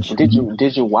 Did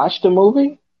you watch the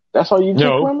movie? That's all you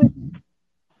took from it?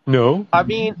 No. I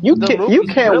mean, You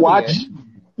can't watch. brilliant.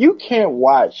 You can't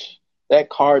watch that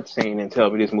card scene and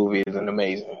tell me this movie isn't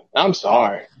amazing. I'm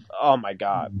sorry. Oh my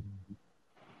God.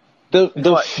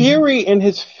 The fury in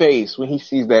his face when he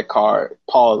sees that card,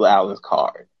 Paul Allen's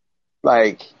card,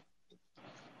 like,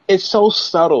 it's so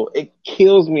subtle. It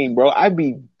kills me, bro. I'd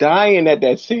be dying at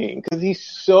that scene because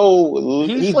he's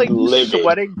like livid.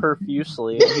 sweating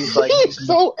profusely. And he's like, he's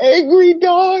so angry,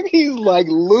 dog. He's like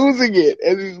losing it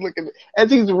as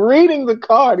he's reading the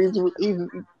card.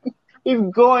 He's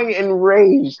going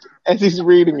enraged as he's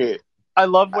reading it. I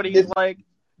love when he's like,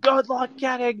 good luck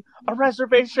getting a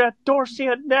reservation at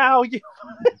Dorsia now. You.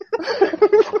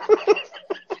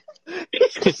 He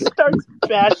just starts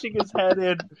bashing his head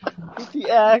in with the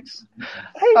axe.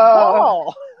 Hey,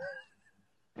 Paul.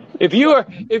 If you are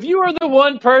the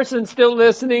one person still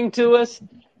listening to us,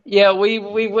 yeah, we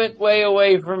went way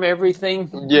away from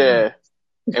everything. Yeah,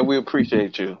 and we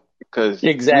appreciate you because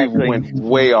Exactly. we went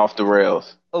way off the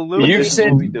rails. Illumio This is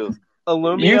what we do.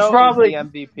 Illumio is the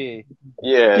MVP.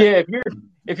 Yeah.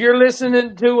 If you're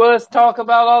listening to us talk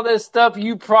about all this stuff,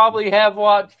 you probably have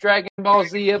watched Dragon Ball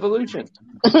Z Evolution.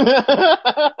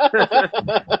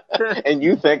 And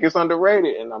you think it's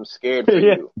underrated, and I'm scared for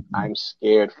you. I'm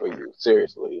scared for you,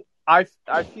 seriously. I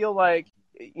feel like,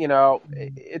 you know,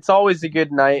 it's always a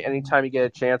good night anytime you get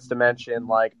a chance to mention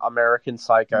like American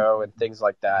Psycho and things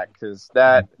like that, because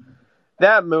that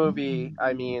movie,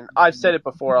 I mean, I've said it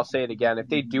before, I'll say it again. If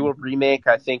they do a remake,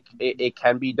 I think it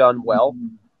can be done well.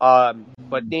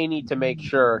 But they need to make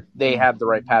sure they have the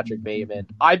right Patrick Bateman.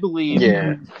 I believe,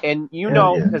 and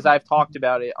because I've talked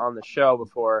about it on the show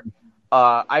before,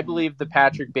 I believe the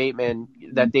Patrick Bateman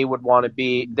that they would want to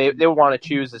be, they would want to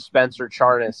choose is Spencer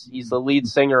Charnas. He's the lead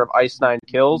singer of Ice Nine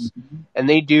Kills, and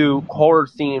they do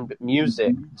horror-themed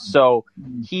music. So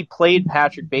he played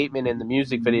Patrick Bateman in the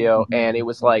music video, and it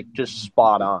was like just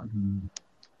spot on.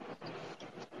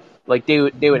 Like, they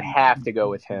would have to go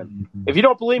with him. If you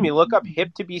don't believe me, look up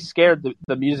Hip to Be Scared,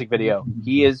 the music video.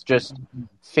 He is just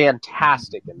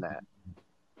fantastic in that.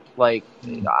 Like,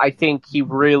 I think he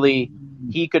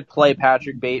could play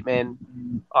Patrick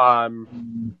Bateman. I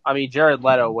mean, Jared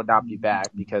Leto would not be back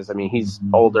because, I mean, he's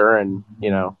older and,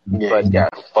 you know. Yeah, but he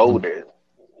got folded.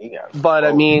 But,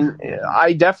 I mean,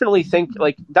 I definitely think,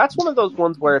 like, that's one of those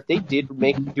ones where if they did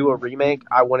do a remake,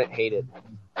 I wouldn't hate it.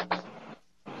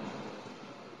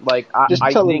 Like Just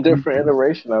I tell a think different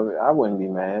iteration of it. I wouldn't be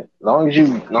mad. Long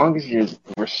as you're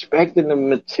respecting the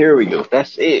material.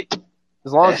 That's it.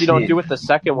 as long as you That's don't it. do what the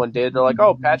second one did, they're like,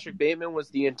 oh, Patrick Bateman was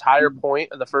the entire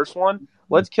point of the first one.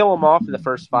 Let's kill him off in the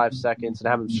first 5 seconds and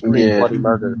have him scream Yeah. bloody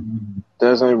murder.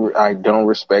 I don't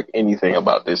respect anything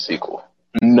about this sequel.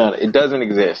 None. It doesn't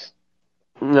exist.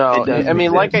 No, It doesn't I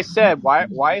mean, like I exist. said,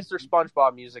 why is there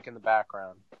SpongeBob music in the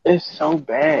background? It's so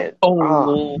bad.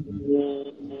 Oh,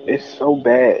 It's so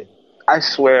bad. I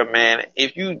swear, man.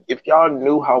 If y'all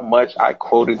knew how much I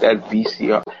quoted that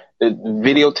VCR, the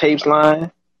videotapes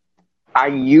line, I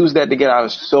used that to get out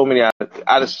of so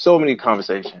many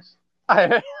conversations.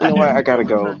 You know what? I gotta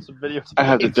go. Return some videotapes.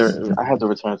 I have to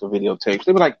return some videotapes.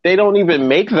 They were like, they don't even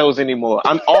make those anymore.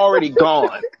 I'm already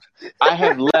gone. I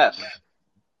have left.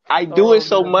 I do it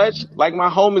so much. Like, my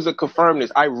homies will confirm this.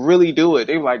 I really do it.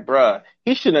 They were like, bruh,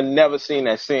 he should have never seen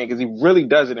that scene because he really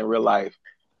does it in real life.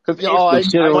 Because I it's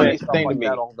the should've do went. funniest stuff thing to like me.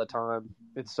 that all the time.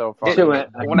 It's so funny.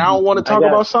 When I don't want to talk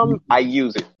about something, I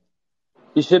use it.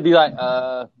 You should be like,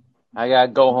 I gotta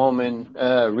go home and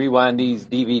rewind these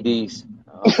DVDs.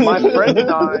 My friend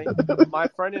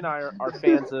and I are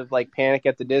fans of like Panic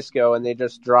at the Disco, and they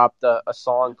just dropped a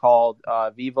song called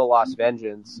 "Viva Las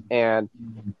Vengeance." And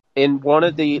in one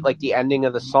of the ending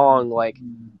of the song, like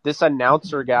this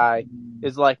announcer guy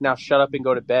is like, "Now shut up and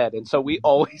go to bed." And so we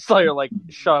always are like,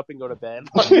 "Shut up and go to bed."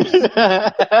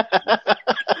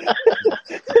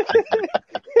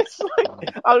 It's like,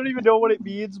 I don't even know what it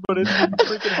means, but it's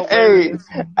freaking hilarious.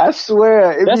 Hey, I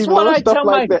swear, it'd That's be what little I stuff tell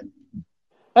like that.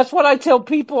 That's what I tell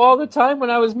people all the time when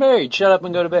I was married. Shut up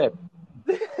and go to bed.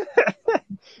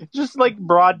 Just like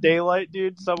broad daylight,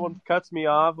 dude. Someone cuts me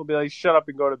off, I'll be like, "Shut up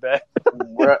and go to bed."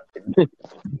 Bruh, me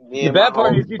The and my bad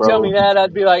part is, homies, if you bro, tell me that,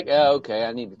 I'd be like, oh, okay,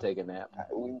 I need to take a nap.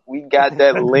 we got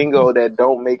that lingo that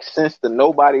don't make sense to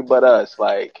nobody but us.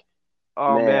 Like,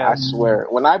 Oh man, I man. swear,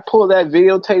 when I pull that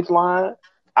videotape line,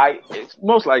 it's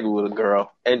most likely with a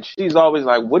girl, and she's always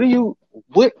like, where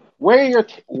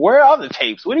are the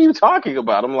tapes? What are you talking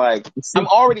about? I'm like, I'm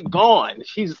already gone.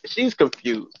 She's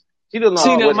confused. She doesn't know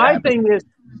See, now what's happening.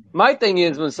 my thing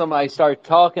is when somebody starts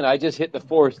talking, I just hit the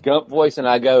Forrest Gump voice and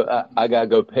I go, I gotta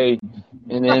go pee,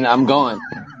 and then I'm gone.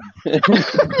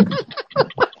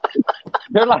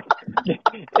 They're like,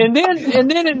 and then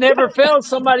it never fails.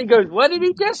 Somebody goes, "What did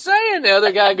he just say?" And the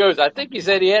other guy goes, "I think he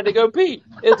said he had to go pee."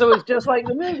 So it's just like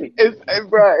the movie. It's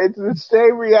the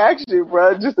same reaction,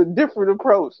 bro. Just a different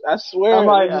approach. I swear. I'm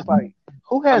like, It's just like,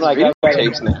 who has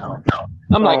videotapes now?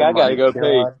 I gotta my go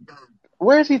pee.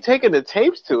 Where's he taking the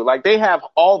tapes to? Like, they have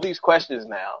all these questions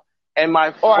now, and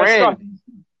my Or friend,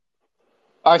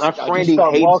 I my just friend, he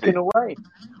start hates walking it. away.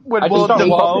 When I just Willem start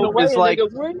walking Dafoe away, is and they like, go,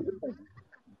 "Where you going?"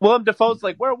 Willem Dafoe's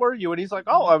like, "Where were you?" And he's like,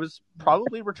 "Oh, I was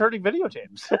probably returning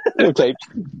videotapes." Tapes.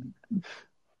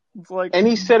 It's like, And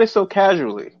he said it so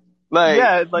casually. Like,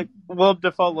 yeah, like Willem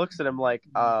Dafoe looks at him like,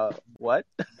 what?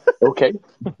 Okay.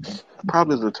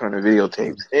 probably was returning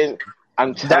videotapes. And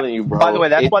I'm telling you, bro. By the way,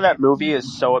 that's why that movie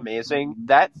is so amazing.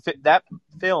 That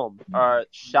film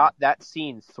shot that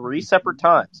scene 3 separate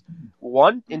times.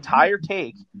 One entire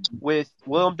take with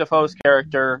Willem Dafoe's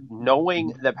character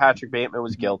knowing that Patrick Bateman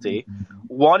was guilty.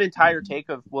 One entire take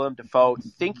of Willem Dafoe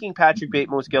thinking Patrick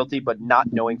Bateman was guilty but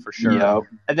not knowing for sure. Yep.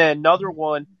 And then another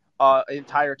one,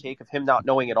 entire take of him not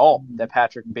knowing at all that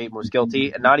Patrick Bateman was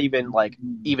guilty and not even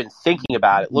thinking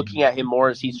about it, looking at him more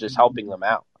as he's just helping them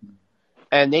out.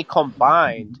 And they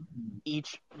combined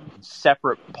each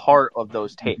separate part of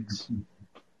those takes.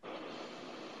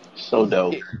 So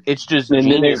dope. It's just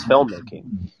genius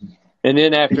filmmaking. And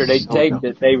then after they taped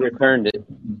it, they returned it.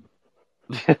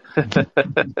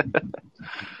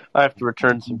 I have to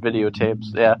return some videotapes.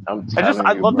 Yeah,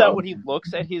 I love that when he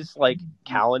looks at his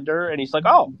calendar and he's like,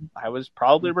 "Oh, I was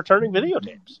probably returning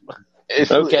videotapes."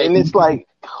 And it's like,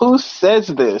 who says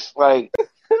this? Like,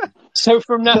 so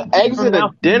from now, to exit a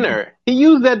dinner, he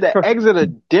used that to exit a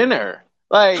dinner.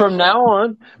 Like, from now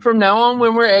on,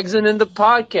 when we're exiting the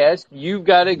podcast, you've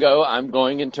got to go. I'm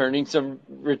going and returning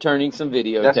some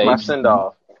videotapes. That's my send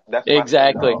off.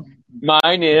 Exactly.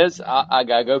 Mine is I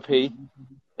gotta go pee.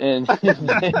 And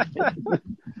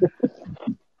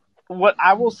what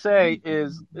I will say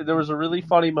is there was a really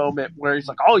funny moment where he's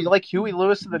like, "Oh, you like Huey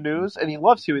Lewis in the News?" And he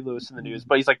loves Huey Lewis in the News,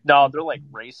 but he's like, "No, they're like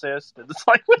racist." And it's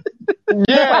like,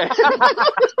 yeah.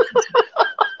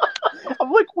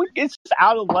 I'm like, it's just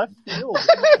out of left field.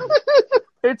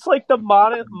 It's like the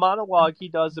monologue he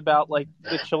does about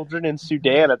the children in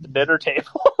Sudan at the dinner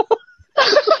table.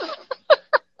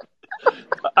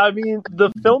 I mean,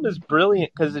 the film is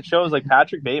brilliant because it shows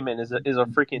Patrick Bateman is a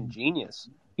freaking genius.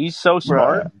 He's so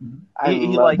smart. Bruh, I He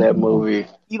love that movie.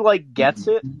 he like gets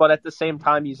it, but at the same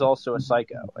time he's also a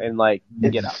psycho, and like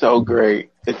It's so great.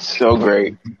 It's so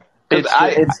great. Because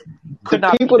it's the could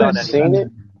not be people done that any seen better.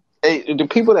 it, the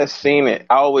people that seen it,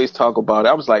 I always talk about it.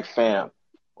 I was like, fam,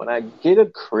 when I get a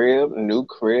new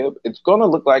crib, it's gonna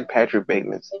look like Patrick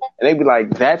Bateman's, and they be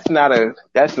like, that's not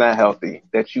healthy.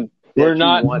 That you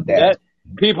want that.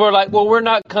 People are like, well, we're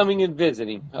not coming and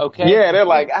visiting, okay? Yeah, they're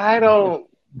like, I don't.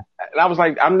 And I was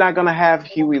like, I'm not gonna have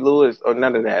Huey Lewis or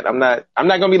none of that. I'm not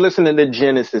gonna be listening to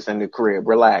Genesis in the crib.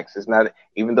 Relax. It's not,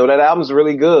 even though that album's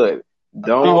really good.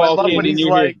 Don't. Oh, I love when he's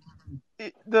like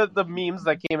the memes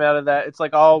that came out of that. It's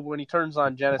like, oh, when he turns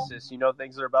on Genesis, you know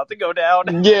things are about to go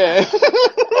down. Yeah.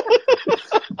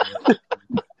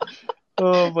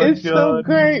 Oh my It's god, so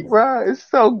great, bro. It's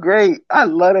so great. I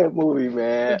love that movie,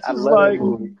 man. It's I just love like, that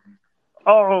movie.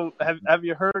 oh, have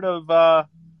you heard of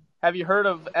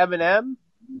Eminem?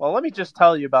 Well, let me just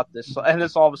tell you about this. And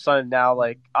it's all of a sudden now,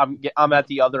 like I'm at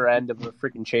the other end of a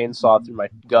freaking chainsaw through my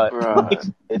gut. Bro,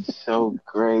 it's so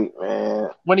great, man.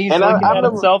 When he's looking at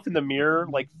himself in the mirror,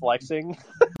 like flexing.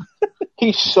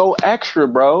 He's so extra,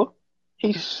 bro.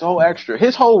 He's so extra.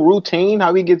 His whole routine,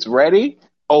 how he gets ready,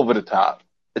 over the top.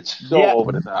 It's so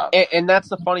over the top. And that's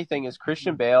the funny thing is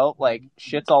Christian Bale, like,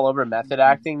 shits all over method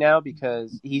acting now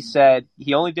because he said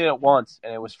he only did it once,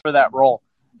 and it was for that role.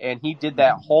 And he did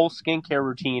that whole skincare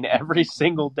routine every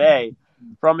single day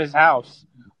from his house.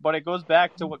 But it goes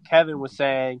back to what Kevin was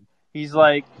saying. He's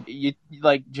like,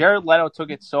 Jared Leto took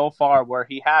it so far where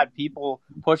he had people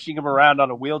pushing him around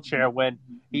on a wheelchair when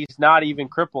he's not even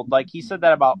crippled. Like, he said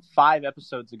that about 5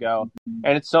 episodes ago,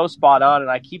 and it's so spot on.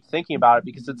 And I keep thinking about it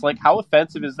because it's like, how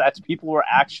offensive is that to people who are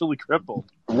actually crippled?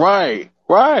 Right.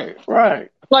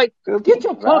 Like, get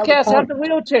your punk ass out the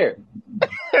wheelchair.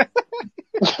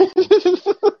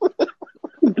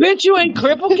 Bitch, you ain't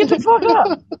crippled. Get the fuck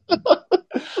up.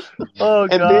 Oh,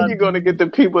 God. And then you're going to get the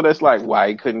people that's like, why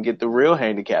he couldn't get the real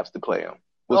handicaps to play him?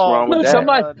 What's wrong with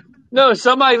that?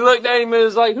 Somebody looked at him and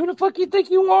was like, who the fuck you think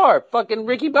you are? Fucking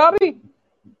Ricky Bobby?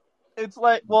 It's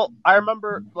like, well, I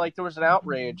remember, like, there was an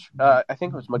outrage. I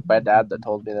think it was my dad that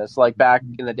told me this. Like, back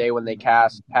in the day when they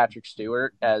cast Patrick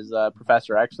Stewart as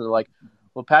Professor X, and they're like,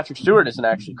 well, Patrick Stewart isn't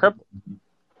actually crippled.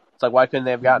 It's like, why couldn't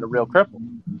they have gotten a real cripple?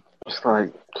 It's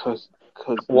like, because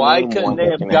why couldn't they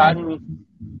have gotten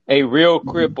a real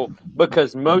cripple?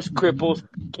 Because most cripples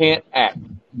can't act.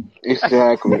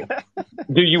 Exactly.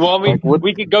 Do you want me?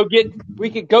 We could go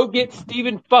get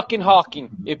Stephen fucking Hawking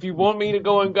if you want me to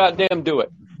go and goddamn do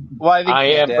it. Well, I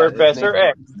am Professor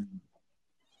X.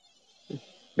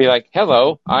 Be like,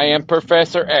 hello, I am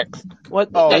Professor X. What?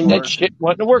 Oh, that shit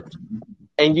wasn't work.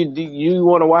 And you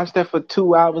want to watch that for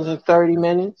 2 hours and 30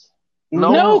 minutes?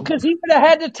 No, because he would have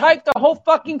had to type the whole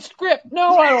fucking script.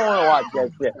 No, I don't want to watch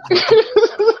that shit.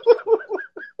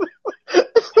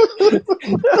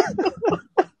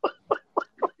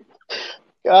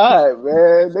 God,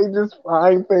 man, they just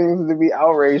find things to be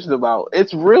outraged about.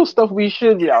 It's real stuff we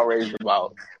should be outraged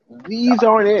about. These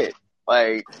aren't it.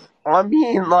 Like, I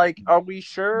mean, like, are we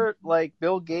sure, like,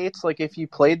 Bill Gates, like, if he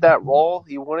played that role,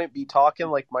 he wouldn't be talking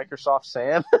like Microsoft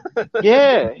Sam?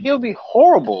 Yeah, he'll be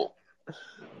horrible.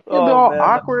 He'll be all man.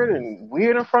 awkward and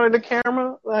weird in front of the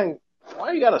camera. Like,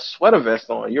 why you got a sweater vest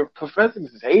on? You're Professor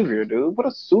Xavier, dude. Put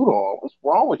a suit on. What's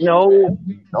wrong with you? No,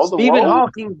 Stephen role?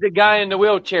 Hawking's the guy in the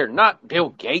wheelchair, not Bill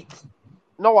Gates.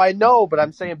 No, I know, but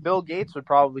I'm saying Bill Gates would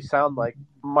probably sound like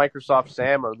Microsoft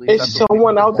Sam, or at least There's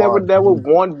someone out there that would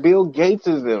want Bill Gates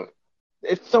as them.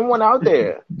 It's someone out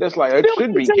there that's like, it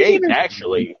should be Gates,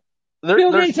 actually.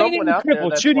 There's someone out there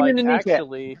that's like,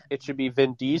 actually, it should be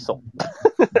Vin Diesel.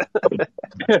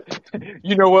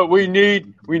 You know what we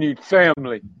need? We need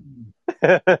family.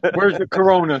 Where's the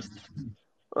Coronas?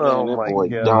 Oh, my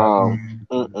God.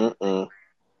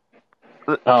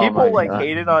 People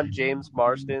hated on James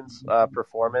Marsden's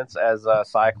performance as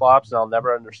Cyclops, and I'll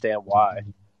never understand why.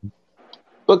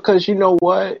 Because you know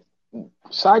what?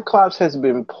 Cyclops has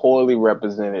been poorly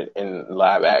represented in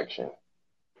live action.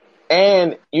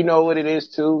 And you know what it is,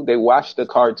 too? They watched the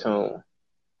cartoon,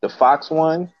 the Fox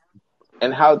one,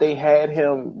 and how they had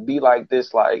him be like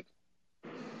this, like,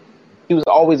 he was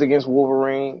always against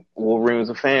Wolverine. Wolverine was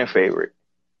a fan favorite.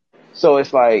 So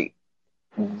it's like,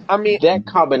 I mean, that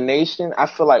combination, I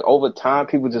feel like over time,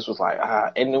 people just was like,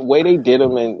 and the way they did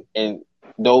him in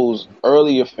those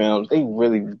earlier films,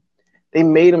 they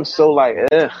made him so like,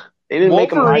 ugh. They didn't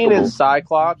make him Wolverine and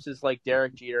Cyclops is like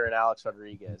Derek Jeter and Alex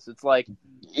Rodriguez. It's like,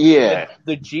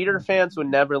 the Jeter fans would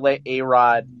never let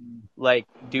A-Rod, like,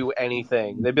 do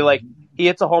anything. They'd be like, he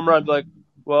hits a home run, be like,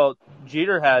 well,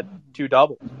 Jeter had 2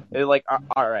 doubles. It, like,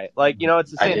 all right, like, you know,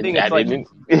 it's the same thing. It's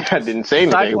I didn't say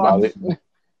anything about it.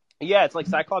 Yeah, it's like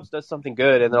Cyclops does something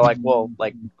good, and they're like, well,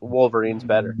 like, Wolverine's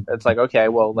better. It's like, okay,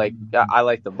 well, like, I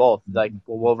like them both. Like,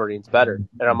 well, Wolverine's better.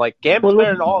 And I'm like, Gambit's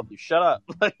better than all of you. Shut up.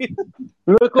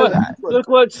 Look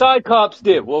what Cyclops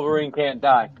did. Wolverine can't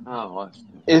die. Oh,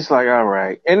 it's like, all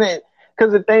right. And then,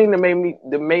 because the thing that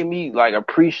made me like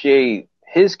appreciate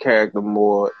his character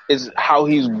more is how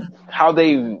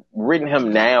they've written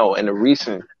him now in the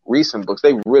recent books.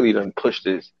 They really done pushed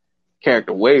his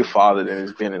character way farther than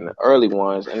it's been in the early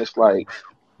ones. And it's like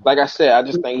I said, I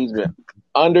just think he's been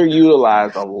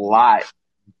underutilized a lot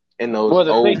in those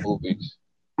old movies.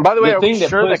 By the way, are we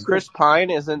sure that Chris Pine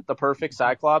isn't the perfect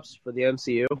Cyclops for the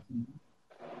MCU?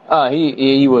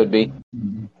 He would be.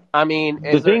 I mean,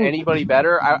 is there anybody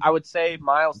better? I would say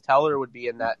Miles Teller would be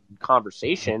in that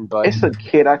conversation, but it's a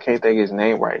kid. I can't think his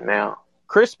name right now.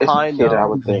 Chris Pine, though, I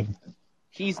would think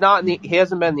he's not. He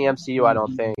hasn't been in the MCU, I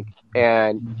don't think,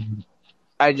 and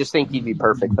I just think he'd be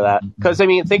perfect for that. Because, I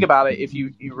mean, think about it. If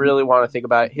you really want to think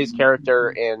about it, his character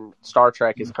in Star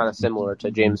Trek is kind of similar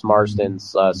to James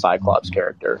Marsden's Cyclops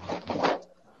character.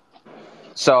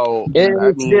 So,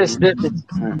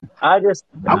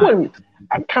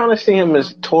 I kind of see him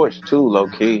as Torch too, low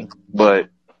key, but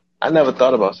I never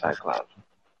thought about Cyclops.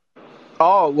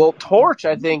 Oh, well, Torch,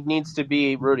 I think, needs to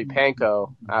be Rudy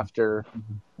Panko after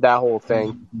that whole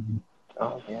thing.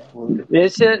 Oh, yeah.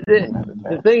 It's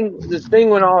the thing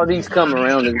when all of these come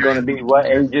around is going to be what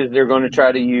ages they're going to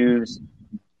try to use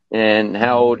and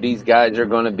how old these guys are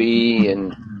going to be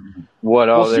and what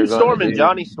all they're going to do. Sue Storm and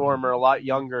Johnny Storm are a lot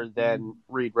younger than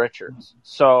Reed Richards.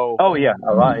 So, a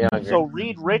lot younger. So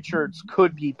Reed Richards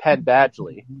could be Penn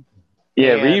Badgley.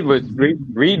 Yeah,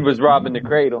 Reed was robbing the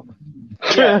cradle.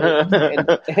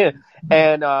 Yeah,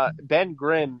 and Ben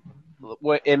Grimm,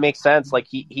 it makes sense. Like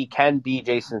he can be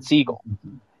Jason Segel,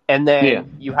 and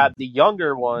then you have the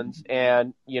younger ones,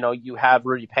 and you have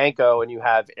Rudy Panko and you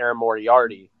have Aaron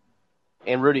Moriarty,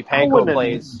 and Rudy Panko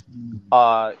plays,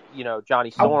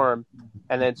 Johnny Storm,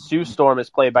 and then Sue Storm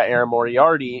is played by Aaron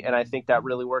Moriarty, and I think that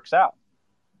really works out.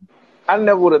 I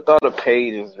never would have thought of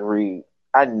Paige as Reed.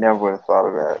 I never would have thought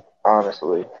of that,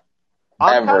 honestly.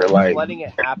 I'm kind of letting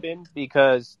it happen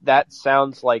because that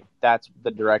sounds like that's the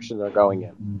direction they're going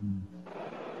in.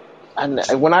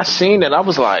 When I seen it, I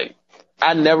was like,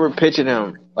 I never pictured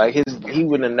him. Like he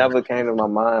would have never came to my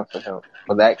mind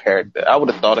for that character. I would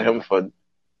have thought of him for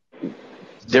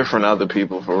different other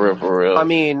people, for real. I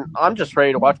mean, I'm just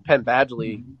ready to watch Penn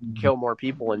Badgley kill more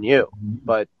people than you,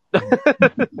 but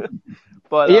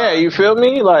yeah, you feel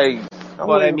me? Like,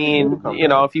 but I mean,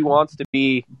 if he wants to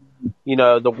be,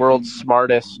 the world's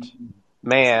smartest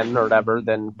man or whatever,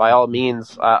 then by all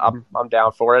means, I'm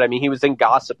down for it. I mean, he was in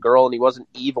Gossip Girl and he wasn't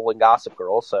evil in Gossip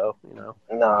Girl, so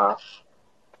Nah,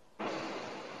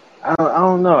 I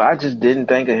don't know. I just didn't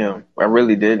think of him. I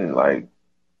really didn't. Like,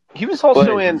 he was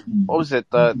also in, what was it?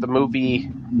 The movie,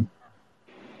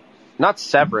 not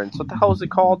Severance. What the hell was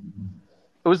it called?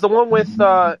 It was the one with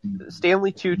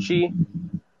Stanley Tucci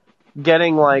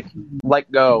getting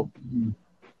let go. It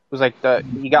was like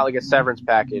he got like a severance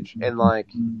package and it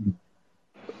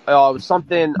was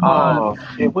something.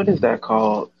 What is that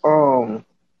called?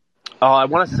 I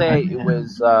want to say it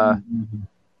was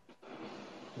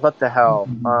what the hell?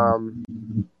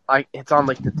 It's on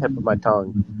the tip of my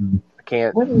tongue. I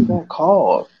can't. What is that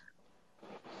called?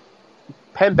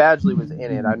 Penn Badgley was in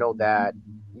it. I know that.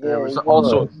 Yeah, there was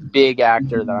also a big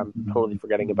actor that I'm totally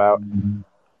forgetting about.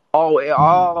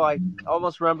 I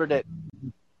almost remembered it.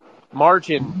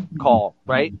 Margin Call,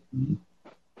 right?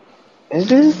 Is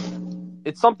it?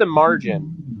 It's something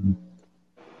Margin.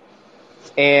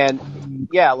 And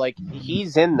yeah,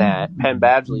 he's in that. Penn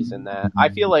Badgley's in that. I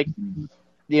feel like,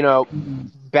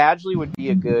 Badgley would be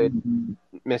a good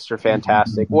Mr.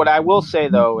 Fantastic. What I will say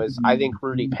though is I think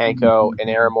Rudy Panko and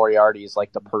Aaron Moriarty is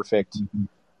the perfect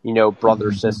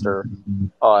brother sister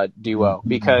duo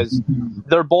because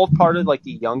they're both part of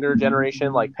the younger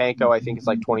generation. Like Panko I think is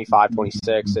 25,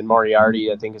 26 and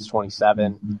Moriarty I think is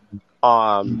 27.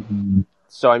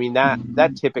 So I mean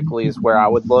that typically is where I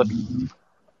would look.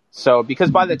 So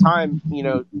because by the time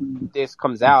this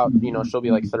comes out, she'll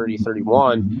be 30,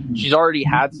 31. She's already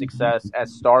had success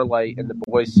as Starlight in the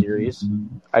Boys series.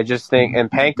 I just think,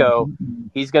 and Panko,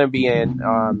 he's going to be in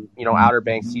Outer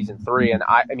Banks season 3, and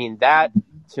I mean that.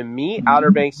 To me,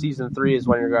 Outer Banks season 3 is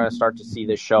when you're going to start to see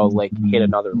this show hit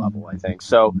another level. I think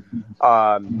so.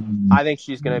 I think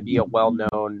she's going to be he's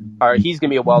going to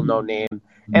be a well-known name,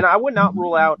 and I would not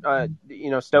rule out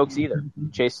Stokes either,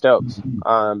 Chase Stokes.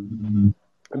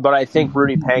 but I think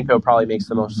Rudy Panko probably makes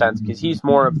the most sense because he's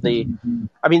more of the.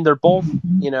 I mean, they're both,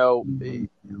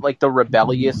 like the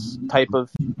rebellious type of,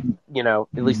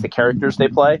 at least the characters they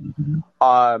play.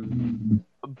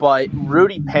 But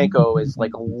Rudy Panko is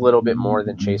like a little bit more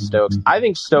than Chase Stokes. I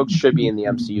think Stokes should be in the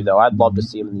MCU, though. I'd love to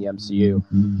see him in the MCU.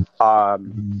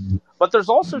 But there's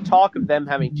also talk of them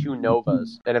having two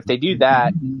Novas, and if they do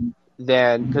that,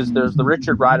 then because there's the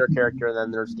Richard Rider character, and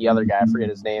then there's the other guy, I forget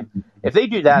his name. If they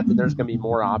do that, then there's going to be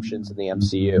more options in the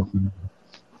MCU.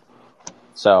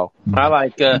 So I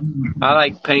like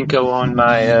Panko on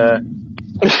my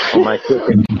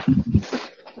ticket.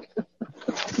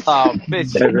 oh,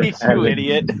 bitch, you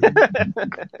idiot!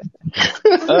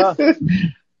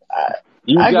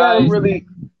 I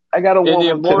got a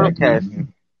woman to that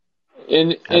casting.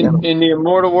 In the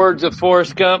immortal words of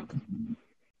Forrest Gump,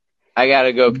 I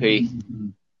gotta go pee.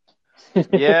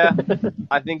 Yeah,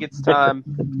 I think it's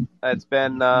time. It's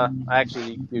been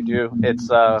actually you do. It's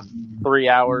 3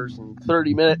 hours and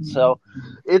 30 minutes, so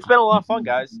it's been a lot of fun,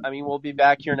 guys. I mean, we'll be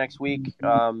back here next week.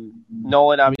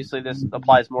 Nolan, obviously, this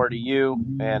applies more to you,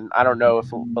 and I don't know if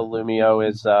Illumio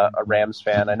is a Rams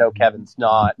fan. I know Kevin's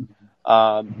not,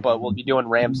 but we'll be doing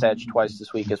Rams Edge twice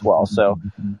this week as well. So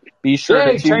be sure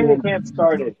to tune training in. camp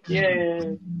started.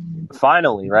 Yeah.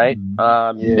 Finally, right?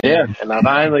 Yeah. And I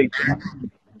finally.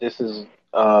 This is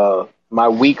my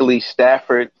weekly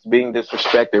Stafford being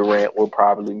disrespected rant will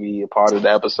probably be a part of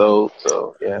the episode.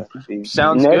 So yeah,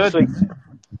 sounds next good.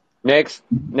 Week,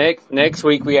 next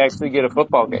week we actually get a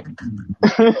football game.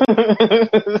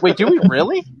 Wait, do we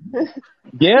really?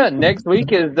 Yeah, next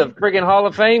week is the friggin' Hall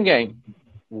of Fame game.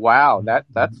 Wow,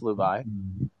 that flew by.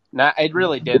 Nah, it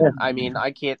really didn't. I mean,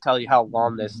 I can't tell you how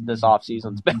long this off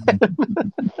season's been.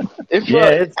 it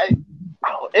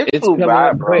flew coming by,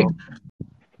 up bro. quick.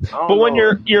 But when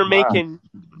you're making,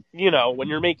 when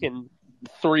you're making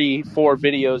 3-4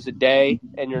 videos a day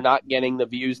and you're not getting the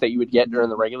views that you would get during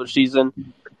the regular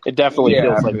season, it definitely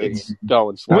feels like it's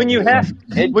going slow. When you have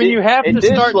to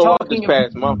start talking this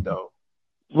past month though.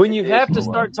 When you have to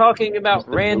start talking about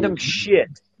random shit.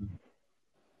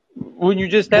 When you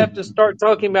just have to start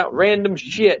talking about random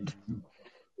shit.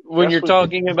 When you're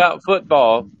talking about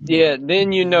football, yeah,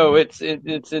 then it's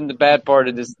in the bad part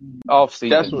of this off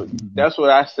season. That's what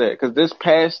I said. Because this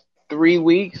past 3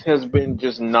 weeks has been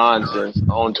just nonsense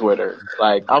on Twitter.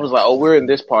 Like I was like, oh, we're in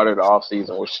this part of the off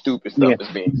season where stupid stuff is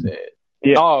being said.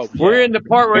 Yeah. Oh, we're in the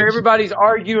part where everybody's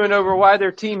arguing over why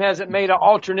their team hasn't made an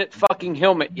alternate fucking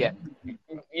helmet yet.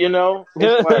 It's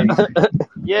like,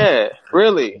 yeah,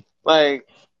 really. Like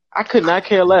I could not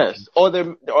care less. Or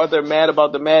they're mad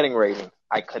about the Madden rating.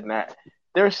 I could not.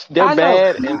 They're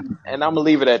bad, and I'm gonna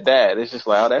leave it at that. It's just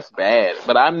like, oh, that's bad.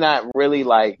 But I'm not really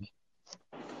like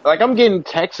I'm getting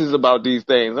texts about these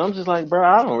things. I'm just like, bro,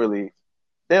 I don't really.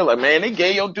 They're like, man, they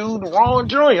gave your dude the wrong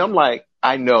joint. I'm like,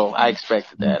 I know, I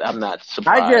expected that. I'm not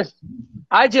surprised.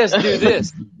 I just do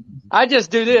this.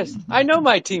 I know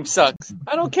my team sucks.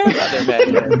 I don't care about their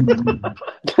Madden.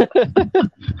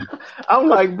 I'm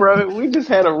like, bro, we just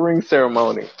had a ring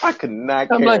ceremony. I could not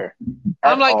care.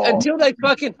 I'm like, until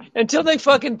they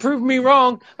fucking prove me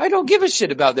wrong, I don't give a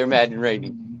shit about their Madden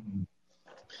rating.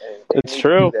 It's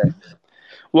true.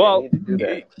 Well,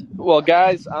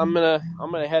 guys, I'm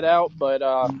gonna head out, but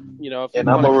if and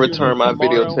I'm gonna return my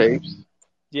videotapes.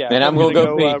 Yeah, and I'm gonna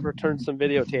go return some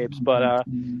videotapes. But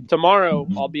tomorrow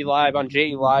I'll be live on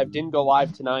JE Live. Didn't go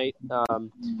live tonight,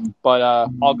 but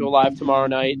I'll go live tomorrow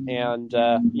night, and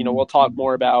we'll talk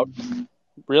more about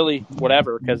really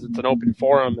whatever because it's an open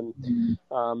forum,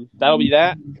 and that'll be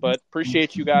that. But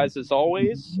appreciate you guys as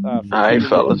always. All right,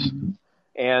 fellas.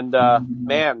 And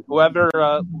man, whoever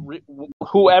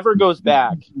goes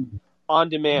back on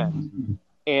demand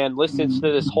and listens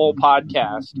to this whole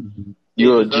podcast,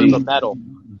 you're a G. A medal.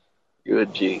 You're a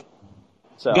G.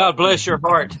 So, God bless your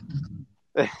heart.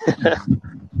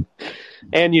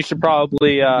 And you should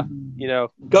probably,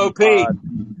 go pee.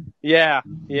 Yeah,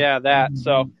 that.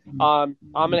 So I'm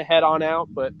gonna head on out,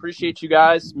 but appreciate you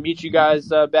guys. Meet you guys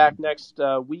back next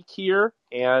week here,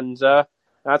 and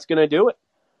that's gonna do it.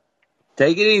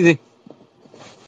 Take it easy.